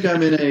 I think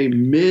I'm in a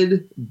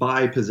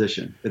mid-buy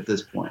position at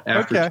this point.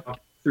 After talking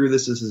through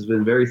this has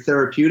been very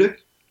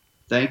therapeutic.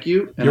 Thank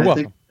you. And You're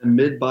welcome. Think I'm in a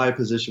mid-buy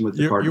position with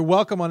the Cardinals. You're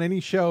welcome on any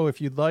show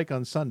if you'd like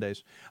on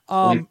Sundays.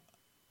 I've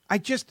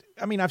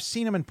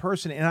seen them in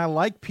person, and I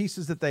like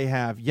pieces that they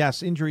have.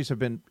 Yes, injuries have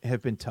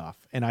been tough,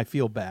 and I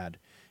feel bad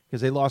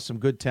because they lost some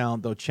good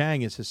talent, though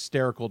Chang is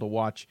hysterical to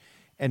watch.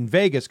 And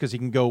Vegas, because he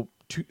can go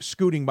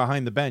scooting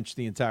behind the bench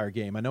the entire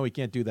game. I know he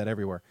can't do that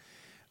everywhere.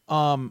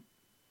 I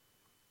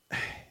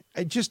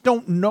just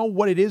don't know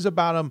what it is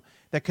about him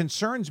that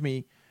concerns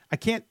me. I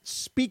can't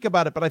speak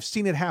about it, but I've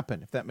seen it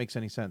happen, if that makes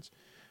any sense.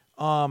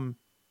 I'm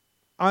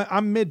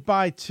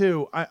mid-buy,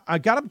 too. I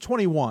got him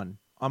 21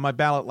 on my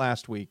ballot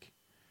last week.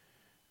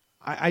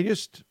 I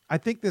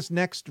think this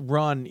next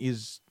run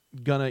is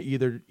going to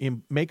either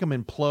make them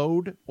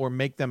implode or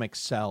make them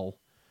excel.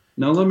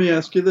 Now, let me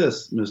ask you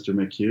this, Mr.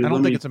 McHugh. I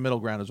don't think it's a middle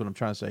ground is what I'm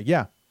trying to say.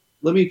 Yeah.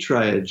 Let me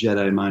try a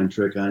Jedi mind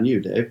trick on you,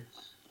 Dave.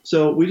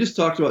 So we just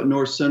talked about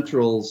North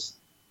Central's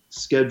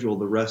schedule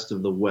the rest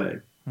of the way.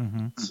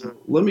 Mm-hmm. So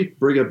let me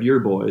bring up your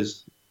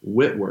boys,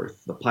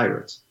 Whitworth, the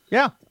Pirates.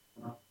 Yeah.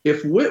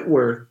 If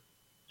Whitworth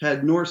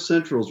had North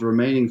Central's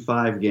remaining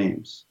 5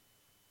 games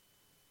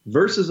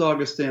versus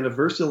Augustana,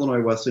 versus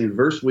Illinois Wesleyan,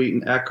 versus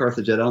Wheaton, at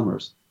Carthage, at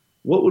Elmhurst,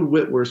 what would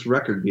Whitworth's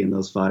record be in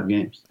those 5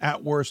 games?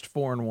 At worst,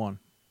 4-1.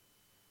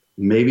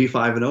 Maybe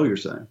 5-0, you're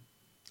saying?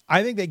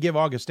 I think they give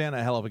Augustana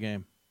a hell of a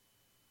game.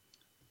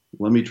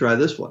 Let me try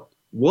this one.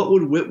 What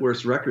would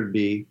Whitworth's record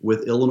be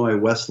with Illinois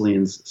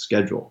Wesleyan's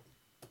schedule?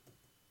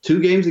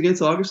 2 games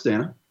against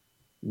Augustana,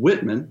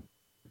 Whitman,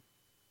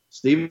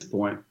 Stevens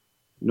Point,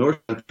 North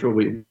Central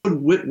Wheaton. What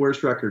would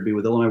Whitworth's record be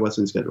with Illinois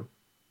Wesleyan's schedule?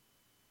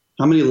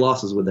 How many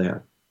losses would they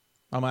have?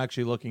 I'm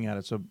actually looking at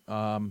it. So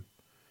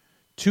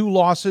 2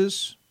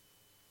 losses,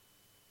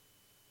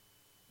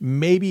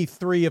 maybe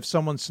 3 if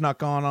someone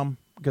snuck on them.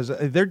 Because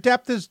their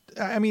depth is,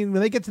 when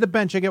they get to the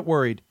bench, I get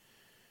worried.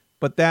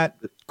 But that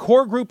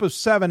core group of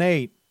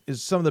 7-8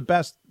 is some of the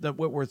best that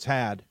Whitworth's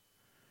had.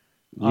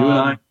 You and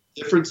I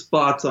different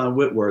spots on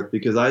Whitworth,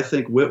 because I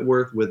think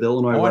Whitworth with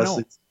Illinois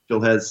Wesleyan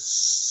still has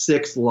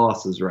 6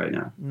 losses right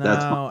now.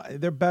 No,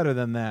 they're better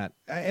than that.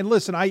 And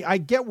listen, I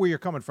get where you're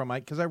coming from,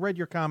 Mike, because I read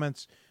your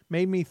comments,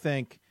 made me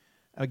think.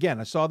 Again,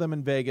 I saw them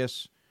in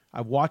Vegas.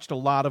 I've watched a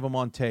lot of them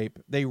on tape.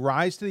 They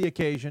rise to the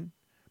occasion.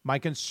 My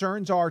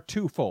concerns are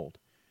twofold.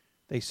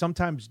 They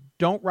sometimes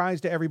don't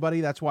rise to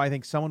everybody. That's why I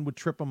think someone would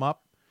trip them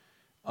up.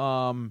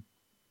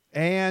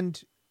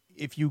 And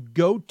if you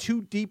go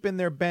too deep in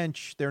their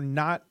bench, they're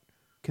not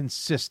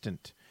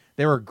consistent.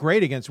 They were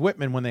great against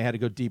Whitman when they had to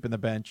go deep in the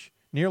bench.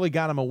 Nearly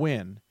got them a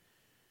win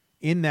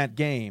in that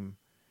game.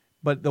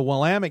 But the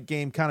Willamette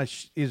game kind of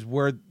is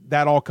where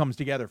that all comes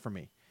together for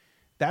me.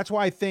 That's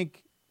why I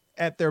think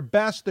at their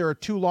best, they're a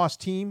 2-loss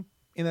team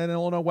in that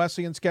Illinois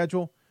Wesleyan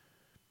schedule.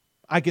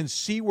 I can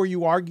see where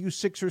you argue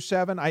 6 or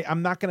 7.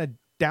 I'm not going to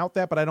doubt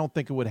that, but I don't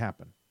think it would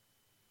happen.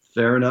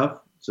 Fair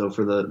enough. So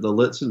for the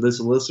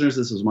listeners,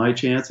 this is my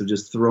chance of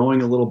just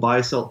throwing a little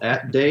buy-sell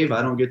at Dave.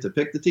 I don't get to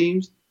pick the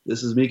teams.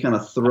 This is me kind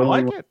of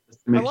throwing.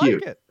 I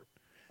like it.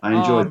 I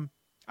enjoy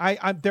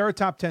it. They're a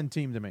top 10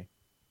 team to me.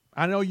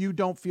 I know you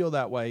don't feel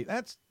that way.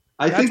 That's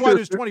why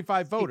there's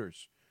 25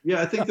 voters.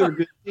 Yeah, I think they're a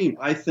good team.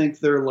 I think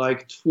they're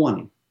like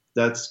 20.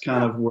 That's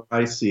kind of where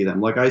I see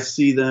them. Like I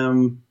see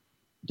them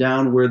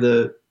down where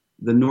the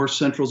North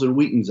Centrals and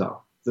Wheatons are.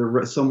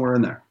 They're somewhere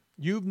in there.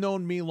 You've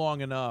known me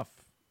long enough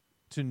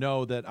to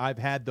know that I've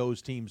had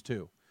those teams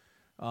too.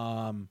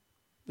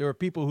 There are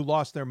people who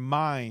lost their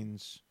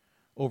minds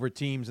over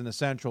teams in the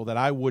Central that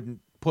I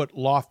wouldn't put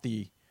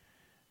lofty,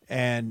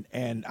 and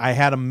I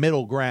had a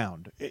middle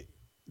ground.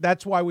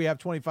 That's why we have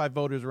 25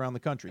 voters around the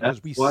country,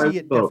 because we why see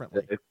it vote,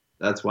 differently. Dave.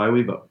 That's why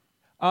we vote.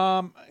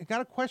 I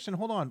got a question.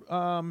 Hold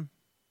on.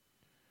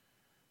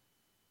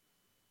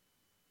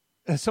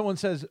 Someone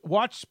says,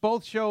 watch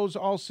both shows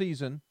all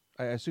season.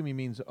 I assume he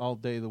means all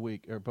day of the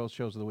week, or both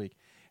shows of the week.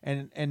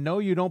 And no,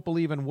 you don't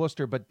believe in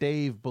Worcester, but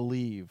Dave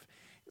believe.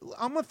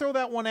 I'm going to throw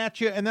that one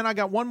at you, and then I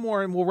got one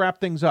more, and we'll wrap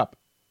things up.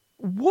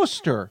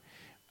 Worcester.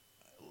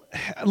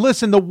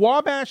 Listen, the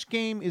Wabash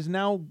game is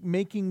now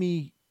making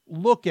me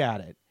look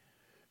at it.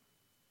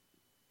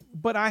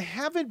 But I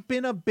haven't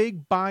been a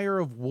big buyer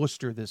of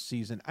Worcester this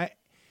season.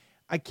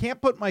 I can't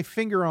put my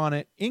finger on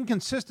it.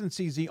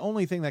 Inconsistency is the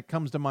only thing that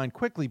comes to mind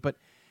quickly, but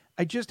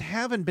I just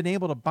haven't been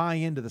able to buy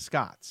into the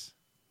Scots.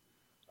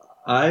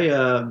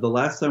 The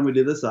last time we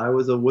did this, I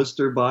was a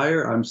Worcester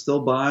buyer. I'm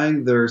still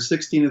buying. They're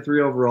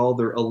 16-3 overall.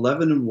 They're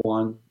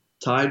 11-1,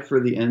 tied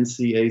for the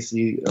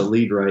NCAC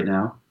lead right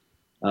now.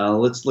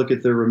 Let's look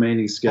at their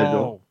remaining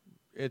schedule. Oh,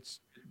 it's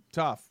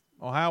tough.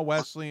 Ohio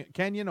Wesleyan,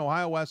 Kenyon,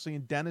 Ohio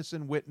Wesleyan,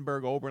 Denison,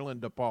 Wittenberg,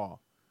 Oberlin, DePaul.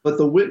 But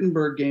the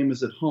Wittenberg game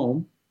is at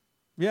home.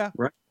 Yeah.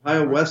 Right.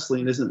 Ohio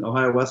Wesleyan isn't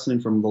Ohio Wesleyan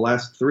from the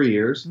last 3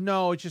 years.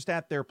 No, it's just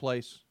at their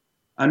place.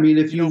 I mean,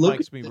 if you look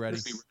Mike's me ready.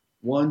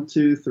 1,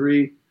 2,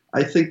 3,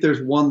 I think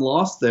there's one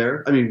loss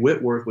there. I mean,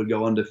 Whitworth would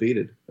go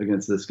undefeated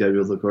against the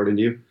schedules, according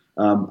to you.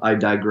 I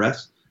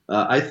digress.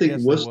 I think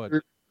Yes,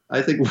 Worcester.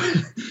 I think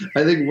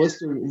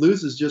Worcester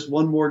loses just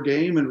one more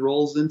game and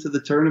rolls into the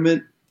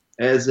tournament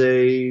as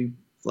a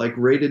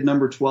rated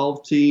number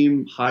 12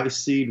 team, high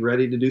seed,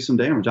 ready to do some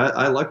damage.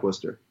 I like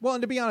Worcester. Well,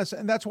 and to be honest,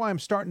 and that's why I'm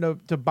starting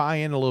to buy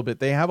in a little bit.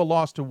 They have a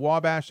loss to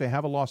Wabash. They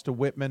have a loss to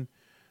Whitman.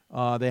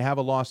 They have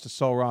a loss to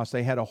Sul Ross.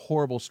 They had a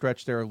horrible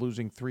stretch there of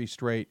losing 3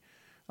 straight.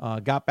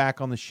 Got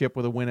back on the ship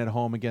with a win at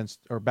home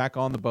back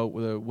on the boat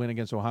with a win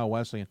against Ohio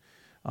Wesleyan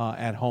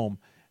at home.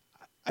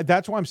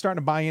 That's why I'm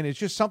starting to buy in. It's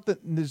just something.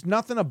 There's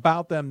nothing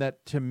about them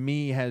that to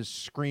me has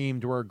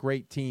screamed we're a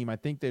great team. I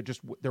think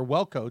they're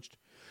well coached.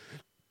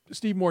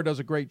 Steve Moore does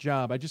a great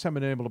job. I just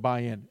haven't been able to buy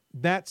in.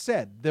 That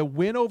said, the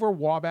win over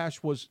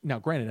Wabash was, now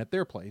granted, at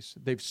their place.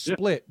 They've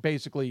split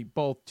basically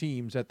both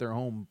teams at their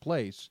home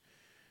place.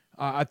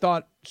 I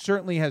thought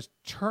certainly has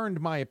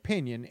turned my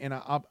opinion, and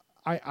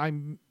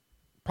I'm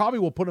probably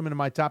will put them into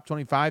my top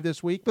 25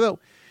 this week. But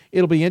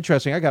it'll be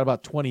interesting. I got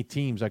about 20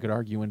 teams I could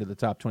argue into the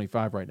top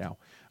 25 right now.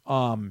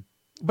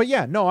 But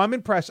yeah, no, I'm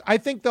impressed. I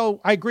think, though,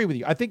 I agree with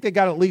you. I think they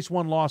got at least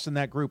one loss in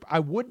that group. I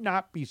would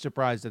not be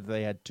surprised if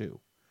they had 2.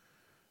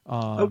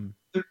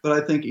 But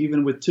I think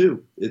even with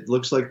 2, it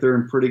looks like they're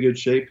in pretty good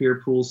shape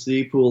here. Pool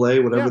C, Pool A,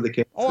 whatever the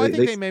case. Oh, I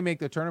think they may make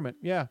the tournament.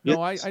 Yeah.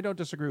 No, I don't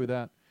disagree with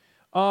that.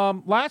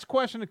 Last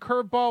question, a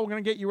curveball. We're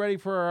going to get you ready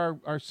for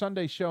our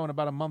Sunday show in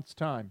about a month's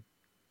time.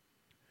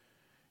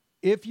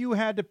 If you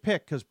had to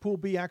pick, because Pool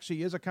B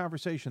actually is a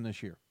conversation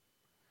this year,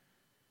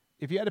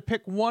 if you had to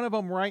pick one of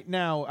them right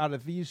now out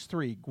of these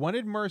 3,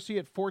 Gwynedd Mercy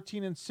at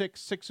 14-6,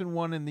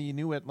 6-1 in the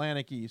New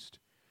Atlantic East,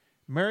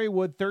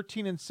 Marywood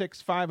 13-6,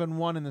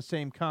 5-1 in the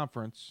same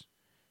conference,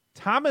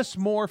 Thomas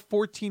More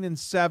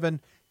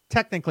 14-7,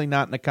 technically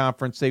not in the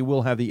conference. They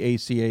will have the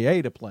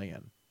ACAA to play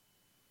in.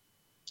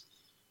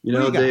 You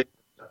know,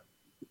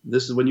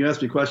 this is when you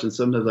ask me questions,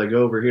 sometimes I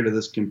go over here to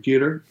this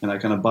computer and I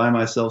kind of buy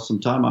myself some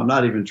time. I'm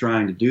not even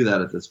trying to do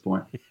that at this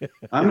point.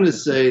 I'm going to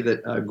say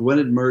that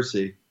Gwynedd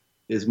Mercy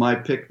is my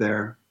pick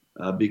there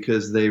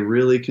because they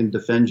really can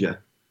defend you.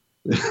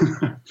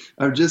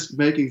 I'm just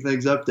making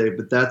things up, Dave,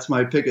 but that's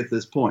my pick at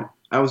this point.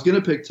 I was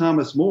going to pick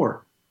Thomas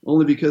More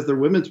only because their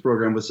women's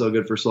program was so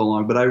good for so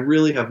long, but I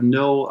really have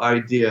no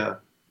idea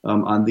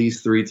on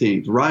these 3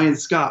 teams. Ryan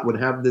Scott would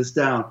have this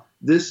down.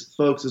 This,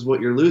 folks, is what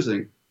you're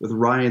losing with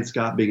Ryan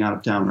Scott being out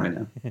of town right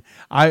now.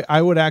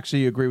 I would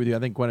actually agree with you. I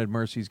think Gwynedd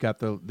Mercy's got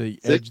the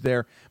edge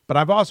there, but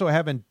I've also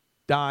haven't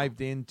dived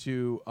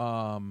into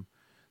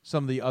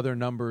some of the other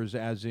numbers,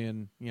 as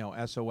in,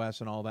 SOS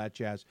and all that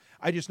jazz.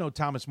 I just know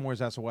Thomas Moore's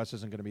SOS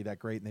isn't going to be that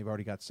great, and they've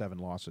already got 7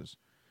 losses.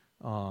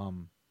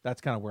 That's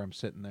kind of where I'm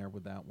sitting there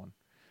with that one.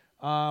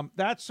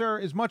 That, sir,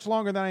 is much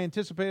longer than I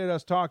anticipated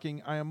us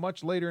talking. I am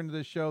much later into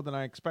this show than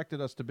I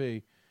expected us to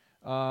be.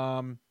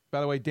 By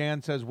the way,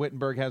 Dan says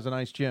Wittenberg has a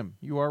nice gym.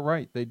 You are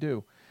right. They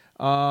do.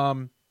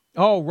 Ryan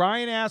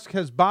asks,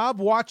 has Bob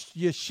watched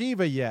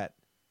Yeshiva yet?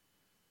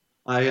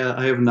 I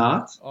have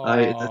not. That's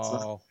on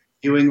the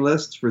viewing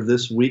list for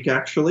this week,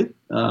 actually.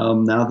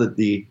 Now that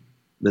the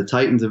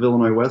Titans of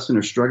Illinois Western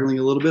are struggling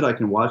a little bit, I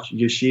can watch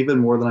Yeshiva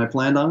more than I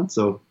planned on.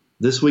 So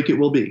this week it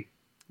will be.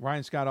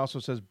 Ryan Scott also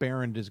says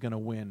Barron is going to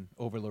win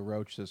over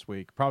LaRoche this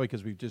week, probably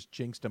because we've just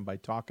jinxed him by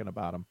talking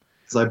about him.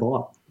 I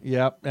bought.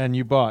 Yep, and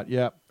you bought,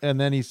 yep. And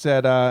then he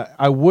said,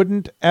 I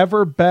wouldn't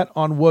ever bet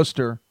on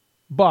Worcester,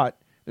 but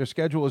their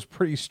schedule is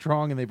pretty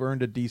strong and they've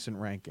earned a decent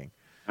ranking.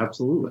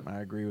 Absolutely.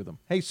 I agree with him.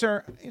 Hey,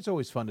 sir, it's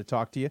always fun to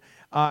talk to you.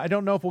 I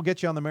don't know if we'll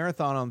get you on the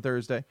marathon on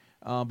Thursday,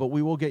 but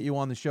we will get you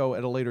on the show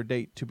at a later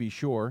date to be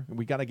sure.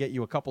 We got to get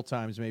you a couple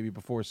times maybe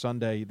before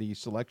Sunday, the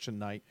selection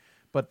night.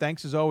 But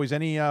thanks as always.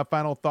 Any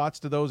final thoughts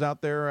to those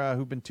out there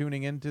who've been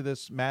tuning into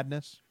this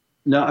madness?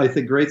 No, I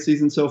think great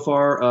season so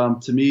far.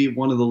 To me,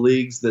 one of the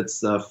leagues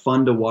that's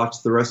fun to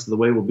watch the rest of the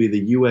way will be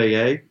the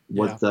UAA.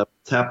 What's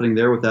happening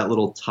there with that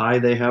little tie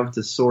they have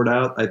to sort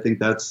out, I think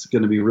that's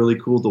going to be really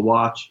cool to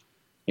watch.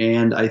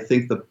 And I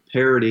think the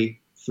parity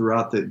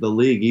throughout the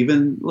league,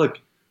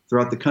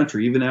 throughout the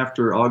country, even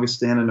after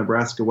Augustana,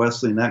 Nebraska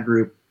Wesleyan, that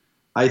group,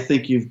 I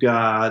think you've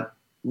got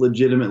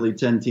legitimately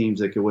 10 teams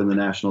that could win the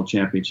national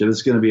championship.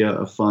 It's going to be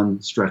a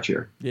fun stretch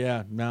here.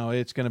 Yeah, no,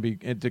 it's going to be,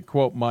 to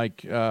quote Mike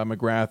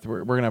McGrath,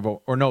 we're going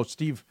to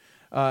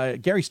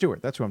have Gary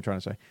Stewart, that's what I'm trying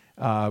to say.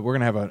 We're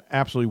going to have an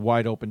absolutely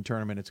wide open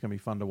tournament. It's going to be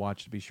fun to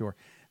watch, to be sure.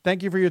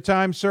 Thank you for your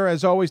time, sir.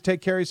 As always,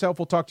 take care of yourself.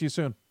 We'll talk to you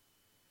soon.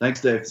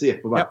 Thanks, Dave. See you.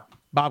 Bye-bye. Yep.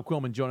 Bob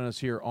Quillman joining us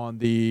here on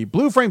the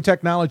Blue Frame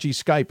Technology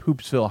Skype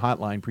Hoopsville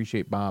hotline.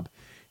 Appreciate Bob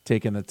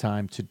taking the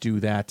time to do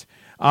that.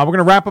 We're going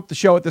to wrap up the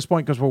show at this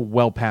point because we're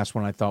well past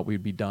when I thought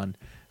we'd be done.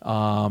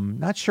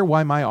 Not sure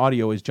why my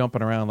audio is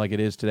jumping around like it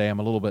is today. I'm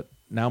a little bit,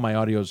 now my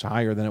audio is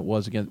higher than it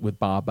was again with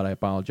Bob, but I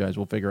apologize.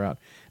 We'll figure out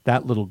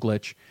that little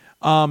glitch.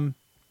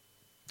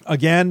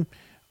 Again,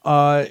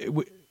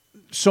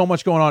 so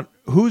much going on.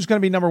 Who's going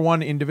to be number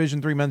one in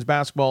Division III men's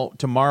basketball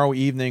tomorrow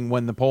evening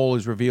when the poll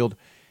is revealed?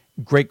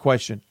 Great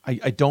question.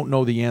 I don't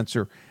know the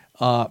answer.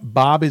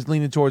 Bob is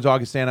leaning towards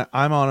Augustana.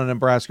 I'm on a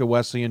Nebraska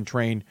Wesleyan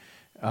train.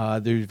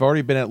 There's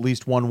already been at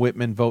least one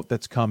Whitman vote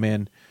that's come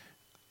in.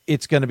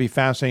 It's going to be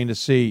fascinating to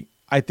see.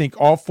 I think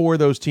all four of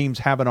those teams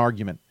have an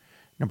argument.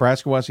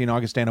 Nebraska Wesleyan,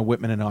 Augustana,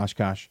 Whitman, and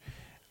Oshkosh.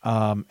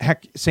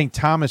 Heck, St.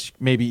 Thomas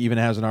maybe even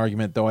has an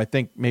argument, though I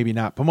think maybe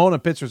not. Pomona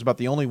Pitzer is about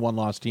the only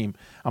one-loss team,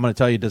 I'm going to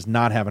tell you, does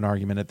not have an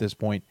argument at this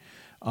point.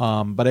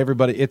 But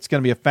everybody, it's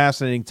going to be a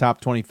fascinating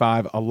top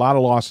 25. A lot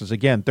of losses.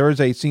 Again,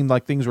 Thursday seemed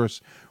like things were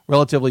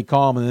relatively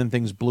calm, and then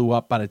things blew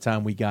up by the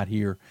time we got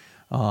here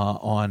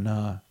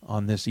on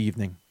this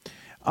evening.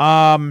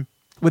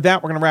 With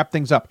that, we're going to wrap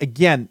things up.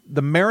 Again,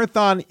 the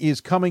marathon is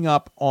coming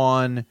up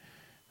on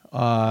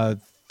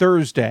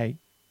Thursday.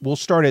 We'll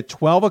start at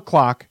 12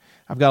 o'clock.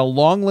 I've got a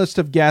long list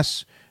of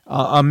guests,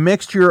 a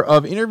mixture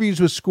of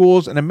interviews with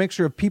schools and a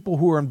mixture of people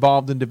who are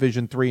involved in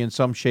Division III in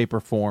some shape or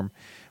form.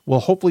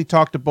 We'll hopefully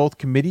talk to both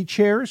committee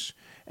chairs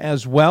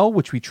as well,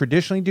 which we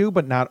traditionally do,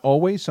 but not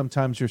always.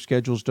 Sometimes their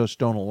schedules just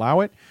don't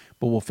allow it,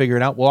 but we'll figure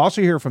it out. We'll also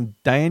hear from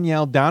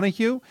Danielle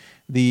Donahue,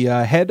 the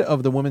head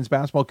of the Women's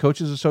Basketball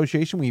Coaches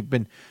Association. We've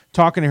been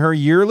talking to her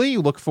yearly.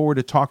 Look forward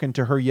to talking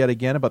to her yet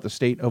again about the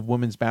state of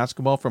women's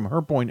basketball from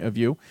her point of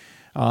view,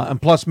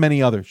 and plus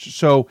many others.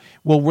 So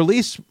we'll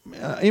release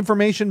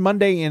information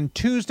Monday and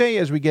Tuesday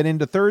as we get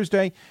into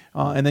Thursday,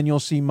 and then you'll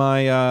see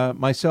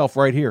myself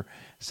right here,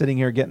 sitting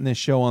here getting this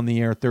show on the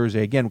air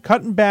Thursday. Again,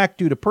 cutting back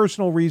due to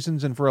personal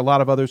reasons and for a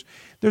lot of others.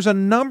 There's a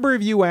number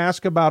of you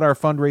ask about our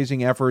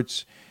fundraising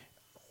efforts.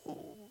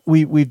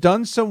 We've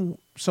done some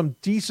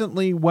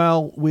decently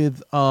well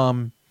with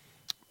advertising,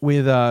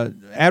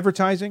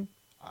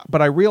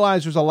 but I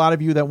realize there's a lot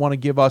of you that want to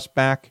give us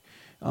back.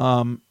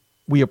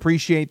 We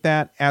appreciate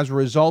that. As a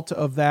result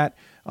of that,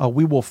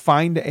 we will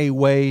find some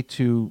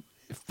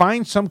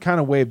kind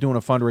of way of doing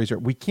a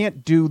fundraiser. We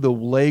can't do the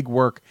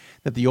legwork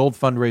that the old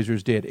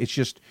fundraisers did. It's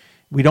just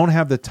we don't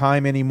have the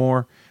time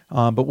anymore.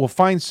 But we'll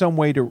find some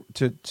way to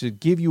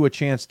give you a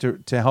chance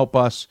to help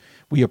us.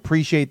 We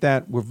appreciate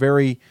that. We're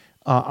very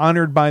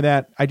honored by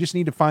that. I just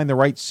need to find the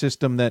right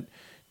system that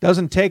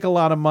doesn't take a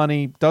lot of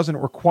money, doesn't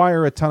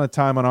require a ton of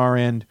time on our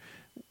end.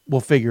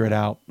 We'll figure it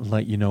out and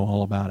let you know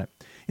all about it.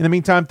 In the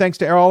meantime, thanks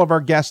to all of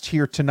our guests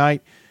here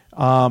tonight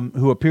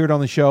who appeared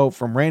on the show,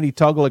 from Randy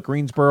Tuggle at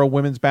Greensboro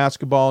Women's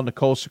Basketball,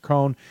 Nicole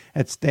Saccone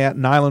at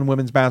Staten Island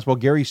Women's Basketball,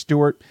 Gary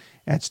Stewart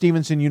at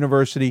Stevenson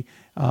University,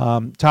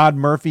 Todd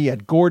Murphy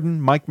at Gordon,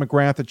 Mike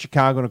McGrath at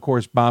Chicago, and, of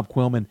course, Bob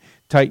Quillman,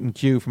 Titan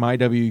Q from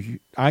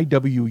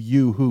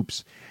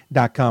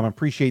IWUHoops.com. I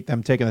appreciate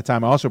them taking the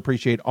time. I also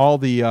appreciate all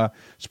the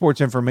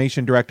sports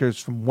information directors,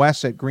 from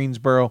Wes at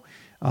Greensboro,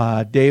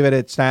 David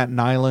at Staten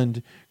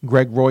Island,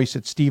 Greg Royce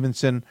at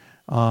Stevenson,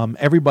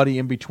 everybody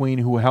in between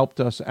who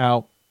helped us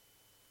out.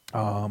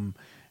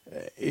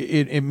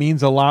 It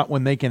means a lot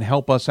when they can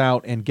help us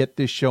out and get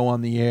this show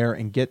on the air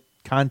and get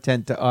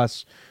content to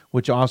us,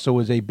 which also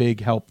is a big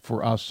help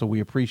for us. So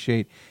we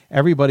appreciate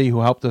everybody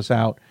who helped us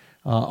out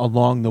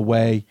along the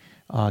way.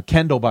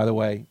 Kendall, by the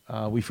way,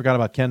 we forgot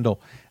about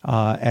Kendall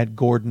at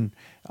Gordon,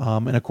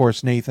 and of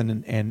course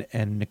Nathan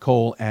and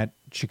Nicole at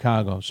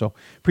Chicago. So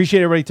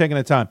appreciate everybody taking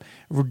the time.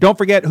 Don't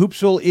forget,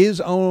 Hoopsville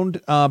is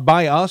owned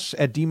by us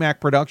at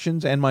DMAC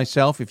Productions and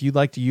myself. If you'd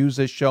like to use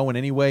this show in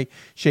any way,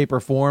 shape, or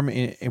form,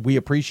 we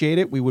appreciate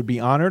it. We would be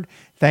honored.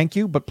 Thank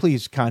you, but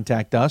please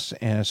contact us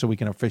so we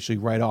can officially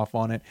write off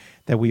on it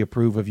that we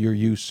approve of your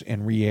use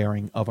and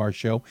re-airing of our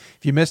show.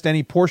 If you missed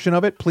any portion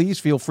of it, please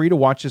feel free to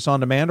watch this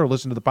on demand or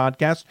listen to the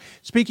podcast.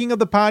 Speaking of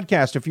the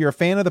podcast, if you're a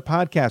fan of the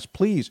podcast,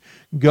 please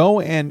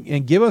go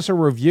and give us a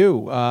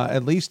review,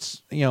 at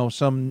least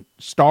some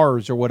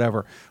stars or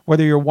whatever.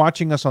 Whether you're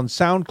watching us on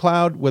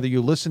SoundCloud, whether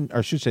you listening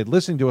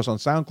to us on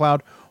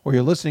SoundCloud, or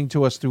you're listening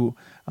to us through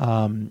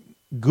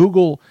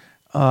Google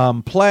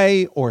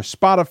Play or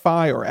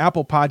Spotify or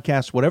Apple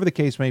Podcasts, whatever the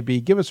case may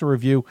be. Give us a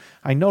review.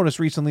 I noticed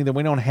recently that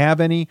we don't have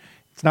any.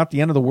 It's not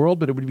the end of the world,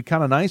 but it would be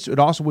kind of nice. It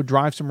also would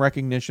drive some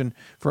recognition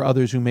for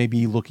others who may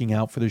be looking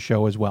out for the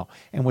show as well.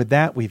 And with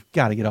that, we've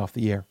got to get off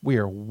the air. We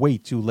are way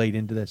too late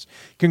into this.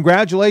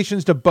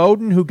 Congratulations to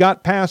Bowdoin, who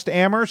got past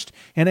Amherst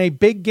in a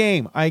big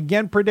game. I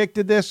again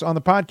predicted this on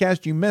the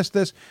podcast. You missed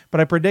this,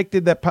 but I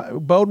predicted that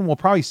Bowdoin will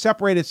probably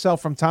separate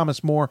itself from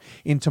Thomas More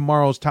in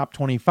tomorrow's top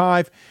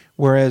 25,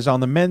 whereas on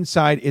the men's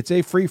side, it's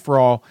a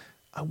free-for-all.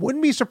 I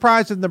wouldn't be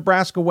surprised if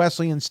Nebraska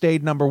Wesleyan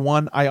stayed number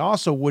 1. I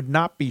also would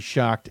not be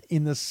shocked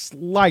in the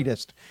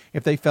slightest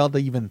if they fell to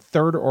even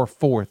 3rd or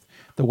 4th,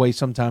 the way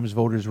sometimes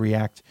voters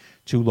react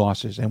to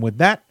losses. And with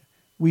that,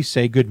 we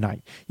say good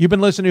night. You've been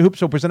listening to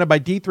Hoopsville, presented by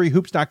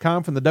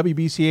D3Hoops.com from the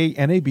WBCA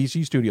and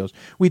ABC studios.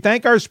 We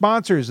thank our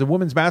sponsors, the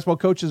Women's Basketball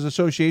Coaches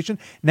Association,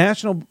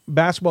 National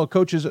Basketball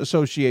Coaches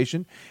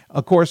Association,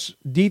 of course,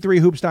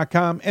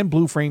 D3Hoops.com, and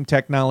Blue Frame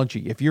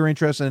Technology. If you're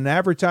interested in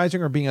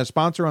advertising or being a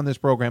sponsor on this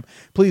program,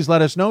 please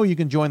let us know. You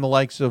can join the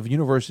likes of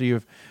University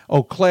of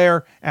Eau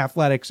Claire,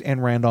 Athletics,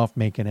 and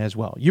Randolph-Macon as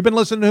well. You've been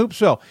listening to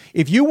Hoopsville.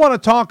 If you want to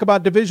talk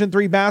about Division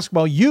III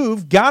basketball,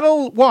 you've got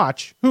to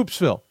watch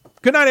Hoopsville.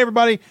 Good night,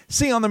 everybody.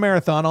 See you on the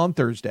marathon on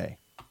Thursday.